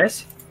one,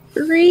 guys.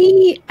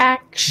 Reaction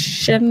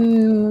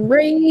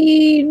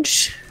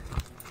rage. I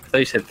thought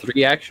you said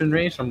 3 action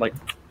range. I'm like,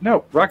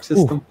 no, rock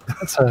system.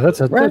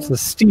 That's a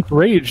steep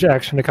rage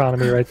action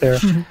economy right there.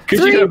 Could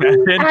you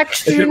imagine if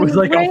action it was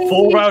like a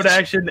full range. round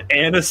action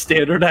and a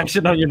standard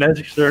action on your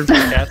next turn for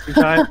casting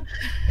time?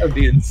 That'd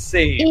be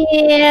insane.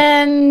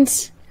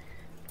 And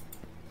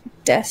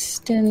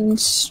Destined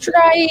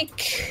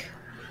Strike.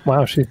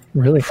 Wow, she's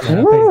really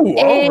happy. Ooh,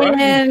 all right.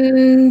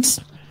 And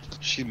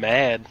She's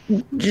mad.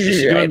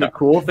 She's doing the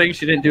cool thing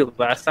she didn't do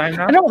last time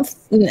now?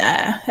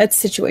 that's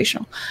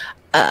situational.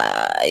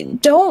 I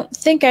don't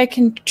think I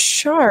can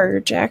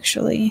charge,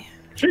 actually.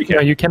 Sure you No,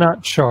 can. you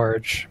cannot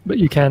charge, but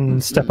you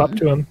can step up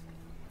to him.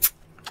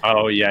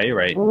 Oh, yeah, you're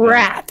right.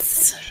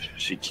 Rats.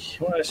 She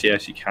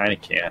kind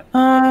of can't.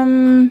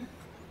 No,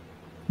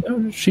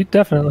 she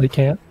definitely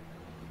can't.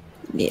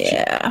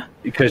 Yeah.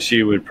 Because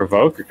she would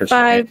provoke or because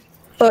 5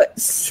 foot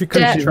She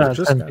couldn't step. shoot. Trying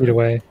just 10 got feet it.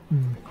 away.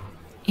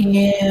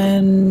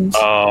 And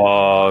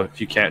Oh,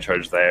 you can't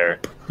charge there.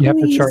 You have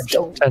to please charge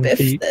don't 10 biff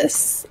feet.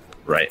 this.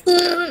 Right.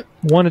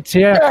 One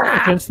attack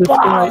against this guy.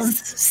 Balls.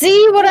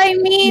 See what I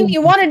mean?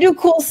 You want to do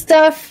cool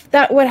stuff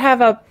that would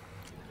have a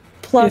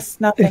plus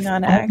nothing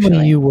on it, Only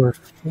actually. you were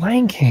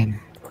flanking.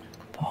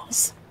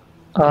 Balls.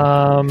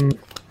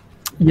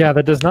 Yeah,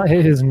 that does not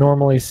hit his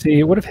normal AC.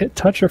 It would have hit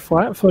touch or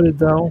flat-footed,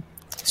 though.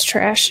 It's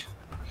trash.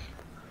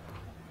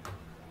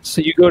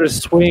 So you go to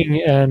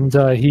swing, and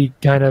he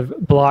kind of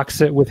blocks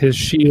it with his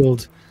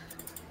shield.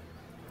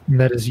 And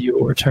that is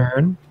your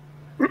turn.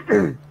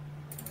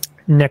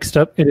 Next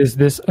up, it is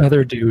this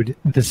other dude,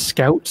 the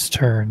scout's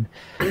turn.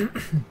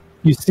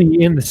 You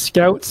see in the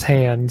scout's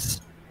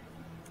hands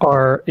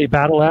are a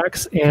battle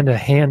axe and a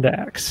hand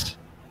axe.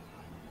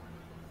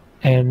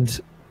 And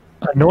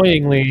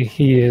annoyingly,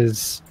 he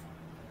is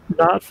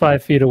not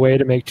 5 feet away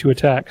to make 2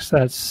 attacks.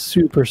 That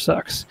super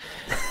sucks.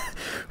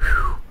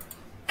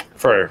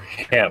 For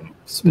him.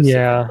 Specifically.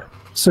 Yeah.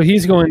 So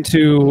he's going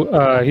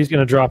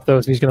to drop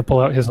those. He's going to pull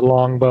out his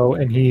longbow,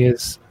 and he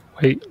is.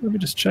 Wait, let me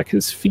just check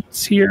his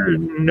feats here.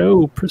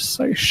 No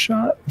precise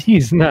shot.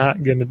 He's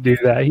not going to do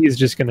that. He's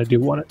just going to do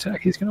 1 attack.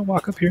 He's going to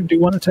walk up here and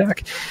do 1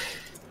 attack.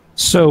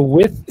 So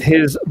with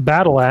his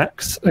battle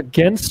axe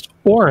against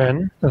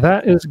Orin,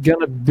 that is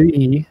going to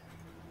be.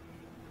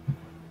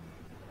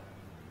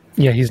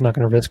 Yeah, he's not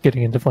going to risk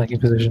getting into flanking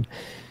position.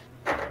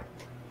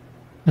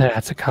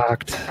 That's a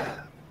cocked.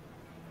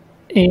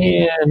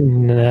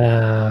 And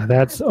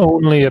that's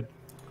only a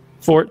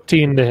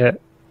 14 to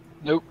hit.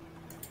 Nope.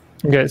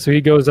 Okay, so he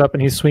goes up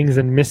and he swings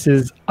and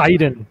misses.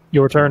 Aiden,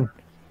 your turn.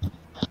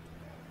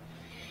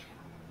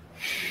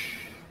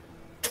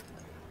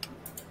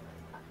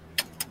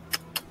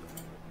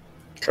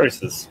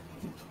 Curses.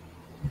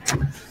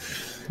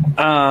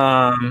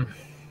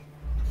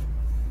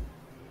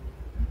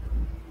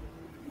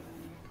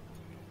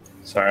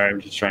 Sorry,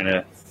 I'm just trying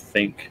to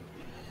think.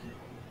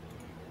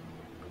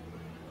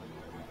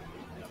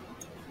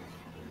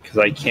 Because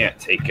I can't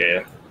take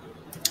a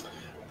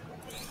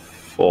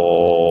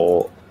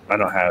full. I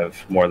don't have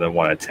more than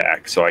 1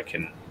 attack, so I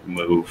can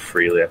move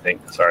freely, I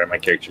think. Sorry, my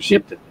character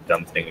sheet did the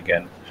dumb thing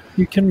again.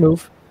 You can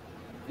move.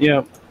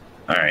 Yep.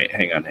 Alright,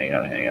 hang on.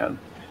 1,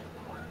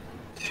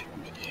 2,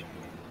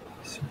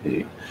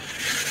 3.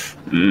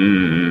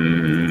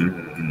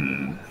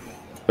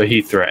 But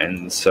he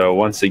threatens, so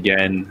once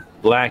again,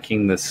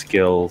 lacking the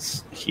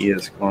skills, he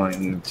is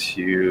going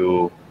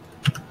to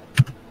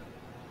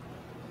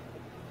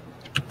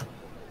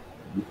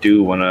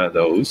do one of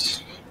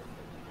those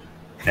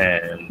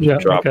and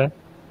drop. Okay.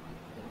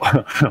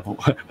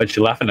 What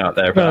you laughing out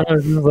there, bro?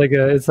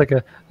 It's like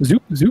a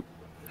zoop zoop.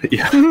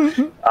 Yeah.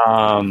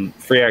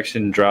 Free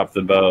action, drop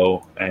the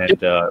bow, and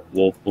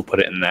we'll put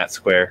it in that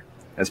square.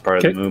 as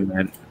part of the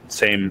movement.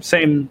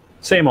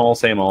 Same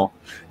all.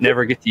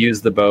 Never get to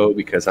use the bow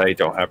because I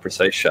don't have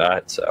precise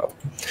shot. So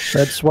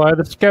that's why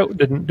the scout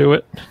didn't do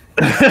it.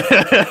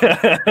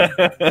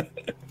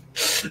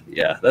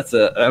 Yeah,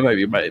 that might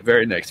be my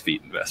very next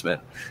feat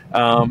investment.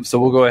 So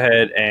we'll go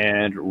ahead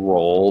and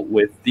roll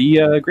with the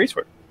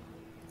greatsword.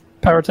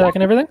 Power attack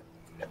and everything?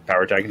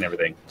 Power attack and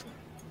everything.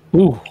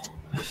 Ooh.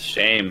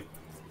 Shame.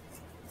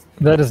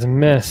 That is a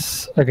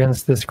miss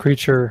against this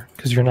creature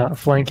because you're not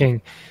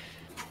flanking.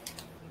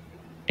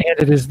 And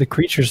it is the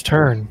creature's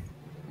turn.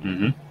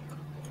 Mm-hmm.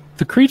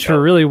 The creature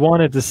really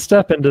wanted to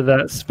step into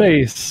that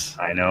space.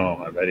 I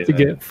know. I bet he to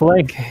did. get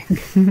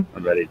flanking. I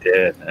bet he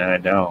did. I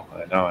know.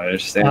 I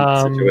understand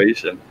the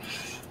situation.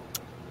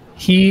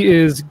 He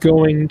is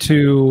going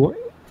to,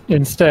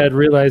 instead,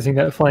 realizing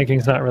that flanking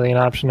is not really an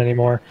option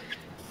anymore,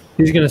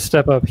 he's going to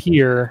step up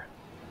here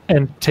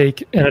and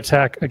take an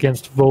attack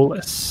against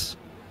Volus.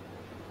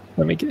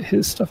 Let me get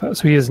his stuff out.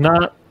 So he is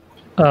not...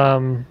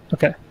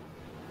 okay.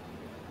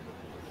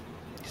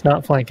 He's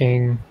not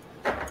flanking.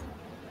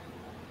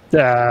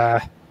 No,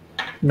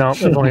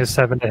 that's only a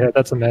 7 to hit.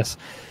 That's a miss.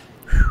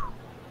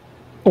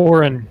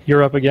 Orin,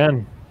 you're up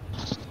again.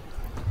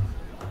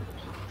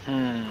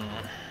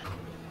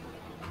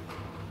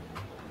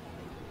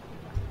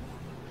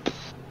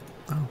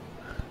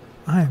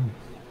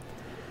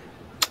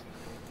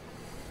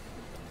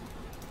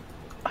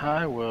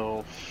 I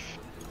will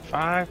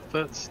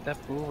 5-foot step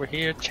over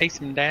here, chase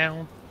him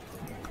down,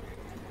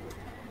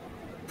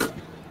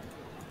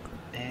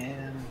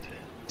 and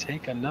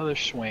take another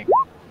swing.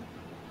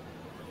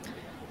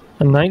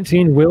 A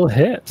 19 will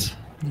hit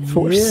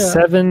for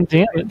 7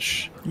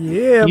 damage.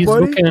 Yeah, he's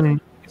buddy.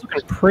 looking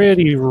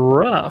pretty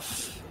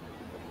rough.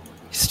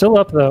 He's still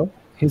up though.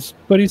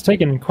 But he's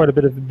taken quite a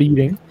bit of a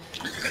beating.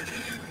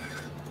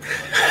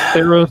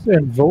 Theros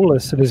and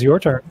Volus, it is your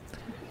turn.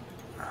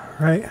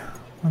 Right.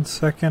 1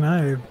 second.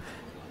 I'm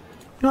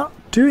not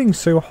doing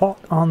so hot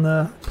on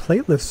the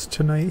playlist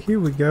tonight. Here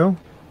we go.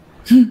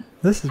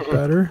 This is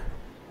better.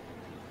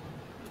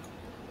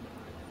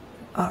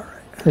 Alright.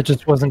 It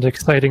just wasn't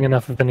exciting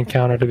enough of an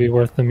encounter to be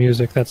worth the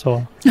music, that's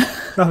all.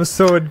 I was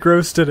so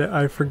engrossed in it,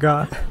 I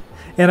forgot.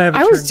 And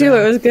I was too,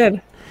 it was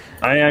good.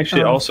 I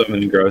actually also am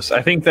engrossed.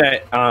 I think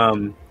that,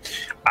 I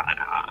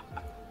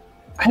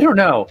don't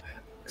know.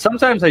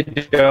 Sometimes I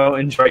don't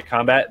enjoy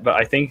combat, but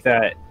I think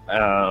that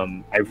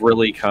I've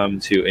really come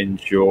to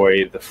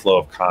enjoy the flow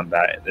of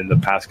combat in the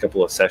past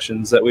couple of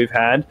sessions that we've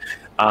had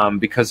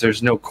because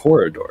there's no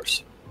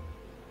corridors.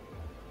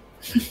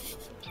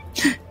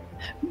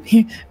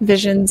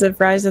 Visions of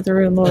Rise of the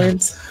Rune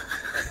Lords.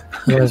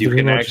 Because you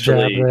can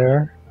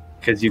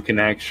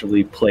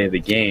actually play the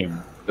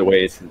game the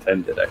way it's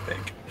intended, I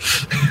think.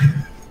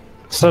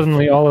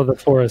 Suddenly all of the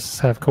forests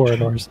have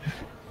corridors.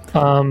 So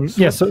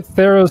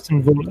Theros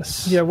and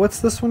Volus. Yeah, what's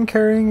this one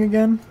carrying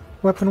again,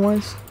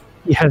 weapon-wise?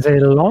 He has a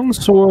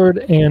longsword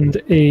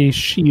and a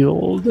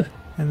shield.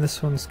 And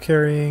this one's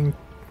carrying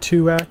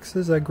 2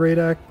 axes, a great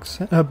axe,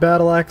 a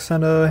battle axe,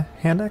 and a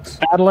hand axe?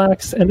 Battle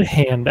axe and a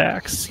hand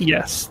axe.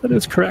 Yes, that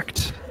is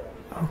correct.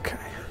 Okay.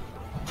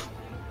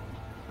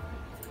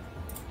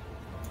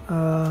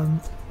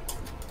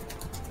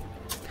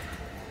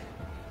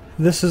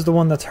 This is the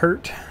one that's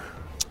hurt?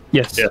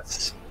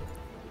 Yes.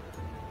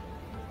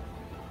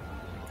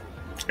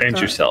 And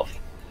yourself.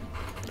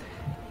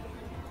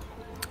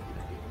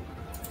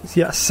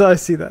 Yes, I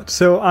see that.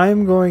 So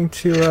I'm going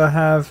to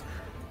have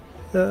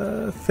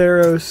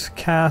Theros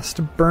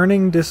cast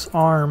Burning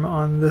Disarm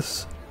on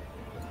this.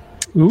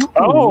 Ooh.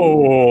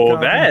 Oh,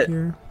 guy that.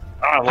 here.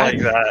 I like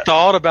I that.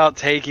 thought about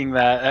taking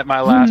that at my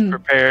last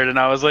prepared, and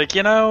I was like,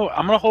 I'm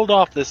going to hold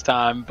off this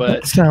time,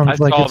 but That sounds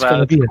like saw it's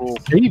going to be cool.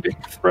 a saving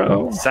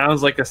throw.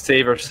 Sounds like a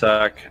save or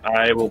suck.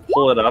 I will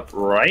pull it up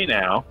right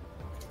now.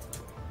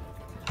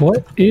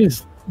 What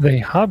is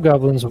the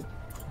Hobgoblin's...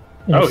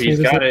 Oh, he's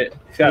got it.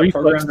 He's got it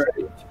programmed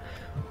ready.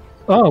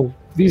 Oh,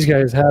 these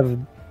guys have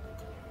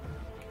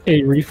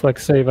a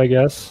reflex save, I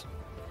guess.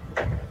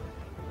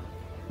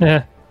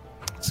 Yeah.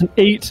 It's an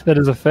 8. That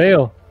is a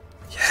fail.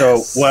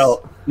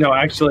 So, no,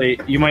 actually,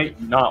 you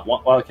might not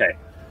want... Well, okay.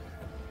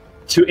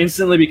 To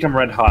instantly become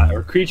red hot,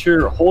 a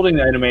creature holding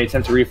the item may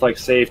attempt to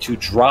reflex save to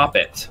drop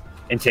it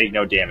and take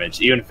no damage,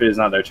 even if it is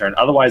not their turn.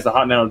 Otherwise, the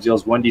hot metal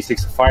deals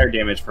 1d6 fire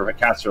damage per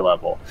caster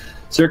level.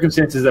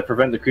 Circumstances that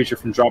prevent the creature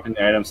from dropping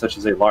the item, such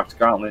as a locked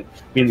gauntlet,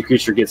 mean the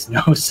creature gets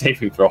no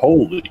saving throw.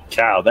 Holy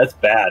cow, that's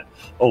bad.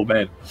 Oh,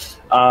 man.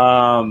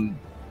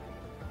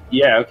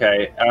 Yeah,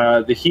 okay.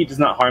 The heat does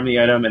not harm the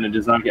item, and it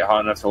does not get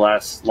hot enough to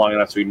last long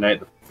enough to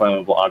ignite the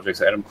flammable objects.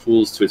 The item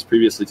cools to its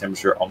previously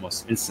temperature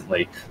almost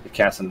instantly. The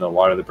cast into the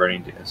water, the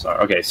burning...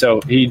 Okay,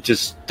 so he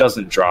just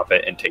doesn't drop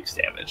it and takes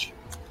damage.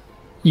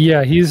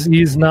 Yeah,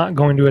 he's not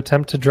going to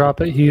attempt to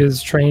drop it. He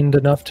is trained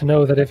enough to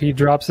know that if he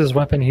drops his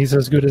weapon, he's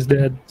as good as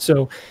dead.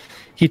 So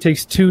he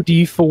takes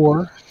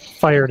 2d4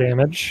 fire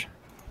damage.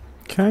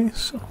 Okay,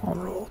 so I'll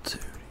roll 2.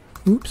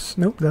 Oops,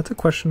 nope, that's a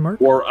question mark.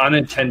 Or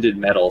unintended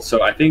metal.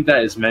 So I think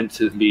that is meant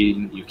to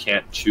mean you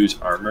can't choose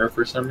armor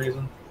for some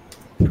reason.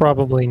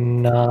 Probably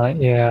not,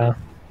 yeah.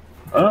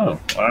 Oh,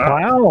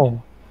 wow.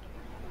 Wow.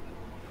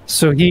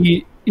 So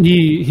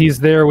he's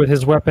there with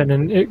his weapon,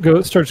 and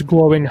it starts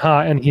glowing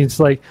hot, and he's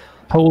like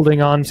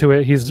holding on to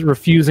it. He's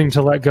refusing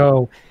to let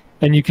go,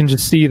 and you can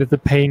just see that the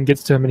pain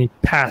gets to him, and he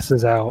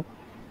passes out.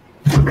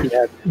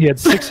 He had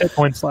 6 hit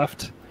points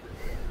left.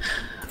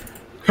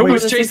 Who Wait,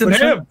 was this chasing is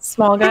him?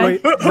 Small guy.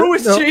 Wait, Who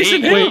was no,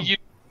 chasing him?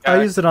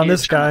 I used it on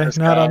this guy,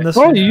 not on this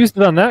Oh, one. you used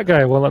it on that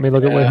guy. Well, let me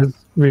look at Yeah. what his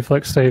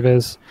reflex save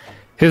is.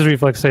 His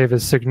reflex save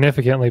is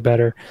significantly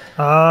better.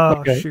 Ah,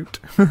 Okay. shoot.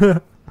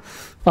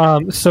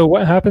 So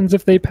what happens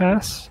if they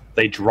pass?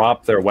 They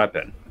drop their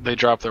weapon. They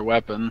drop their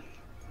weapon.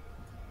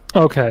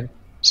 Okay.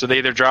 So they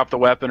either drop the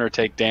weapon or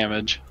take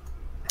damage.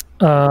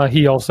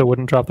 He also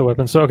wouldn't drop the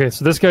weapon. So, okay,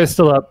 so this guy's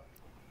still up.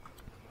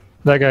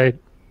 That guy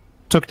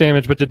took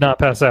damage but did not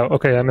pass out.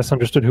 Okay, I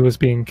misunderstood who was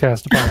being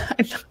cast upon.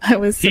 I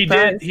was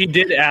surprised. He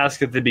did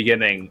ask at the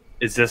beginning,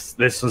 is this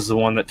was the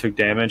one that took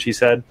damage, he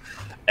said.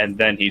 And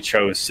then he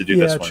chose to do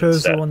Yeah, this I one chose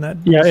instead. the one that.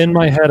 Yeah, in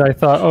my head, I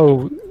thought,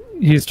 oh,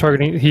 he's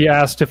targeting. He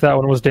asked if that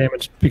one was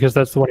damaged because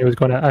that's the one he was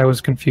going to. I was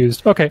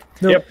confused. Okay.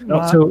 Nope, Yep.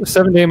 not- So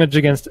 7 damage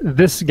against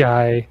this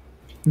guy.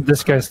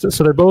 This guy.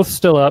 So they're both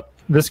still up.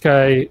 This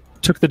guy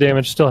took the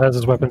damage, still has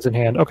his weapons in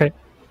hand. Okay.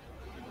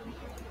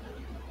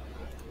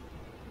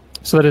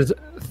 So that is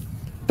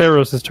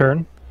Theros'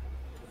 turn.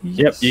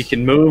 Yep, you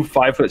can move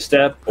 5 foot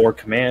step or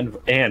command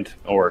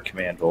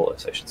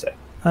Volus, I should say.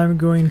 I'm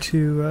going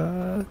to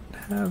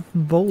have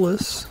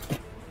Volus.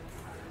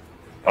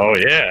 Oh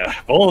yeah,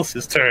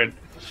 Volus' turn.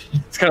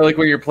 It's kind of like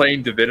when you're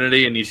playing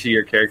Divinity and each of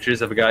your characters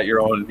have got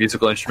your own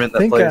musical instrument I that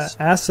think plays.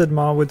 Acid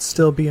Maw would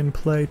still be in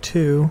play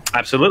too.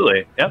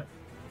 Absolutely, yep.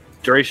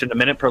 Duration a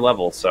minute per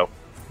level, so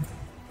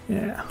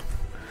Yeah.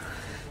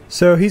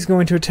 So he's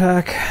going to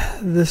attack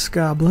this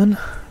goblin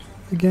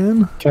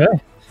again. Okay.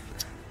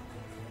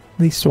 At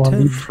least So on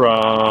 10. from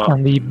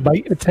On the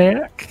bite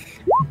attack.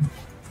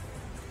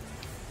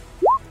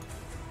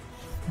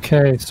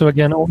 Okay, so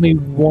again, only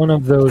one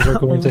of those are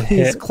going to Only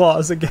his hit,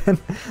 claws again.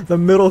 The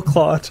middle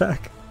claw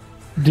attack.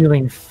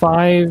 dealing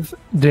 5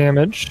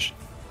 damage.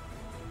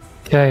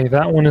 Okay,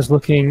 that one is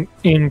looking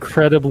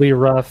incredibly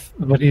rough,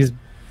 but he's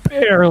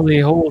barely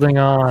holding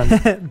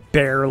on.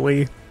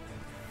 Barely.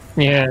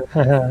 Yeah.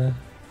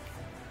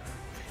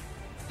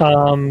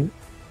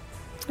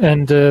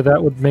 And that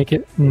would make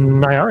it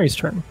Nyari's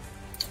turn.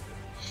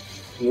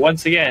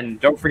 once again,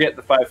 don't forget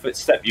the 5 foot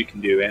step you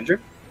can do, Andrew.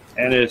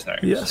 And it is nice.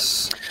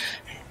 Yes.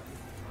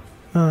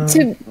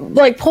 To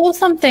like pull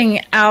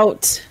something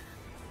out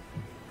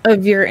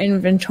of your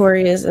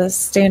inventory is a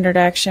standard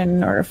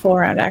action or a full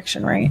round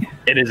action, right?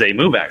 It is a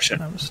move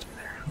action.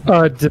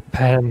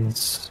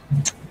 Depends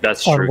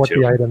That's on true what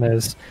too. the item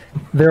is.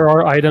 There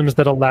are items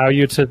that allow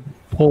you to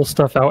pull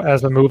stuff out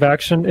as a move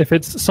action. If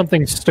it's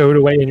something stowed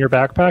away in your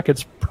backpack,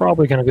 it's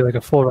probably going to be like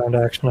a full round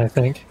action, I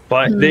think.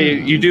 But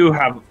you do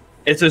have.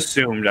 It's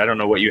assumed. I don't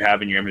know what you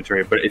have in your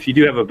inventory, but if you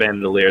do have a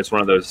bandolier, it's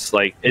one of those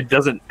like it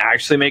doesn't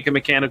actually make a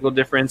mechanical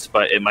difference,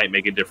 but it might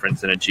make a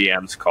difference in a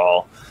GM's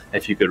call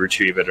if you could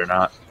retrieve it or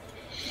not.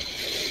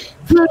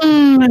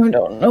 I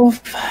don't know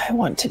if I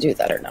want to do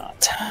that or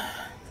not.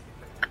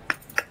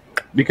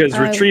 Because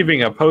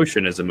retrieving a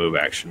potion is a move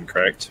action,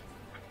 correct?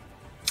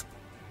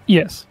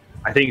 Yes.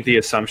 I think the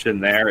assumption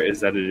there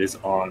is that it is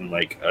on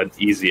like an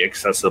easy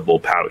accessible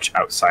pouch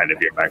outside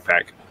of your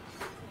backpack.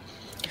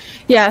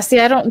 Yeah, see,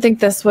 I don't think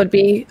this would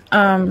be.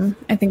 I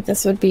think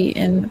this would be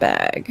in the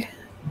bag.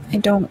 I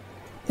don't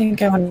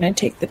think I want to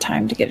take the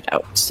time to get it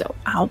out, so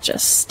I'll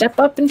just step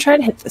up and try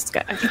to hit this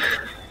guy.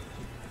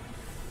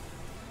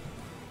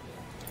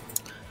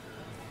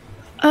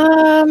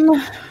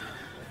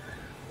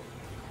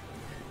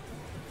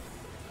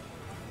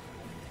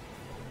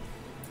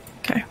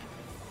 Okay.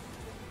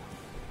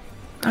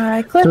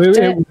 I clicked So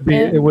it.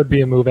 it would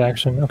be a move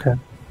action. Okay.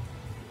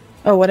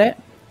 Oh, would it?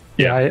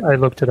 Yeah, I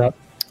looked it up.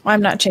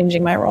 I'm not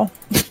changing my roll.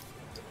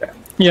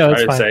 Yeah,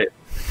 that's I would fine.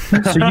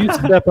 say So you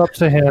step up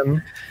to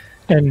him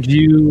and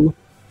you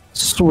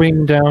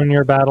swing down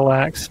your battle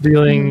axe,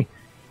 dealing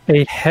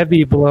a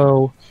heavy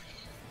blow.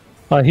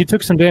 He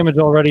took some damage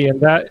already, and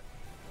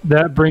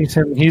that brings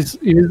him. He's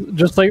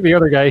just like the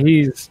other guy.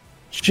 He's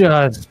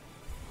just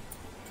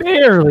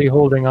barely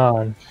holding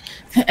on.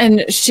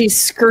 And she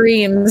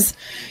screams,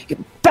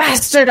 "You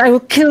bastard! I will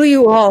kill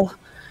you all!"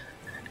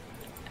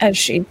 As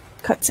she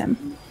cuts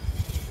him.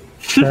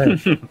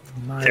 Okay.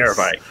 Nice.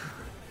 terrifying.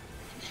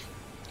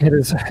 It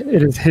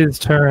is his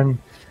turn.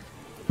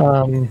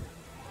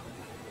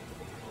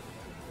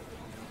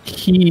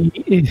 He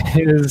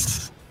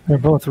is. They're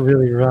both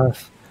really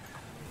rough.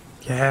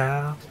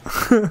 Yeah.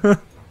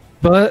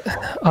 But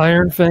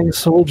Iron Fang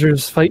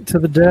soldiers fight to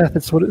the death.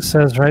 It's what it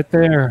says right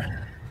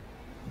there.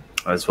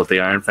 That's what the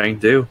Iron Fang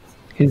do.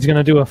 He's going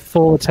to do a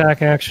full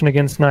attack action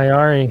against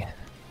Nyari.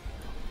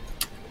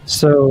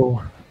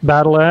 So,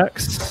 battle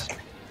axe.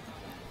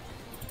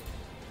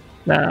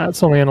 Nah,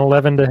 it's only an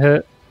 11 to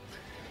hit.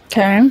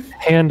 Okay.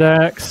 Hand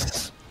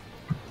axe,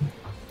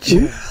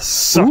 Yeah,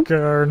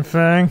 sucker, Iron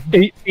Fang.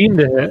 18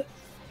 to hit.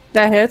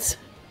 That hits.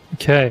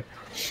 Okay.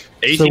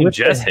 18 with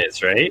just the-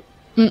 hits, right?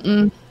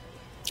 Mm-mm.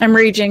 I'm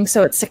raging,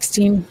 so it's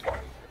 16.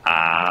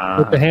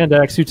 With the hand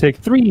axe, you take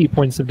 3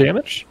 points of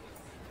damage.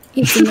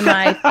 Eats into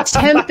my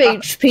temp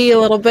HP a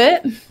little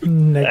bit.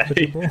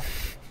 Negligible.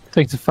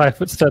 Takes a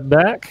 5-foot step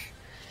back.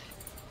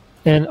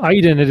 And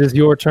Aiden, it is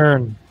your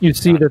turn. You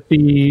see that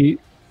the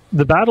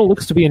battle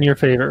looks to be in your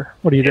favor.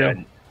 What do you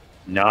do?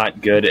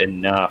 Not good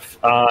enough.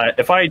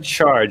 If I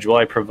charge, will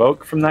I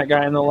provoke from that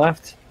guy on the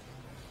left?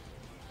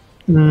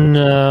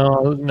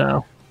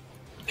 No.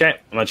 Okay, I'm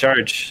gonna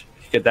charge.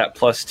 Get that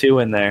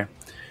 +2 in there.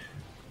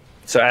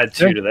 So add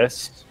 2 to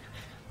this.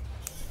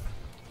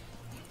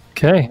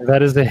 Okay,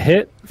 that is a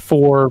hit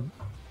for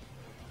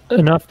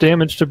enough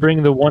damage to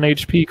bring the 1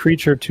 HP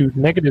creature to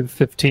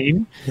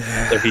 -15.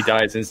 So he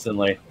dies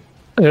instantly.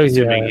 Oh,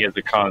 Assuming yeah. he has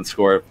a con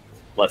score of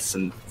less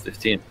than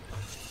 15.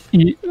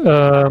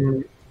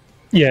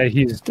 Yeah,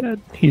 he's dead.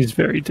 He's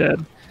very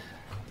dead.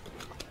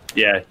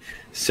 Yeah.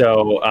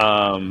 So,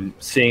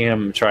 seeing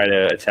him try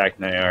to attack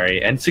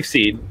Nyari and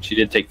succeed, she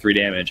did take 3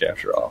 damage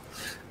after all.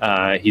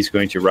 He's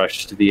going to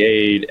rush to the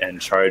aid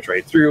and charge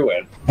right through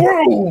and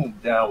boom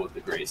down with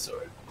the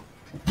greatsword.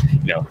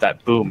 You know,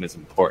 that boom is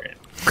important.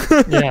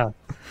 Yeah.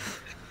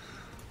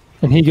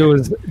 And he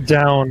goes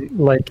down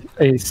like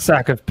a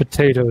sack of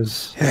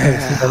potatoes,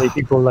 as many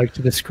people like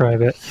to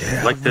describe it.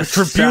 Like the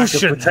sack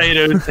of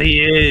potatoes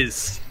he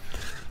is.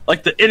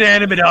 Like the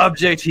inanimate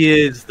object he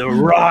is. The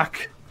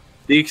rock.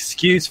 The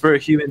excuse for a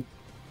human,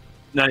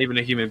 not even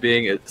a human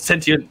being, a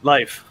sentient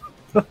life.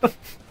 The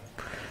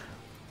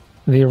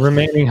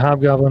remaining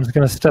hobgoblin's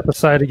going to step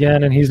aside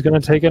again, and he's going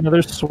to take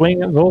another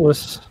swing at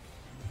Volus.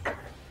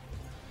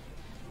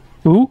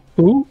 Ooh,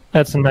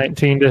 that's a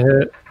 19 to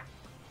hit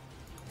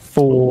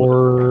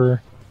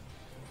for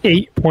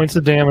 8 points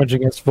of damage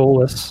against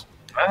Volus.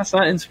 That's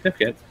not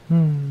insignificant.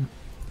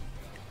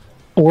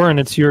 Orin,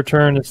 it's your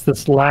turn. It's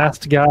this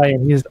last guy,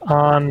 and he's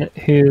on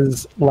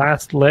his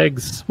last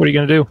legs. What are you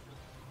going to do?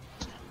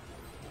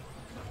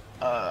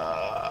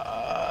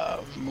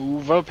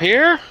 Move up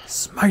here.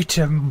 Smite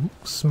him,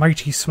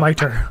 smitey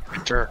smiter.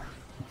 Sure.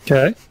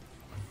 Okay.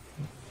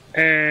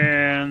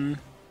 And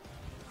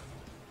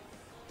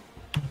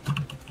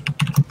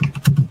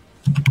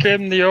give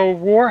him the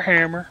old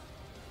warhammer.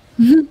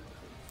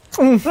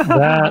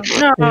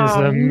 That is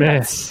a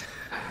miss.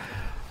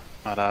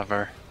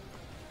 Whatever.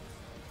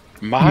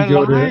 My You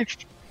go to- life.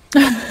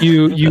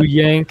 You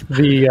yank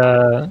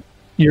the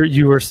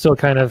you were still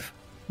kind of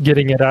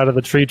getting it out of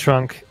the tree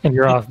trunk, and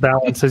you're off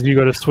balance as you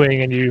go to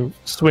swing, and you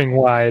swing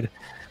wide.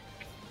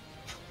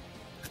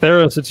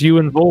 Theros, it's you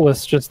and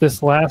Volus, just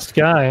this last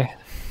guy.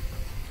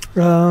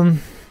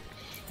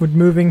 Would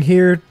moving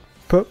here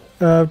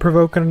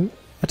provoke an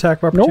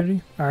attack of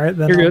opportunity? All right,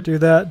 then You're I'll good. do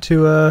that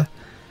to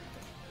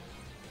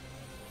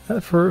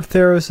for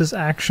Theros'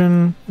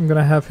 action. I'm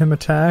gonna have him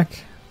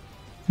attack,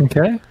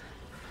 Okay.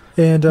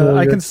 and Roll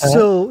I your can attack.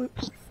 still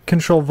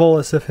control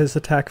Volus if his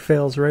attack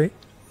fails, right?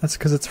 That's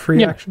because it's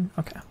free Yeah. action.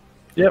 Okay.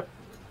 Yep.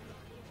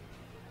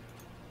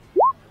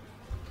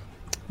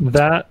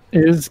 That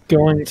is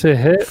going to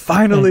hit.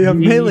 Finally, a And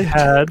melee.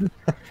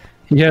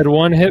 He had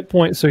 1 hit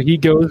point, so he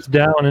goes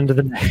down into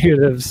the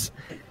negatives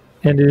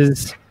and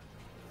is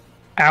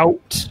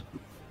out.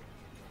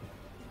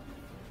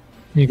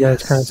 You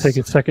guys kind of take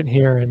a second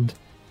here, and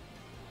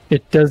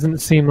it doesn't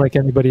seem like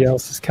anybody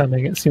else is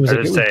coming. It seems I like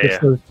it was was gonna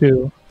just say, those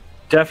two.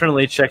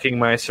 Definitely checking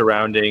my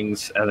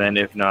surroundings, and then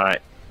if not,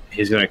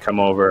 he's going to come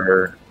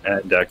over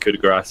and coup de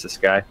grace this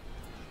guy.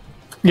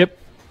 Yep.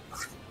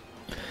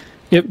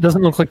 It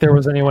doesn't look like there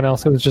was anyone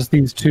else. It was just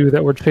these two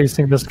that were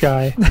chasing this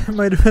guy. That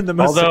might have been the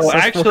most Although,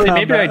 successful actually,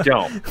 maybe I combat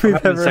don't. we've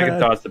I'm having ever second had.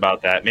 thoughts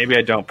about that. Maybe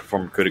I don't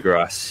perform coup de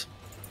grace.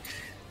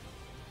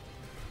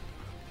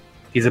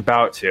 He's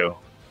about to,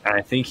 and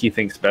I think he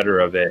thinks better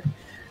of it.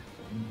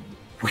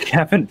 We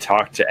haven't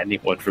talked to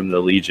anyone from the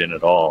Legion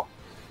at all.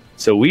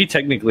 So we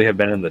technically have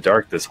been in the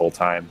dark this whole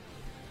time.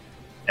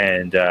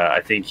 And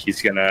I think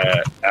he's going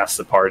to ask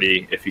the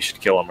party if he should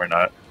kill him or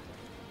not.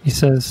 He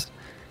says,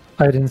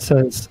 Aiden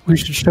says, we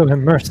should show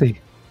him mercy.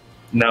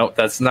 No,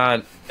 that's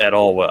not at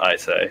all what I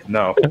say.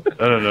 No.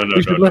 No.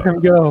 We should let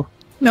him go.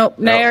 Nope.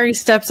 Nyari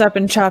steps up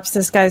and chops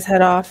this guy's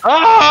head off.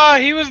 Ah,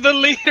 he was the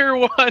leader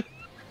one.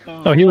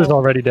 Oh, he was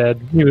already dead.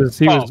 He was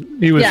Yeah,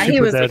 he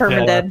super was dead.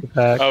 perma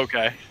dead.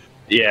 Okay.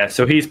 Yeah,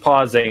 so he's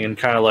pausing and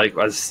kind of like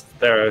as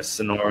Theros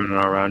and Orin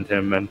are around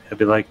him, and he'll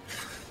be like,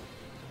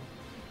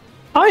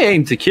 I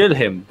aim to kill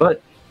him,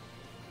 but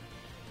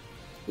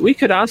we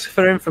could ask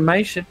for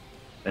information.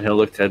 And he'll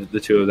look at the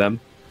two of them.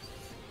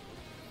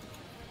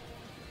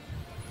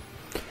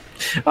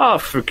 Oh,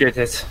 forget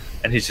it.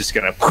 And he's just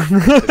going to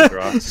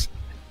cross.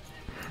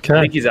 I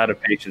Okay. think he's out of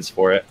patience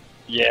for it.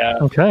 Yeah.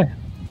 Okay.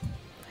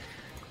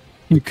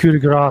 You coup de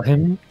grace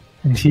him,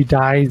 and he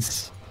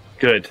dies.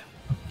 Good.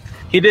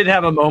 He did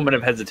have a moment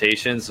of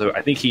hesitation, so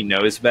I think he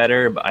knows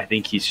better, but I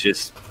think he's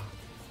just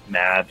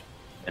mad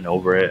and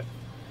over it.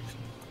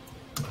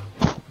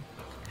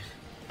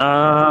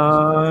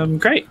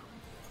 Great.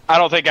 I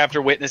don't think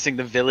after witnessing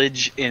the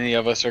village, any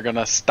of us are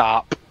gonna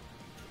stop.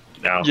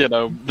 No. You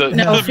know, the,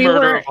 No, the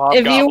murder of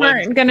if you hobgoblins.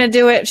 weren't gonna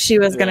do it, she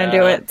was gonna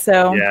do Yeah. it.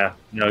 So Yeah,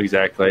 no,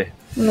 exactly.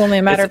 It's only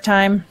a matter of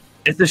time.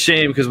 It's a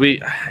shame because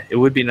it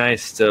would be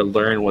nice to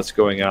learn what's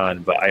going on,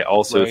 but I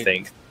also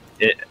think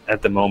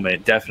at the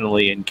moment,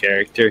 definitely in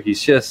character,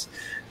 he's just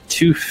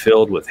too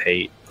filled with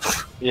hate.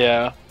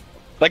 Yeah.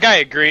 Like, I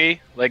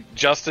agree. Like,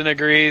 Justin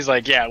agrees.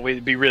 Like, yeah,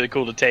 it'd be really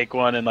cool to take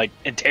one and, like,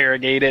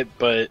 interrogate it,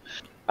 but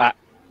I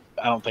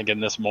don't think in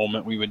this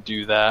moment we would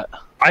do that.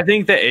 I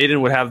think that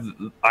Aiden would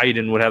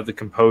have the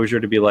composure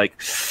to be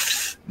like,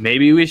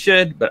 maybe we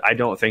should, but I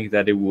don't think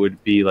that it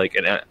would be, like,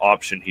 an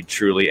option he'd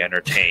truly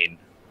entertain.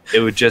 It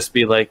would just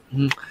be like,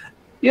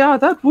 yeah,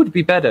 that would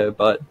be better,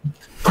 but...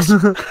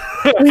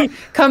 We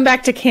come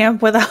back to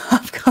camp with a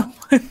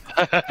hobgoblin.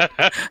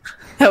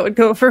 That would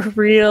go over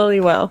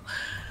really well.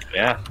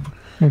 Yeah.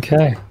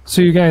 Okay,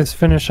 so you guys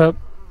finish up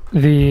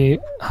the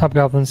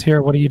hobgoblins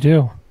here. What do you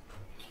do?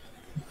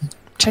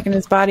 Checking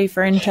his body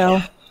for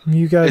intel.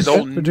 You guys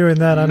are doing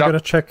that. I'm going to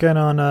check in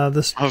on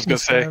this. I was going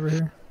to guy say, over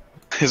here.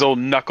 his old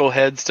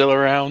knucklehead still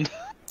around.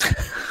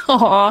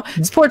 Aw,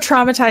 this poor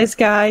traumatized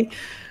guy.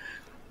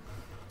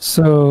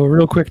 So,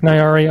 real quick,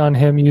 Nyari, on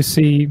him, you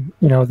see,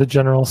 the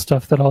general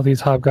stuff that all these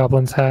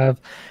hobgoblins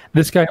have.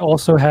 This guy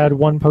also had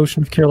 1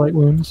 potion of Cure Light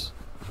Wounds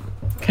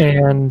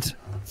and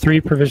 3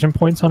 provision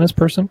points on his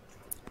person.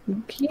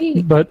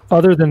 Okay. But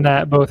other than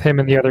that, both him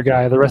and the other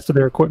guy, the rest of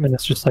their equipment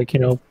is just like,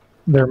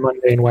 their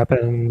mundane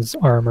weapons,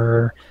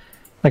 armor,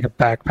 like a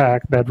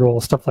backpack,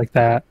 bedroll, stuff like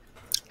that.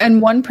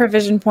 And 1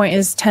 provision point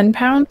is 10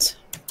 pounds?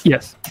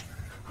 Yes.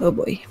 Oh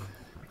boy.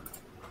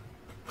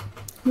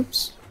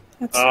 Oops.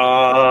 Man.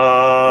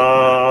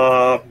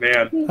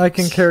 I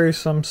can carry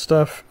some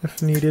stuff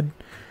if needed.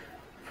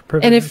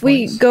 And if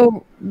we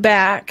go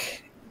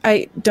back,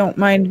 I don't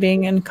mind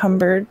being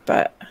encumbered,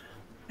 but...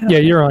 Yeah,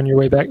 you're on your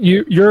way back.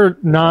 You're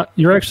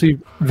actually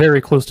very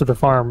close to the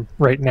farm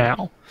right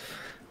now.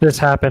 This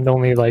happened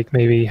only like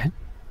maybe a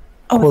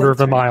quarter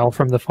of a mile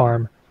from the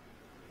farm.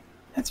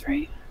 That's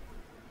right.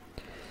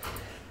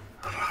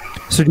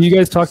 So do you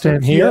guys talk to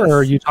him here, or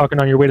are you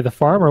talking on your way to the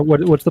farm, or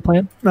what's the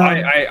plan?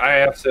 I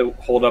have to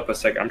hold up a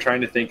second. I'm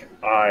trying to think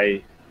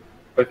if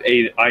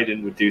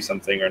Aiden would do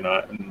something or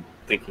not. I'm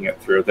thinking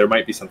it through. There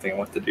might be something I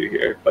want to do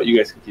here, but you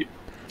guys can keep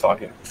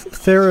talking.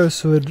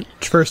 Theros would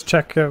first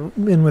check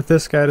in with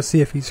this guy to see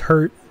if he's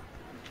hurt.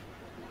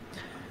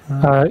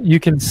 You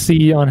can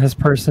see on his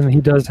person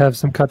he does have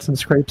some cuts and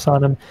scrapes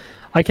on him.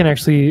 I can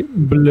actually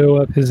blow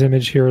up his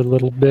image here a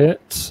little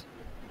bit.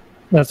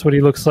 That's what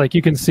he looks like.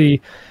 You can see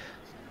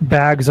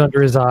bags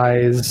under his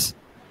eyes,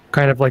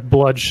 kind of like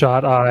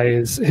bloodshot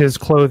eyes. His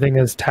clothing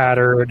is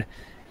tattered,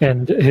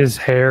 and his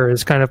hair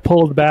is kind of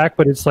pulled back,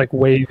 but it's like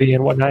wavy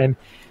and whatnot. And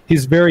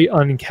he's very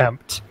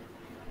unkempt.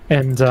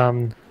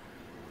 And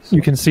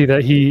you can see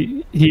that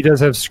he does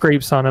have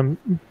scrapes on him,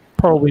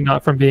 probably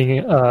not from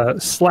being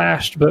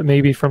slashed, but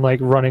maybe from like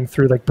running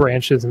through like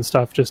branches and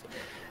stuff, just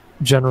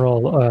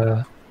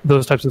general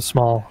those types of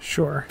small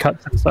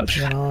cuts and such.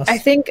 I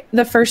think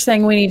the first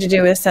thing we need to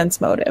do is sense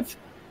motive.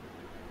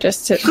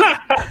 Just to...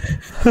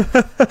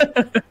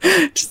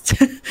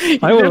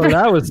 I will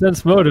allow a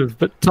sense motive,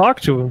 but talk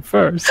to him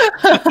first.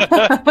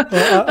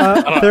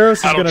 Theros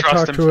is going to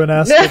talk to him and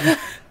ask him.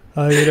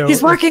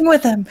 He's working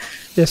with him.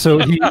 Yeah, so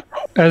he,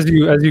 as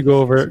you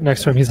go over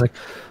next to him, he's like,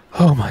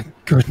 "Oh my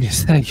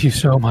goodness, thank you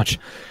so much.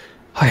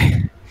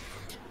 I've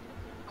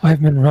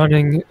been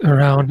running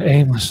around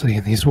aimlessly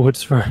in these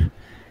woods for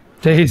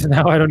days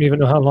now. I don't even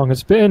know how long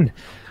it's been.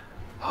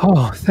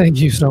 Oh, thank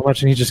you so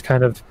much." And he just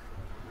kind of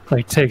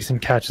like takes and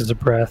catches a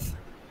breath.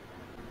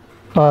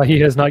 He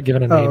has not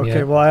given a name yet.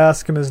 Okay, well I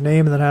ask him his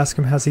name and then ask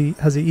him has he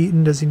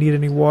eaten? Does he need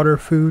any water,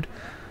 food?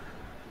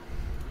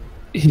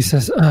 He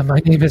says, "My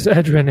name is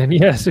Edrin, and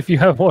yes, if you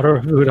have water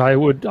or food, I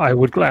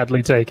would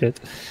gladly take it."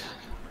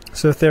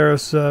 So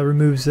Theros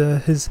removes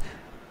his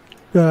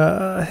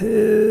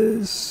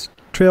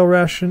trail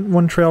ration,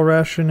 1 trail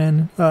ration,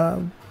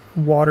 and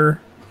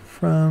water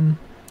from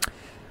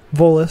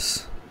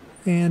Volus,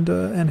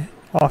 and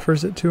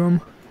offers it to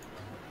him.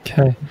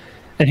 Okay,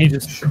 and he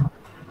just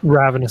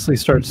ravenously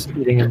starts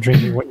eating and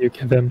drinking what you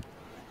give him.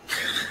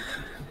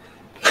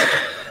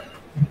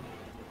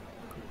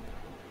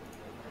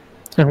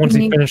 And once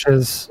he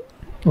finishes,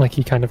 like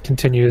he kind of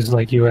continues,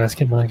 like you ask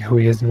him like who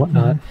he is and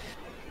whatnot,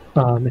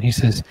 and he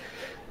says,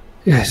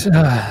 "Yes,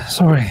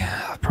 sorry,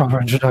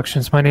 proper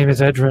introductions. My name is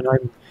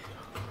Edrin.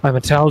 I'm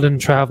a Taldan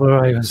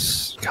traveler. I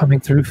was coming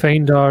through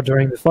Feindar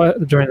during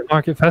the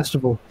market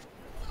festival,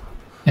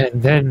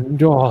 and then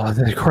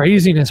the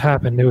craziness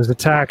happened. It was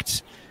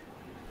attacked.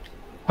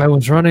 I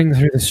was running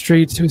through the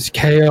streets. It was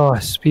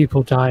chaos.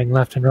 People dying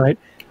left and right."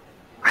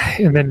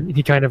 And then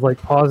he kind of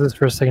like pauses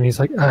for a second. He's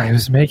like, "I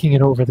was making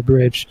it over the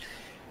bridge,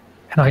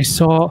 and I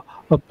saw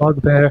a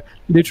bugbear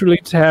literally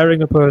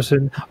tearing a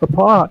person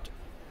apart."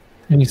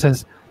 And he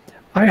says,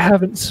 "I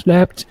haven't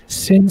slept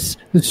since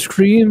the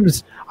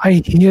screams.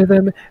 I hear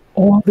them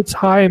all the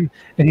time."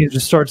 And he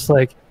just starts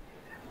like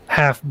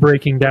half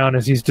breaking down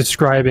as he's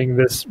describing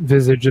this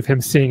visage of him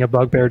seeing a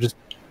bugbear just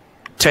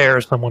tear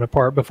someone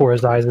apart before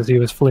his eyes as he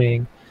was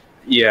fleeing.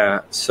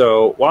 Yeah,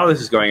 so while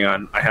this is going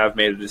on, I have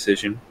made a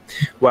decision.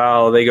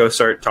 While they go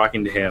start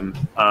talking to him,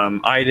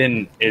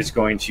 Aiden is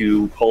going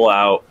to pull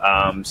out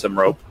some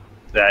rope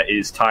that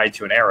is tied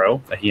to an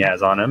arrow that he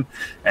has on him,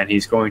 and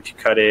he's going to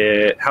cut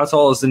it. How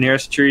tall is the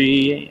nearest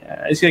tree?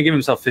 He's going to give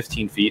himself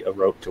 15 feet of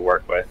rope to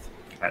work with,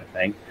 kind of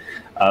thing.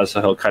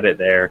 So he'll cut it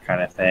there,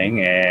 kind of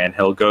thing, and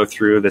he'll go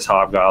through this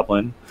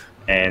hobgoblin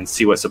and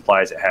see what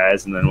supplies it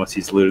has, and then once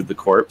he's looted the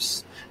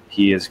corpse,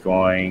 he is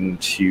going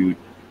to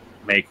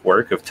make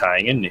work of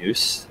tying a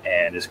noose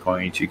and is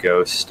going to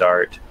go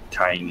start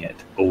tying it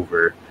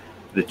over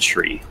the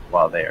tree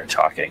while they are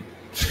talking.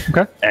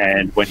 Okay.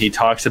 And when he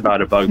talks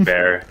about a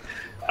bugbear,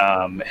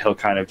 he'll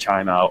kind of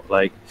chime out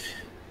like,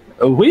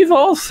 "We've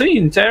all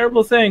seen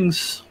terrible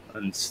things,"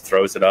 and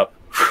throws it up,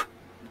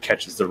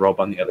 catches the rope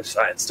on the other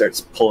side,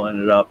 starts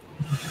pulling it up.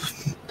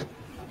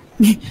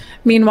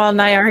 Meanwhile,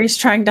 Nyari's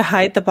trying to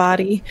hide the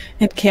body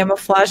and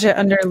camouflage it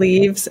under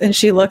leaves, and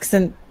she looks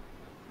and...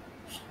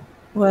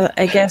 Well,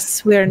 I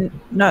guess we're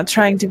not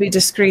trying to be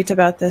discreet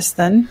about this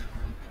then.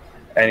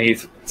 And he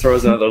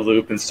throws another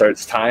loop and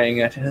starts tying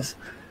it.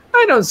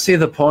 I don't see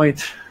the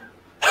point.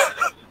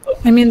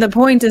 I mean, the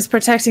point is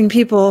protecting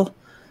people,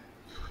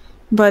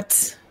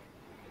 but...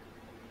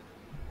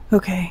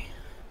 Okay.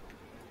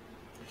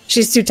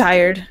 She's too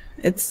tired.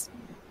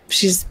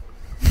 She's...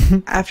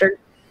 After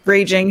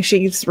raging,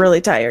 she's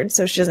really tired,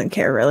 so she doesn't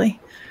care, really.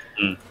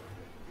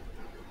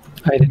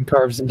 Aiden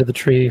carves into the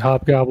tree.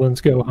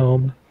 Hobgoblins go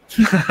home.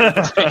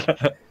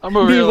 I'm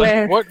over here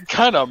Beware. like, what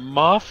kind of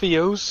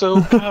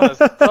mafioso kind of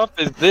stuff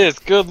is this?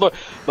 Good look.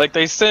 Like,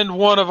 they send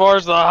one of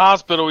ours to the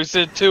hospital, we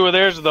send two of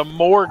theirs to the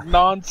morgue.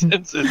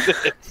 Nonsense is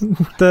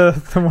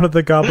this? One of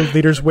the goblin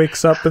leaders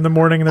wakes up in the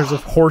morning and there's a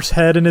horse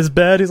head in his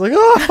bed. He's like,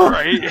 "Oh,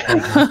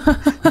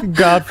 Right?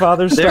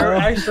 Godfather There style."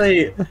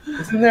 actually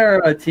isn't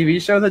there a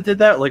TV show that did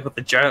that, like with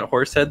the giant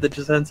horse head that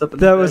just ends up in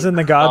That the was bed? in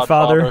The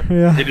Godfather. Godfather.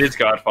 Yeah. It is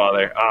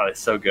Godfather. Oh, it's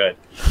so good.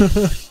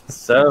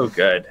 So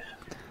good.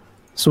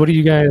 So what do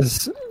you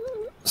guys...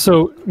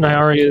 So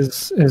Nyari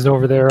is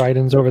over there.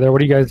 Aiden's over there.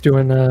 What are you guys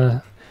doing?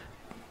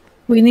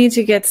 We need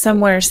to get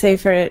somewhere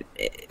safer.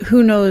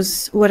 Who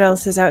knows what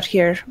else is out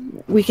here?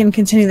 We can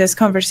continue this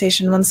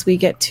conversation once we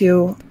get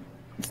to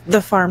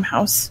the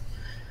farmhouse.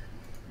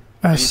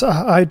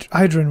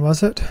 Idrin,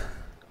 was it?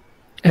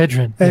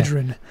 Edrin. Yeah.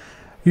 Edrin.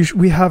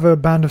 We have a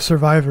band of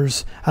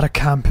survivors at a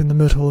camp in the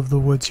middle of the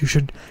woods. You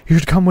should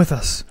come with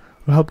us.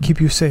 We'll help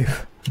keep you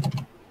safe.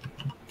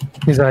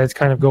 His eyes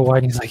kind of go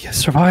wide. And he's like, "Yes,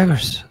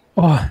 survivors.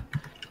 Oh,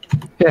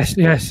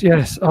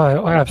 yes.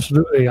 Oh,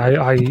 absolutely.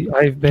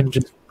 I've been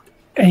just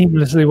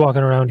aimlessly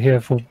walking around here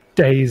for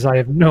days. I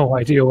have no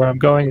idea where I'm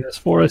going in this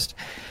forest.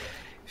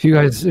 If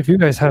you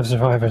guys have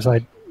survivors,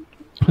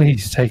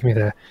 please take me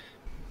there."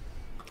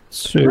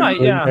 So Right,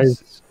 yeah. You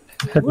guys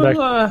head back to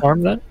Well, the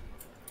farm then?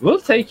 we'll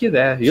take you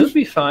there. You'll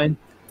be fine.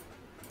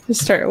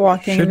 Just start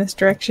walking in this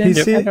direction.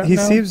 He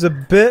seems a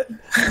bit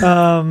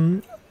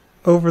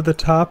over the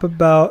top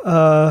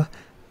about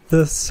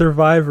the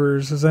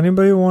survivors. Does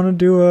anybody want to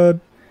do a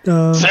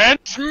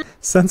Sense?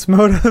 sense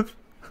motive?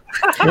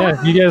 Yeah,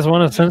 if you guys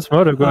want a sense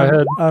motive, go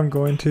ahead. I'm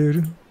going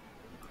to.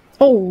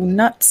 Oh,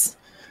 nuts.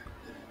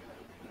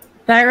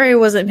 Nyari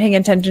wasn't paying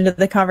attention to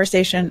the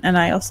conversation, and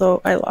I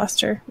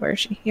lost her. Where is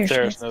she? Here she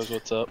Theris is. knows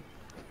what's up.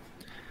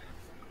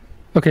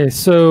 Okay,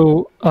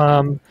 so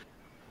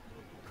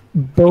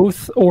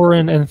both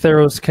Orin and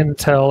Theros can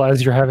tell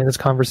as you're having this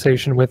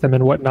conversation with him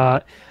and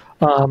whatnot.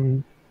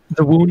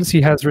 The wounds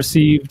he has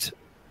received,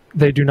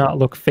 they do not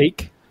look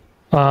fake.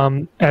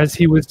 As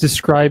he was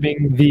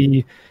describing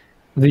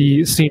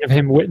the scene of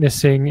him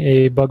witnessing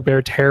a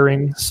bugbear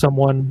tearing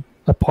someone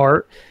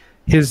apart,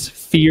 his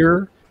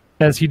fear,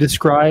 as he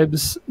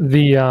describes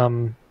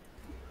the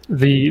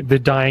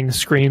dying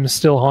screams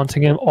still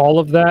haunting him, all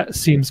of that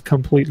seems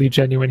completely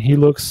genuine. He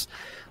looks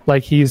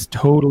like he's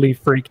totally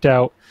freaked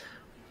out.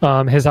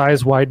 His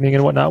eyes widening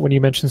and whatnot when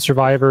you mention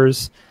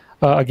survivors.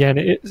 Again,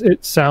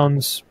 it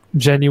sounds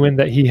genuine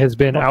that he has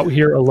been out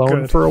here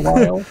alone for a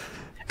while.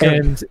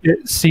 And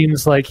it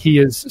seems like he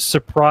is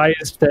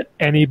surprised that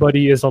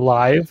anybody is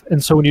alive.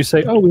 And so when you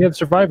say, "Oh, we have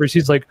survivors,"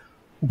 he's like,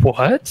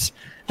 "What?"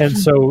 And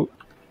so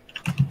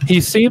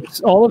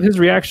all of his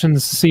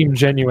reactions seem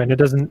genuine.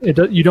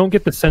 You don't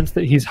get the sense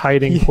that he's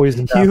hiding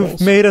poison You've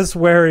apples. made us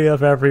wary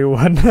of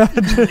everyone.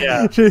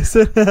 Yeah.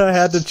 Jason, I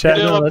had to check.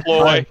 Still a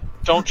ploy.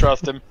 Don't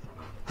trust him.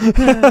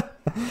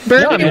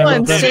 Burn me man,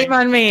 once, well, shame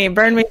on me.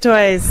 Burn me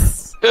twice.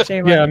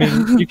 Shame Yeah, I on me.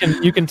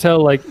 mean, you can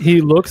tell, like,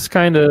 he looks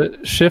kind of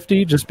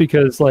shifty just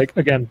because, like,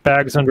 again,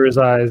 bags under his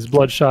eyes,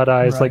 bloodshot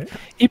eyes. Right. Like,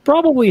 he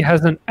probably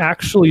hasn't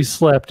actually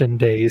slept in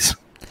days.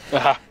 So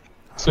Well,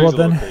 he's a little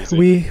then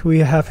crazy. we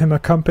have him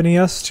accompany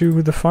us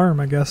to the farm,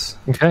 I guess.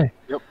 Okay.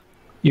 Yep.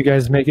 You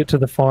guys make it to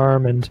the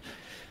farm, and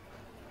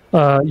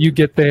you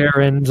get there,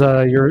 and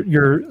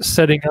you're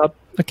setting up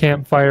a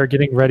campfire,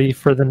 getting ready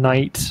for the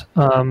night,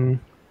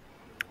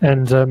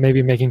 and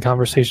maybe making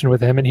conversation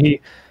with him. And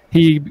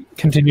he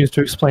continues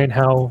to explain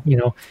how,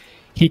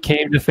 he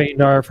came to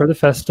Feindar for the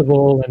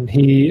festival, and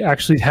he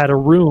actually had a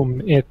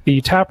room at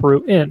the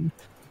Taproot Inn.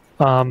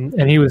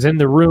 and he was in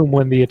the room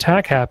when the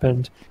attack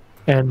happened.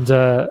 And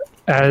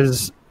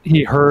as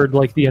he heard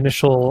like the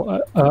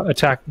initial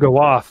attack go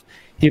off,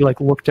 he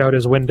like looked out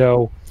his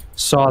window,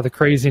 saw the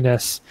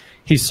craziness.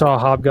 He saw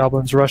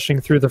hobgoblins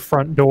rushing through the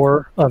front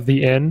door of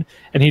the inn,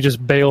 and he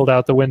just bailed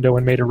out the window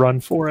and made a run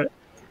for it.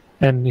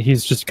 And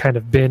he's just kind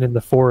of been in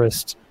the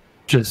forest,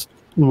 just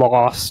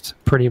lost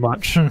pretty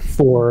much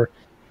for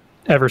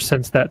ever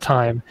since that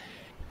time.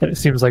 And it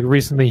seems like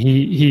recently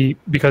he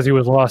because he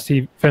was lost,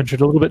 he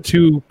ventured a little bit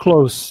too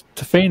close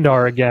to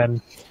Feindar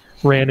again,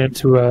 ran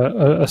into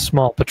a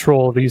small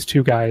patrol of these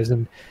two guys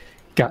and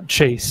got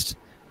chased.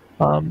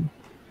 And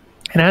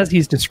as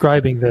he's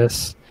describing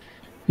this,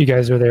 you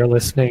guys are there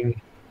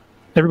listening.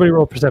 Everybody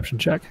roll a perception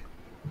check.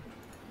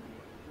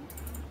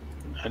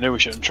 I knew we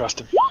shouldn't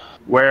trust him.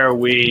 Where are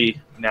we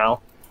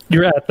now?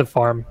 You're at the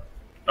farm.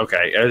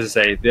 Okay, as I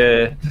say,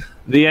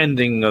 the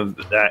ending of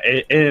that,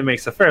 it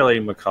makes a fairly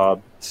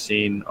macabre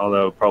scene,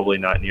 although probably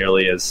not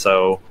nearly as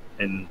so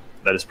in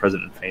that is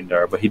present in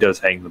Feindar, but he does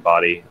hang the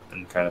body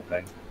and kind of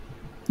thing.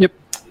 Yep.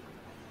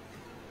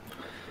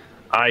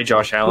 I,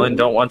 Josh Allen,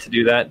 don't want to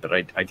do that, but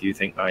I do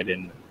think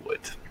Aiden would.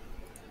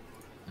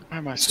 Why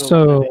am I so...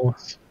 So,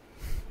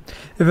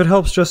 If it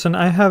helps, Justin,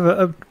 I have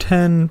a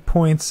 10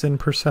 points in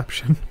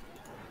perception.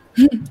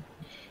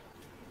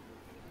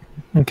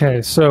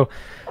 okay, so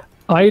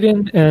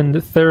Aiden and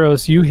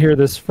Theros, you hear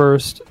this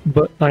first,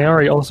 but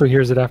Nyari also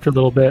hears it after a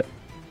little bit.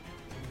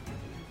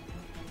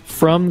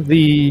 From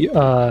the,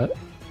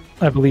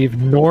 I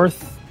believe,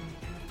 northeast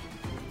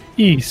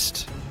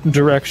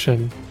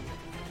direction,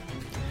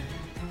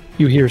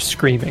 you hear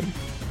screaming.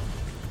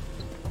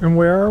 And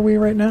where are we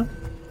right now?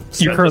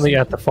 You're currently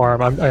at the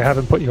farm. I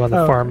haven't put you on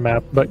the farm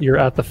map, but you're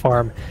at the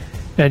farm.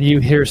 And you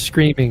hear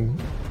screaming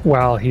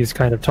while he's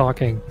kind of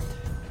talking.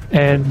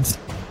 And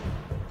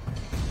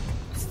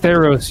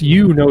Theros,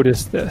 you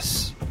notice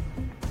this.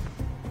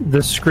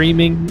 The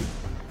screaming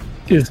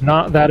is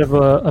not that of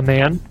a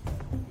man.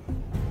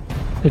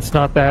 It's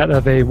not that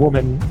of a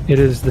woman. It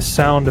is the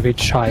sound of a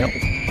child.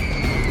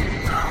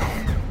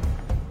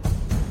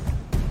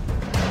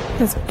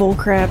 That's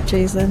bullcrap,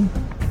 Jason.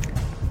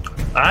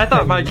 I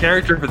thought my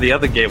character for the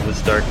other game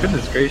was dark.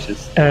 Goodness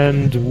gracious.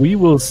 And we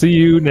will see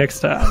you next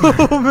time.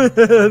 Oh,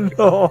 man.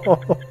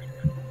 Oh.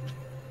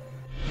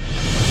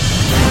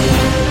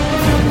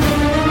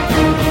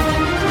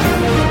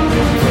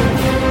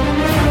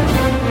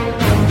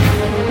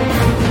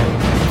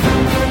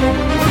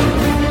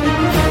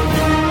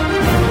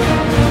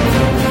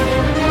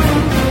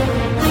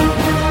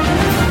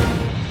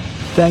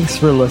 Thanks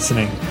for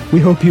listening. We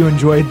hope you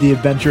enjoyed the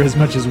adventure as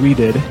much as we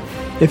did.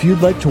 If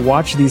you'd like to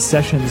watch these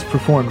sessions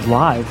performed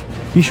live,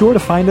 be sure to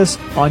find us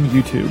on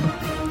YouTube.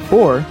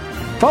 Or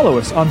follow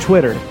us on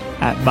Twitter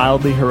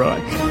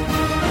 @MildlyHeroic.